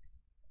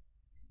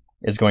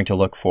 is going to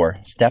look for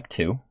step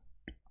 2,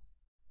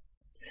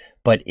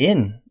 but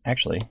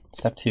actually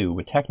step 2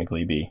 would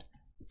technically be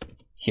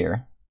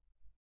here.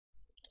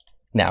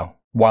 Now,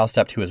 while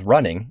step 2 is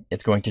running,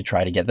 it's going to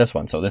try to get this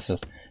one. So this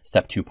is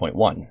step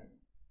 2.1.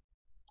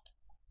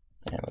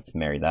 And let's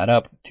marry that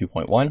up,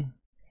 2.1.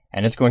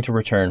 And it's going to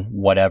return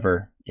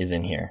whatever is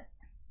in here.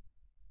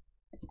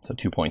 So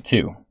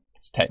 2.2.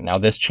 Now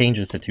this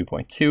changes to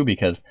 2.2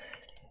 because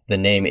the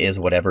name is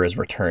whatever is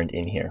returned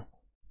in here.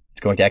 It's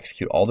going to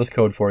execute all this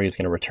code for you. It's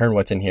going to return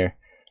what's in here,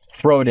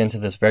 throw it into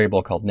this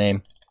variable called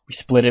name. We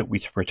split it,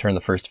 we return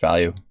the first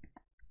value.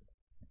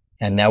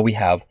 And now we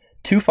have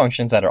two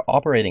functions that are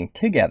operating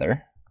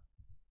together,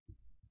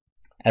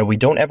 and we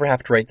don't ever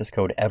have to write this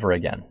code ever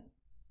again.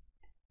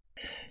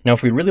 Now,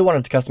 if we really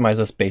wanted to customize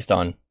this based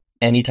on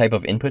any type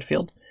of input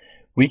field,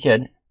 we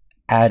could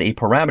add a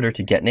parameter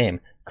to getName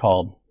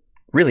called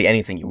really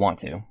anything you want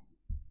to.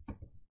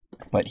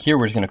 But here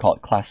we're just going to call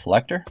it class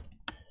selector.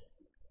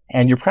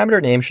 And your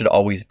parameter name should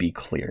always be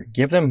clear.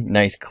 Give them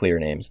nice, clear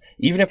names.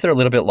 Even if they're a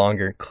little bit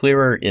longer,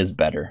 clearer is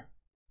better.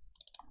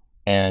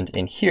 And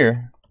in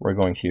here, we're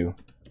going to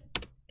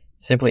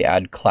simply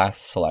add class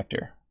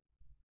selector.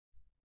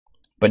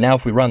 But now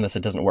if we run this,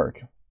 it doesn't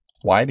work.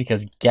 Why?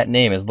 Because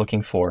getName is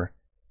looking for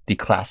the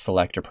class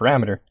selector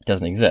parameter. It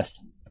doesn't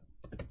exist.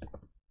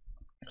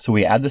 So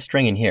we add the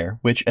string in here,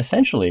 which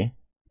essentially,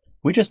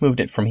 we just moved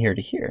it from here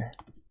to here.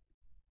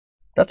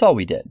 That's all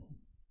we did.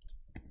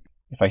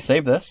 If I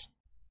save this,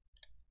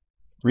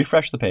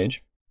 refresh the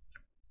page,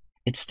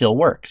 it still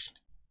works.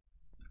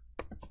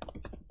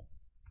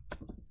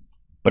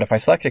 But if I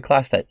select a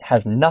class that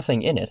has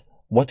nothing in it,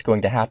 what's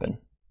going to happen?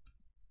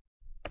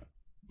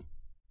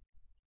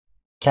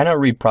 Cannot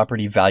read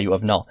property value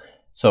of null.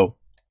 So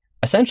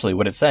essentially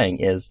what it's saying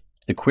is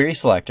the query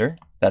selector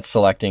that's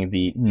selecting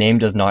the name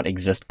does not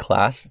exist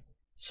class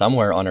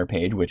somewhere on our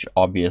page, which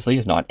obviously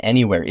is not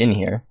anywhere in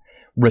here,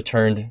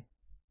 returned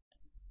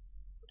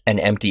an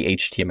empty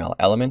HTML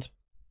element.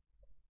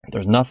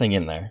 There's nothing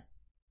in there.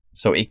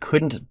 So it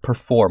couldn't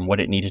perform what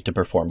it needed to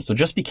perform. So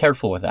just be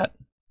careful with that.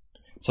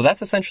 So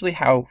that's essentially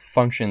how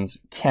functions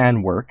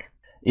can work.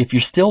 If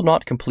you're still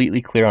not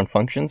completely clear on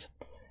functions,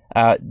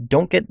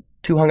 don't get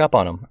too hung up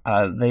on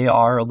them. They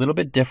are a little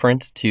bit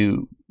different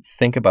to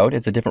think about.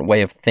 It's a different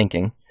way of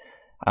thinking.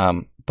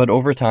 But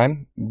over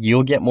time,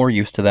 you'll get more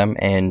used to them.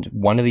 And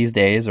one of these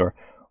days, or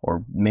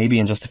maybe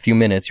in just a few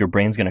minutes, your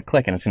brain's going to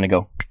click and it's going to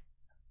go,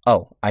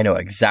 oh, I know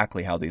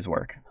exactly how these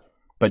work.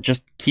 But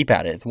just keep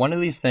at it. It's one of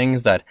these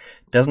things that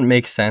doesn't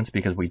make sense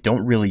because we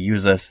don't really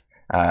use this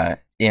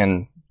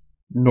in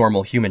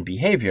normal human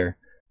behavior.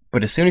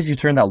 But as soon as you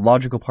turn that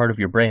logical part of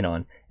your brain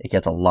on, it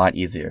gets a lot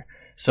easier.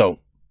 So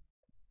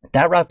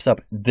that wraps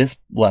up this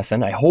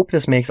lesson. I hope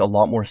this makes a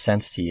lot more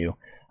sense to you.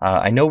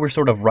 I know we're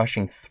sort of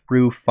rushing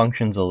through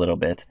functions a little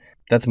bit.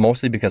 That's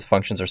mostly because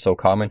functions are so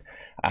common.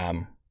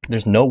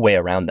 There's no way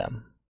around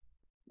them.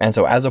 And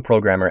so as a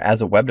programmer,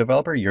 as a web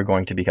developer, you're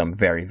going to become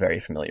very, very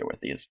familiar with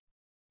these,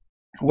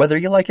 whether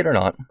you like it or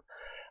not.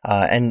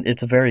 And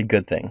it's a very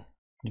good thing.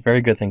 It's a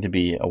very good thing to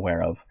be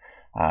aware of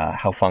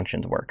how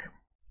functions work.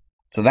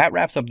 So that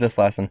wraps up this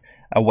lesson.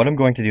 What I'm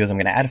going to do is I'm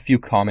going to add a few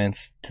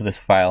comments to this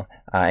file,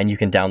 and you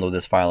can download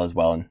this file as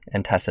well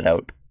and test it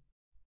out.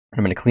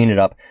 I'm going to clean it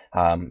up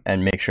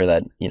and make sure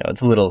that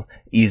it's a little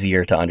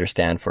easier to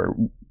understand for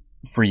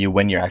you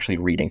when you're actually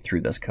reading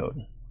through this code.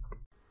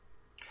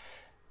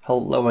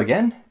 Hello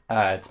again.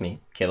 It's me,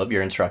 Caleb,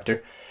 your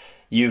instructor.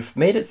 You've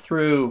made it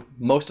through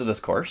most of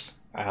this course,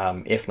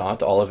 if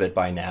not all of it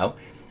by now.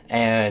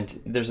 And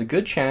there's a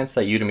good chance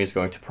that Udemy is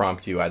going to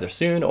prompt you either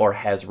soon or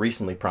has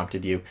recently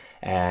prompted you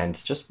and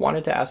just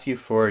wanted to ask you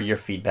for your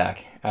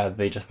feedback.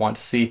 They just want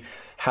to see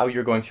how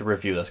you're going to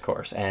review this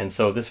course. And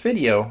so this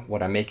video,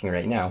 what I'm making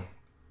right now,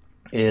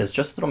 is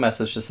just a little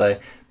message to say,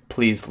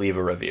 please leave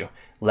a review.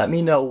 Let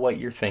me know what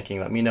you're thinking.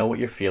 Let me know what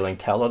you're feeling.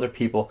 Tell other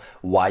people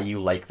why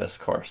you like this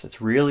course.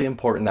 It's really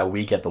important that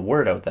we get the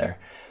word out there.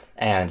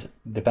 And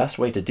the best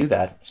way to do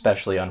that,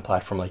 especially on a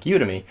platform like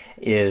Udemy,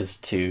 is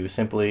to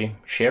simply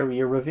share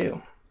your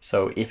review.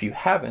 So if you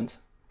haven't,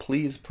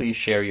 please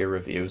share your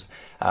reviews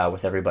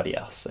with everybody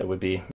else. It would be